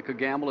 sometimes you make a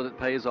gamble and it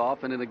pays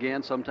off, and then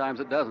again, sometimes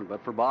it doesn't.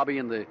 But for Bobby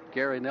and the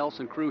Gary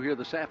Nelson crew here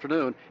this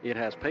afternoon, it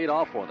has paid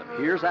off for them.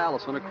 Here's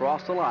Allison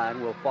across the line.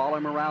 We'll follow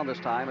him around this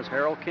time as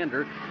Harold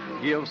Kinder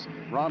gives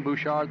Ron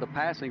Bouchard the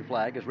passing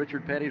flag as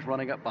Richard Petty's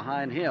running up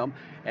behind him.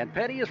 And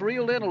Petty has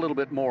reeled in a little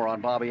bit more on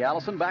Bobby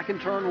Allison back in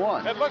turn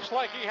 1. It looks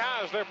like he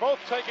has. They're both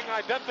taking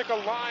identical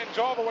lines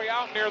all the way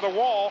out near the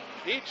wall.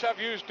 Each have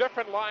used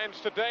different lines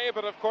today,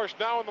 but of course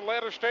now in the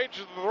later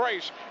stages of the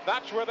race,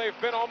 that's where they've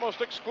been almost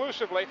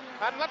exclusively.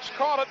 And let's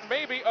call it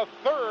maybe a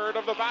third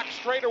of the back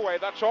straightaway.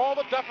 That's all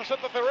the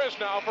deficit that there is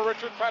now for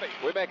Richard Petty.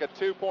 We make it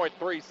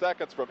 2.3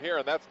 seconds from here,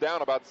 and that's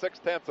down about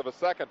 0.6 of a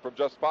second from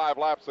just 5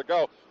 laps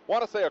ago.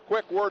 Want to say a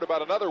quick word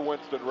about another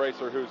Winston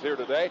racer who's here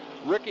today.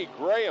 Ricky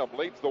Graham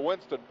leads the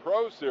Winston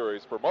Pro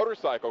Series for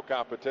motorcycle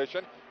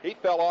competition. He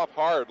fell off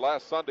hard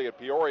last Sunday at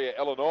Peoria,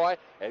 Illinois,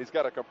 and he's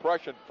got a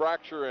compression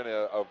fracture in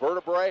a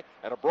vertebrae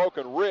and a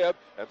broken rib.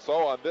 And so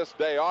on this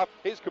day off,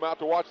 he's come out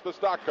to watch the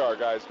stock car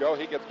guys go.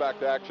 He gets back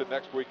to action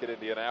next week at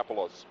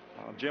Indianapolis.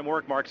 Jim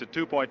Work marks at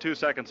 2.2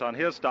 seconds on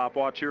his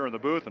stopwatch here in the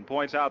booth and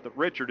points out that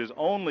Richard is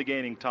only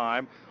gaining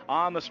time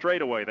on the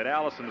straightaway, that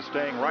Allison is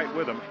staying right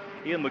with him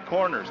in the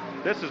corners.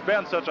 This has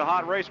been such a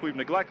hot race, we've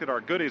neglected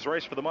our Goodies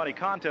Race for the Money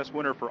contest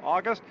winner for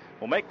August.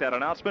 We'll make that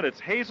announcement. It's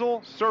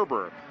Hazel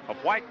Serber of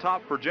White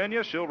Top,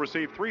 Virginia. She'll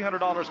receive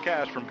 $300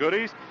 cash from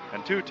Goodies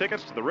and 2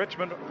 tickets to the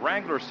Richmond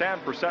Wrangler San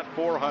Percet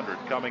 400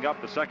 coming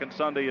up the second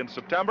Sunday in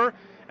September.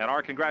 And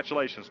our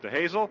congratulations to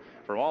Hazel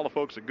from all the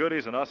folks at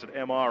Goodies and us at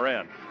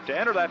MRN. To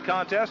enter that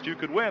contest, you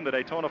could win the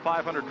Daytona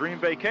 500 Dream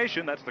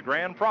Vacation. That's the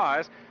grand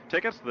prize.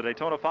 Tickets to the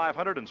Daytona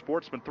 500 and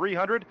Sportsman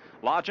 300.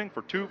 Lodging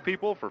for 2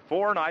 people for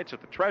 4 nights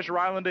at the Treasure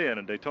Island Inn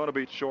in Daytona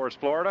Beach Shores,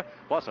 Florida,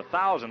 plus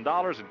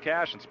 $1,000 in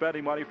cash and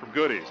spending money from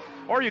Goodies.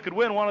 Or you could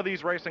win one of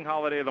these Racing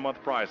Holiday of the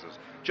Month prizes.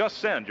 Just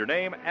send your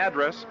name,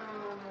 address,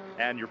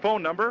 and your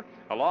phone number,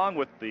 along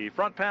with the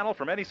front panel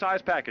from any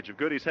size package of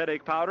Goodies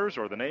Headache Powders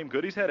or the name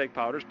Goodies Headache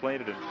Powders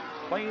painted in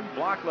plain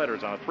block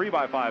letters on a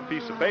 3x5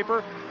 piece of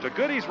paper, to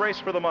Goodies Race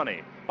for the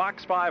Money,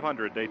 Box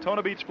 500,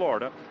 Daytona Beach,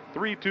 Florida,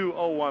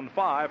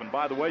 32015. And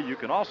by the way, you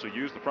can also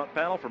use the front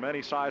panel from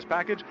any size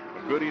package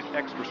of Goodies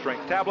Extra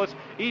Strength tablets.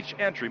 Each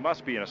entry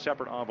must be in a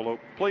separate envelope,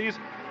 please.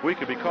 We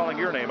could be calling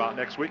your name out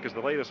next week as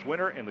the latest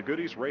winner in the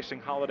Goodies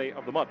Racing Holiday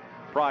of the Month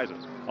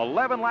prizes.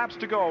 11 laps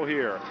to go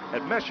here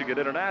at Michigan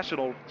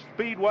International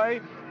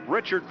Speedway.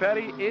 Richard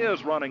Petty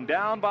is running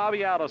down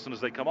Bobby Allison as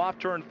they come off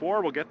turn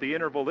 4. We'll get the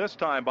interval this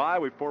time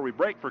before we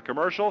break for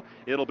commercial.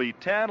 It'll be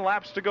 10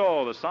 laps to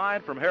go. The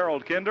sign from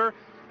Harold Kinder.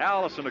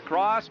 Allison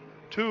across,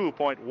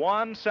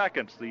 2.1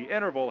 seconds. The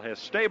interval has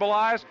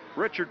stabilized.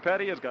 Richard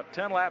Petty has got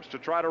 10 laps to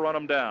try to run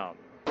him down.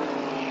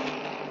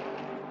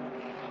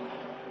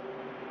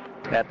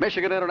 At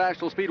Michigan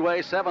International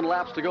Speedway, 7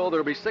 laps to go.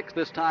 There'll be 6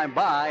 this time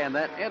by, and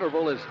that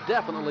interval is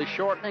definitely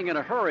shortening in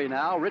a hurry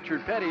now.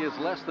 Richard Petty is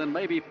less than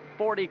maybe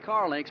 40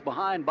 car lengths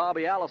behind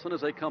Bobby Allison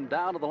as they come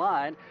down to the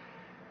line,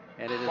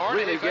 and it is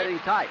really getting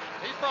tight.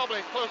 He's probably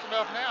close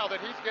enough now that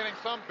he's getting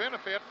some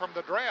benefit from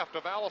the draft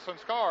of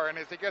Allison's car, and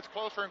as he gets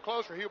closer and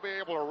closer, he'll be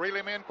able to reel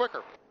him in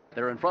quicker.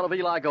 They're in front of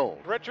Eli Gold.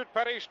 Richard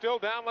Petty still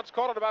down, let's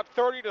call it about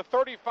 30 to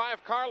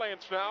 35 car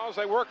lengths now as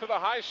they work to the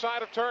high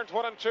side of turns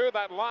 1 and 2.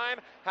 That line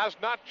has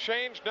not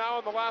changed now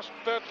in the last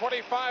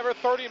 25 or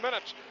 30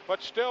 minutes.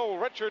 But still,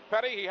 Richard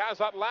Petty, he has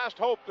that last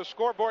hope. The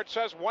scoreboard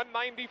says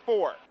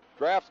 194.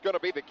 Draft's going to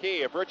be the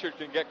key. If Richard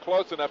can get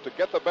close enough to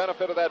get the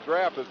benefit of that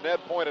draft, as Ned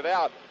pointed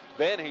out,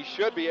 then he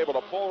should be able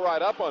to pull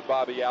right up on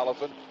Bobby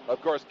Allison.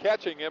 Of course,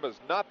 catching him is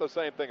not the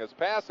same thing as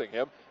passing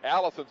him.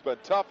 Allison's been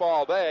tough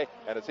all day,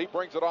 and as he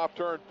brings it off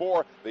turn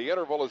 4, the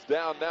interval is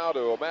down now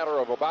to a matter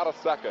of about a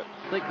second.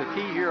 I think the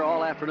key here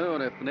all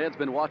afternoon, if Ned's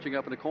been watching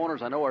up in the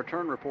corners, I know our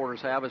turn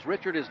reporters have, is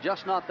Richard is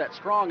just not that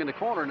strong in the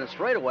corner. In the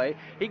straightaway,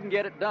 he can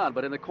get it done,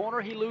 but in the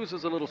corner, he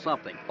loses a little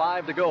something.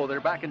 5 to go.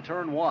 They're back in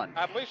turn 1.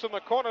 At least in the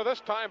corner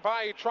this time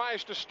he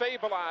tries to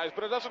stabilize,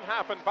 but it doesn't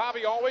happen.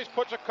 Bobby always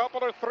puts a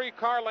couple or 3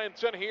 car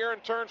lengths in here in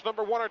turns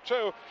number 1 or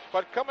 2,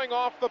 but coming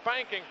off the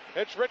banking,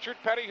 it's Richard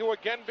Petty who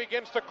again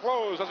begins to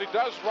close, as he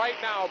does right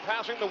now,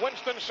 passing the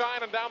Winston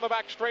sign and down the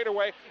back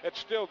straightaway. It's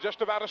still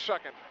just about a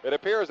second. It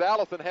appears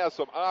Allison has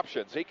some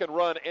options. He can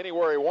run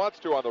anywhere he wants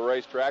to on the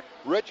racetrack.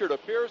 Richard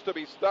appears to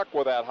be stuck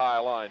with that high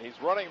line.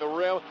 He's running the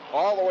rim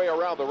all the way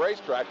around the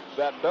racetrack.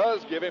 That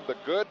does give him the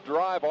good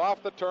drive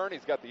off the turn.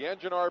 He's got the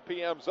engine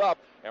RPMs up,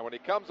 and when he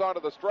comes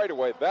onto the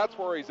straightaway, that's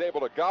where he's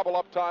able to gobble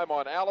up time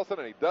on Allison,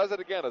 and he does it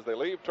again as they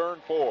leave turn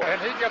 4.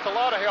 And he gets a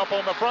lot of help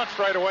on the front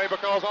straightaway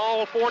because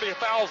all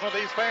 40,000 of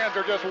these fans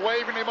are just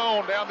waving him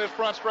on down this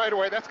front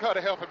straightaway. That's got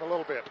to help him a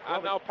little bit.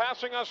 And now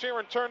passing us here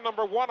in turn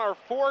number 1 are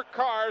 4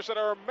 cars that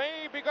are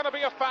maybe going to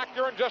be a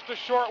factor in just a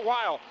short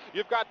while.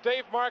 You've got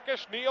Dave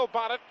Marcus, Neil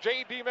Bonnet,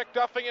 J.D.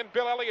 McDuffie, and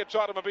Bill Elliott's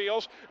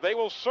automobiles. They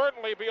will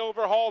certainly be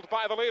overhauled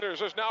by the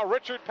leaders, as now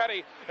Richard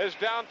Petty is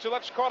down to,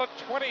 let's call it,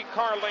 20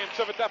 car lengths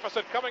of a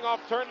deficit coming off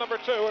turn number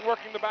 2 and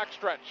working the back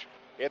stretch.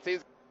 It's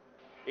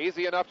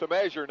easy enough to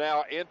measure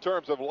now in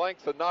terms of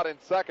lengths and not in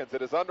seconds.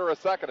 It is under a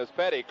second as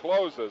Petty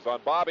closes on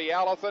Bobby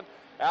Allison.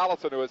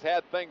 Allison, who has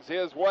had things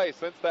his way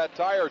since that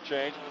tire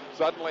change,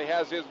 suddenly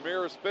has his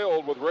mirrors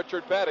filled with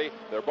Richard Petty.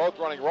 They're both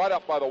running right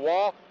up by the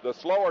wall. The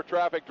slower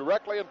traffic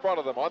directly in front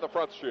of them on the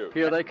front chute.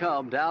 Here they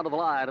come down to the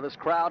line, and this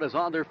crowd is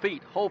on their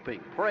feet,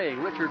 hoping,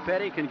 praying Richard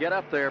Petty can get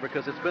up there,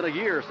 because it's been a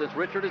year since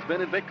Richard has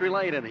been in victory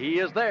lane, and he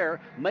is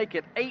there. Make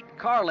it 8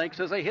 car lengths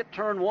as they hit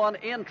turn 1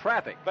 in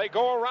traffic. They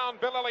go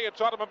around Bill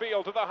Elliott's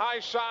automobile to the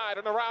high side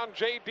and around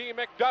J.D.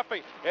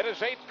 McDuffie. It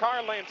is 8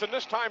 car lengths, and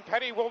this time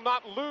Petty will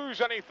not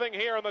lose anything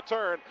here in the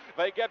turn.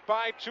 They get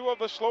by 2 of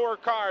the slower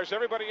cars.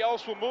 Everybody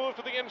else will move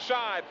to the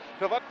inside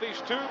to let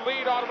these 2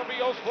 lead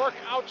automobiles work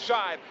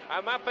outside,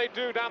 and that they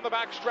do down the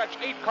back stretch,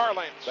 8 car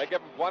lengths. They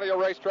give him plenty of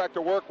racetrack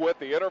to work with.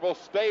 The interval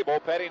stable.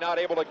 Petty not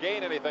able to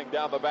gain anything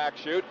down the back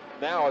chute.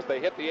 Now as they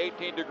hit the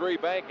 18-degree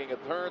banking, it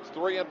turns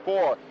 3 and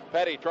 4.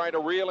 Petty trying to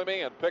reel him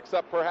in, picks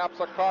up perhaps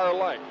a car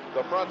length.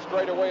 The front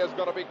straightaway is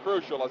going to be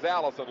crucial as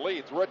Allison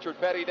leads Richard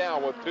Petty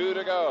down with 2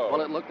 to go.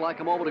 Well, it looked like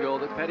a moment ago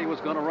that Petty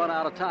was going to run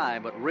out of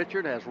time, but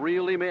Richard has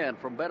reeled him in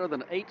from better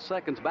than 8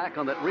 seconds back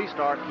on that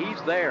restart.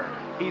 He's there.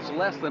 He's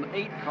less than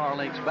 8 car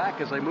lengths back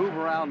as they move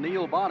around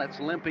Neil Bonnet's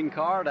limping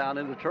car down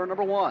into turn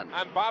number 1.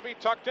 And Bobby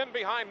tucked in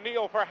behind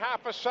Neil for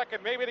half a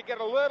second, maybe to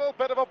get a little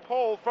bit of a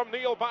pull from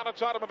Neil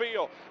Bonnet's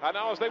automobile. And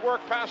now as they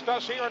work past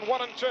us here in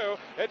 1 and 2,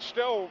 it's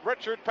still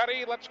Richard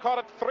Petty, let's call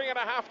it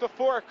 3.5 to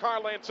 4 car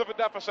lengths of a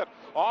deficit.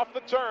 Off the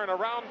turn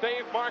around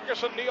Dave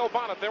Marcus and Neil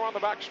Bonnet. They're on the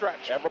back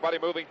stretch. Everybody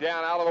moving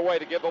down out of the way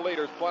to give the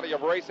leaders plenty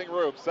of racing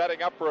room,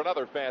 setting up for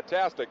another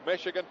fantastic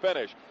Michigan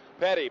finish.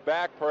 Petty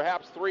back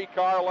perhaps 3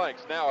 car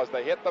lengths now as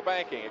they hit the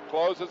banking. It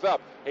closes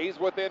up. He's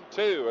within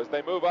 2 as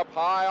they move up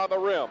high on the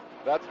rim.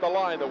 That's the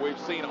line that we've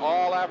seen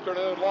all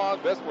afternoon long.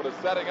 This one is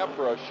setting up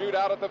for a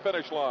shootout at the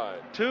finish line.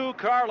 2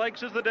 car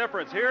lengths is the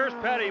difference. Here's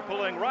Petty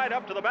pulling right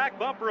up to the back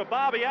bumper of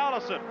Bobby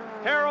Allison.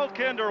 Harold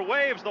Kinder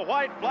waves the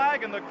white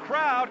flag, and the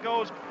crowd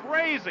goes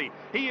crazy.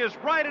 He is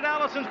right at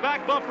Allison's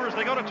back bumper as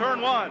they go to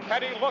turn 1.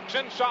 Petty looks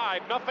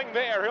inside. Nothing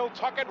there. He'll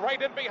tuck it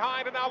right in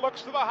behind and now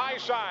looks to the high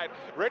side.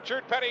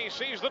 Richard Petty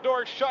sees the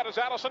door shut as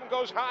Allison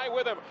goes high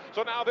with him.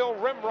 So now they'll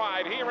rim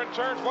ride here in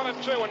turns 1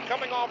 and 2, and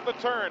coming off the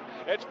turn,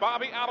 it's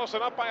Bobby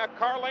Allison up by a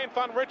car length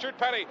on Richard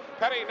Petty.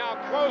 Petty now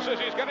closes.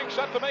 He's getting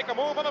set to make a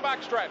move on the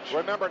backstretch.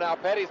 Remember now,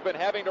 Petty's been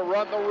having to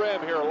run the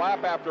rim here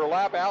lap after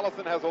lap.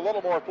 Allison has a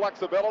little more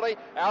flexibility.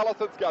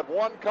 Allison's got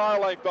 1 car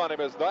length on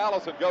him as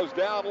Allison goes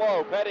down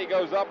low. Petty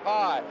goes up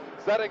high.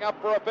 setting up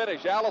for a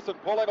finish. Allison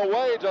pulling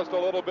away just a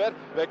little bit.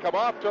 They come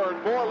off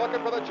turn 4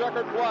 looking for the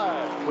checkered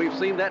flag. We've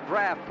seen that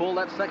draft pull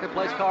that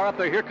second-place car up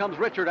there. Here comes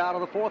Richard out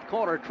of the fourth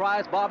corner.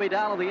 Tries Bobby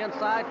down on the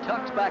inside.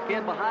 Tucks back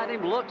in behind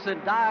him. Looks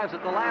and dives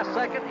at the last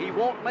second. He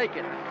won't make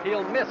it.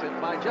 He'll miss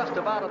it by just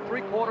about a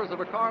 3/4 of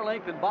a car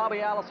length, and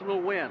Bobby Allison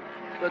will win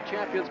the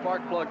Champion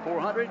Spark Plug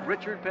 400.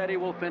 Richard Petty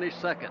will finish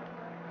second.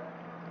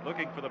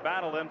 Looking for the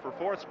battle then for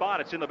fourth spot.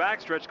 It's in the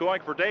backstretch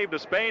going for Dave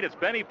Despain. It's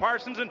Benny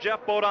Parsons and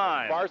Jeff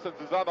Bodine. Parsons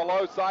is on the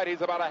low side.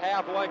 He's about a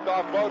half length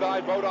off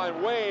Bodine.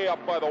 Bodine way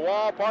up by the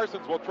wall.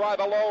 Parsons will try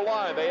the low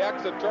line. They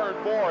exit turn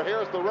 4.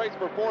 Here's the race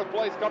for fourth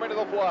place coming to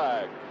the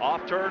flag.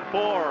 Off turn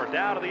 4,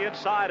 down to the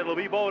inside. It'll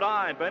be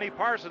Bodine. Benny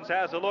Parsons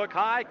has a look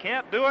high,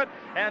 can't do it.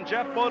 And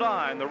Jeff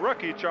Bodine, the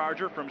rookie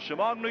Charger from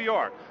Chemung, New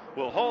York,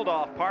 will hold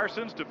off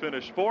Parsons to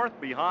finish fourth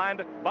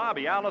behind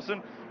Bobby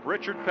Allison,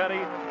 Richard Petty,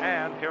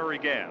 and Harry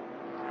Gant.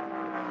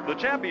 The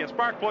Champion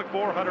Spark Plug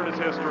 400 is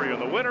history, and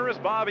the winner is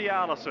Bobby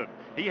Allison.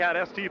 He had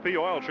STP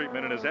oil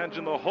treatment in his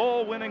engine the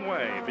whole winning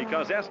way,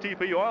 because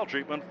STP oil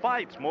treatment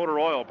fights motor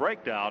oil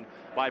breakdown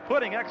by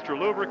putting extra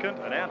lubricant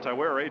and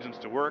anti-wear agents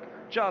to work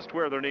just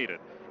where they're needed.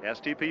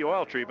 STP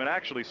oil treatment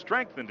actually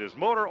strengthened his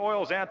motor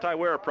oil's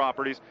anti-wear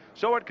properties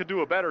so it could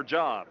do a better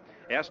job.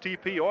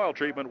 STP oil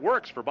treatment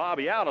works for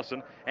Bobby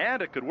Allison,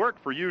 and it could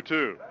work for you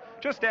too.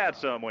 Just add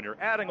some when you're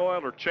adding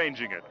oil or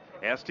changing it.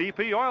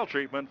 STP oil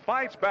treatment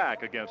fights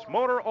back against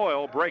motor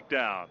oil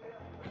breakdown.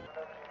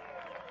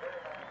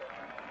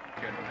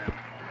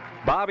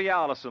 Bobby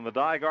Allison, the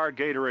Dygaard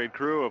Gatorade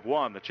crew, have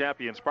won the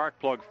Champion Spark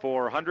Plug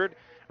 400.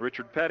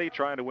 Richard Petty,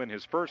 trying to win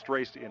his first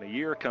race in a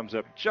year, comes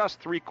up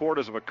just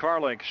 3/4 of a car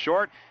length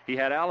short. He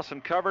had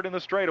Allison covered in the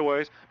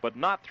straightaways, but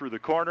not through the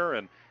corner.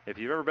 And if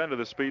you've ever been to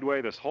the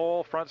Speedway, this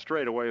whole front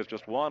straightaway is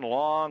just one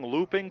long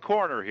looping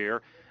corner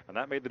here. And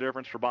that made the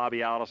difference for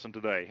Bobby Allison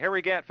today.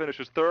 Harry Gant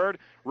finishes third.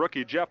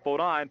 Rookie Jeff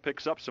Bodine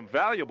picks up some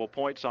valuable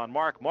points on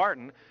Mark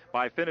Martin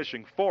by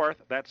finishing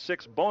fourth. That's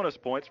 6 bonus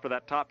points for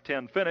that top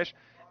 10 finish.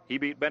 He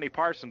beat Benny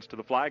Parsons to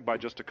the flag by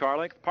just a car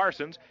length.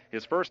 Parsons,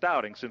 his first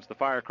outing since the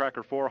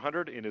Firecracker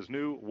 400 in his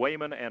new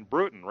Wayman and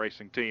Bruton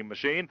racing team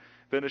machine,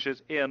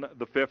 finishes in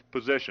the 5th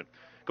position.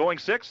 Going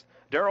 6th,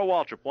 Darrell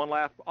Waltrip, 1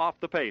 lap off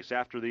the pace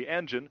after the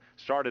engine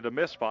started a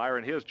misfire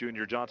in his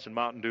Junior Johnson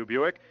Mountain Dew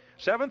Buick.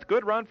 7th,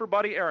 good run for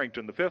Buddy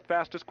Arrington, the 5th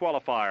fastest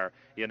qualifier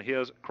in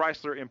his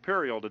Chrysler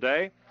Imperial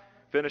today.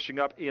 Finishing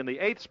up in the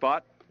 8th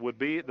spot would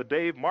be the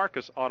Dave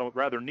Marcus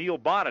Neil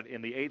Bonnet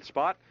in the 8th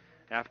spot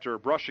after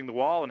brushing the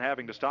wall and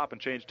having to stop and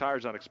change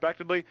tires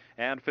unexpectedly,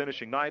 and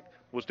finishing 9th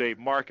was Dave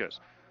Marcus.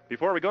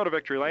 Before we go to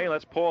Victory Lane,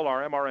 let's poll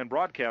our MRN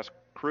broadcast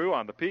crew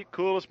on the Peak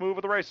Coolest Move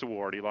of the Race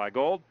Award. Eli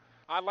Gold.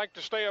 I'd like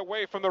to stay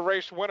away from the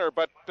race winner,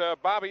 but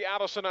Bobby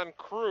Allison and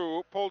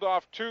crew pulled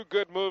off 2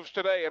 good moves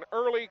today. An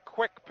early,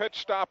 quick pit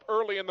stop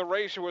early in the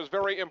race was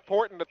very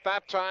important at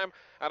that time.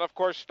 And, of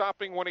course,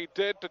 stopping when he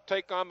did to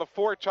take on the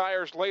 4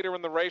 tires later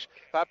in the race,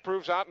 that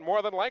proves out and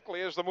more than likely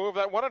is the move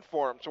that won it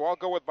for him. So I'll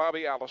go with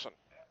Bobby Allison.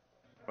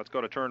 Let's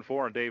go to turn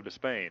 4 and Dave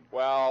Despain.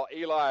 Well,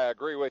 Eli, I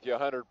agree with you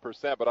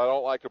 100%, but I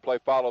don't like to play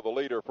follow the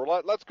leader.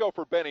 Let's go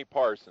for Benny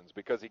Parsons,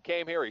 because he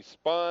came here, he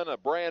spun a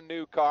brand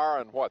new car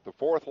on the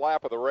 4th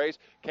lap of the race,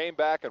 came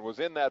back and was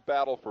in that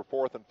battle for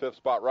 4th and 5th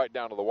spot right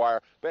down to the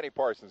wire. Benny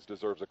Parsons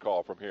deserves a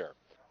call from here.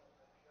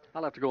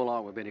 I'll have to go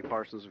along with Benny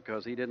Parsons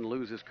because he didn't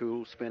lose his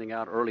cool spinning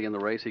out early in the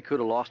race. He could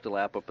have lost a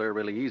lap up there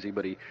really easy,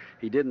 but he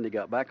didn't. He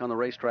got back on the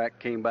racetrack,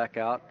 came back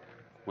out.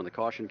 When the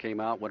caution came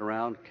out, went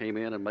around, came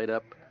in, and made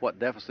up what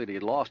deficit he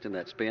had lost in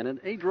that spin.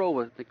 And he drove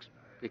an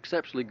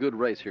exceptionally good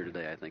race here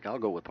today, I think. I'll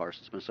go with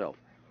Parsons myself.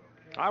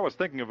 I was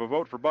thinking of a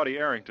vote for Buddy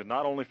Arrington,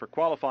 not only for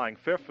qualifying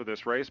 5th for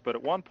this race, but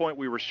at one point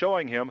we were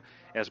showing him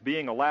as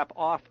being a lap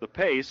off the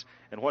pace,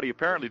 and what he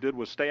apparently did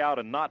was stay out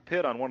and not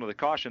pit on one of the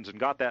cautions and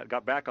got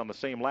back on the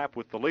same lap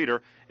with the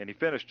leader, and he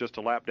finished just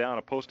a lap down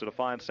and posted a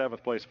fine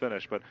 7th place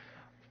finish. But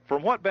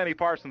from what Benny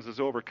Parsons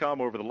has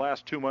overcome over the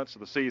last 2 months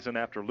of the season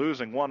after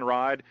losing one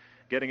ride,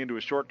 getting into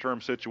a short-term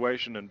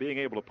situation and being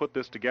able to put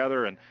this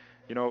together, and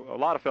you know, a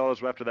lot of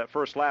fellows after that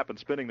first lap and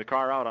spinning the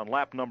car out on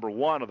lap number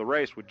 1 of the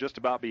race would just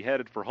about be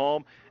headed for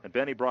home, and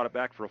Benny brought it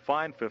back for a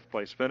fine 5th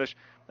place finish.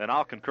 And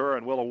I'll concur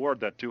and will award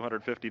that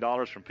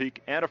 $250 from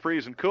Peak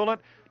Antifreeze and Coolant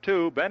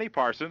to Benny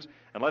Parsons.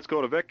 And let's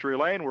go to Victory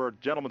Lane, where a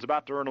gentleman's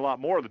about to earn a lot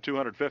more than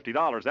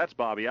 $250. That's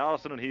Bobby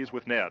Allison, and he's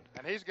with Ned.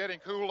 And he's getting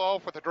cooled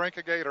off with a drink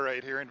of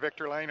Gatorade here in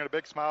Victory Lane and a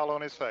big smile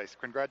on his face.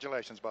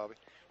 Congratulations, Bobby.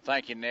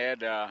 Thank you,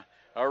 Ned.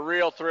 A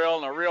real thrill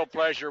and a real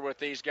pleasure with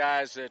these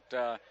guys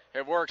that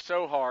have worked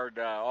so hard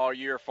all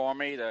year for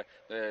me, the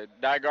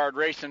Dygaard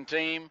Racing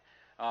team,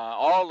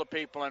 all the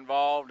people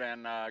involved,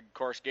 and, of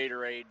course,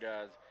 Gatorade.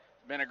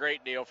 It's been a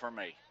great deal for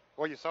me.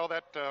 Well, you saw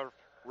that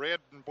red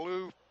and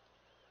blue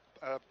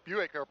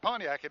Buick, or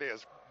Pontiac it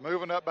is,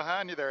 moving up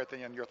behind you there at the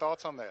end. Your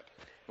thoughts on that?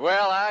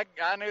 Well, I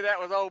knew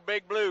that was old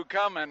Big Blue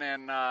coming,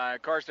 and,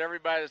 of course,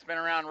 everybody that's been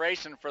around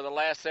racing for the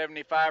last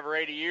 75 or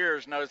 80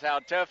 years knows how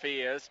tough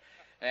he is.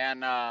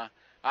 And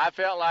I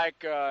felt like,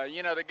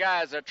 the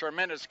guy's a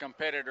tremendous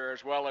competitor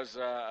as well as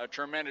a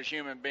tremendous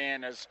human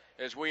being,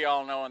 as we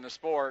all know in the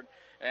sport.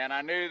 And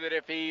I knew that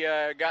if he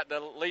got the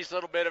least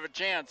little bit of a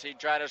chance, he'd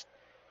try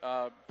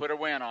to put a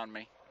win on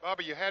me.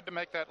 Bobby, you had to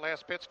make that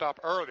last pit stop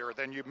earlier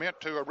than you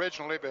meant to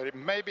originally, but it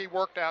maybe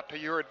worked out to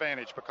your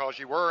advantage because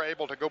you were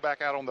able to go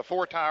back out on the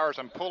 4 tires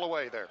and pull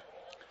away there.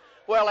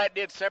 Well, that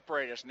did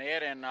separate us,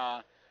 Ned, and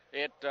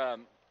it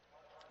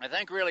I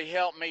think really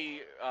helped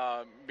me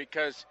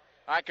because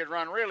I could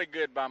run really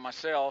good by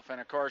myself, and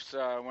of course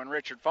when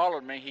Richard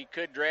followed me, he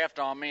could draft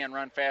on me and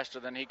run faster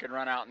than he could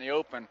run out in the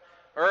open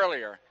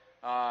earlier.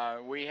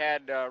 We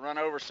had run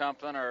over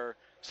something,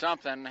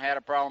 had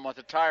a problem with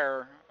the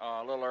tire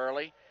a little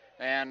early,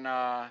 and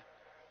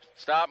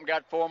stopped and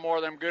got 4 more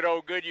of them good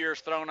old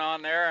Goodyears thrown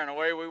on there, and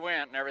away we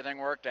went, and everything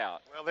worked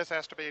out. Well, this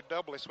has to be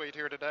doubly sweet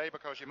here today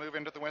because you move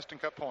into the Winston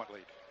Cup point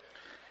lead.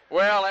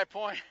 Well, that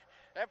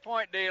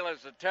point deal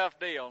is a tough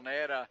deal,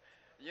 Ned.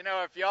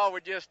 If y'all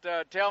would just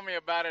tell me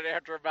about it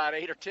after about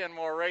 8 or 10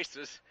 more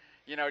races,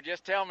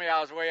 just tell me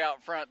I was way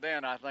out front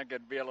then, I think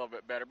it'd be a little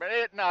bit better. But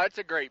it's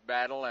a great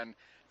battle, and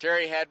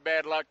Terry had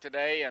bad luck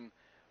today, and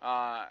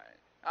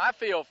I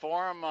feel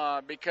for him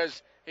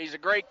because he's a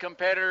great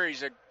competitor.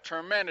 He's a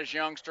tremendous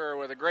youngster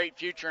with a great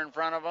future in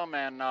front of him,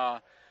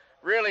 and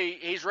really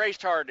he's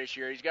raced hard this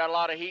year. He's got a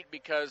lot of heat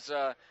because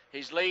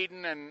he's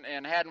leading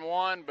and hadn't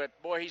won, but,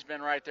 boy, he's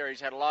been right there.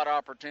 He's had a lot of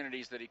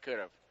opportunities that he could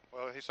have.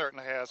 Well, he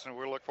certainly has, and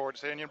we'll look forward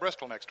to seeing you in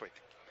Bristol next week.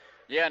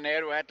 Yeah,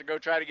 Ned, we'll have to go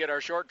try to get our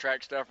short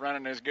track stuff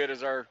running as good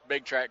as our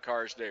big track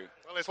cars do.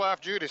 Well, his wife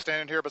Judy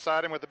standing here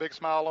beside him with a big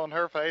smile on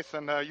her face,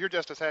 and you're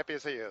just as happy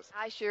as he is.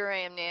 I sure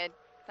am, Ned.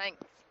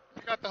 Thanks.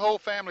 You got the whole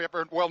family,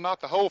 well,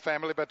 not the whole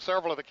family, but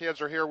several of the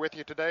kids are here with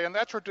you today, and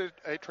that's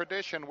a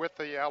tradition with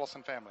the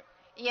Allison family.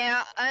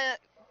 Yeah,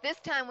 this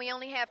time we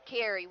only have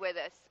Carrie with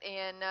us,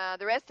 and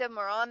the rest of them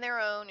are on their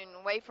own and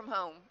away from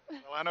home.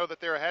 Well, I know that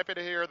they're happy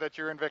to hear that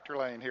you're in victory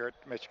lane here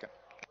at Michigan.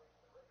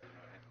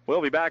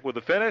 We'll be back with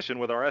the finish and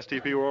with our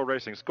STP World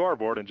Racing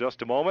scoreboard in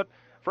just a moment.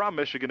 From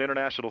Michigan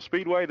International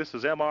Speedway, this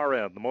is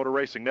MRN, the Motor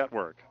Racing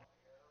Network.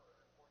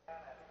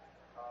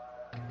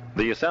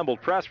 The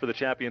assembled press for the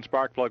Champion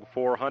Sparkplug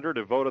 400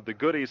 have voted the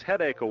Goodies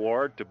Headache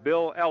Award to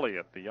Bill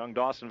Elliott, the young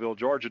Dawsonville,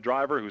 Georgia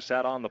driver who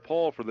sat on the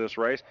pole for this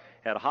race,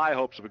 had high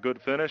hopes of a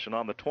good finish, and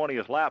on the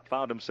 20th lap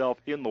found himself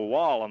in the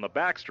wall on the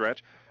backstretch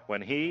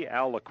when he,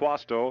 Al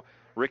Laquasto,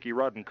 Ricky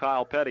Rudd, and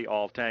Kyle Petty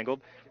all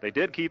tangled. They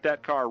did keep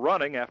that car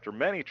running after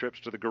many trips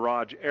to the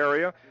garage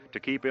area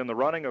to keep in the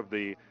running of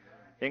the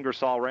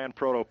Ingersoll Rand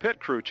Proto Pit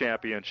Crew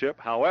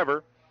Championship.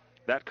 However,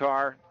 that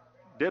car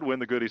did win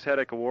the Goodies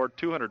Headache Award,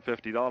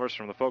 $250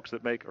 from the folks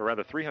that make, or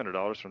rather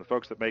 $300 from the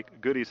folks that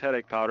make Goodies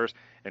Headache Powders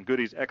and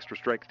Goodies Extra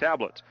Strength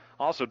Tablets.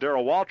 Also,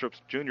 Darrell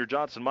Waltrip's Junior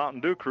Johnson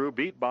Mountain Dew crew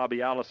beat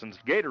Bobby Allison's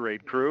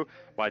Gatorade crew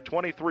by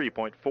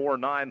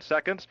 23.49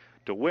 seconds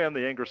to win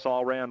the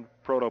Ingersoll Rand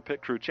Proto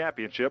Pit Crew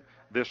Championship,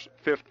 this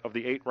 5th of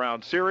the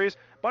 8-round series.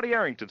 Buddy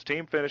Arrington's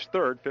team finished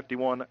 3rd,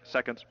 51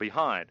 seconds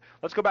behind.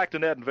 Let's go back to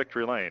Ned in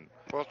Victory Lane.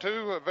 Well,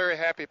 2 very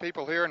happy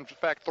people here. In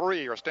fact,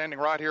 3 are standing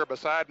right here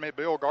beside me.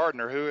 Bill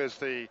Gardner, who is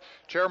the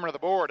chairman of the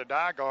board at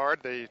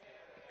DiGard, the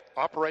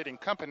operating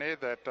company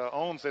that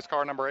owns this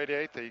car number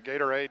 88, the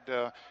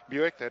Gatorade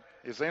Buick that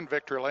is in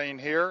Victory Lane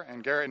here,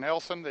 and Gary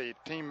Nelson, the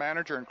team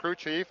manager and crew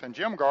chief, and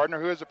Jim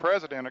Gardner, who is the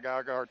president of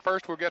DiGard.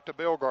 First, we'll get to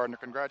Bill Gardner.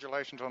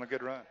 Congratulations on a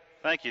good run.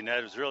 Thank you, Ned.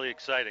 It was really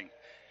exciting.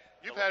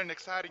 You've had an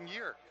exciting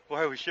year.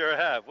 Well, we sure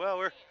have. Well,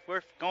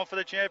 we're going for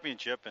the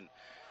championship, and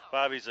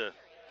Bobby's a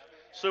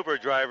super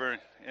driver,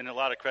 and a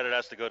lot of credit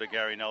has to go to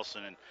Gary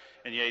Nelson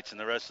and Yates and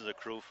the rest of the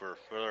crew for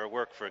their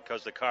work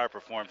because the car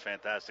performed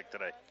fantastic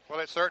today. Well,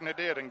 it certainly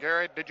did. And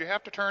Gary, did you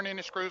have to turn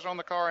any screws on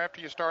the car after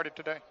you started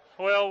today?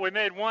 Well, we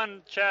made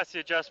one chassis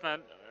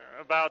adjustment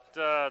about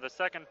the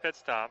second pit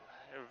stop,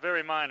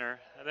 very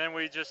minor. And then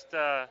we just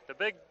the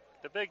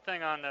big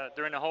thing on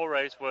during the whole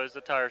race was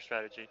the tire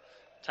strategy,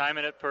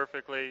 timing it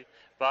perfectly.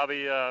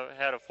 Bobby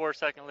had a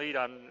 4-second lead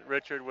on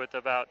Richard with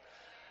about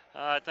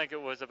I think it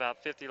was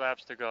about 50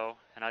 laps to go,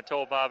 and I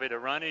told Bobby to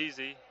run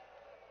easy,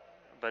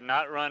 but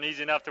not run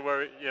easy enough to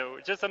where,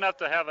 just enough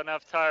to have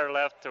enough tire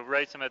left to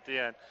race him at the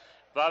end.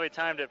 Bobby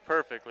timed it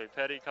perfectly.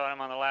 Petty caught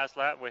him on the last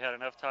lap. We had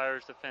enough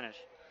tires to finish.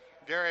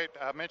 Gary,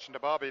 I mentioned to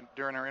Bobby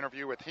during our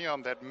interview with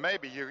him that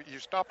maybe you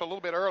stopped a little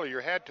bit early. You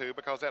had to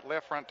because that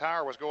left front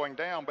tire was going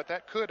down, but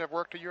that could have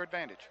worked to your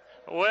advantage.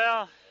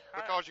 Well,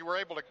 because you were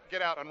able to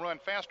get out and run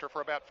faster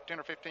for about 10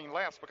 or 15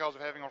 laps because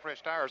of having on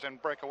fresh tires and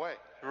break away.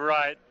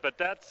 Right, but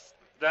that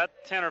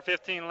 10 or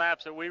 15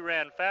 laps that we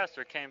ran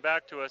faster came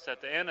back to us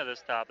at the end of the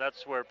stop.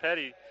 That's where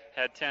Petty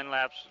had 10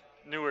 laps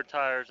newer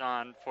tires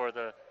on for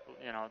the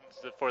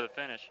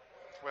finish.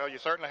 Well, you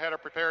certainly had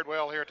it prepared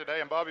well here today,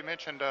 and Bobby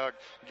mentioned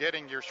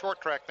getting your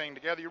short track thing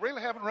together. You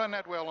really haven't run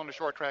that well on the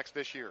short tracks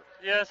this year.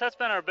 Yes, that's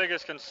been our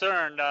biggest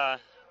concern.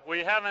 We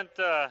haven't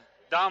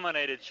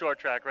dominated short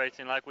track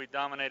racing like we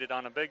dominated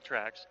on the big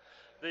tracks.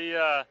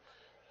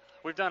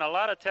 We've done a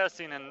lot of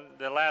testing in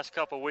the last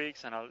couple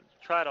weeks and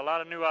tried a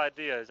lot of new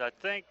ideas. I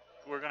think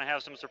we're going to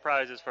have some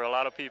surprises for a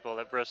lot of people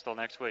at Bristol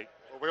next week.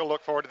 Well, we'll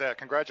look forward to that.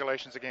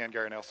 Congratulations again,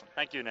 Gary Nelson.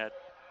 Thank you, Ned.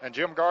 And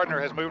Jim Gardner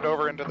has moved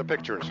over into the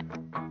pictures.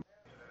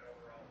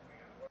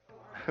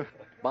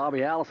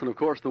 Bobby Allison, of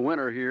course, the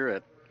winner here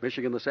at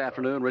Michigan this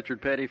afternoon.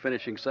 Richard Petty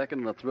finishing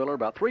second in a thriller,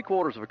 about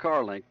 3/4 of a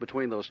car length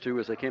between those two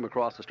as they came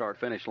across the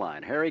start-finish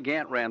line. Harry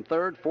Gant ran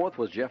third. Fourth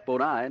was Jeff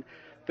Bodine.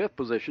 Fifth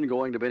position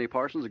going to Benny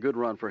Parsons, a good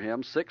run for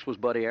him. Sixth was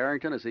Buddy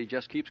Arrington as he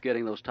just keeps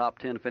getting those top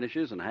 10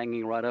 finishes and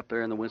hanging right up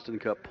there in the Winston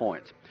Cup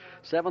points.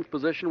 Seventh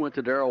position went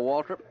to Darrell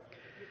Waltrip.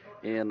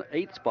 In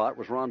eighth spot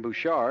was Ron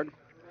Bouchard.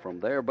 From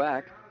there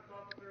back,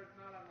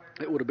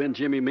 it would have been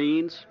Jimmy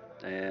Means.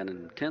 And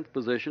in 10th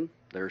position,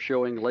 they're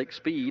showing Lake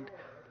Speed.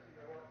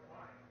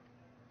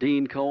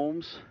 Dean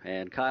Combs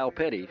and Kyle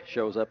Petty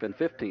shows up in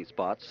 15th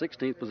spot.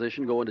 16th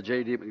position going to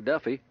J.D.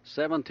 McDuffie.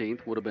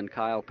 17th would have been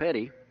Kyle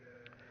Petty.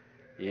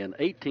 In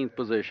 18th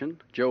position,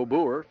 Joe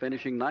Boer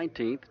finishing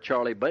 19th.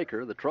 Charlie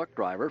Baker, the truck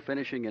driver,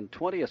 finishing in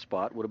 20th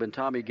spot would have been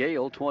Tommy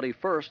Gale.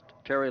 21st,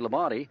 Terry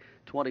Labonte.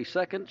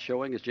 22nd,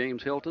 showing is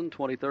James Hilton.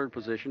 23rd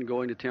position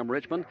going to Tim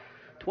Richmond.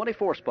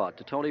 24th spot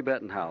to Tony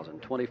Bettenhausen.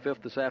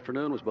 25th this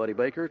afternoon was Buddy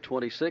Baker.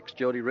 26th,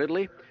 Jody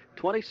Ridley.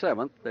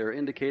 27th, they're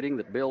indicating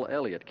that Bill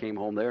Elliott came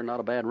home there.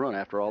 Not a bad run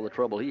after all the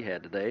trouble he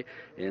had today.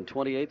 In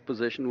 28th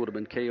position would have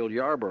been Cale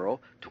Yarborough.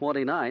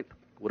 29th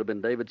would have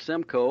been David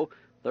Simcoe.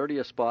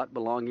 30th spot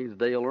belonging to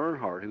Dale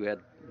Earnhardt, who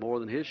had more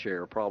than his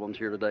share of problems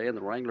here today in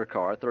the Wrangler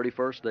car.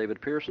 31st, David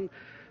Pearson.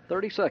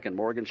 32nd,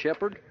 Morgan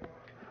Shepherd.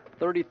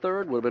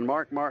 33rd would have been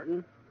Mark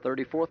Martin.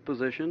 34th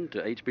position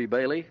to H.B.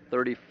 Bailey.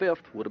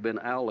 35th would have been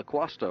Al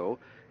LaQuasto.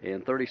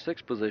 In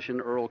 36th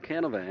position, Earl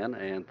Canavan.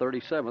 And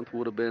 37th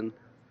would have been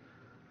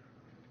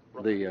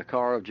the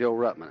car of Joe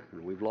Ruttman.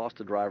 And we've lost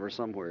a driver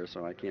somewhere,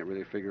 so I can't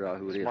really figure out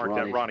who it is. Mark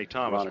that Ronnie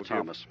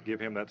Thomas. Give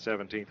him that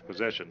 17th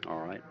position. All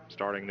right.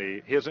 Starting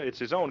it's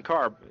his own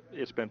car.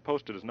 It's been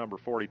posted as number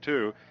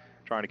 42,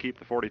 trying to keep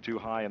the 42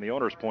 high in the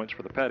owner's points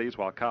for the Pettys,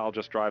 while Kyle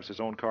just drives his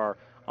own car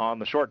on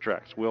the short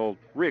tracks. We'll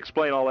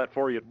re-explain all that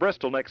for you at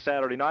Bristol next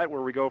Saturday night,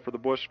 where we go for the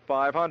Busch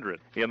 500.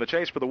 In the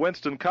chase for the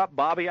Winston Cup,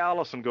 Bobby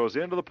Allison goes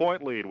into the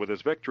point lead with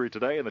his victory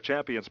today in the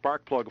Champion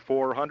Sparkplug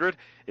 400.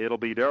 It'll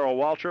be Darrell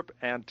Waltrip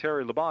and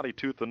Terry Labonte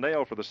tooth and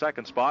nail for the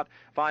second spot.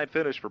 Fine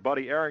finish for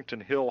Buddy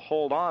Arrington. He'll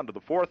hold on to the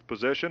fourth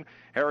position.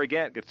 Harry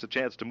Gant gets a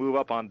chance to move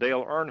up on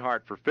Dale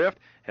Earnhardt for fifth,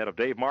 ahead of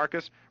Dave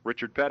Marcus,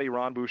 Richard Petty,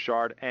 Ron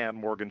Bouchard, and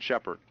Morgan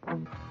Shepherd.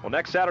 Well,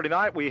 next Saturday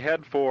night we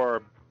head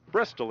for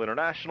Bristol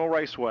International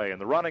Raceway in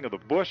the running of the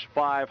Busch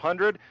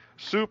 500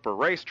 Super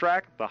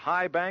Racetrack. The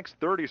high banks,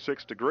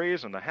 36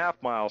 degrees, and the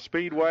half-mile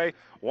speedway.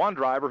 One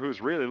driver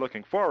who's really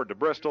looking forward to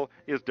Bristol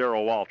is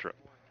Darrell Waltrip.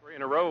 3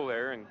 in a row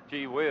there, and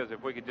gee whiz,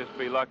 if we could just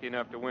be lucky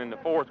enough to win the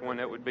fourth one,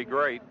 that would be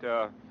great.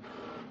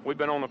 We've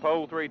been on the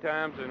pole 3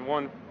 times and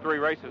won 3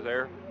 races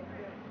there.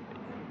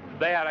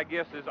 That, I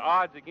guess, is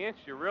odds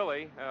against you,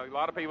 really. A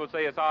lot of people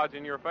say it's odds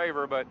in your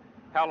favor, but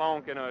how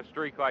long can a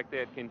streak like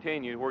that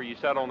continue where you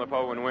set on the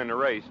pole and win the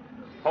race?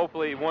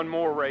 Hopefully one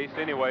more race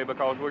anyway,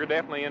 because we're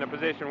definitely in a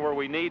position where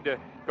we need to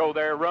go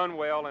there, run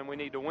well, and we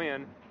need to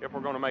win if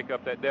we're going to make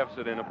up that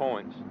deficit in the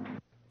points.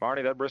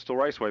 Barney, that Bristol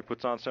Raceway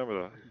puts on some of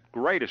the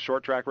greatest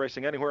short track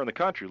racing anywhere in the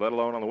country, let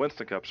alone on the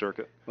Winston Cup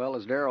circuit. Well,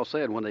 as Darrell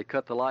said, when they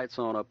cut the lights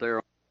on up there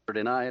on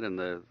Saturday night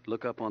and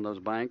look up on those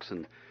banks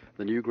and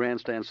the new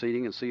grandstand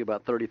seating and see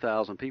about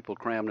 30,000 people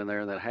crammed in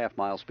there in that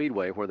half-mile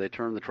speedway where they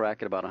turn the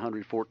track at about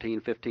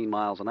 15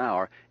 miles an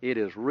hour. It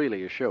is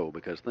really a show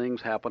because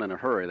things happen in a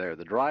hurry there.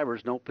 The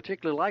drivers don't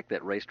particularly like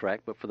that racetrack,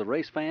 but for the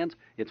race fans,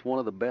 it's one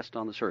of the best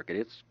on the circuit.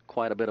 It's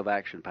quite a bit of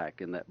action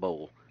packed in that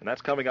bowl. And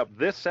that's coming up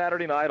this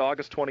Saturday night,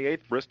 August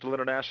 28th, Bristol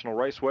International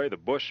Raceway, the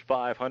Busch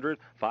 500,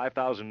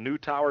 5,000 new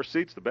tower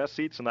seats, the best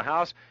seats in the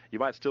house. You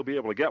might still be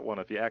able to get one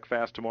if you act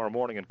fast tomorrow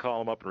morning and call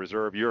them up and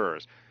reserve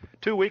yours.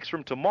 2 weeks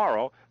from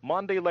tomorrow,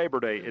 Monday, Labor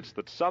Day, it's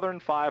the Southern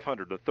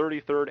 500, the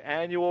 33rd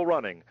annual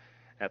running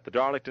at the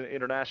Darlington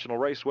International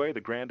Raceway, the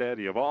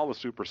granddaddy of all the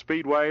super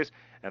speedways.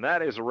 And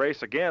that is a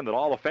race, again, that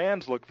all the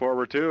fans look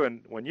forward to.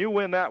 And when you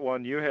win that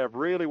one, you have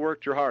really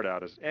worked your heart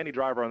out, as any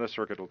driver on this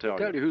circuit will tell you. I'll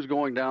tell you who's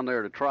going down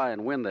there to try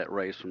and win that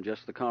race from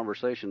just the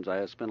conversations I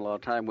have spent a lot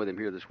of time with him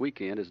here this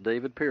weekend is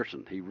David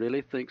Pearson. He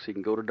really thinks he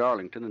can go to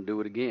Darlington and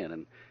do it again.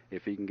 And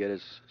if he can get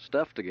his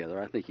stuff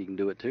together, I think he can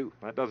do it too.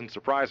 That doesn't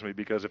surprise me,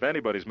 because if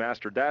anybody's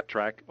mastered that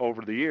track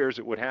over the years,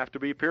 it would have to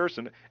be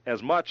Pearson,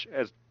 as much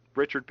as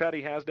Richard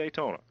Petty has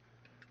Daytona.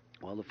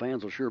 Well, the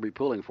fans will sure be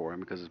pulling for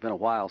him because it's been a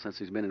while since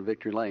he's been in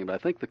victory lane. But I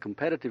think the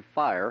competitive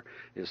fire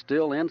is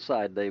still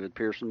inside David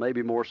Pearson,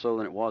 maybe more so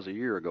than it was a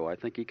year ago. I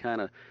think he kind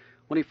of,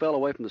 when he fell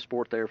away from the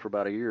sport there for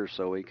about a year or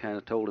so, he kind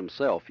of told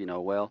himself,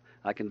 well,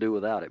 I can do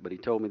without it. But he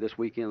told me this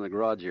weekend in the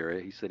garage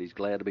area, he said he's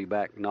glad to be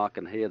back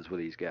knocking heads with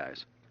these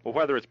guys. Well,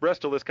 whether it's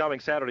Bristol this coming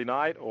Saturday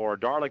night or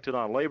Darlington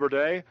on Labor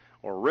Day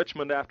or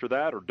Richmond after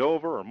that or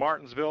Dover or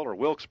Martinsville or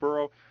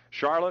Wilkesboro,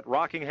 Charlotte,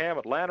 Rockingham,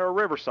 Atlanta, or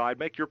Riverside,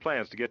 make your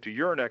plans to get to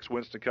your next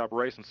Winston Cup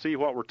race and see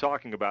what we're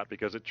talking about,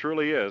 because it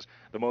truly is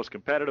the most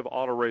competitive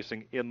auto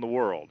racing in the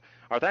world.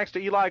 Our thanks to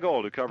Eli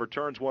Gold, who covered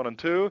turns 1 and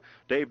 2,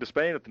 Dave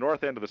Despain at the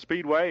north end of the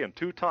speedway, and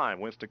 2-time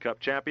Winston Cup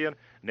champion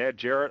Ned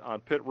Jarrett on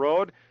pit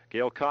road.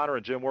 Gail Connor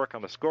and Jim Work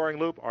on the scoring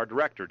loop. Our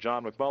director,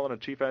 John McMullen, and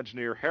chief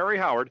engineer Harry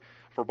Howard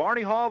For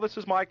Barney Hall, this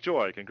is Mike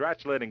Joy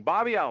congratulating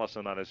Bobby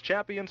Allison on his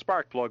champion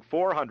Sparkplug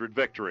 400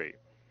 victory.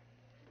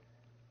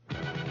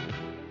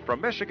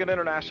 From Michigan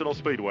International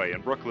Speedway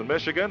in Brooklyn,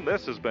 Michigan,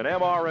 this has been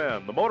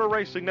MRN, the Motor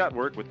Racing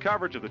Network, with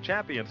coverage of the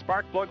Champion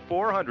Sparkplug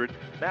 400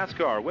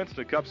 NASCAR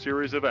Winston Cup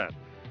Series event.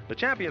 The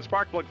Champion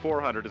Sparkplug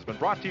 400 has been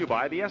brought to you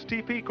by the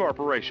STP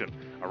Corporation.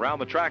 Around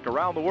the track,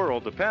 around the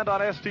world, depend on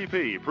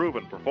STP,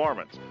 proven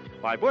performance.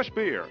 By Busch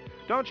Beer.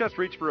 Don't just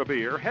reach for a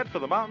beer, head for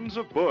the mountains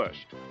of Busch.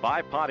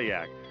 By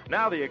Pontiac.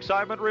 Now the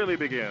excitement really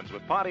begins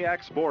with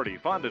Pontiac Sporty,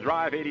 fun to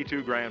drive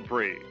 82 Grand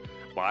Prix.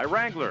 By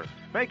Wrangler,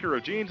 maker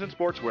of jeans and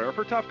sportswear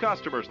for tough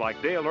customers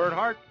like Dale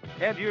Earnhardt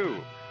and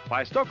you.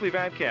 By Stokely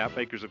Van Camp,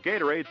 makers of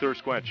Gatorade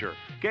Thirst Quencher.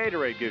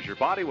 Gatorade gives your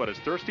body what it's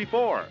thirsty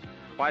for.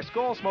 By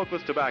Skoal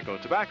Smokeless Tobacco,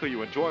 tobacco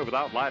you enjoy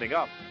without lighting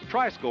up.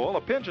 Try Skoal,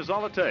 a pinch is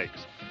all it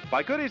takes.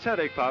 By Goodies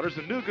Headache Powders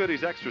and new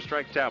Goodies Extra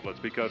Strength Tablets,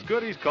 because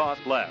Goodies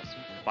cost less.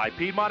 By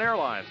Piedmont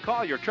Airlines,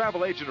 call your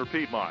travel agent or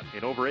Piedmont.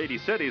 In over 80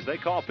 cities, they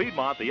call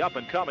Piedmont the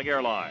up-and-coming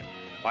airline.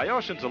 By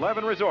Ocean's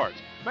 11 Resorts,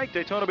 make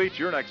Daytona Beach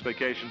your next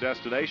vacation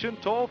destination,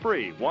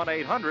 toll-free,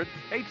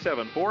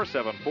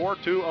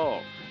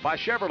 1-800-874-7420. By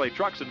Chevrolet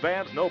Trucks and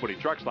Vans, nobody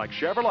trucks like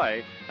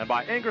Chevrolet. And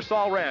by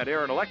Ingersoll Rand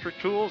Air and Electric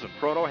Tools and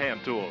Proto Hand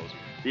Tools.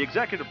 The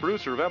executive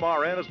producer of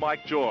MRN is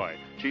Mike Joy.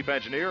 Chief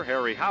engineer,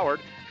 Harry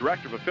Howard.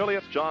 Director of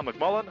Affiliates, John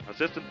McMullen.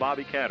 Assistant,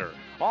 Bobby Cantor.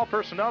 All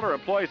personnel are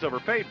employees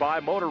overpaid by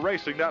Motor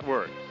Racing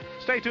Network.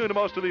 Stay tuned to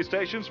most of these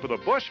stations for the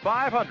Busch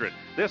 500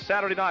 this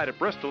Saturday night at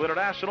Bristol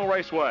International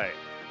Raceway.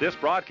 This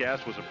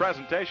broadcast was a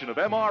presentation of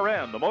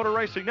MRN, the Motor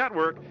Racing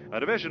Network, a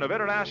division of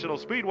International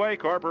Speedway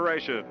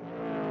Corporation.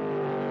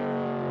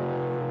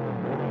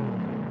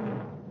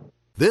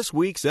 This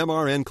week's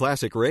MRN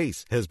Classic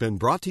Race has been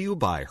brought to you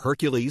by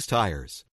Hercules Tires.